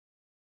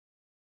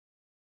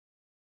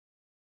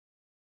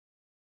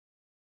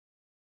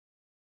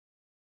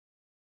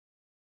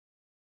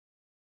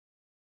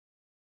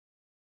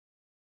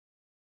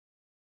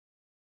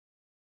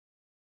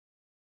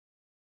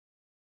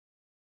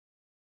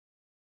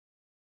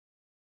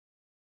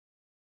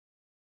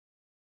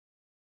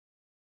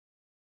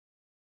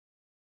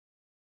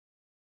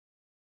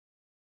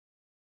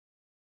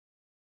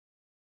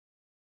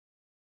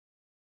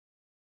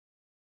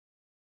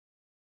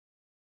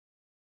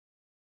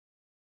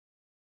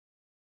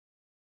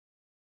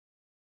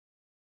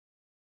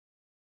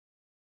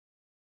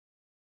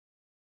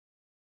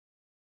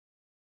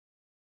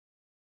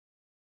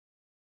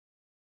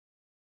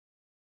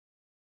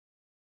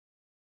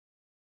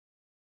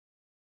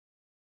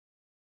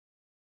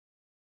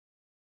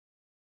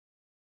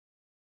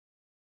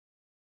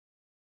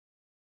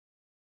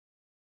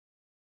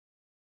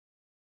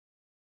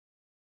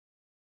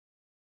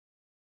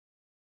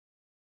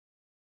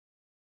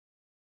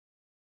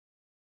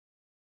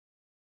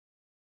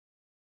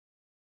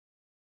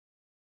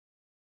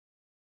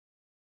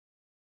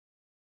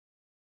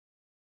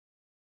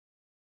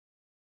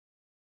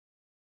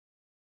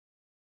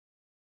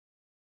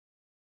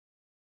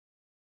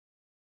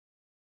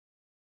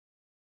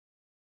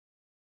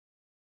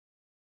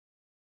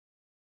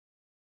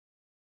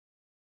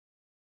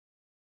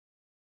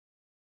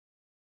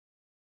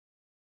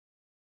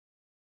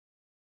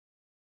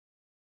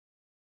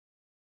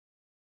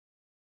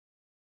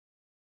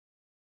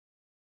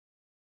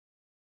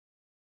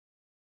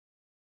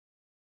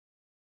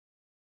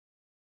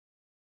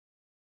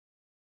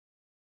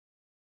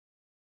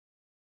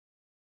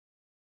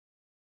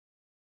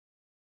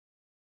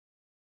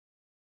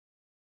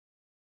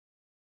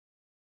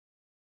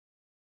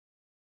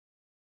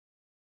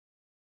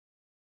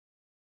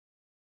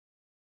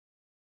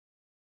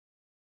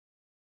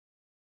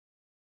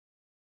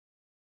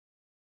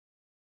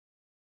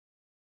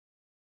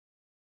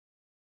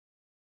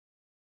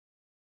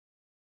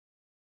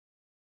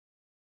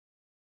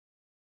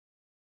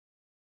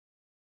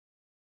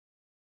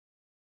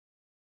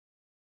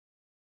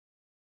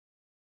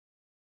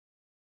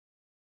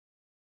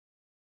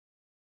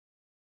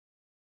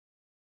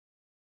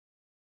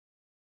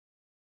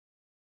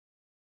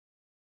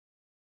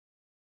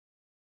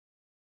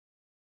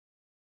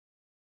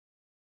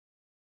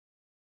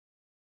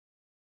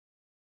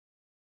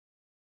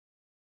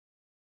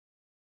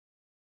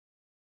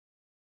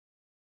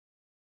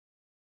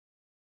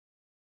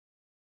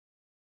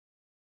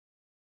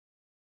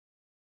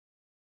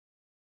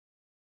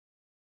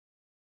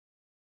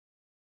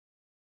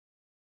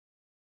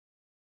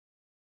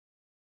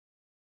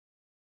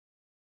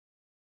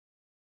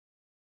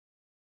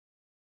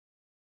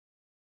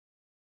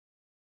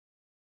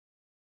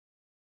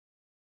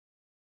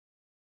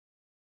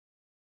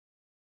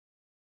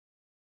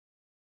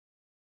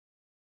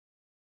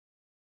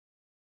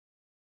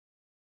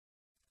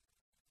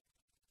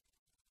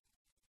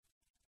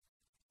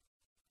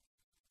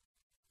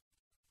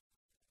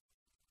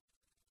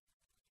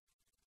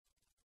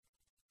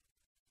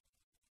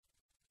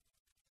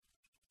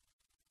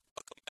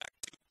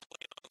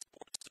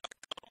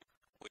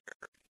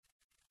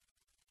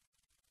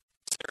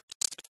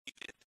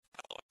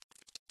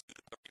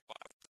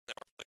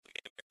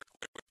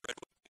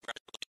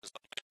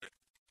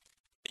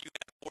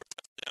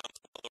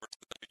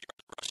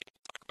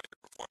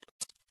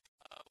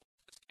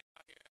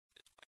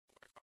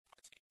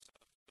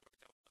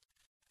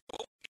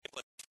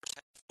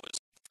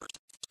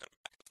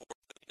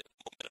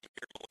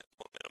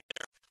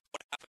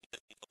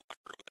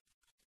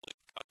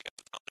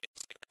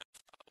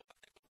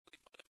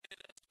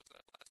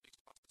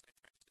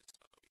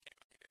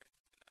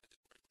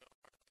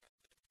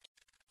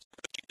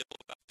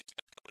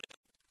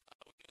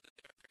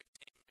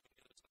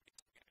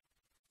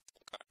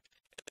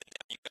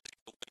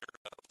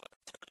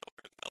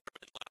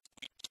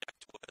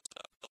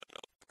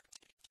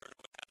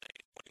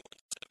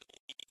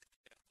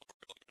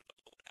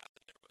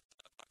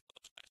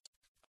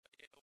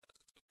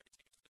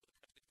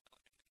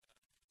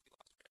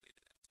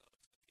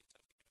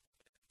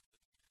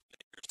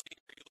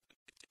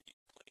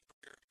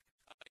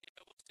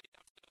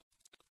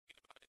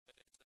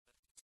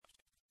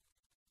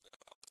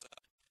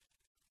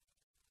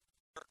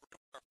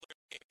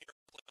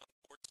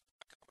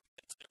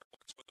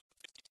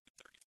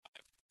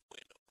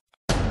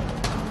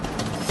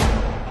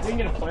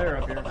 get a player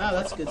up here. Ah,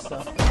 that's good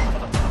stuff. All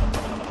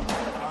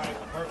right,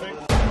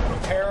 perfect.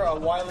 Prepare a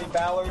Wiley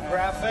Ballard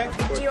graphic.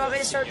 Do you want me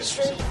to start the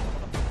stream?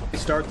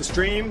 Start the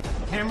stream.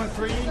 Camera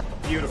 3.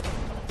 Beautiful.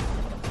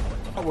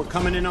 We're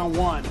coming in on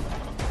 1.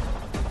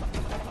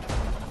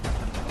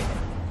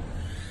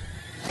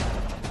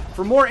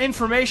 For more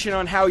information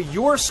on how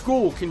your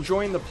school can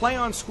join the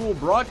PlayOn School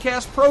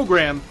broadcast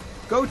program,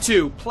 go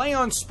to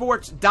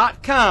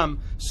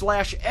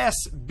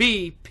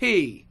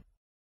playonsports.com/SBP.